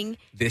trust me. thing.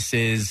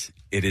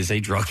 It is a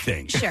drug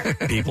thing. Sure.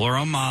 People are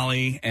on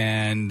Molly,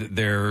 and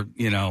they're,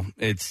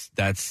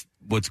 that's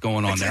what's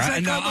going on It's there.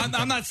 like No, all the-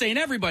 I'm not saying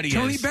everybody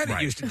Tony is. Bennett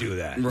Right. used to do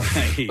that.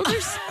 Right.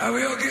 Are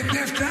we all getting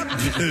effed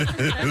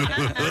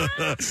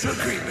up? So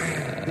great,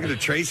 man. Look at the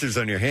tracers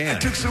on your hand. I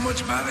took so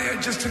much Molly,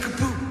 I just took a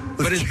poop.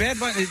 But his Bad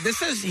Bunny, this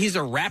says he's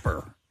a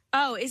rapper.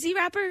 Oh, is he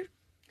rapper?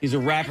 He's a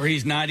rapper.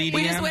 He's not EDM.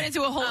 We just went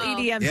into a whole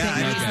EDM Yeah,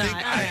 thing. I He's think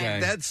not. Okay.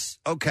 that's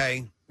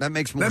okay. That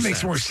makes more That sense.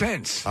 makes more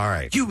sense. All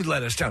right. You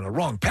led us down the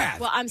wrong path.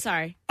 Well, I'm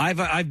sorry.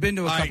 I've been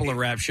to a couple of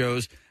rap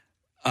shows.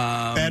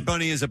 Bad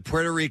Bunny is a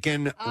Puerto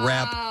Rican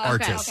rap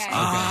artist. Okay.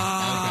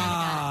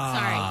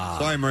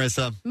 Sorry,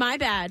 Marissa. My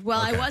bad.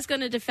 Well, I was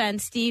going to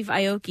defend Steve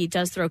Aoki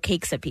does throw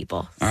cakes at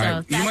people. All right. So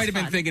You that's might have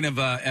been fun. thinking of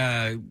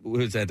what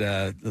was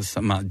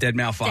that? Dead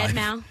Mouse 5. Dead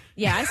Mal.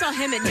 Yeah, I saw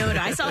him at Noda.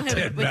 I saw him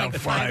Dead with Mal like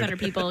 5. 500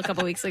 people a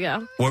couple weeks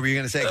ago. What were you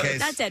going to say, Case?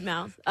 Not Dead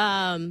Mal.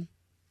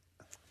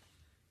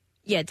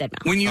 Yeah, Dead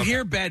Mal. When you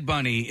hear Bad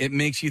Bunny, it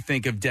makes you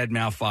think of Dead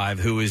Mouse 5,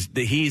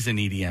 he's an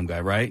EDM guy,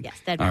 right? Yes,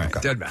 Dead All Mouse.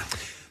 right. Dead man.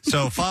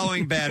 So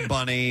following Bad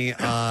Bunny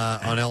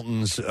on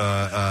Elton's...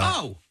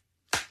 Bad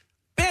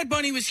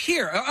Bunny was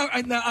here.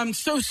 I'm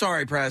so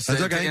sorry, Press, That's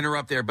to okay.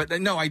 interrupt there. But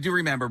no, I do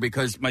remember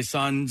because my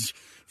son's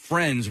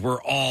friends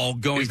were all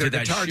going Is to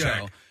there that guitar show.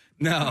 tech?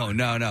 No.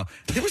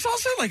 There was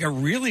also like a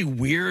really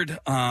weird...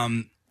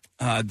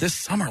 this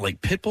summer, like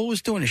Pitbull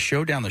was doing a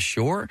show down the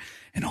shore,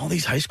 and all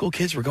these high school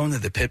kids were going to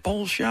the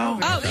Pitbull show.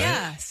 Oh,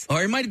 yes.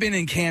 Or it might have been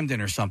in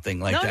Camden or something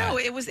like that. No,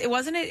 it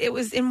wasn't it. It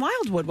was in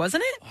Wildwood,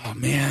 wasn't it? Oh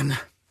man.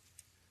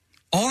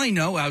 All I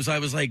know, I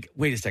was like,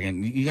 wait a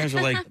second, you guys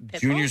are like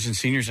juniors and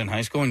seniors in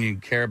high school and you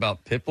care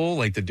about Pitbull,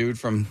 like the dude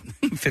from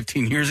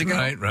 15 years ago?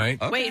 Right.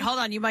 Okay. Wait, hold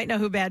on. You might know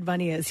who Bad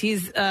Bunny is.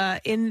 He's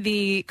in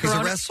the He's a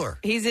Corona, wrestler.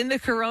 He's in the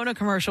Corona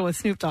commercial with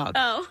Snoop Dogg.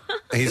 Oh.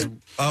 He's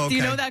okay. Do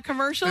you know that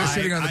commercial? They're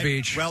sitting on the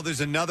beach. Well,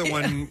 there's another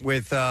one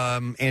with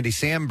Andy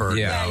Samberg.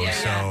 Yeah. though,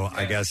 Yeah. So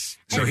I guess.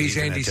 So he's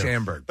in Andy that, too.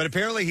 Samberg. But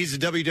apparently he's a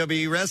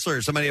WWE wrestler.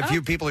 A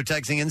few people are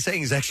texting in saying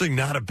he's actually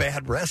not a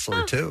bad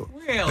wrestler, too.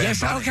 Really?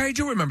 Yes, okay, I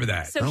do remember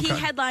that. So he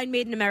headlined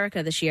Made in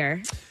America this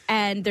year,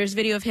 and there's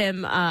video of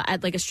him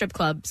at like a strip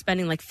club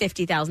spending like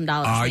 $50,000.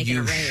 Are making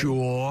you it rain.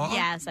 sure?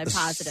 Yes, I'm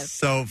positive.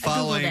 So I Googled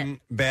following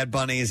Bad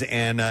Bunny's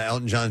and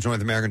Elton John's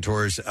North American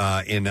tours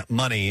in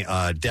money,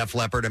 Def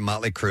Leppard and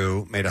Motley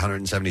Crue made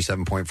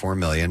 $177.4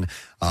 million.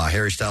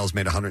 Harry Styles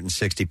made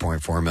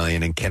 $160.4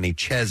 million, and Kenny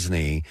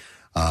Chesney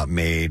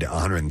made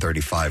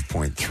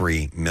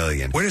 $135.3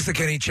 million. Where does the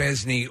Kenny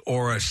Chesney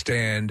aura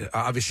stand?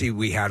 Obviously,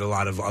 we had a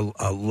lot of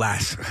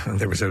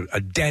there was a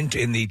dent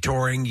in the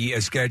touring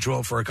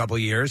schedule for a couple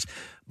of years,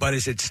 but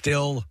is it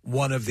still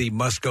one of the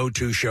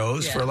must-go-to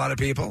shows for a lot of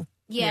people?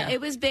 Yeah,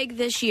 it was big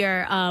this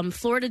year.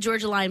 Florida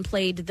Georgia Line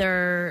played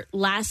their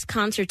last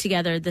concert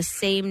together the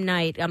same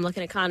night. I'm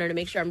looking at Connor to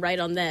make sure I'm right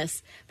on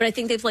this, but I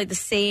think they played the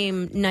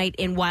same night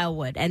in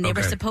Wildwood, and they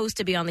were supposed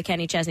to be on the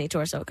Kenny Chesney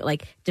tour, so it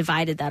like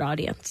divided that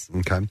audience.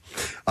 Okay.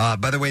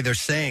 By the way, they're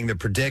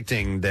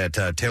predicting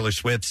that Taylor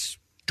Swift's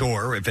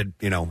tour, if it,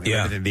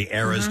 the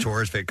Eras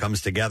tour, if it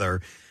comes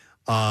together,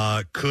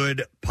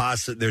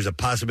 there's a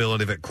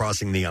possibility of it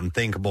crossing the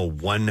unthinkable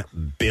 $1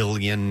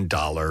 billion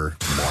mark.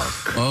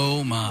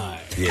 Oh, my.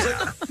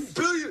 Yeah.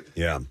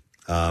 Yeah.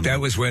 That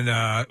was when,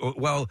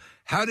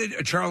 how did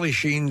Charlie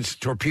Sheen's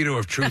Torpedo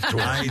of Truth tour?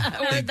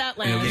 Where'd that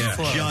land? It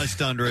was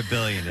just under $1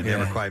 billion. It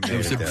never quite made it. It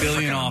was a there.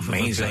 billion off of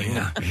Amazing.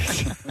 a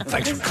billion.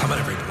 Thanks for coming,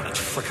 everyone. It's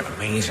freaking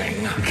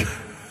amazing.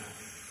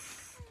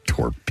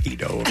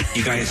 Torpedo.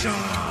 You guys,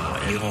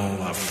 you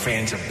all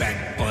fans of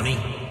Bad Bunny?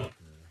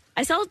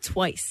 I saw it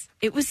twice.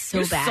 It was so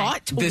You bad. saw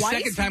it The twice?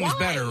 second time was Why?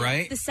 better,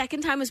 right? The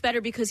second time was better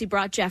because he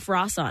brought Jeff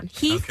Ross on.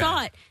 He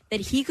thought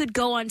that he could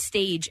go on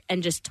stage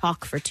and just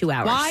talk for 2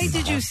 hours. Why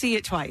did you see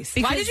it twice?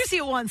 Why did you see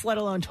it once, let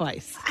alone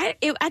twice?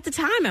 At the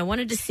time, I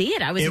wanted to see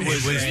it. I was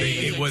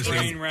It was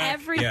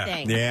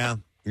everything. Yeah.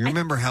 You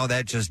remember how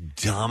that just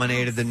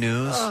dominated the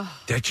news?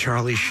 That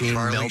Charlie Sheen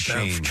meltdown.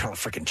 Sheen.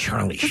 Freaking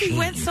Charlie Because Sheen. he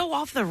went so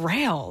off the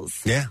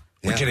rails. Yeah.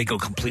 When did they go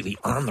completely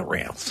on the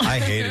rails? I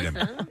hated him.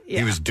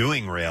 He was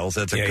doing rails.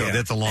 That's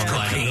a long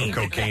line of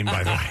cocaine,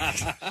 by the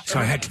way. So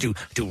I had to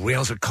do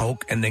rails of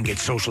coke and then get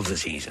social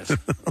diseases.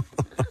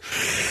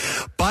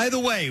 By the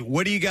way,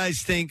 what do you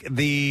guys think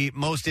the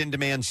most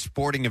in-demand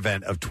sporting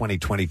event of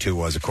 2022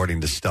 was,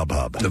 according to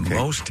StubHub? The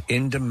most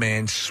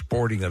in-demand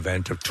sporting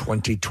event of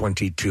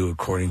 2022,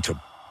 according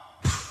to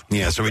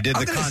Yeah, so we did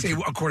I'm the gonna say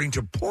according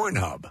to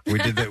Pornhub. we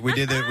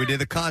did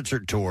the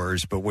concert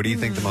tours, but what do you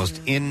think the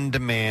most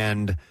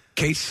in-demand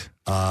case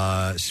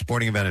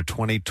sporting event of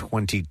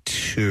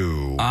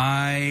 2022?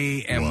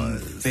 I am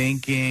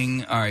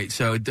thinking. All right,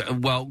 so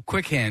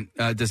quick hint: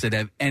 does it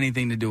have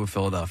anything to do with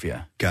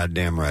Philadelphia?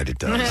 Goddamn right it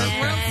does.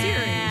 World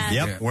Series.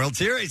 Yep, World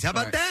Series. How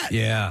about that?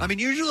 Yeah. I mean,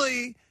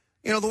 usually,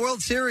 the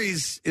World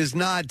Series is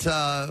not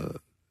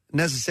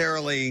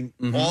necessarily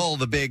all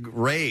the big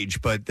rage,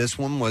 but this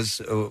one was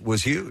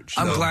huge.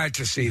 I'm So- glad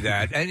to see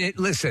that. And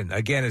listen,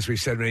 again, as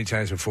we've said many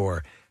times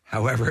before,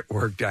 however it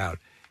worked out,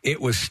 it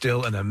was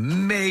still an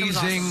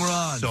amazing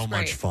run. So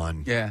much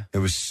fun. Yeah. It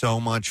was so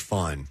much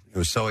fun. It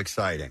was so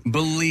exciting.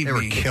 Believe they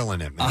were me,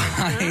 killing it,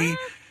 man.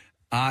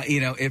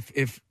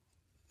 If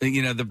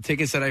the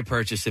tickets that I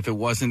purchased, if it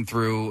wasn't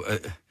through,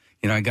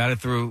 I got it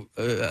through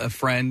a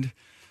friend,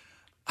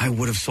 I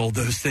would have sold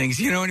those things.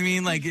 You know what I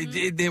mean? Like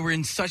they were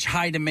in such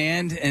high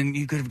demand, and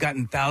you could have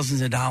gotten thousands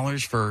of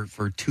dollars for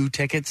 2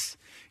 tickets.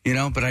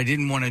 But I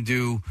didn't want to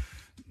do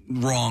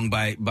wrong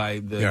by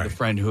the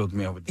friend who hooked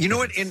me up with the You know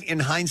what? In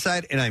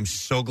hindsight, and I'm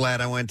so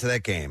glad I went to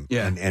that game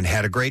and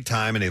had a great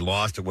time, and they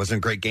lost. It wasn't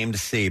a great game to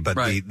see, but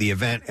the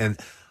event, and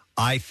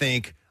I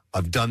think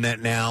I've done that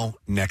now.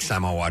 Next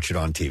time I'll watch it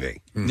on TV.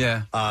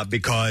 Yeah.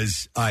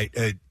 Because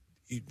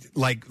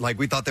like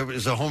we thought there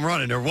was a home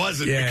run, and there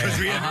wasn't because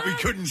we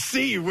couldn't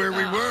see where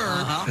we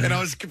were, and I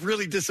was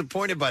really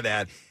disappointed by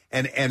that.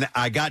 And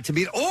I got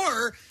to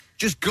or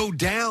just go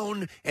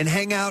down and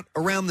hang out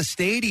around the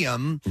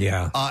stadium,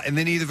 and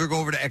then either go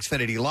over to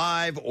Xfinity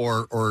Live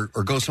or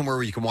go somewhere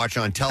where you can watch it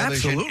on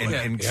television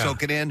and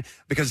soak it in,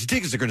 because the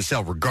tickets are going to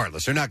sell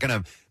regardless. They're not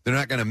going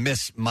to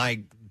miss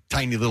my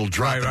tiny little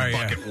drop in the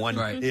bucket one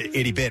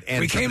itty bit. And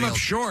we came up else.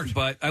 short,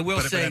 but I will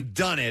say I've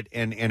done it,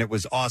 and it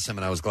was awesome,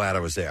 and I was glad I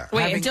was there.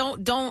 Wait, and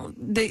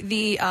don't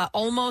the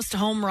almost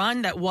home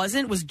run that was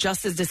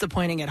just as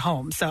disappointing at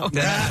home. So don't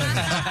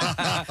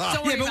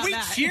worry about we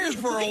that. cheered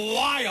for a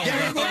while.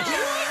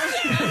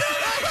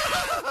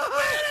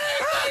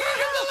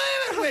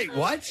 Wait,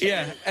 what?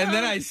 Yeah, and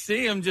then I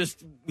see him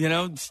just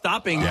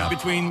stopping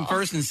between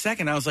first and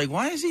second. I was like,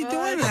 why is he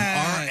doing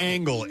that? From our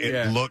angle,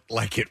 it looked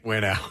like it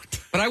went out.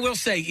 But I will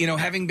say, I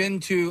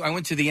went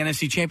to the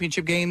NFC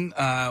Championship game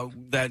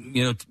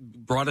that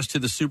brought us to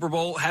the Super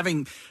Bowl.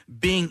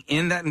 Being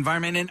in that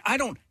environment, and I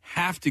don't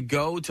have to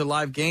go to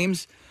live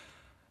games.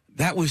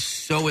 That was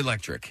so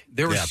electric.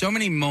 There were so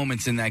many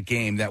moments in that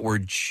game that were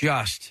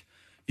just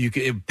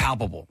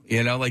palpable.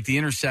 Like the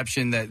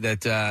interception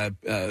that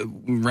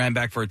ran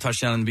back for a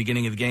touchdown in the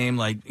beginning of the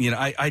game.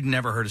 I'd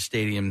never heard a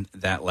stadium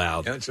that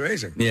loud. Yeah, it's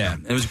amazing. Yeah,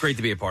 it was great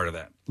to be a part of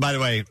that. By the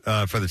way,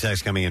 for the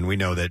text coming in, we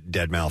know that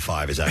Dead Mal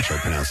 5 is actually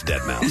pronounced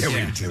Dead Mouse.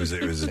 It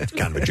was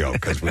kind of a joke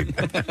because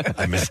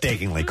I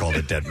mistakenly called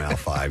it Dead Mal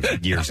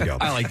 5 years ago.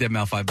 I like Dead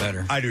Mal 5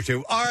 better. I do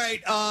too. All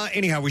right.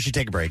 Anyhow, we should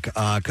take a break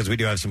because we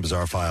do have some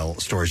bizarre file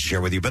stories to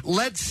share with you. But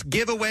let's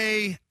give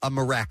away a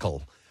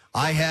miracle.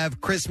 I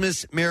have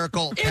Christmas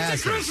Miracle passes.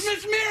 It's a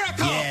Christmas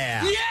miracle!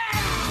 Yeah.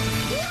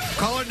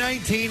 Caller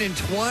 19 and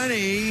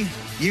 20,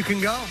 you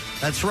can go.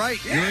 That's right.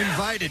 You're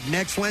invited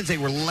next Wednesday.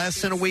 We're less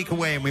than a week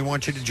away, and we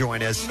want you to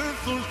join us.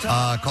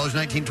 Callers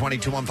 19, 20,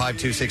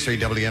 215-263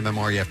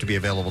 WMMR. You have to be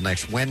available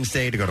next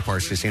Wednesday to go to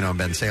Parks Casino in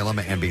Ben Salem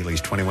and be at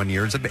least 21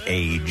 years of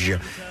age.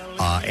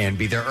 And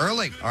be there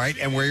early, all right?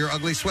 And wear your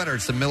ugly sweater.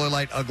 It's the Miller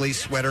Lite Ugly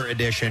Sweater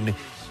Edition,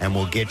 and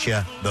we'll get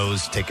you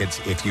those tickets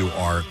if you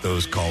are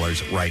those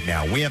callers right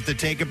now. We have to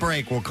take a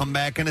break. We'll come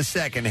back in a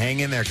second.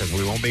 Hang in there because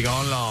we won't be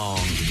gone long.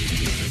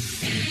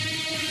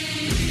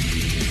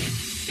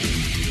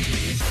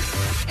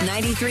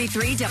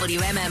 93.3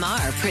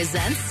 WMMR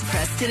presents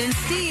Preston and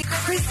Steve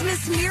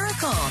Christmas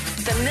Miracle,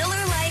 the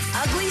Miller Lite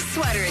Ugly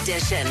Sweater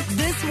Edition,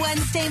 this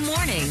Wednesday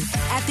morning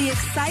at the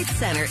Excite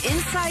Center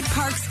inside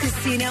Parks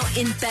Casino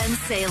in Ben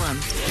Salem.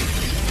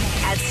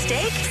 At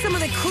stake, some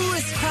of the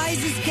coolest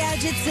prizes,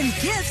 gadgets, and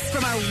gifts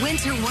from our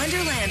winter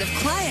wonderland of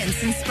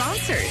clients and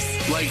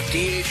sponsors. Like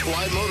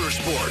DHY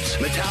Motorsports,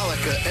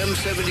 Metallica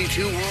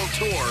M72 World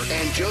Tour,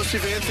 and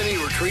Joseph Anthony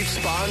Retreat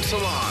Spa and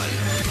Salon.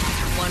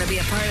 Want to be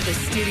a part of the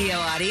studio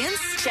audience?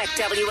 Check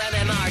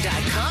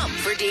WMMR.com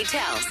for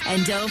details.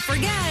 And don't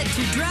forget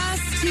to dress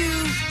to,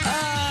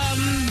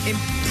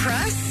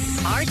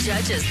 impress. Our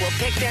judges will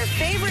pick their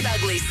favorite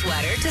ugly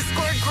sweater to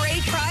score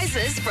great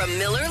prizes from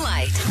Miller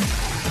Lite.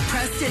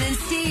 Preston and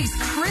Steve's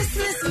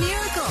Christmas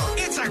Miracle.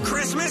 It's a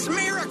Christmas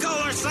miracle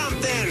or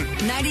something.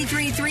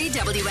 93.3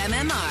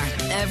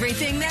 WMMR.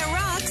 Everything that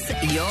rocks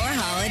your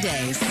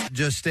holidays.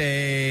 Just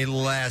a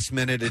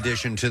last-minute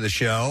addition to the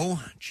show.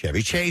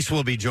 Chevy Chase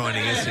will be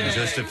joining us in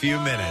just a few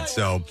minutes.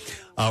 So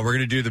we're going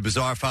to do the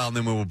bizarre file, and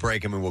then we will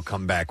break him, and we'll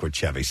come back with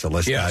Chevy. So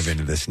let's dive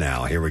into this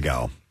now. Here we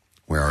go.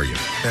 Where are you?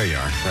 There you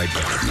are, right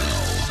there.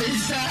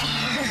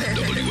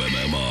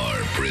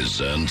 WMMR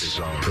presents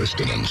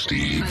Preston and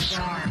Steve's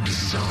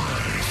Bizarre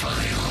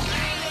File.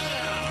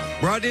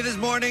 Brought to you this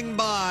morning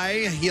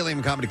by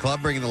Helium Comedy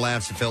Club, bringing the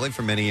laughs to Philly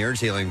for many years.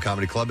 Helium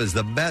Comedy Club is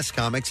the best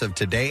comics of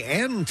today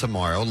and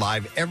tomorrow,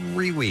 live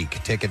every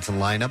week. Tickets and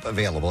lineup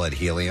available at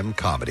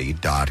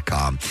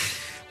heliumcomedy.com.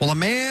 Well, a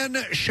man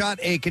shot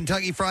a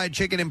Kentucky Fried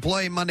Chicken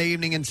employee Monday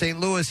evening in St.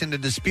 Louis in a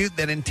dispute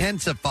that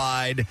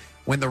intensified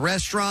when the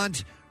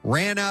restaurant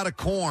ran out of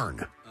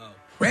corn.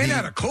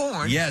 Out of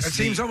corn? Yes. That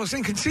seems almost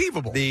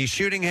inconceivable. The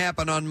shooting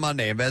happened on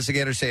Monday.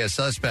 Investigators say a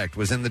suspect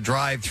was in the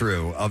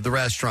drive-thru of the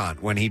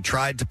restaurant when he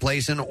tried to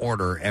place an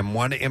order, and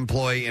one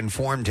employee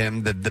informed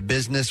him that the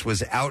business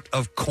was out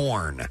of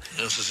corn.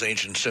 This is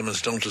Agent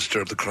Simmons. Don't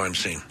disturb the crime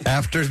scene.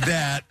 After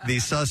that, the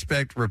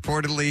suspect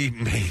reportedly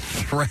made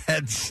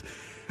threats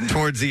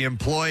towards the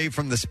employee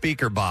from the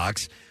speaker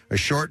box. A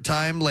short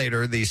time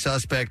later, the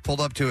suspect pulled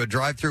up to a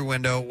drive-thru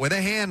window with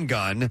a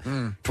handgun.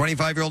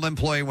 25-year-old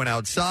employee went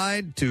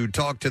outside to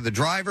talk to the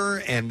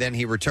driver, and then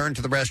he returned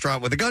to the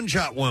restaurant with a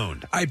gunshot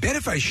wound. I bet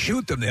if I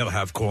shoot them, they'll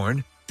have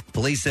corn.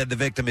 Police said the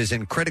victim is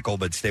in critical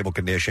but stable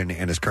condition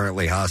and is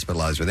currently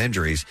hospitalized with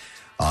injuries.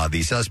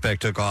 The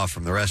suspect took off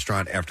from the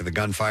restaurant after the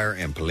gunfire,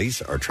 and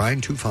police are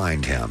trying to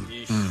find him.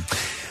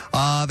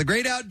 The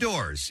great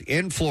outdoors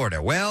in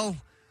Florida. Well,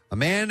 a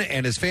man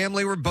and his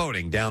family were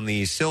boating down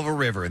the Silver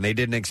River, and they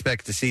didn't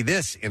expect to see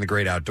this in the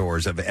great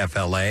outdoors of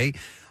FLA.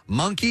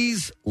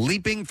 Monkeys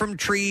leaping from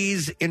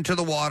trees into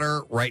the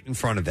water right in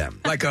front of them.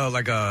 Like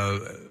a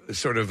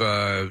sort of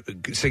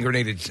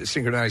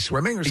synchronized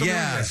swimming or something?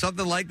 Yeah, like that?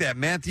 something like that.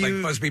 Matthew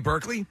Like Busby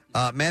Berkeley?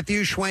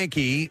 Matthew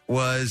Schwanke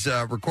was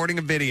recording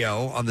a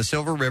video on the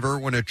Silver River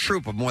when a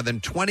troop of more than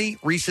 20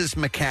 rhesus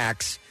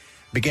macaques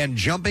began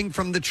jumping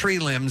from the tree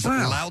limbs,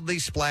 loudly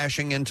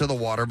splashing into the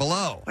water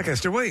below. Like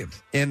Esther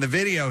Williams. In the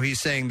video,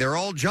 he's saying they're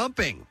all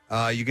jumping.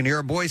 You can hear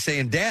a boy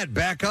saying, "Dad,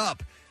 back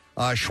up."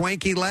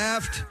 Schwanke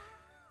laughed.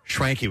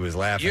 Schwanke was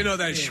laughing. You know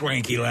that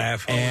Schwanke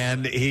laugh.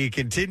 And he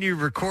continued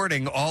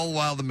recording all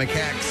while the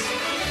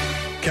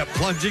macaques kept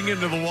plunging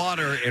into the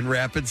water in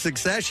rapid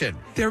succession.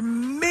 They're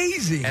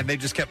amazing. And they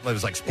just kept, it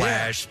was like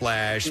splash,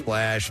 splash,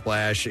 splash,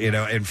 splash,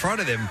 in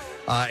front of him.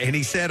 And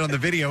he said on the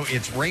video,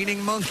 "It's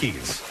raining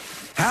monkeys."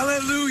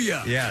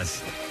 Hallelujah.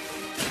 Yes.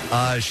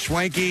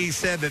 Schwanke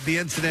said that the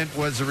incident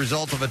was a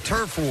result of a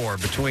turf war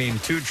between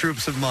two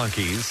troops of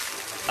monkeys.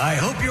 I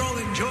hope you're all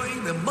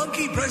enjoying the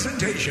monkey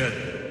presentation.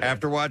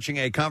 After watching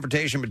a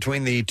confrontation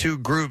between the two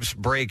groups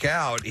break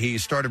out, he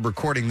started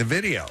recording the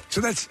video.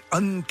 So that's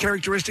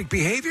uncharacteristic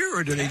behavior,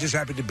 or do they just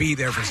happen to be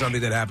there for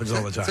something that happens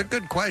all the time? It's a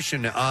good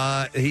question.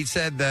 He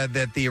said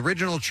that the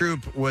original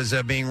troop was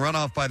being run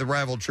off by the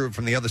rival troop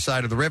from the other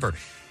side of the river.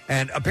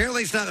 And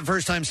apparently it's not the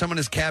first time someone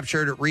has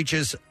captured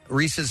rhesus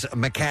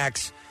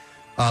macaques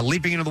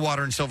leaping into the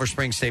water in Silver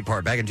Spring State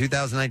Park. Back in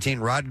 2019,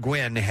 Rod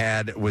Gwynn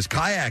was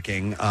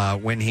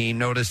kayaking when he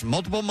noticed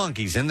multiple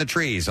monkeys in the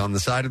trees on the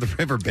side of the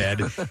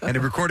riverbed, and he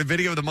recorded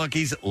video of the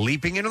monkeys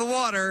leaping into the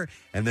water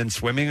and then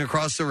swimming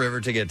across the river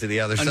to get to the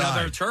other side.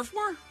 Another turf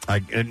war?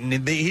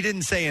 He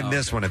didn't say in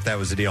this one if that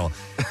was the deal,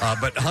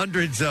 but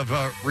hundreds of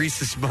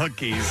rhesus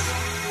monkeys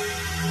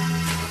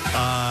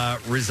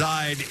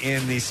reside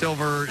in the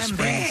Silver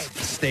Springs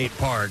State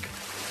Park.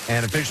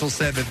 And officials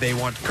said that they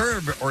want to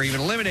curb or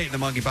even eliminate the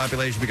monkey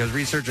population because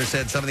researchers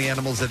said some of the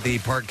animals at the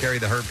park carry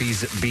the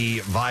herpes B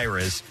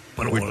virus.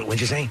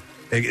 What'd you say?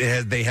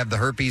 They have the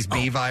herpes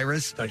B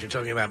virus. Thought you were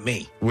talking about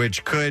me.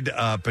 Which could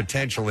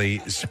potentially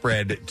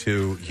spread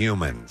to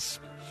humans.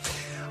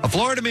 A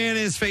Florida man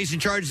is facing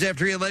charges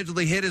after he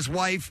allegedly hit his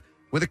wife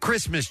with a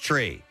Christmas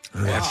tree.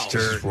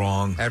 That's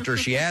wrong. After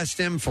she asked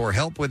him for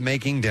help with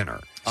making dinner.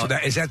 So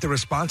is that the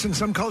response in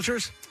some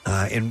cultures?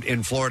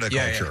 In Florida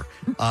culture.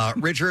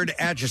 Richard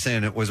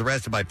Atchison was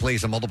arrested by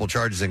police on multiple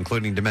charges,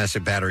 including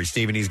domestic battery.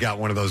 Stephen, he's got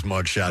one of those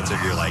mug shots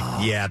that you're like,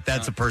 yeah,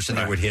 that's a person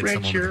that would hit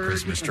someone with a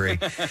Christmas tree.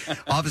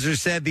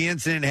 Officers said the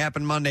incident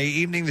happened Monday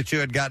evening. The two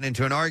had gotten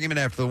into an argument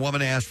after the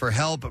woman asked for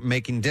help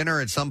making dinner.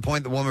 At some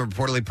point, the woman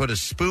reportedly put a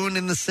spoon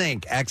in the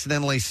sink,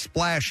 accidentally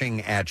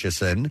splashing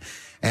Atchison.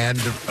 And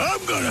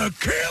I'm gonna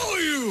kill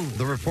you!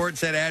 The report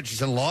said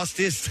Atchison lost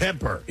his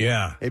temper.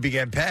 Yeah. He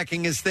began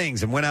packing his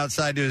things and went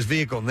outside to his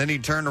vehicle. And then he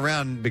turned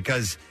around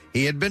because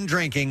he had been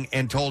drinking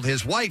and told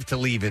his wife to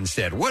leave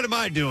instead. What am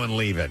I doing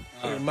leaving?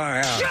 In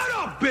my house. Shut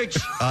up,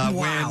 bitch!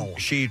 When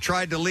she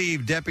tried to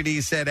leave,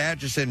 deputies said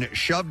Atchison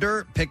shoved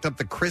her, picked up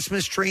the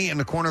Christmas tree in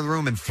the corner of the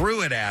room and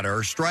threw it at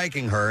her,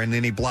 striking her, and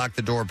then he blocked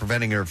the door,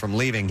 preventing her from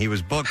leaving. He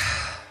was booked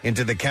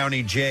into the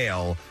county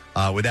jail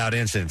without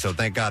incident. So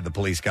thank God the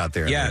police got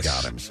there and they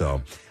got him.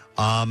 So,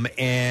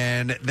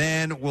 and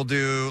then we'll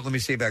do, let me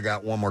see if I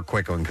got one more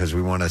quick one because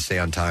we want to stay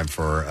on time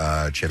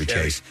for Chevy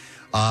Chase.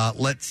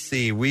 Let's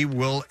see. We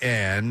will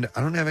end.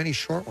 I don't have any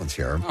short ones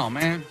here. Oh,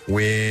 man.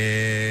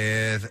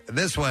 With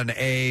this one,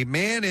 a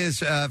man is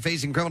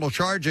facing criminal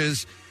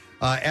charges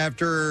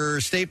after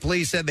state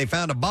police said they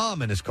found a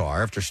bomb in his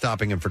car after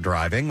stopping him for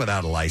driving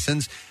without a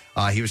license.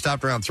 He was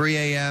stopped around 3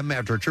 a.m.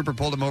 after a trooper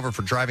pulled him over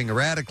for driving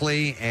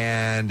erratically,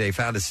 and they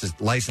found his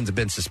license had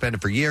been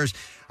suspended for years.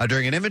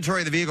 During an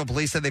inventory of the vehicle,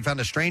 police said they found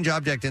a strange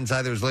object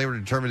inside that was later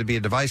determined to be a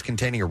device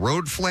containing a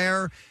road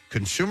flare,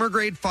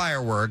 consumer-grade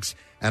fireworks,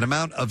 an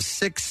amount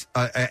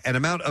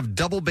of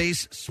double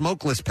base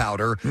smokeless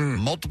powder,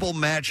 multiple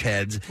match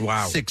heads,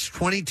 6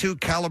 .22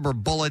 caliber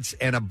bullets,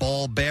 and a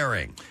ball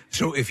bearing.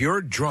 So if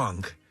you're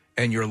drunk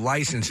and your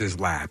license is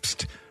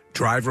lapsed,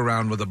 drive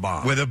around with a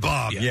bomb. With a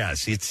bomb,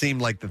 yes. It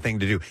seemed like the thing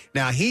to do.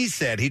 Now, he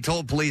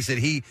told police that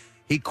he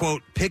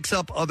quote, picks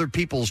up other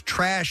people's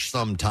trash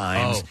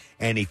sometimes,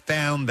 and he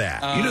found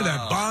that. You know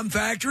that bomb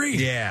factory?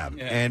 Yeah.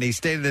 And he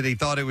stated that he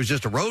thought it was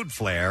just a road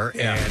flare,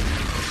 and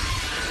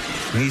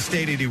he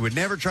stated he would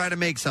never try to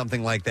make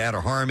something like that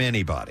or harm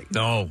anybody.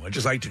 No, I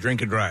just like to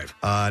drink and drive.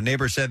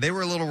 Neighbors said they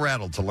were a little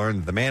rattled to learn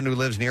that the man who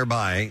lives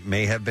nearby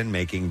may have been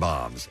making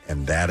bombs.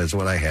 And that is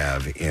what I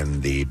have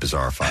in the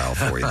bizarre file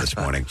for you this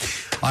morning.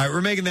 All right,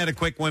 we're making that a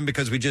quick one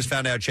because we just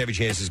found out Chevy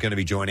Chase is going to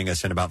be joining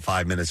us in about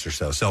 5 minutes or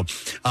so. So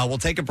we'll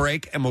take a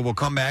break and we will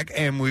come back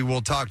and we will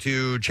talk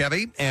to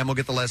Chevy and we'll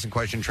get the lesson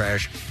question,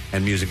 trash,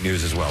 and music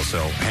news as well. So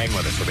hang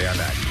with us. We'll be right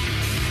back.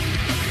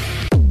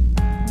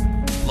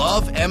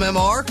 Love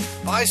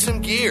MMR? Buy some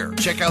gear.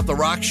 Check out the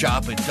Rock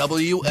Shop at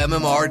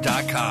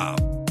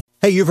WMMR.com.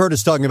 Hey, you've heard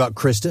us talking about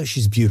Krista.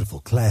 She's beautiful,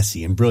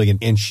 classy, and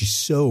brilliant, and she's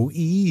so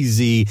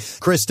easy.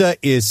 Krista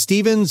is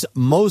Steven's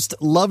most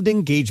loved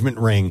engagement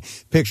ring.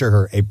 Picture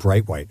her, a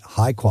bright white,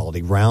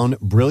 high-quality, round,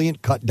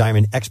 brilliant cut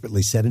diamond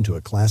expertly set into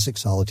a classic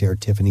solitaire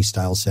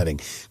Tiffany-style setting.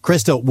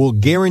 Krista will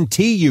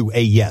guarantee you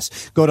a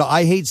yes. Go to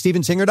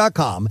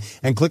IHateStevenSinger.com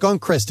and click on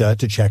Krista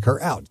to check her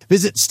out.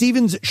 Visit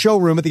Steven's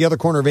showroom at the other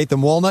corner of 8th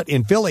and Walnut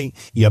in Philly.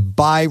 You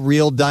buy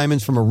real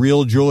diamonds from a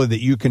real jeweler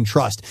that you can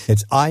trust.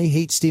 It's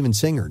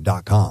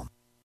IHateStevenSinger.com.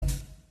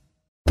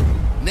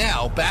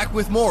 Now, back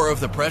with more of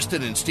the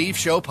Preston and Steve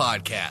Show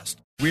podcast.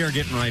 We are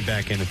getting right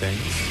back into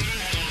things.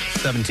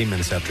 17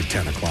 minutes after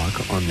 10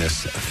 o'clock on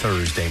this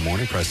Thursday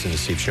morning, Preston and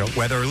Steve Show.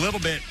 Weather a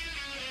little bit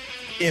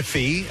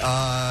iffy.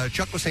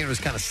 Chuck was saying it was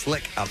kind of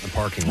slick out in the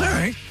parking lot. All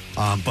right.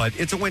 But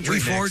it's a wintry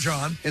mix. Reforge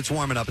on. It's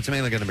warming up. It's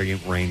mainly going to bring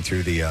rain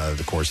through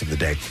the course of the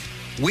day.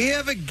 We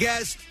have a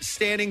guest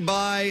standing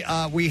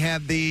by. We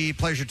had the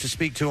pleasure to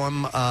speak to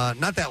him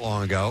not that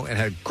long ago and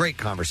had a great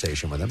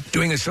conversation with him.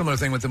 Doing a similar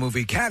thing with the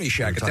movie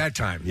Caddyshack at that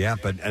time. Yeah,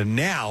 but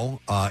now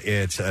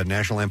it's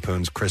National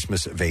Lampoon's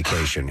Christmas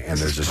Vacation, and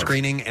there's a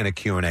screening and a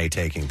Q&A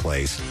taking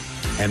place.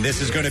 And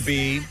this is going to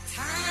be...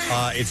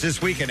 it's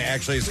this weekend,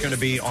 actually. It's going to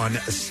be on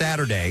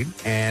Saturday,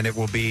 and it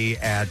will be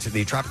at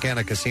the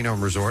Tropicana Casino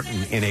and Resort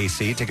in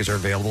AC. Tickets are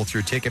available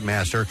through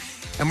Ticketmaster.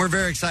 And we're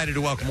very excited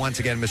to welcome once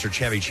again Mr.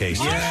 Chevy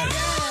Chase. Yes.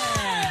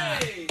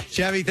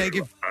 Chevy, thank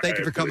you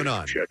for coming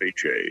on. Chevy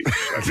Chase.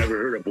 I've never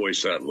heard a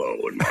voice that low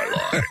in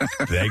my life.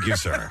 Thank you,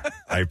 sir.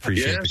 I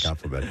appreciate the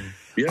compliment.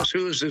 Yes,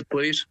 who is this,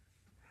 please?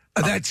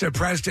 That's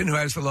Preston, who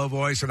has the low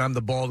voice, and I'm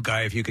the bald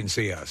guy, if you can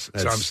see us.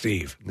 So I'm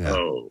Steve. Yeah.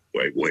 Oh,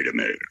 wait a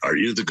minute. Are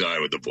you the guy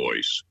with the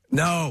voice?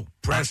 No,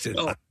 Preston.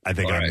 I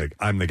think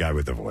I'm the guy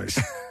with the voice.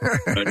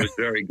 That was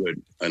very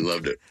good. I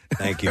loved it.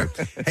 Thanь you.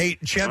 Hey,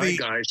 Chevy.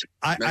 Hi,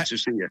 guys. Nice to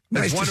see you.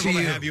 It's wonderful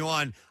to have you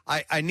on.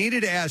 I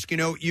needed to ask,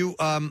 you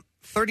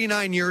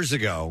 39 years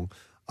ago,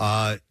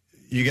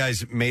 you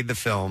guys made the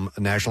film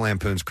National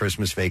Lampoon's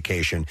Christmas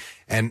Vacation.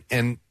 And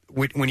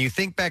when you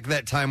think back to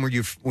that time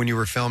when you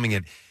were filming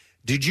it,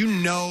 did you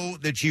know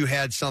that you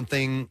had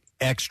something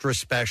extra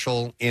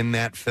special in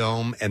that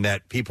film and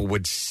that people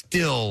would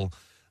still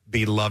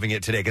be loving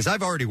it today? Because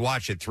I've already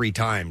watched it 3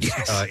 times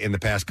in the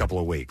past couple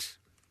of weeks.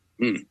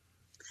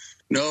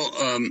 No,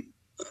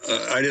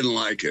 I didn't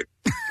like it.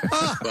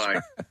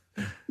 But,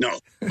 no,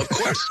 of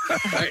course.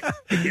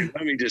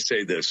 Let me just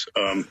say this.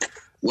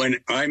 When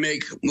I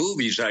make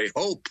movies, I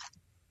hope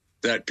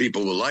that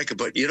people will like it,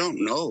 but you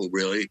don't know,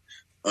 really.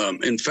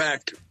 In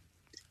fact,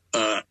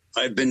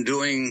 I've been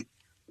doing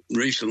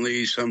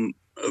recently some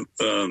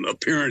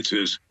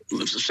appearances,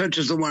 such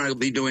as the one I'll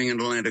be doing in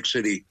Atlantic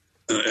City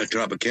at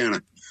Tropicana,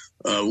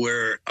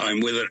 where I'm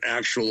with an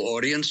actual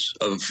audience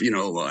of,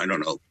 I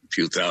don't know, a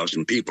few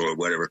thousand people or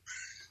whatever.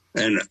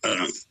 And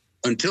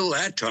until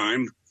that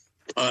time,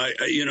 I've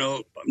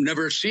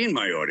never seen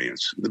my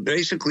audience.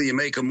 Basically, you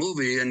make a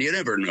movie and you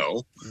never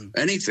know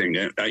anything.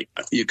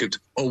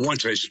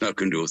 Once I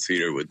snuck into a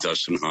theater with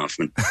Dustin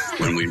Hoffman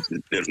when we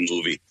did a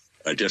movie.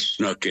 I just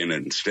snuck in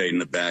and stayed in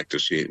the back to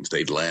see if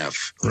they'd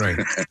laugh. Right.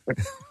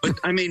 But,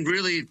 I mean,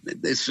 really,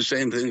 it's the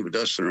same thing with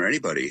Dustin or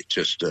anybody. It's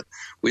just,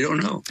 we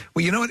don't know.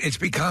 Well, you know what? It's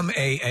become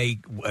a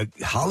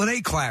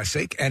holiday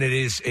classic, and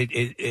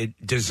it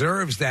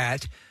deserves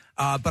that.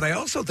 But I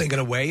also think, in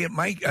a way, it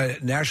might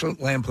National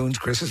Lampoon's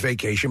Christmas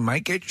Vacation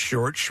might get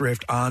short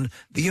shrift on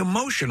the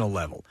emotional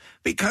level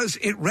because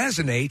it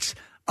resonates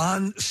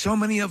on so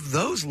many of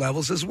those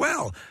levels as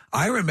well.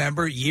 I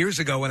remember years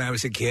ago when I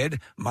was a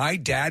kid, my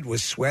dad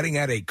was sweating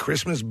at a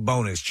Christmas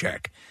bonus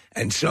check.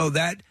 And so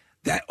that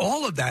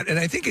all of that, and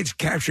I think it's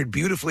captured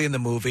beautifully in the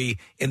movie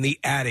in the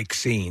attic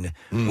scene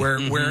where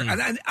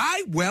and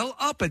I well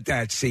up at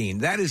that scene.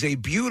 That is a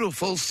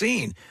beautiful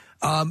scene.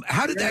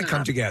 How did that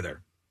come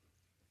together?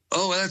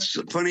 Oh, that's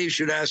funny you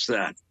should ask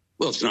that.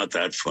 Well, it's not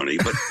that funny,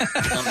 but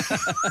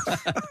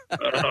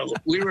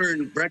we were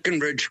in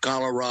Breckenridge,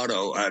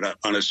 Colorado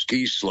on a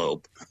ski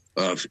slope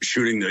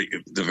shooting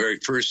the very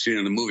first scene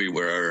in the movie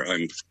where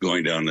I'm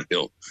going down the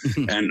hill,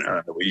 and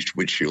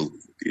which you'll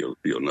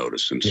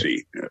notice and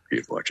see if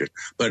you watch it.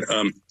 But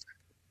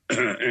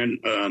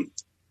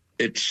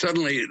it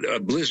suddenly a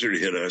blizzard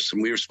hit us,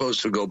 and we were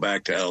supposed to go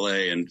back to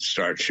L.A. and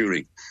start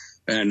shooting,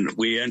 and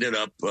we ended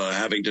up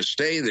having to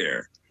stay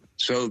there.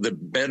 So the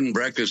bed and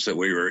breakfast that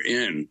we were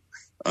in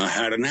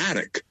had an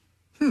attic.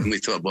 And we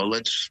thought, well,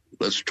 let's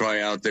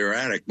try out their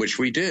attic, which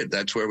we did.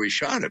 That's where we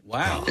shot it.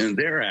 Wow. In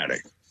their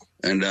attic.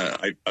 And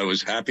I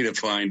was happy to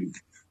find,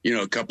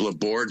 a couple of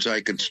boards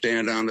I could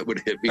stand on that would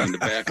hit me in the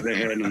back of the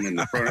head and in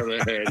the front of the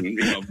head and,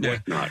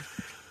 whatnot.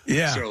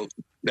 Yeah. So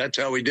that's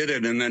how we did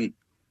it. And then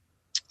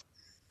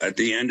at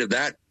the end of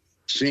that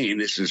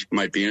scene,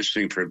 might be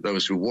interesting for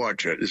those who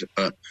watch it,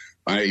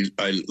 I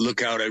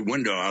look out a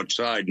window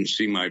outside and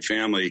see my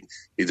family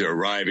either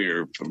arriving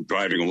or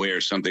driving away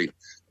or something.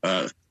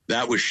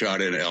 That was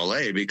shot in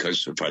L.A.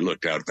 because if I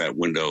looked out that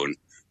window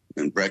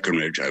in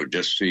Breckenridge, I would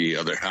just see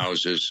other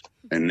houses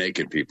and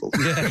naked people.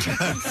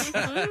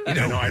 I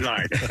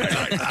lied.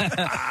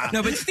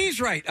 No, but Steve's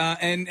right.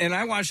 And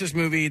I watched this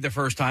movie the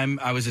first time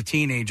I was a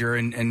teenager,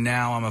 and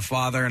now I'm a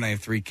father and I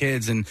have 3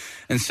 kids, and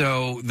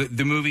so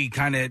the movie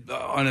kind of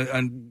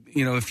on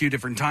a few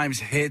different times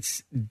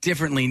hits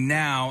differently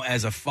now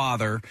as a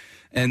father.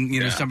 And,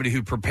 somebody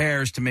who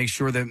prepares to make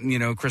sure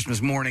that,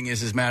 Christmas morning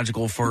is as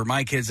magical for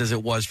my kids as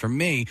it was for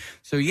me.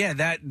 So,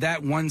 yeah,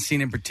 that one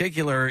scene in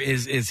particular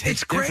is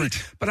hits different.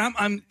 Great. But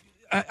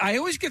I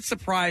always get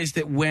surprised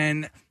that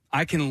when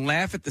I can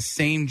laugh at the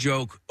same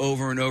joke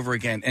over and over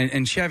again.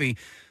 And Chevy,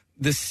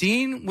 the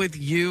scene with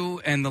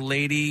you and the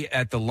lady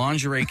at the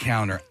lingerie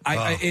counter,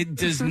 it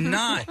does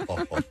not.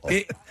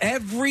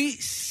 Every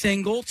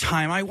single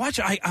time I watch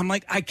it, I'm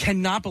like, I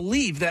cannot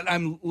believe that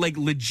I'm like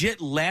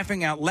legit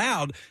laughing out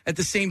loud at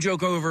the same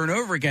joke over and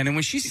over again. And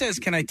when she says,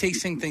 "Can I take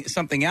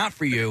something out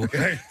for you?"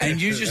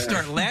 and you just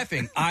start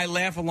laughing, I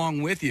laugh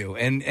along with you.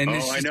 And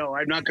I know.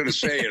 I'm not going to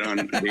say it on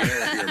the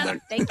air here,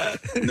 but thank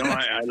you. No,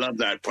 I love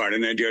that part.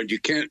 And then you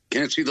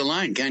can't see the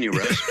line, can you,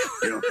 Russ?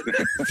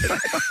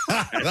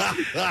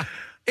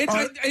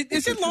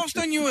 Is it lost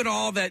on you at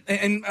all that,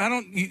 and I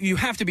don't, you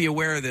have to be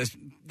aware of this,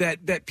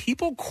 that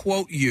people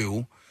quote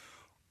you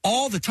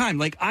all the time?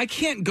 Like, I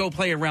can't go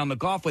play around the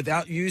golf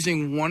without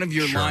using one of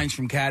your lines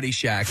from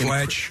Caddyshack.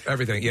 Fletch,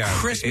 everything, yeah.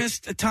 Christmas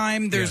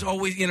time, there's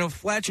always,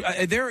 Fletch.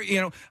 I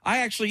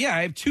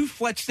have 2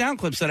 Fletch sound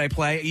clips that I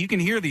play. You can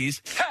hear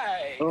these.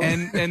 Hey!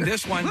 And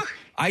this one,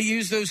 I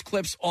use those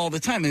clips all the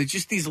time, and it's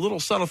just these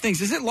little subtle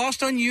things. Is it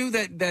lost on you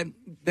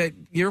that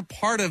you're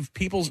part of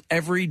people's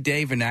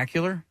everyday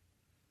vernacular?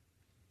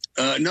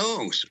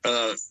 No.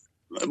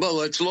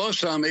 Well, it's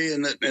lost on me,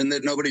 and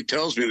that nobody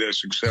tells me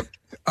this except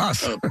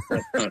us,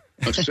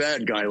 a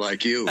sad guy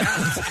like you. No,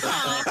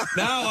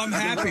 I'm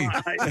happy.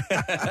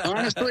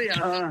 Honestly,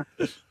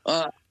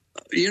 I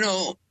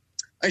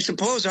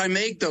suppose I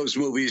make those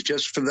movies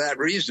just for that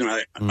reason.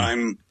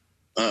 I'm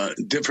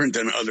different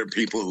than other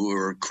people who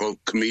are, quote,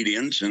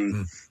 comedians,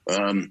 and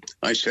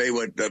I say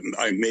what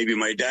maybe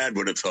my dad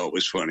would have thought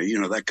was funny,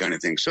 that kind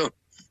of thing. So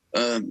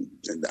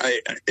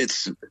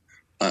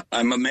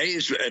I'm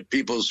amazed at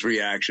people's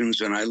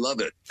reactions, and I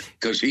love it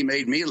because he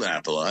made me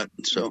laugh a lot.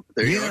 So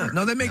there you are.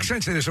 No, that makes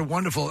sense. There's a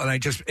wonderful, and I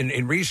just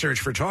in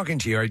research for talking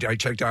to you, I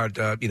checked out,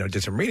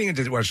 did some reading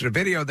and watched a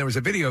video. There was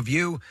a video of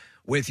you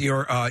with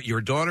your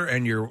daughter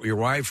and your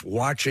wife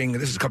watching.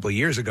 This is a couple of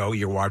years ago.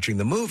 You're watching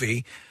the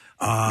movie.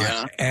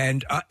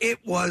 And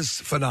it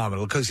was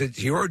phenomenal because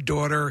it's your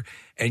daughter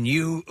and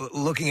you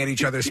looking at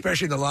each other,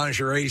 especially the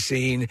lingerie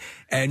scene,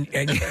 and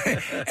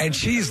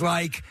she's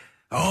like,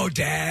 "Oh,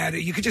 Dad!"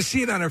 You could just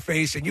see it on her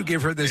face, and you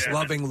give her this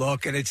loving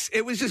look, and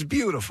it was just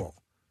beautiful.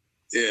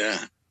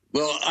 Yeah.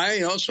 Well,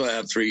 I also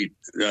have 3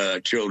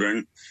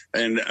 children,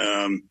 and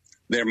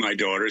they're my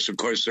daughters. Of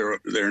course,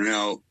 they're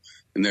now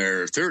in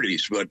their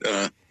 30s, but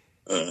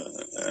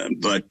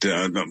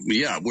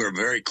we're a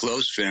very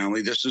close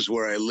family. This is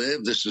where I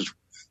live. This is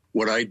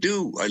what I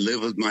do. I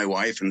live with my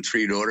wife and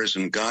 3 daughters,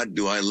 and God,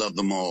 do I love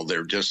them all.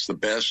 They're just the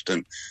best,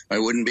 and I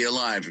wouldn't be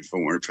alive if it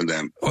weren't for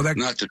them.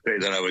 Not to say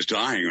that I was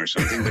dying or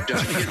something, but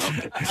just,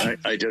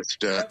 I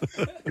just,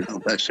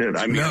 that's it.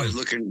 I mean, I was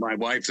looking at my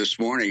wife this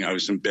morning. I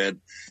was in bed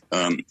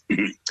on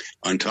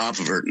top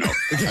of her. No, I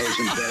was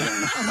in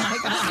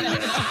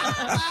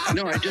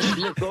bed. No, I just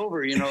look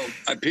over,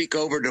 I peek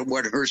over to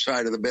her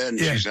side of the bed, and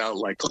she's out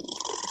like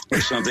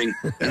or something,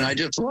 and I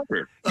just love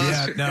her.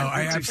 Yeah, no,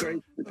 I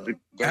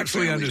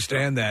absolutely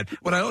understand that.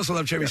 What I also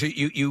love, Chevy,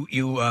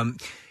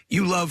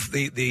 you love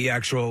the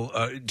actual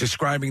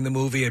describing the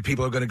movie, and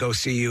people are going to go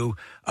see you.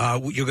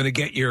 You're going to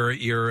get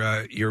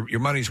your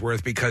money's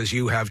worth because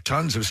you have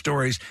tons of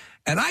stories.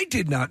 And I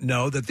did not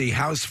know that the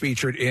house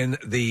featured in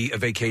the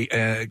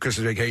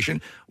Christmas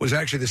Vacation was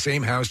actually the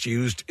same house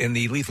used in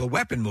the Lethal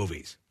Weapon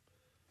movies.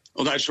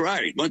 Well, that's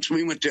right. Once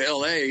we went to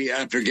L.A.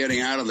 after getting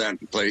out of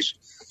that place,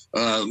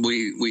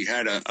 we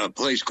had a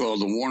place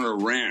called the Warner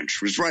Ranch.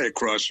 It was right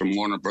across from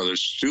Warner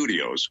Brothers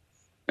Studios.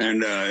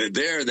 And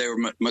there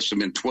must have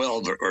been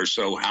 12 or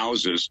so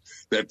houses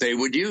that they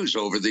would use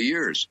over the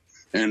years.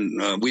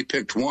 And we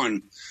picked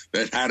one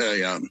that had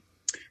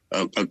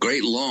a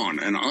great lawn.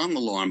 And on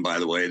the lawn, by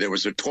the way, there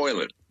was a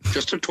toilet,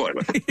 just a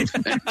toilet.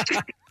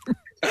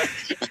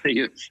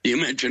 You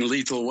mentioned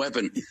Lethal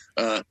Weapon.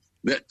 I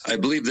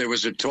believe there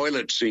was a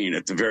toilet scene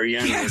at the very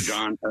end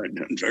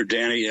where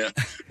Danny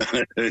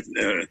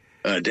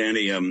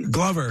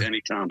Glover.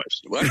 Danny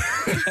Thomas. What?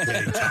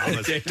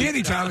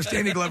 Danny Thomas.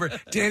 Danny Glover.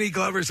 Danny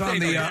Glover's on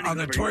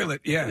the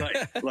toilet. Yeah.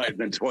 Like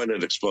the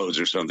toilet explodes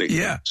or something.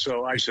 Yeah.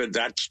 So I said,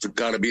 that's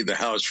got to be the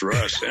house for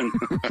us.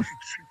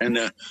 And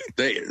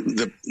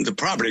the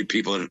property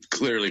people had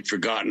clearly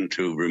forgotten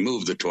to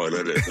remove the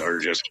toilet or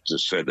just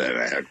said that,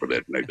 heck with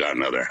it, and they got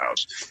another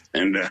house.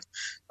 And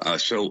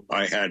so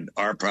I had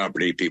our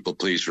property people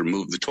please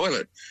remove the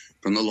toilet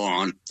from the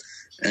lawn.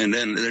 And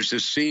then there's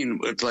this scene,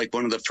 it's like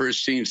one of the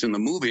first scenes in the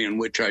movie in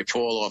which I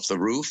fall off the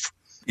roof,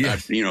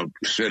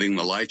 setting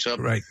the lights up.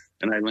 Right.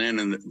 And I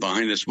land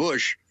behind this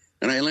bush,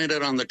 and I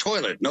landed on the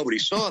toilet. Nobody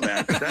saw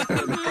that, but that's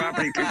where the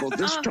property people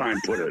this time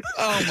put it.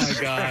 Oh,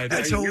 my God.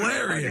 That's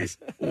hilarious.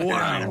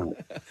 Wow.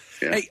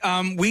 Yeah.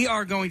 Hey, we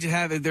are going to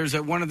have, there's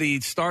one of the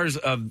stars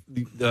of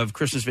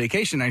Christmas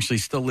Vacation actually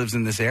still lives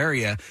in this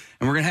area,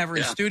 and we're going to have her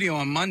in studio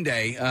on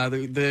Monday.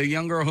 The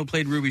young girl who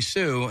played Ruby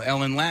Sue,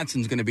 Ellen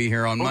Latson's going to be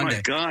here on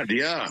Monday. Oh, my God,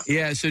 yeah.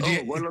 Yeah, so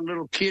what a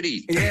little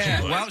kitty.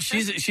 Yeah, well,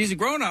 she's a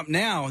grown-up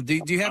now. Do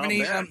you have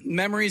any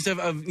memories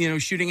of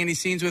shooting any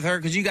scenes with her?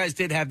 Because you guys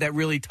did have that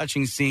really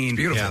touching scene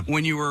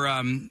when you were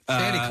Santa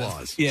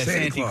Claus. Yeah,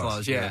 Santa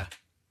Claus, yeah.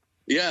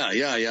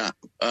 Yeah.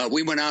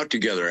 We went out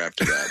together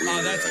after that.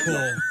 That's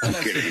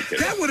cool.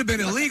 That would have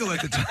been illegal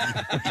at the time.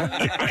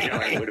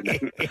 I would have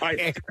been.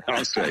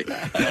 I'll say.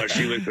 No,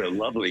 she was a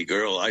lovely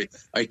girl.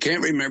 I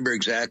can't remember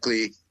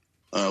exactly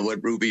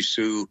what Ruby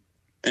Sue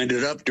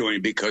ended up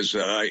doing because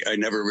I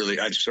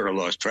sort of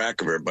lost track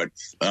of her. But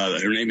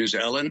her name is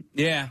Ellen.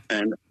 Yeah.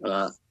 And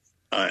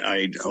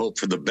I hope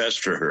for the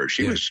best for her.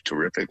 She was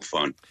terrific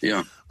fun.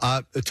 Yeah.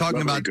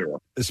 Talking about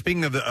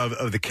speaking of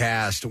the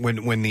cast,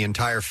 when the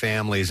entire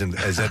family is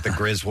at the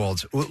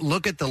Griswolds,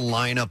 look at the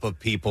lineup of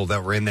people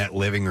that were in that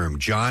living room: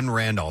 John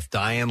Randolph,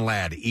 Diane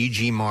Ladd,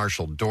 E.G.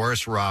 Marshall,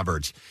 Doris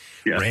Roberts,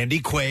 Randy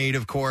Quaid,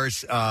 of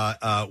course,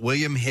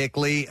 William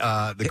Hickley,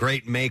 the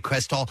great Mae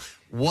Questel.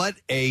 What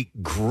a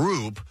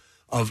group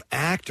of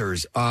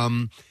actors!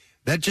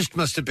 That just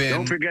must have been.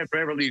 Don't forget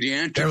Beverly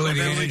D'Angelo.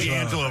 Beverly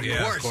D'Angelo,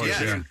 of course.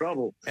 Yeah. In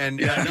trouble. And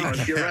no,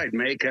 you're right.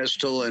 Mae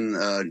Questel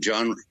and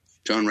John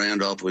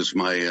Randolph was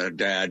my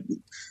dad.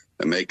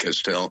 Mae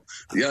Questel.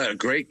 Yeah, a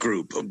great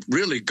group of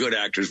really good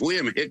actors.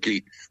 William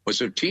Hickey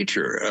was a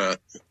teacher,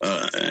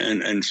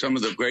 and some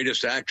of the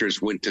greatest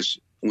actors went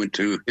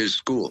to his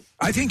school.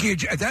 I think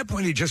at that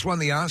point he just won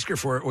the Oscar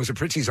for it. Was it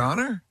Prizzi's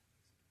Honor?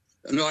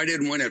 No, I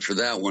didn't win it for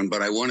that one,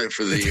 but I won it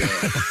for the...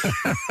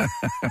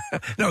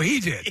 No, he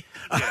did.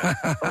 Yeah.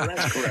 Oh,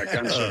 that's correct.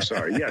 I'm so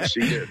sorry. Yes,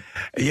 he did.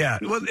 Yeah.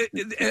 Well,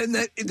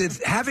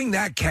 having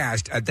that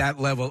cast at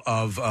that level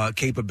of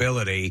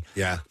capability,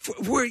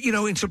 for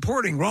in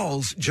supporting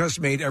roles, just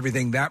made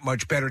everything that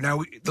much better.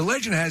 Now, the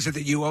legend has it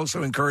that you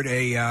also incurred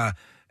an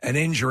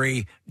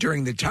injury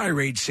during the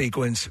tirade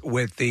sequence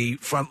with the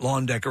front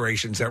lawn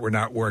decorations that were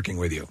not working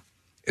with you.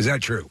 Is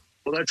that true?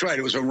 Well, that's right.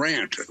 It was a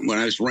rant when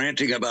I was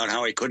ranting about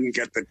how I couldn't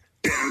get the,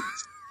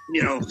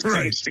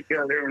 things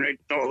together and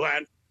all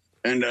that.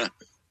 And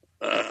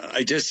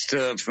I just,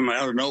 from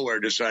out of nowhere,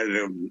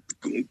 decided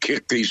to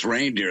kick these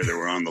reindeer that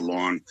were on the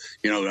lawn,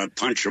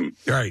 punch them.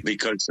 Right.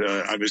 Because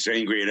I was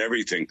angry at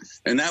everything.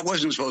 And that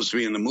wasn't supposed to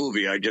be in the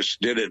movie. I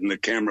just did it and the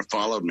camera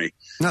followed me.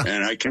 No.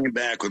 And I came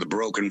back with a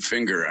broken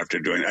finger after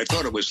doing it. I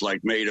thought it was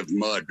like made of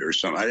mud or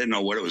something. I didn't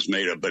know what it was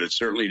made of, but it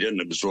certainly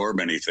didn't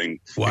absorb anything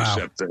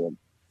except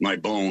my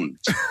bone.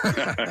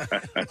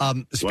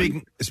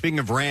 Speaking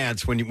of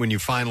rants, when you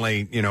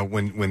finally,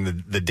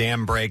 when the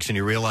dam breaks and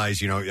you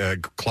realize,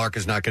 Clark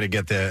is not going to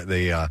get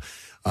the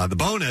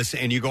bonus,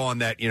 and you go on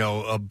that,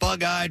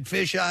 bug-eyed,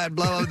 fish-eyed,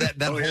 blah, blah,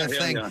 that whole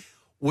thing. Yeah.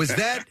 Was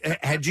that,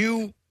 had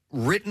you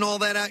written all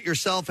that out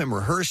yourself and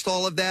rehearsed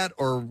all of that,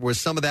 or was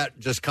some of that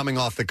just coming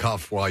off the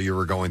cuff while you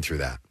were going through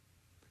that?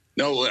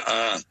 No,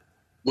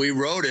 we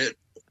wrote it.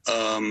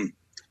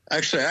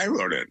 Actually, I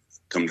wrote it,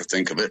 come to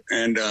think of it.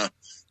 And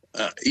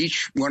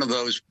each one of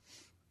those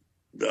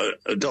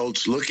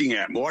adults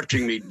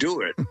watching me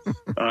do it,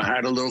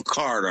 had a little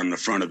card on the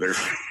front of their...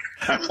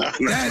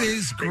 That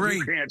is great.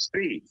 You can't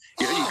see.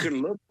 You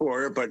can look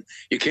for it, but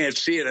you can't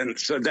see it. And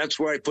so that's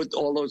where I put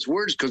all those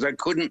words, because I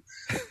couldn't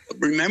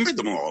remember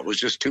them all. It was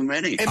just too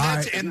many. And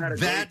that's a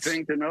great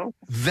thing to know?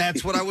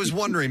 That's what I was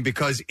wondering,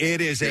 because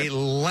it is a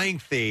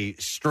lengthy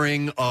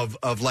string of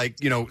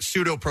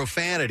pseudo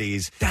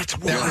profanities. That's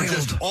wild. That were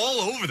just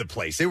all over the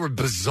place. They were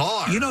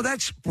bizarre.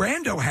 That's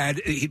Brando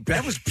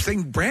that was the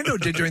thing Brando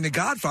did during The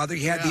Godfather.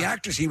 He had the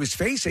actors he was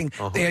facing.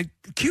 They had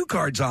cue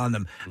cards on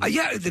them.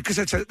 Because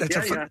that's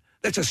a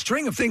that's a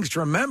string of things to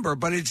remember,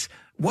 but it's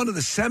one of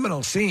the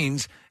seminal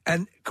scenes.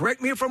 And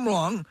correct me if I'm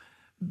wrong,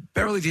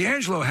 Beverly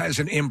D'Angelo has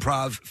an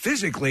improv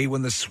physically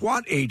when the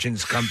SWAT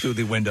agents come through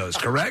the windows,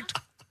 correct?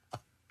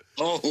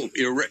 Oh,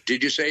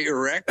 did you say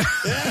erect?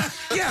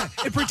 Yeah,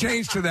 it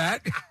pertains to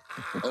that.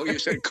 Oh, you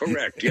said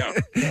correct, yeah.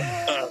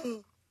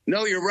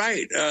 No, you're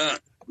right.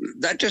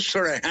 That just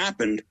sort of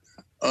happened.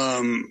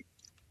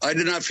 I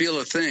did not feel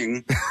a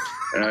thing,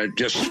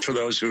 just for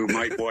those who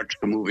might watch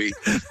the movie,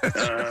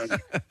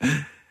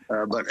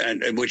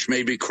 but which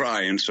made me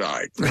cry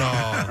inside.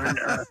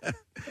 Oh.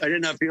 I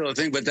did not feel a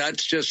thing, but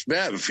that's just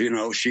Bev.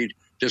 She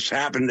just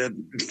happened to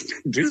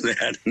do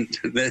that.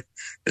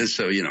 And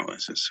so, yeah,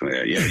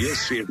 you'll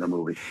see it in the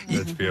movie.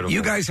 That's beautiful.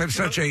 You guys have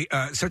such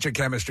a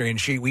chemistry,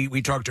 and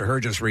we talked to her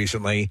just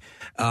recently,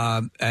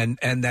 and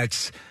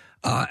that's.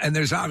 And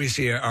there's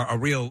obviously a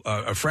real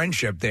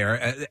friendship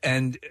there.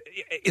 And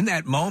in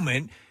that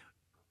moment,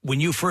 when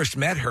you first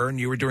met her and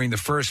you were doing the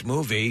first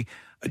movie,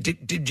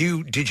 did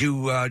you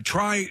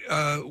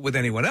try with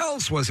anyone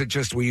else? Was it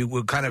just were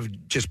you kind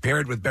of just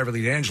paired with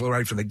Beverly D'Angelo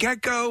right from the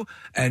get go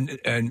and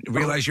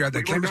realized you had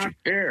that chemistry? Not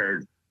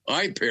paired.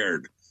 I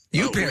paired.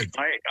 You paired.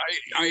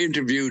 I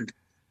interviewed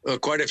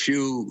quite a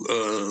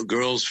few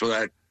girls for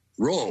that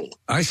role.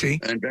 I see.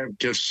 And that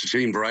just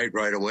seemed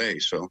right away.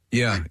 So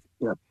yeah.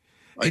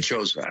 I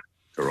chose that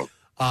girl.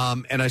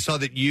 And I saw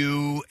that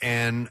you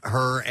and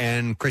her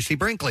and Christy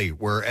Brinkley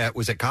were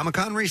was it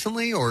Comic-Con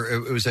recently, or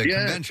it was a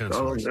convention?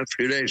 Oh, a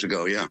few days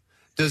ago, yeah.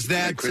 Does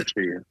that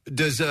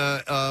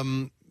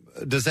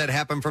does that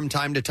happen from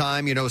time to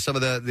time? Some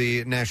of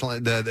the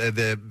national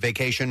the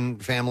vacation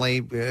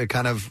family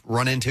kind of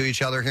run into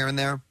each other here and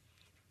there.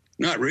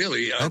 Not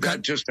really.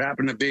 That just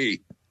happened to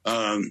be.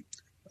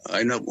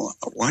 I know.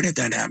 Why did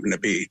that happen to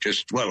be?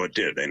 It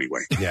did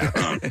anyway.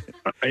 Yeah.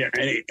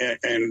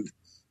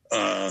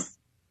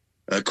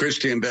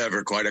 Christy and Bev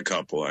are quite a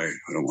couple. I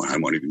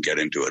won't even get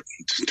into it.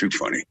 It's too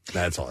funny.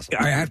 That's awesome.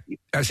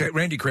 I said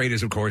Randy Quaid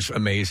is, of course,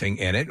 amazing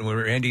in it.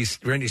 Randy's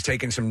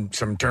taken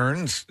some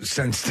turns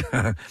since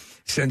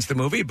the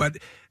movie, but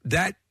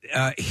that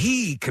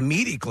he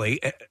comedically,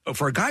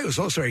 for a guy who's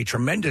also a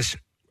tremendous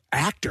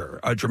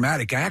actor, a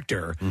dramatic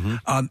actor,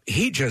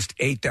 he just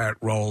ate that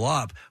role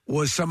up.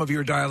 Was some of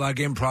your dialogue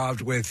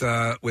improv with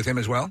him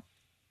as well?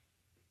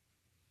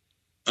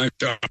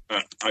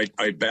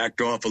 I backed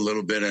off a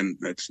little bit and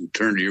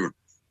turned your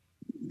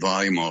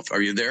volume off.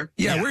 Are you there?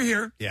 Yeah, we're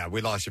here. Yeah,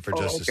 we lost you for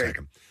just a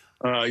second.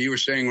 You were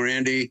saying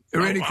Randy?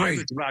 Randy Quaid. I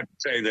was about to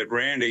say that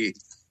Randy,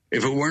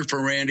 if it weren't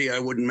for Randy, I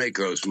wouldn't make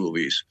those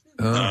movies.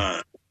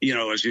 As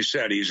you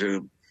said, he's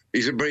a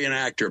brilliant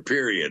actor,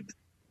 period.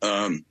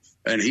 And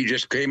he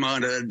just came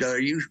on and,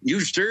 you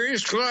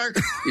serious, Clark?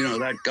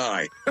 That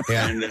guy.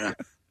 Yeah. And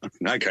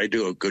I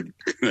do a good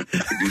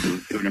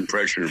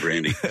impression of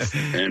Randy.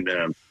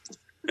 And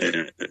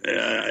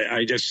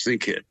I just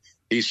think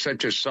he's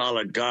such a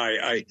solid guy.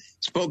 I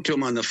spoke to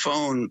him on the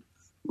phone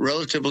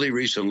relatively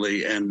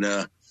recently, and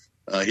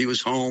he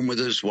was home with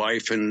his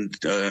wife and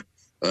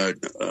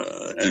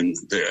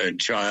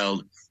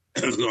child,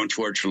 who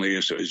unfortunately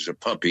is a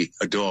puppy,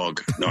 a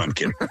dog. No, I'm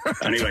kidding.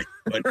 Anyway,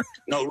 but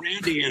no,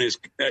 Randy and his,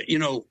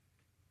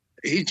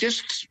 he's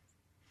just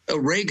a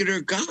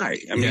regular guy.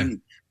 I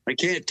mean, I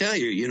can't tell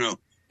you,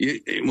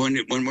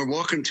 when we're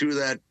walking through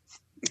that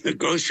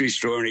grocery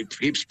store and he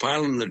keeps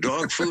piling the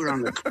dog food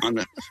on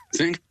the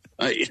thing,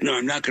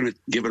 I'm not going to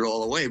give it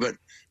all away, but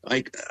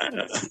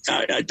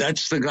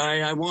that's the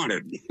guy I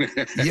wanted.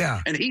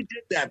 Yeah. And he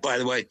did that, by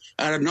the way,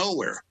 out of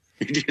nowhere.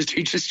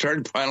 He just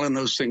started piling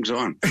those things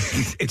on.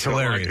 It's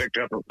hilarious.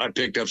 I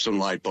picked up some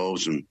light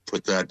bulbs and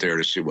put that there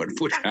to see what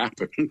would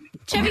happen.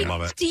 Chevy,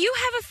 do you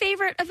have a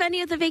favorite of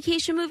any of the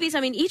vacation movies? I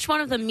mean, each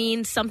one of them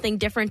means something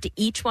different to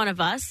each one of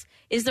us.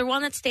 Is there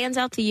one that stands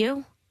out to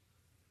you?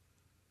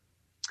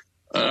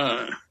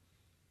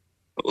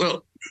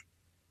 Well,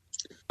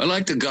 I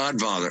like the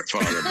Godfather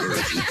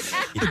version.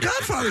 The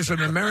Godfather's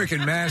an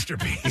American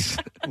masterpiece.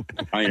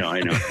 I know.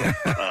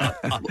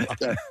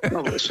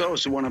 So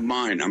is one of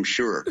mine, I'm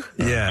sure.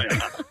 Yeah.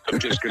 I'm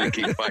just going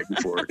to keep fighting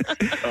for it.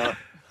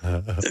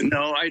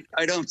 No,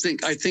 I don't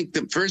think. I think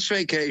the first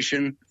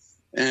vacation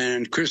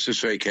and Christmas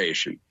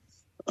Vacation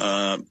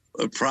are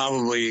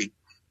probably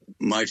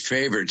my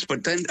favorites.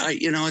 But then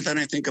then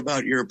I think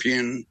about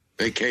European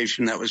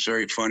Vacation. That was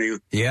very funny.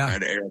 Yeah. I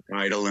had Eric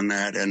Idle in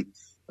that, and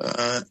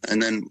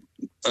then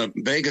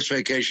Vegas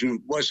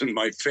Vacation wasn't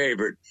my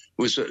favorite.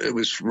 It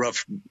was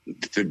rough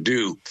to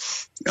do,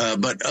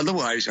 but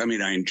otherwise, I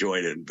mean, I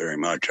enjoyed it very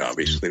much.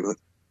 Obviously, but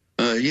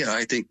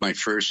I think the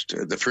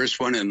first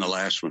one and the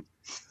last one.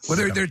 Well,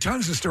 there are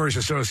tons of stories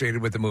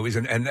associated with the movies,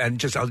 and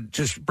I'll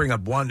just bring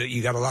up one that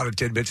you got a lot of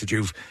tidbits that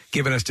you've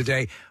given us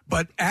today.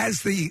 But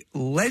as the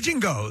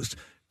legend goes,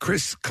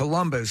 Chris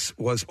Columbus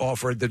was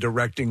offered the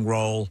directing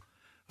role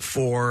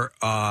for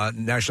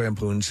National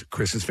Lampoon's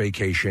Christmas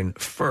Vacation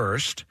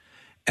first,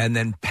 and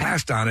then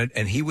passed on it,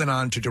 and he went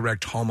on to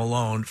direct Home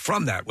Alone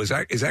from that.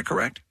 Is that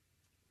correct?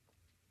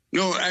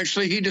 No,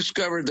 actually, he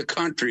discovered the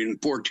country in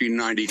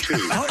 1492.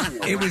 Oh,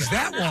 it was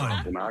that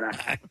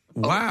one.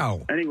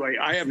 Wow. Anyway,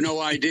 I have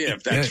no idea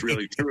if that's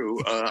really true.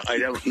 I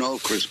don't know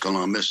Chris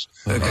Columbus.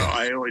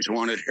 I always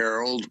wanted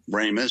Harold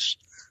Ramis,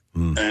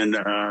 and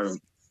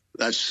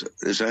is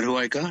that who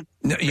I got?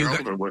 No, you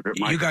Harold, got, or was it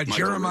you got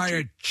Michael Jeremiah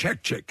Richard?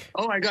 Chekchik.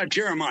 Oh, I got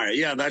Jeremiah.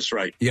 Yeah, that's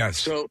right. Yes.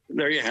 So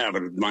there you have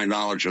it. My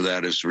knowledge of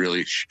that is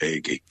really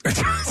shaky.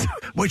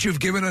 What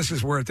you've given us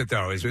is worth it,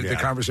 though. The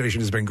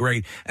conversation has been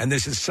great, and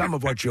this is some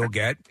of what you'll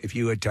get if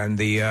you attend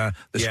the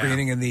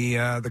screening and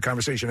the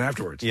conversation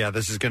afterwards. Yeah,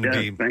 this is going to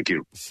be thank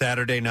you.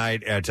 Saturday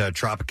night at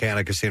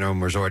Tropicana Casino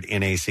and Resort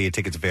NAC.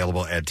 Tickets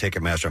available at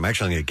Ticketmaster. I'm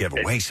actually going to give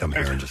away some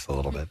here in just a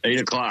little bit.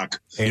 8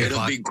 o'clock.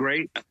 It'll be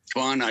great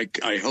fun.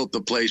 I hope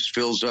the place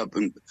fills up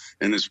and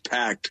is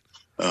packed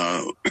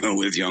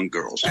with young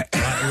girls.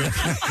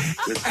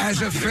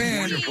 As a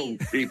fan, wonderful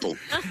people.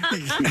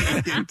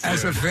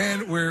 As a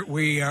fan,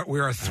 we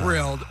are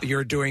thrilled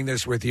you're doing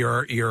this with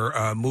your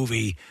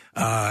movie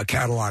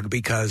catalog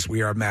because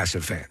we are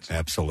massive fans.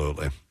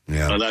 Absolutely.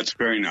 Yeah. Oh, that's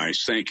very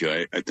nice. Thank you.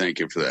 I thank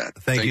you for that.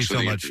 Thank you Thanks for so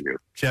the much, interview.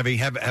 Chevy.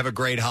 Have a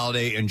great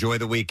holiday. Enjoy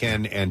the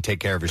weekend and take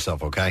care of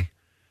yourself. Okay.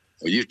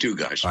 Well, you too,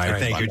 guys. All right.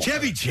 Thank you, Bye.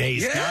 Chevy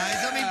Chase, guys.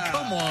 I mean,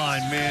 come on,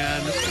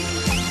 man.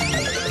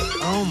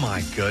 Oh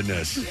my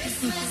goodness.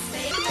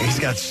 He's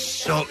got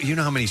you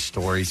know how many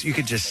stories you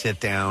could just sit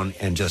down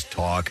and just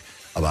talk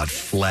about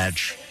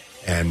Fletch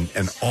and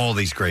all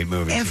these great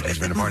movies. He's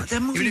been a part of.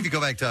 Even if you go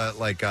back to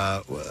like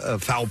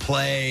Foul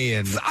Play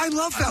and I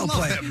love Foul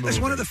Play. That's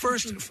one of the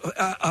first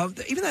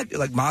even that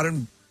like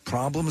Modern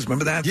Problems.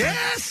 Remember that?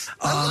 Yes,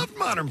 I love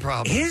Modern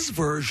Problems. His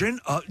version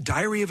of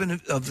Diary of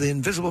the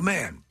Invisible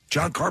Man.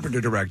 John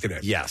Carpenter directed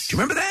it. Yes. Do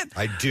you remember that?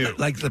 I do.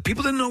 Like, the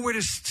people didn't know where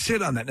to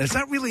sit on that. And it's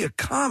not really a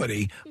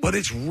comedy, but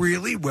it's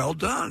really well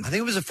done. I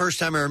think it was the first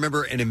time I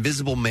remember an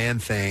Invisible Man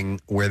thing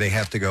where they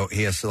have to go,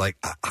 he has to like,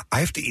 I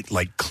have to eat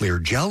like clear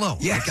Jell-O.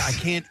 Yes. Like, I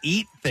can't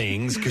eat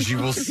things because you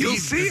will see,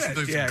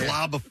 this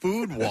glob of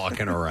food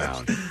walking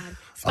around.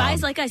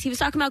 Spies Like Us. He was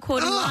talking about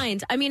quoting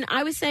lines. I mean,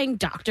 I was saying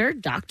doctor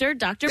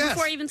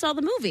before I even saw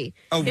the movie.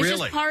 Oh, it's really?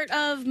 just part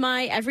of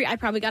my I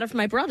probably got it from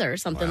my brother or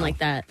something like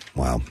that.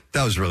 Wow.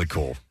 That was really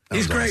cool.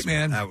 He's great,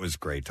 man. That was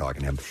great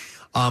talking to him.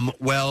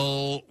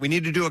 Well, we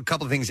need to do a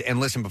couple of things. And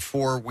listen,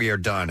 before we are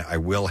done, I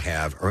will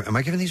have, or am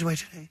I giving these away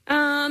today?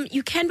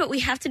 You can, but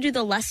we have to do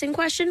the lesson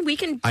question. We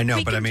can. I know,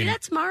 we but can I mean, do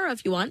that tomorrow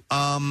if you want. No.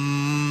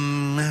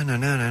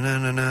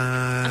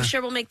 I'm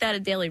sure we'll make that a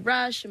daily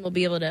rush, and we'll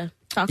be able to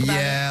talk about it.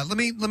 Yeah, let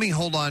me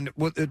hold on.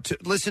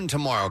 Listen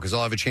tomorrow because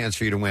I'll have a chance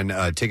for you to win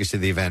tickets to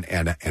the event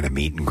and a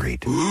meet and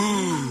greet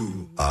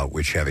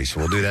with Chevy. So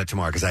we'll do that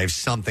tomorrow because I have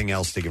something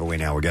else to give away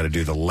now. We got to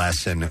do the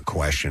lesson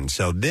question.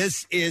 So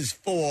this is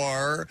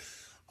for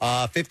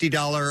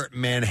 $50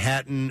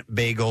 Manhattan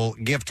Bagel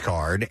gift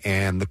card,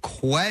 and the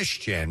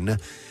question.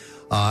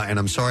 And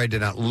I'm sorry I did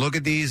not look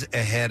at these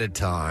ahead of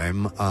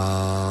time.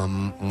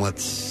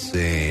 Let's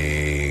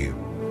see.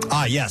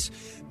 Yes.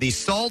 The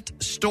salt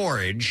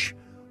storage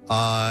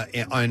on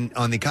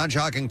the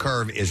Conshohocken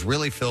Curve is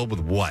really filled with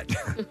what?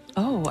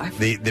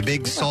 The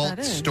big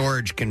salt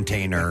storage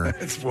container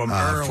It's from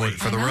early.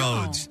 for the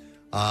roads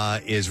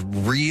is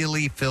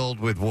really filled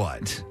with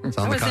what? It's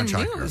on That the was in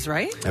Conshohocken news, Curve.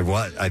 right? It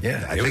was. I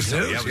think was so.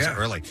 news, Yeah, it was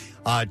early.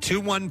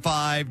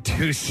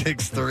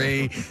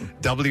 215-263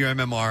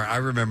 WMMR. I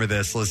remember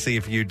this. Let's see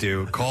if you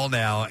do. Call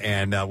now,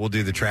 and we'll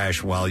do the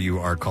trash while you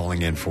are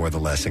calling in for the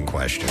lesson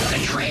question.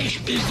 The trash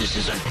business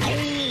is a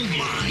gold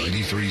mine.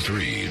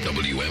 93.3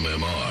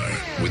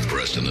 WMMR with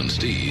Preston and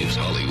Steve's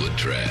Hollywood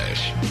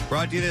Trash.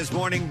 Brought to you this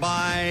morning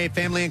by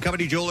Family and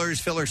Company Jewelers.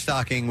 Fill her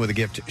stocking with a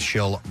gift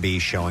she'll be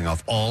showing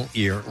off all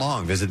year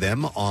long. Visit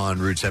them on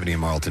Route 70 in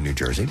Marlton, New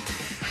Jersey,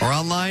 or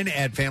online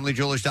at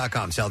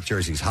familyjewelers.com, South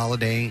Jersey's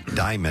holiday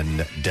diamond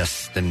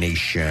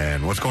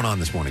destination. What's going on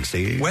this morning,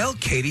 Steve? Well,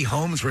 Katie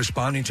Holmes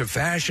responding to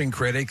fashion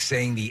critics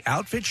saying the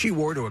outfit she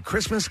wore to a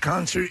Christmas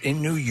concert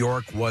in New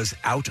York was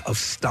out of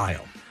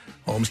style.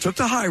 Holmes took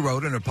the high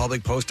road in a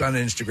public post on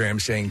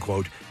Instagram saying,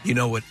 quote, "You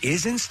know what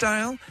is in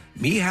style?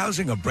 Me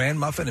housing a bran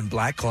muffin and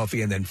black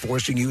coffee and then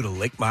forcing you to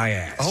lick my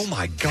ass." Oh,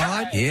 my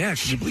God. Yeah,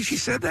 can you believe she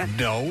said that?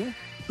 No.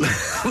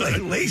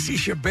 Like Lacey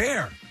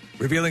Chabert,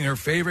 revealing her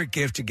favorite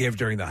gift to give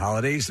during the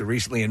holidays. The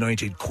recently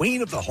anointed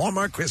queen of the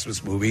Hallmark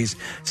Christmas movies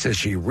says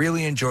she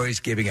really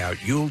enjoys giving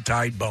out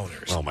Yuletide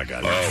boners. Oh, my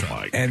God.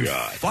 And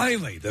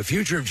finally, the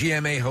future of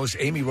GMA hosts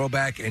Amy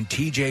Robach and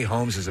TJ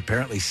Holmes is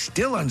apparently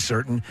still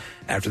uncertain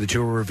after the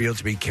two were revealed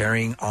to be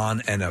carrying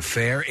on an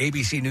affair.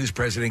 ABC News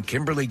President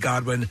Kimberly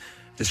Godwin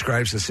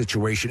describes the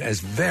situation as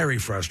very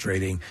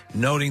frustrating,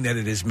 noting that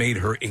it has made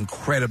her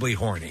incredibly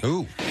horny.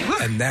 Ooh.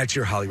 And that's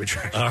your Hollywood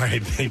Trash. All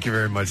right. Thank you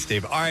very much,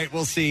 Steve. All right.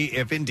 We'll see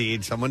if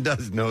indeed someone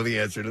does know the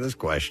answer to this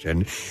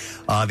question.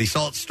 The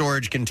salt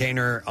storage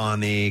container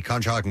on the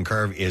Conshohocken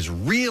Curve is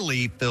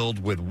really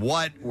filled with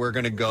what? We're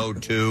going to go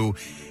to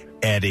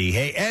Eddie.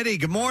 Hey, Eddie,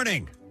 good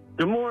morning.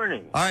 Good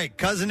morning. All right.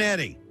 Cousin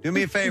Eddie, do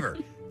me a favor.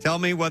 Tell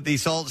me what the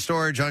salt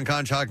storage on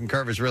Conshohocken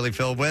Curve is really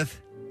filled with.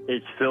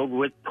 It's filled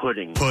with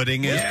pudding.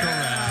 Pudding is correct. Yep.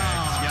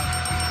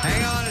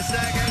 Hang on a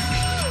second.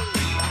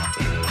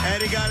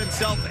 he got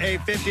himself a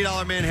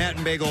 $50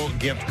 Manhattan Bagel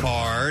gift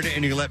card,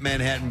 and you can let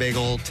Manhattan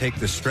Bagel take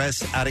the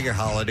stress out of your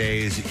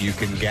holidays. You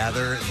can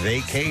gather,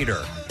 they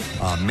cater.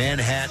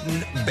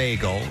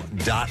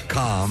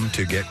 ManhattanBagel.com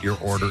to get your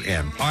order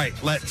in. All right,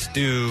 let's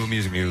do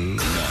Music News.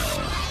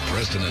 Now,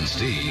 Preston and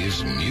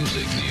Steve's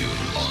Music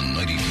News on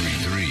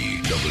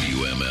 93.3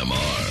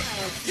 WMMR.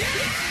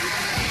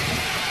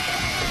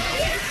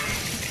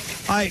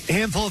 All right,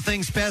 handful of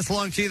things passed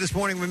along to you this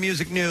morning with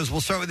Music News. We'll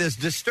start with this.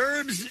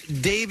 Disturbed's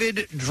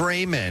David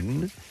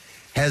Draymond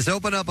has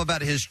opened up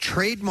about his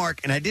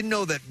trademark, and I didn't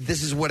know that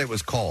this is what it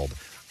was called,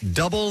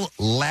 double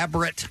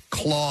labret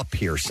claw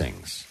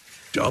piercings.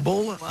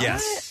 Double?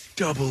 Yes.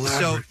 Double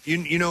labret. So,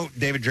 you know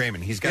David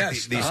Draymond. He's got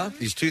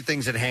these two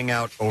things that hang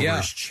out over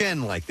his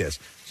chin like this.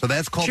 So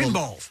that's called chin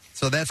balls.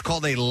 So that's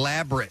called a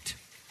labret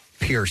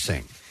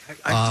piercing.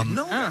 I didn't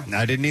know that.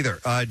 I didn't either.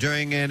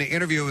 During an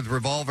interview with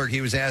Revolver,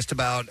 he was asked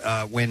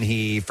about when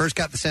he first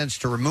got the sense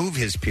to remove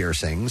his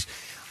piercings.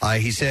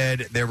 He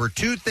said, there were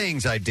two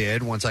things I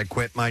did once I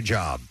quit my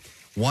job.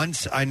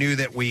 Once I knew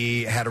that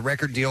we had a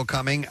record deal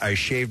coming, I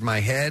shaved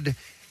my head,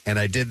 and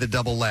I did the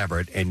double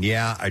labret. And,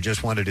 I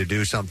just wanted to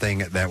do something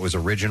that was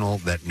original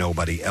that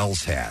nobody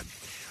else had.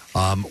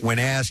 When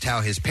asked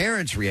how his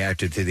parents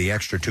reacted to the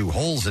extra two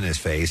holes in his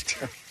face,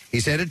 he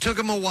said it took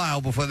him a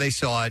while before they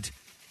saw it.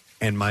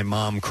 And my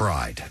mom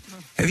cried.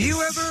 Have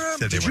you ever,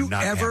 did you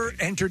ever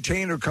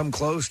entertain or come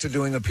close to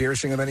doing a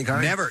piercing of any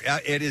kind? Never.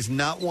 It is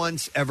not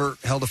once ever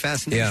held a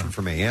fascination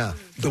for me,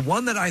 The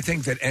one that I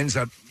think that ends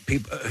up,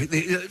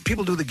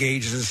 people do the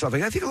gauges and stuff.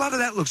 I think a lot of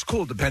that looks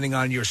cool depending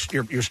on your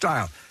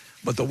style.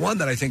 But the one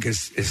that I think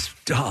is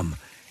dumb,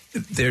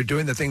 they're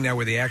doing the thing now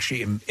where they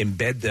actually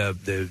embed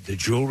the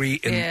jewelry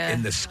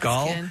in the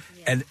skull.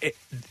 And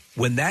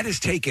when that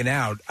is taken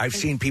out, I've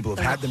seen people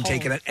have had them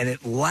taken out, and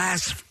it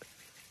lasts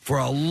for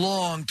a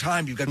long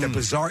time. You've got that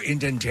bizarre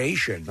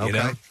indentation, you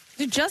know?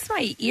 Dude, just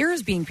my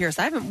ears being pierced.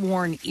 I haven't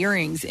worn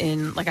earrings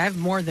in, I have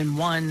more than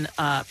one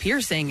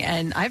piercing,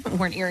 and I haven't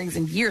worn earrings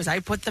in years.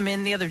 I put them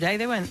in the other day.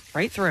 They went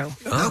right through.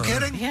 No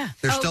kidding? Yeah.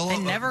 They're still... They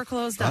never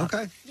closed up.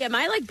 Okay. Yeah,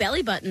 my,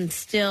 belly button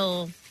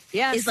still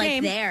is,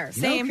 same. there.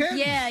 Same. No kidding?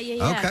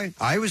 Yeah. Okay.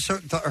 I always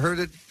heard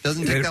it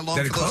doesn't take that long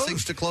for those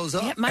things to close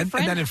up. Yeah, and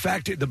then, in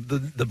fact,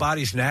 the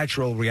body's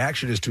natural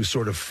reaction is to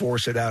sort of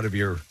force it out of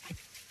your...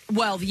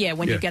 Well,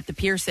 when you get the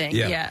piercing,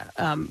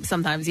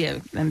 sometimes,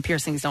 and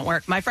piercings don't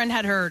work. My friend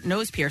had her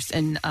nose pierced,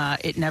 and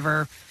it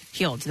never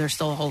healed. There's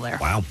still a hole there.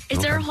 Wow. Is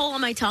there a hole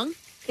on my tongue?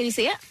 Can you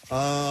see it?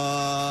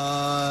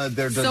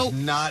 There does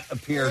not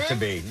appear to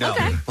be. No.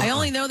 Okay. I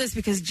only know this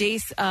because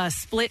Jace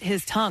split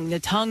his tongue. The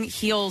tongue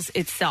heals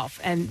itself,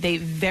 and they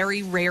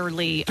very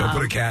rarely... Don't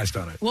put a cast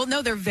on it. Well,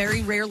 no, they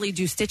very rarely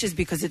do stitches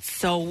because it's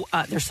so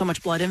there's so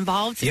much blood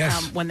involved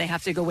when they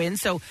have to go in.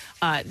 So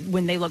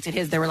when they looked at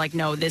his, they were like,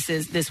 no,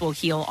 this will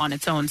heal on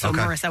its own. So,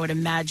 Morris, I would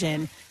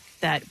imagine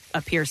that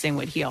a piercing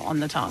would heal on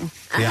the tongue.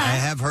 Yeah, I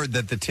have heard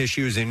that the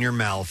tissues in your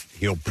mouth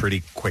heal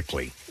pretty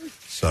quickly.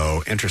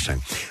 So,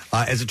 interesting.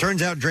 As it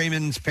turns out,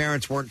 Draymond's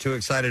parents weren't too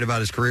excited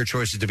about his career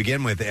choices to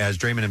begin with, as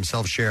Draymond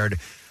himself shared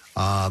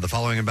the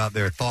following about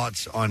their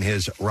thoughts on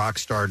his rock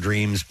star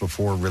dreams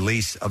before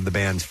release of the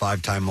band's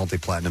 5-time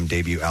multi-platinum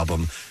debut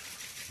album,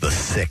 The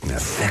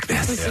Sickness.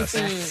 Yes.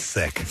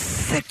 Sick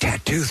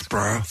tattoos,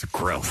 bro. It's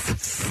gross.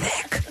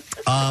 Sick.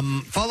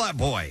 Fall Out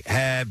Boy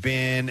have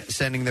been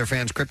sending their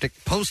fans cryptic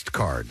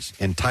postcards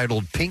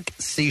entitled Pink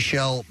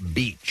Seashell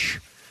Beach.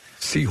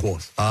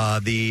 Seahorse.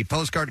 The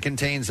postcard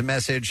contains the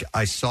message,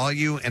 I saw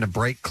you in a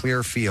bright,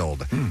 clear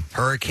field.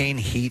 Hurricane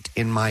heat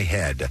in my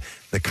head.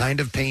 The kind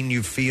of pain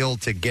you feel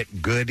to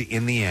get good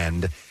in the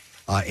end.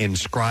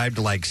 Inscribed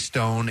like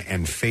stone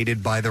and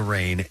faded by the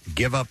rain.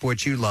 Give up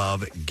what you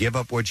love. Give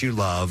up what you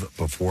love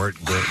before it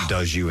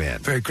does you in.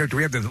 Very quick.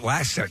 We have the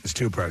last sentence,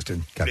 too,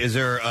 Preston. Is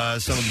there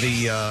some of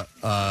the,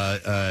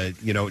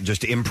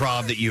 just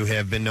improv that you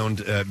have been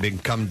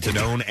become to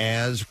known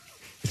as?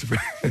 It's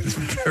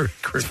very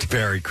cryptic.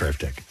 Very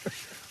cryptic.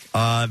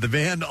 The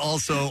band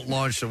also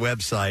launched a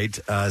website,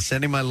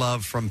 Sending My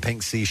Love from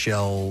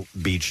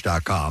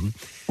PinkSeashellBeach.com.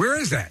 Where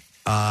is that?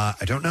 I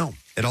don't know.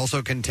 It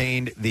also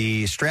contained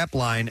the strap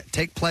line,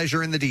 Take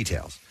Pleasure in the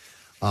Details.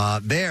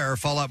 There,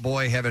 Fall Out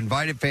Boy have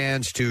invited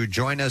fans to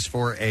join us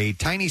for a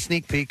tiny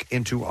sneak peek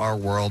into our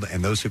world,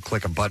 and those who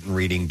click a button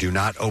reading Do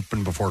Not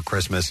Open Before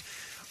Christmas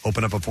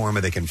open up a form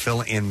where they can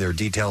fill in their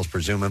details,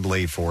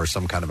 presumably for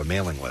some kind of a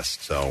mailing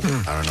list. So I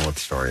don't know what the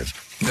story is.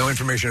 No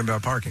information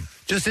about parking.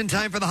 Just in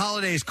time for the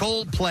holidays,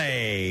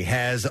 Coldplay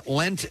has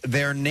lent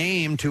their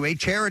name to a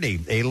charity.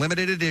 A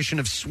limited edition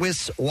of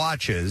Swiss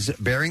watches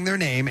bearing their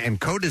name and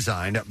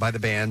co-designed by the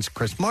band's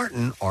Chris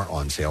Martin are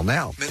on sale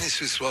now. Many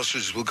Swiss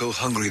watchers will go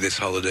hungry this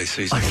holiday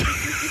season.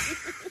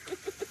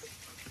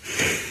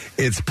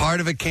 It's part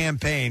of a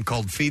campaign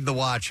called Feed the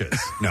Watches.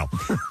 No.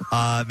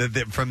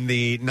 From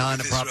the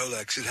non-profit...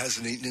 Rolex, it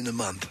hasn't eaten in a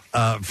month.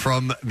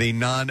 From the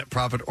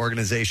non-profit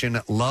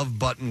organization Love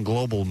Button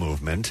Global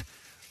Movement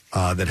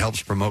that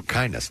helps promote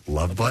kindness.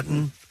 Love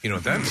Button? You know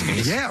what that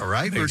means? Yeah,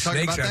 right? We were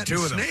talking about that two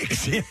of them.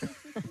 Snakes.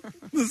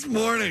 This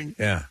morning.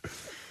 Yeah.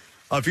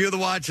 A few of the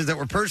watches that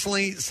were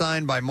personally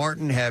signed by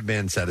Martin have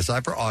been set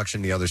aside for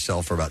auction. The others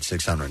sell for about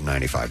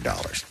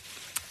 $695.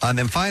 And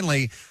then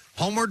finally,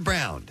 Homeward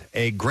Bound,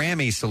 a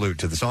Grammy salute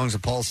to the songs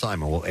of Paul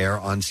Simon, will air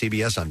on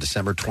CBS on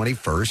December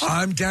 21st.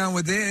 I'm down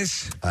with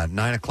this. At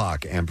 9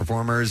 o'clock. And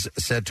performers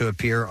set to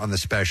appear on the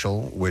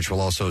special, which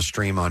will also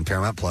stream on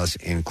Paramount Plus,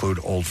 include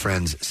old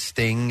friends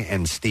Sting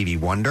and Stevie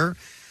Wonder,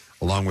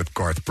 along with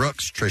Garth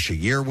Brooks,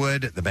 Trisha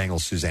Yearwood, the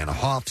Bangles' Susanna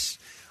Hoffs,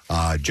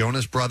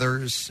 Jonas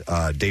Brothers,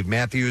 Dave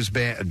Matthews,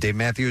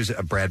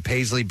 Brad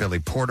Paisley, Billy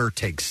Porter,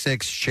 Take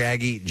Six,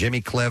 Shaggy, Jimmy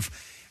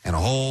Cliff, and a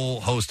whole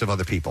host of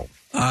other people.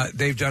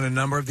 They've done a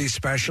number of these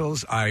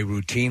specials. I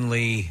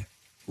routinely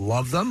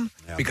love them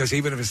because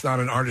even if it's not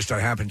an artist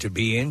I happen to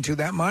be into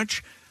that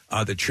much,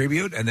 the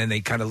tribute, and then they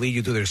kind of lead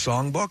you through their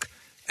songbook,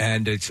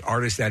 and it's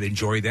artists that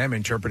enjoy them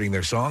interpreting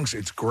their songs.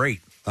 It's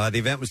great. The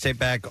event was taped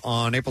back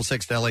on April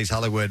 6th at LA's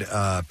Hollywood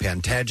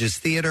Pantages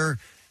Theater.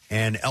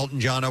 And Elton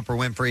John, Oprah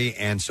Winfrey,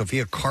 and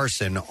Sophia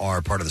Carson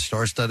are part of the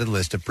star-studded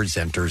list of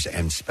presenters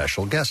and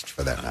special guests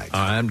for that night.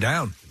 I'm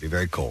down. It'd be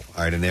very cool.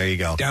 All right, and there you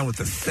go. Down with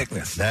the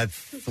thickness.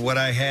 That's what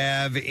I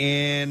have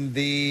in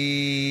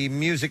the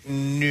music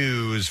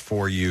news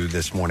for you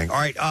this morning. All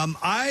right,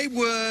 I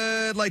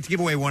would like to give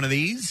away one of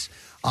these.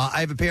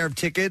 I have a pair of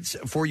tickets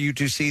for you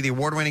to see the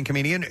award-winning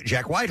comedian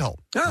Jack Whitehall.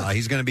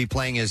 He's going to be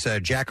playing his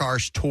Jack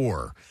Arse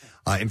tour.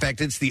 In fact,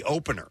 it's the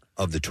opener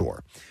of the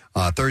tour.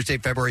 Thursday,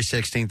 February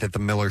 16th at the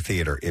Miller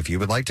Theater. If you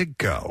would like to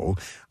go,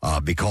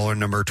 be caller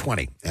number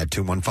 20 at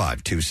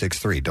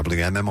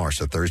 215-263-WMMR.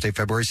 So Thursday,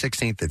 February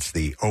 16th, it's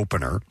the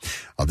opener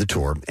of the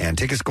tour. And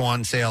tickets go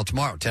on sale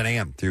tomorrow, 10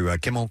 a.m. through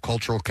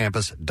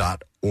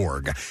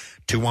KimmelCulturalCampus.org.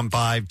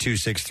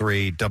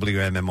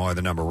 215-263-WMMR,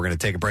 the number. We're going to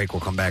take a break.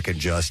 We'll come back in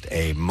just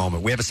a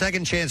moment. We have a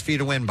second chance for you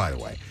to win, by the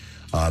way.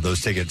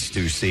 Those tickets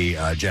to see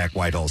Jack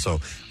Whitehall.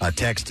 So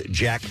text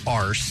Jack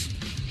Arse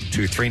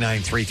to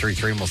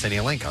 39333, and we'll send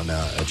you a link on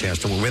a chance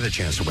to win.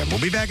 We'll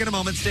be back in a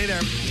moment. Stay there.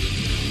 The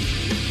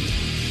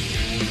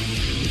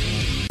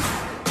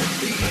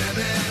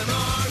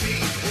MMRE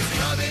is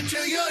coming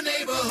to your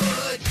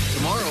neighborhood.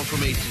 Tomorrow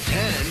from 8 to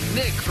 10,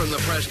 Nick from the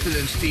Preston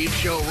and Steve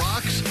Show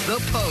rocks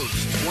The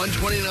Post,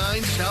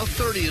 129 South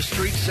 30th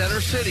Street, Center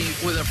City,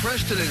 with a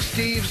Preston and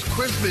Steve's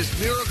Christmas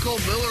Miracle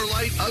Miller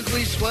Lite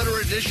Ugly Sweater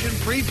Edition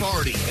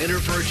pre-party. Enter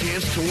for a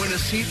chance to win a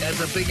seat at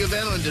the big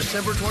event on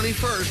December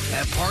 21st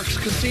at Parks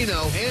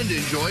Casino and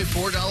enjoy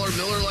 $4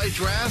 Miller Lite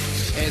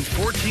drafts and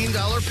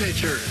 $14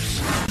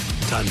 pitchers.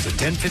 Time's at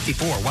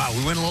 10:54. Wow,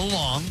 we went a little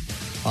long.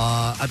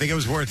 I think it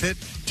was worth it.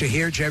 To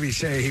hear Chevy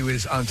say he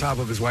was on top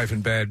of his wife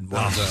in bed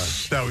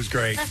was that was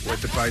great.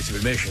 Worth the price of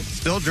admission.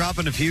 Still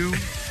dropping a few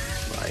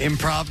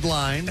improv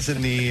lines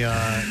in the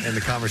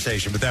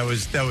conversation, but that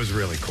was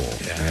really cool.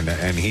 Yeah.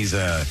 And he's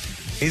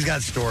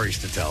got stories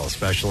to tell,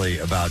 especially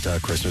about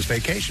Christmas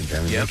vacation,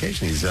 family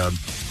vacation. He's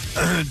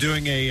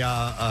doing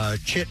a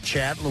chit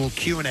chat, little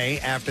Q&A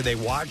after they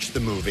watch the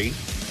movie.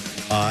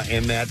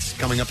 And that's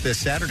coming up this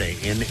Saturday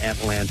in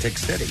Atlantic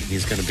City.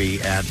 He's going to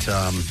be at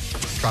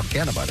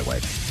Tropicana, by the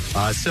way.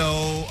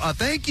 So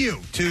thank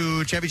you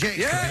to Chevy Chase for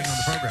being on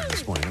the program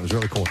this morning. It was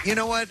really cool. You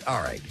know what?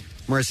 All right.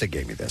 Marissa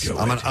gave me this.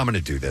 I'm going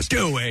to do this.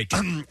 Do it.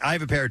 I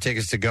have a pair of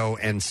tickets to go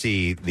and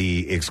see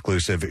the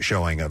exclusive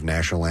showing of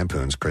National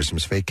Lampoon's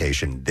Christmas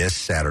Vacation this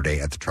Saturday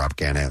at the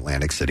Tropicana,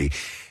 Atlantic City.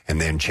 And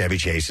then Chevy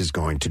Chase is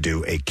going to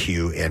do a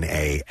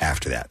Q&A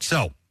after that.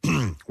 So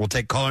we'll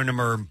take caller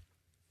number...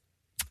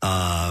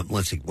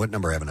 let's see. What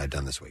number haven't I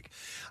done this week?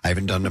 I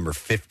haven't done number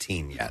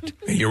 15 yet.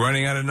 You're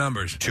running out of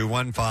numbers.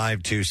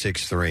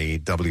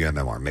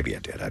 215-263-WMMR. Maybe I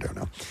did. I don't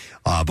know.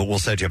 But we'll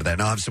set you up with that.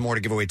 And I'll have some more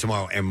to give away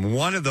tomorrow. And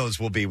one of those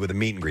will be with a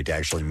meet and greet to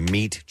actually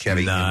meet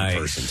Chevy in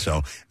person.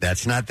 So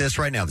that's not this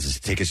right now. This is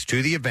tickets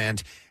to the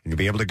event. And you'll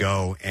be able to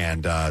go,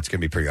 and it's going to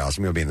be pretty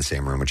awesome. You'll be in the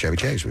same room with Chevy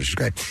Chase, which is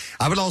great.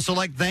 I would also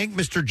like to thank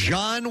Mr.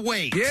 John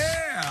Waite.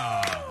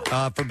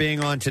 For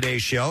being on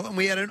today's show. And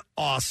we had an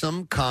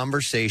awesome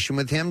conversation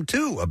with him,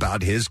 too,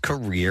 about his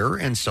career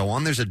and so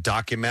on. There's a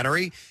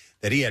documentary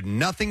that he had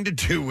nothing to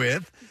do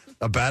with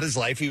about his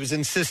life. He was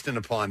insistent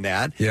upon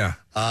that. Yeah.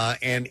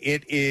 And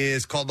it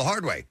is called The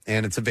Hard Way.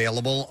 And it's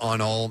available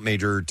on all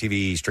major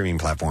TV streaming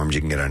platforms.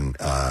 You can get it on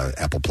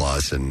Apple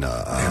Plus and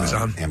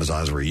Amazon.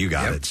 Amazon is where you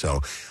got it.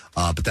 So...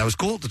 but that was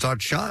cool to talk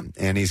to Sean.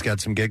 And he's got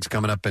some gigs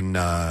coming up in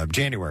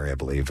January, I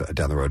believe,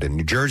 down the road in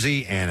New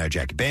Jersey. And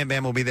Jackie Bam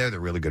Bam will be there.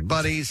 They're really good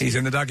buddies. He's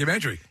in the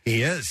documentary.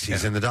 He is.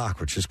 He's in the doc,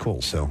 which is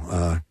cool.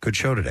 So good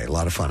show today. A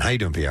lot of fun. How you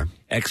doing, Pierre?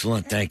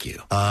 Excellent. Thank you.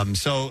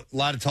 So a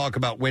lot of talk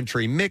about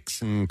wintry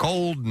mix and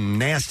cold and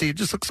nasty. It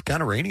just looks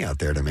kind of rainy out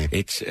there to me.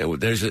 It's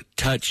there's a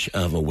touch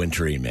of a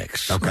wintry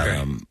mix.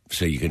 Okay.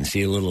 So you can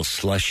see a little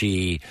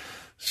slushy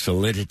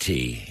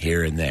solidity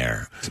here and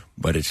there,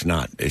 but it's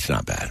not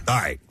bad. All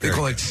right. They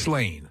call it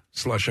slain,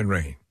 slush and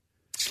rain.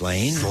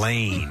 Slain?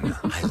 Slain.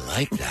 I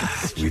like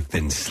that. We've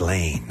been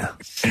slain.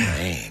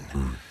 Slain.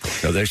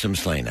 So there's some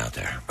sleighing out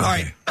there. All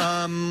right.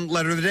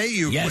 Letter of the day.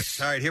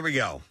 Yes. All right, here we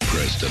go.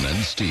 Preston and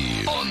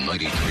Steve on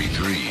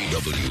 93.3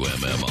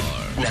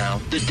 WMMR. Now,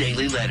 the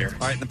Daily Letter.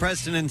 All right, the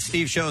Preston and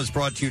Steve Show is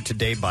brought to you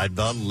today by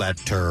The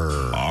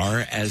Letter.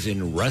 R as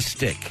in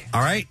rustic.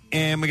 All right,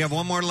 and we got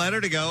one more letter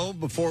to go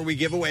before we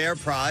give away our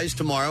prize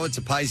tomorrow. It's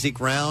a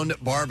Pieseek Round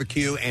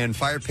barbecue and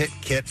fire pit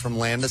kit from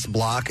Landis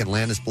Block. And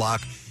Landis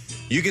Block,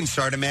 you can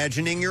start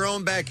imagining your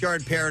own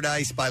backyard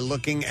paradise by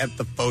looking at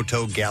the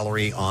photo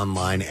gallery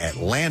online at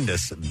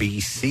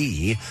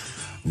landisbc.com.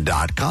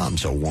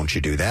 So won't you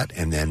do that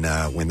and then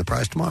win the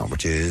prize tomorrow,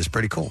 which is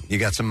pretty cool. You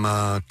got some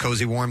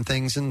cozy, warm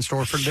things in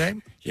store for today?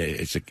 Yeah,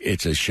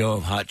 it's a show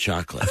of hot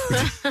chocolate.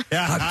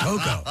 Hot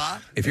cocoa.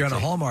 If you're on a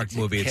Hallmark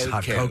movie, it's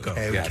hot cocoa.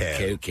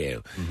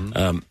 Cocoa.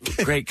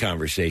 Great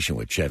conversation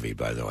with Chevy,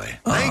 by the way.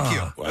 Thank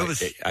you. Well,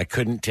 I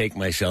couldn't take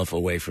myself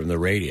away from the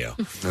radio.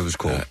 It was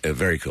cool.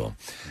 Very cool.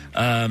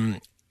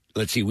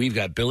 Let's see. We've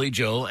got Billy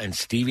Joel and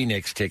Stevie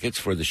Nicks tickets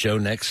for the show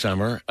next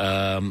summer.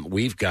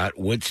 We've got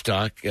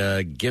Woodstock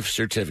gift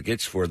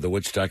certificates for the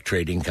Woodstock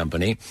Trading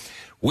Company.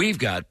 We've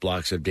got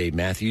blocks of Dave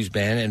Matthews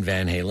Band and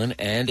Van Halen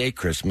and a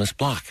Christmas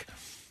block.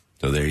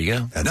 So there you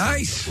go. That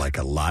nice. Like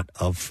a lot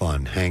of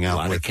fun. Hang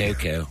out with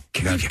cocoa.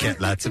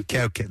 Lots of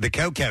cocoa. The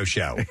Cocoa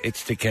Show.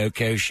 It's the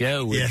Cocoa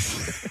Show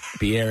with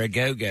Pierre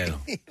Agogo.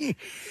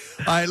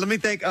 All right, let me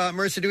thank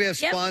Marissa. Do we have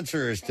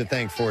sponsors to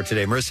thank for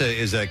today? Marissa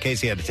is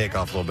Casey had to take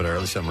off a little bit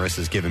early, so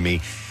Marissa's giving me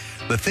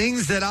the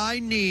things that I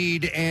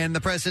need. And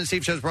the President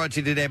Steve Show is brought to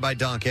you today by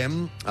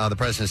Dunkin'. The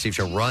President Steve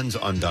Show runs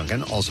on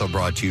Dunkin'. Also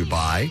brought to you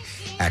by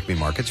Acme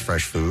Markets,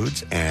 fresh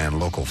foods and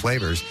local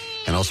flavors.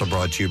 And also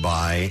brought to you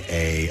by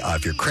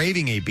if you're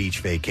craving a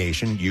beach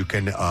vacation, you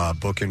can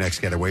book your next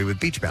getaway with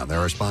Beachbound. They're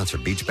our sponsor,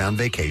 Beachbound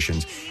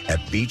Vacations at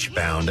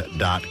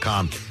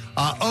beachbound.com.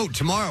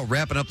 Tomorrow,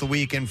 wrapping up the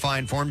week in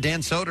fine form,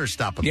 Dan Soder's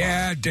stopping by.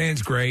 Yeah,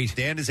 Dan's great.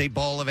 Dan is a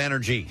ball of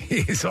energy.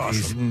 He's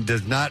awesome. He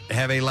does not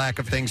have a lack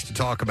of things to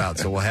talk about.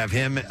 So we'll have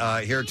him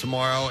here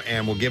tomorrow,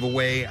 and we'll give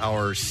away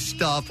our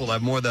stuff. We'll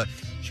have more of the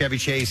Chevy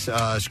Chase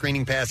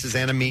screening passes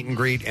and a meet and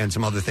greet and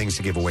some other things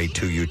to give away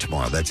to you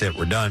tomorrow. That's it.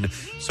 We're done.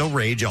 So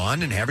rage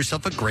on and have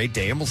yourself a great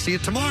day, and we'll see you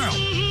tomorrow.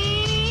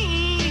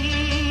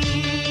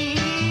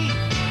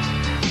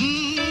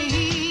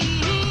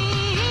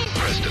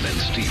 Preston and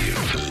Steve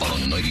on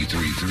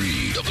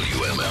 93.3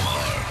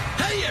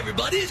 WMMR. Hey,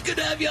 everybody, it's good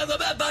to have you on the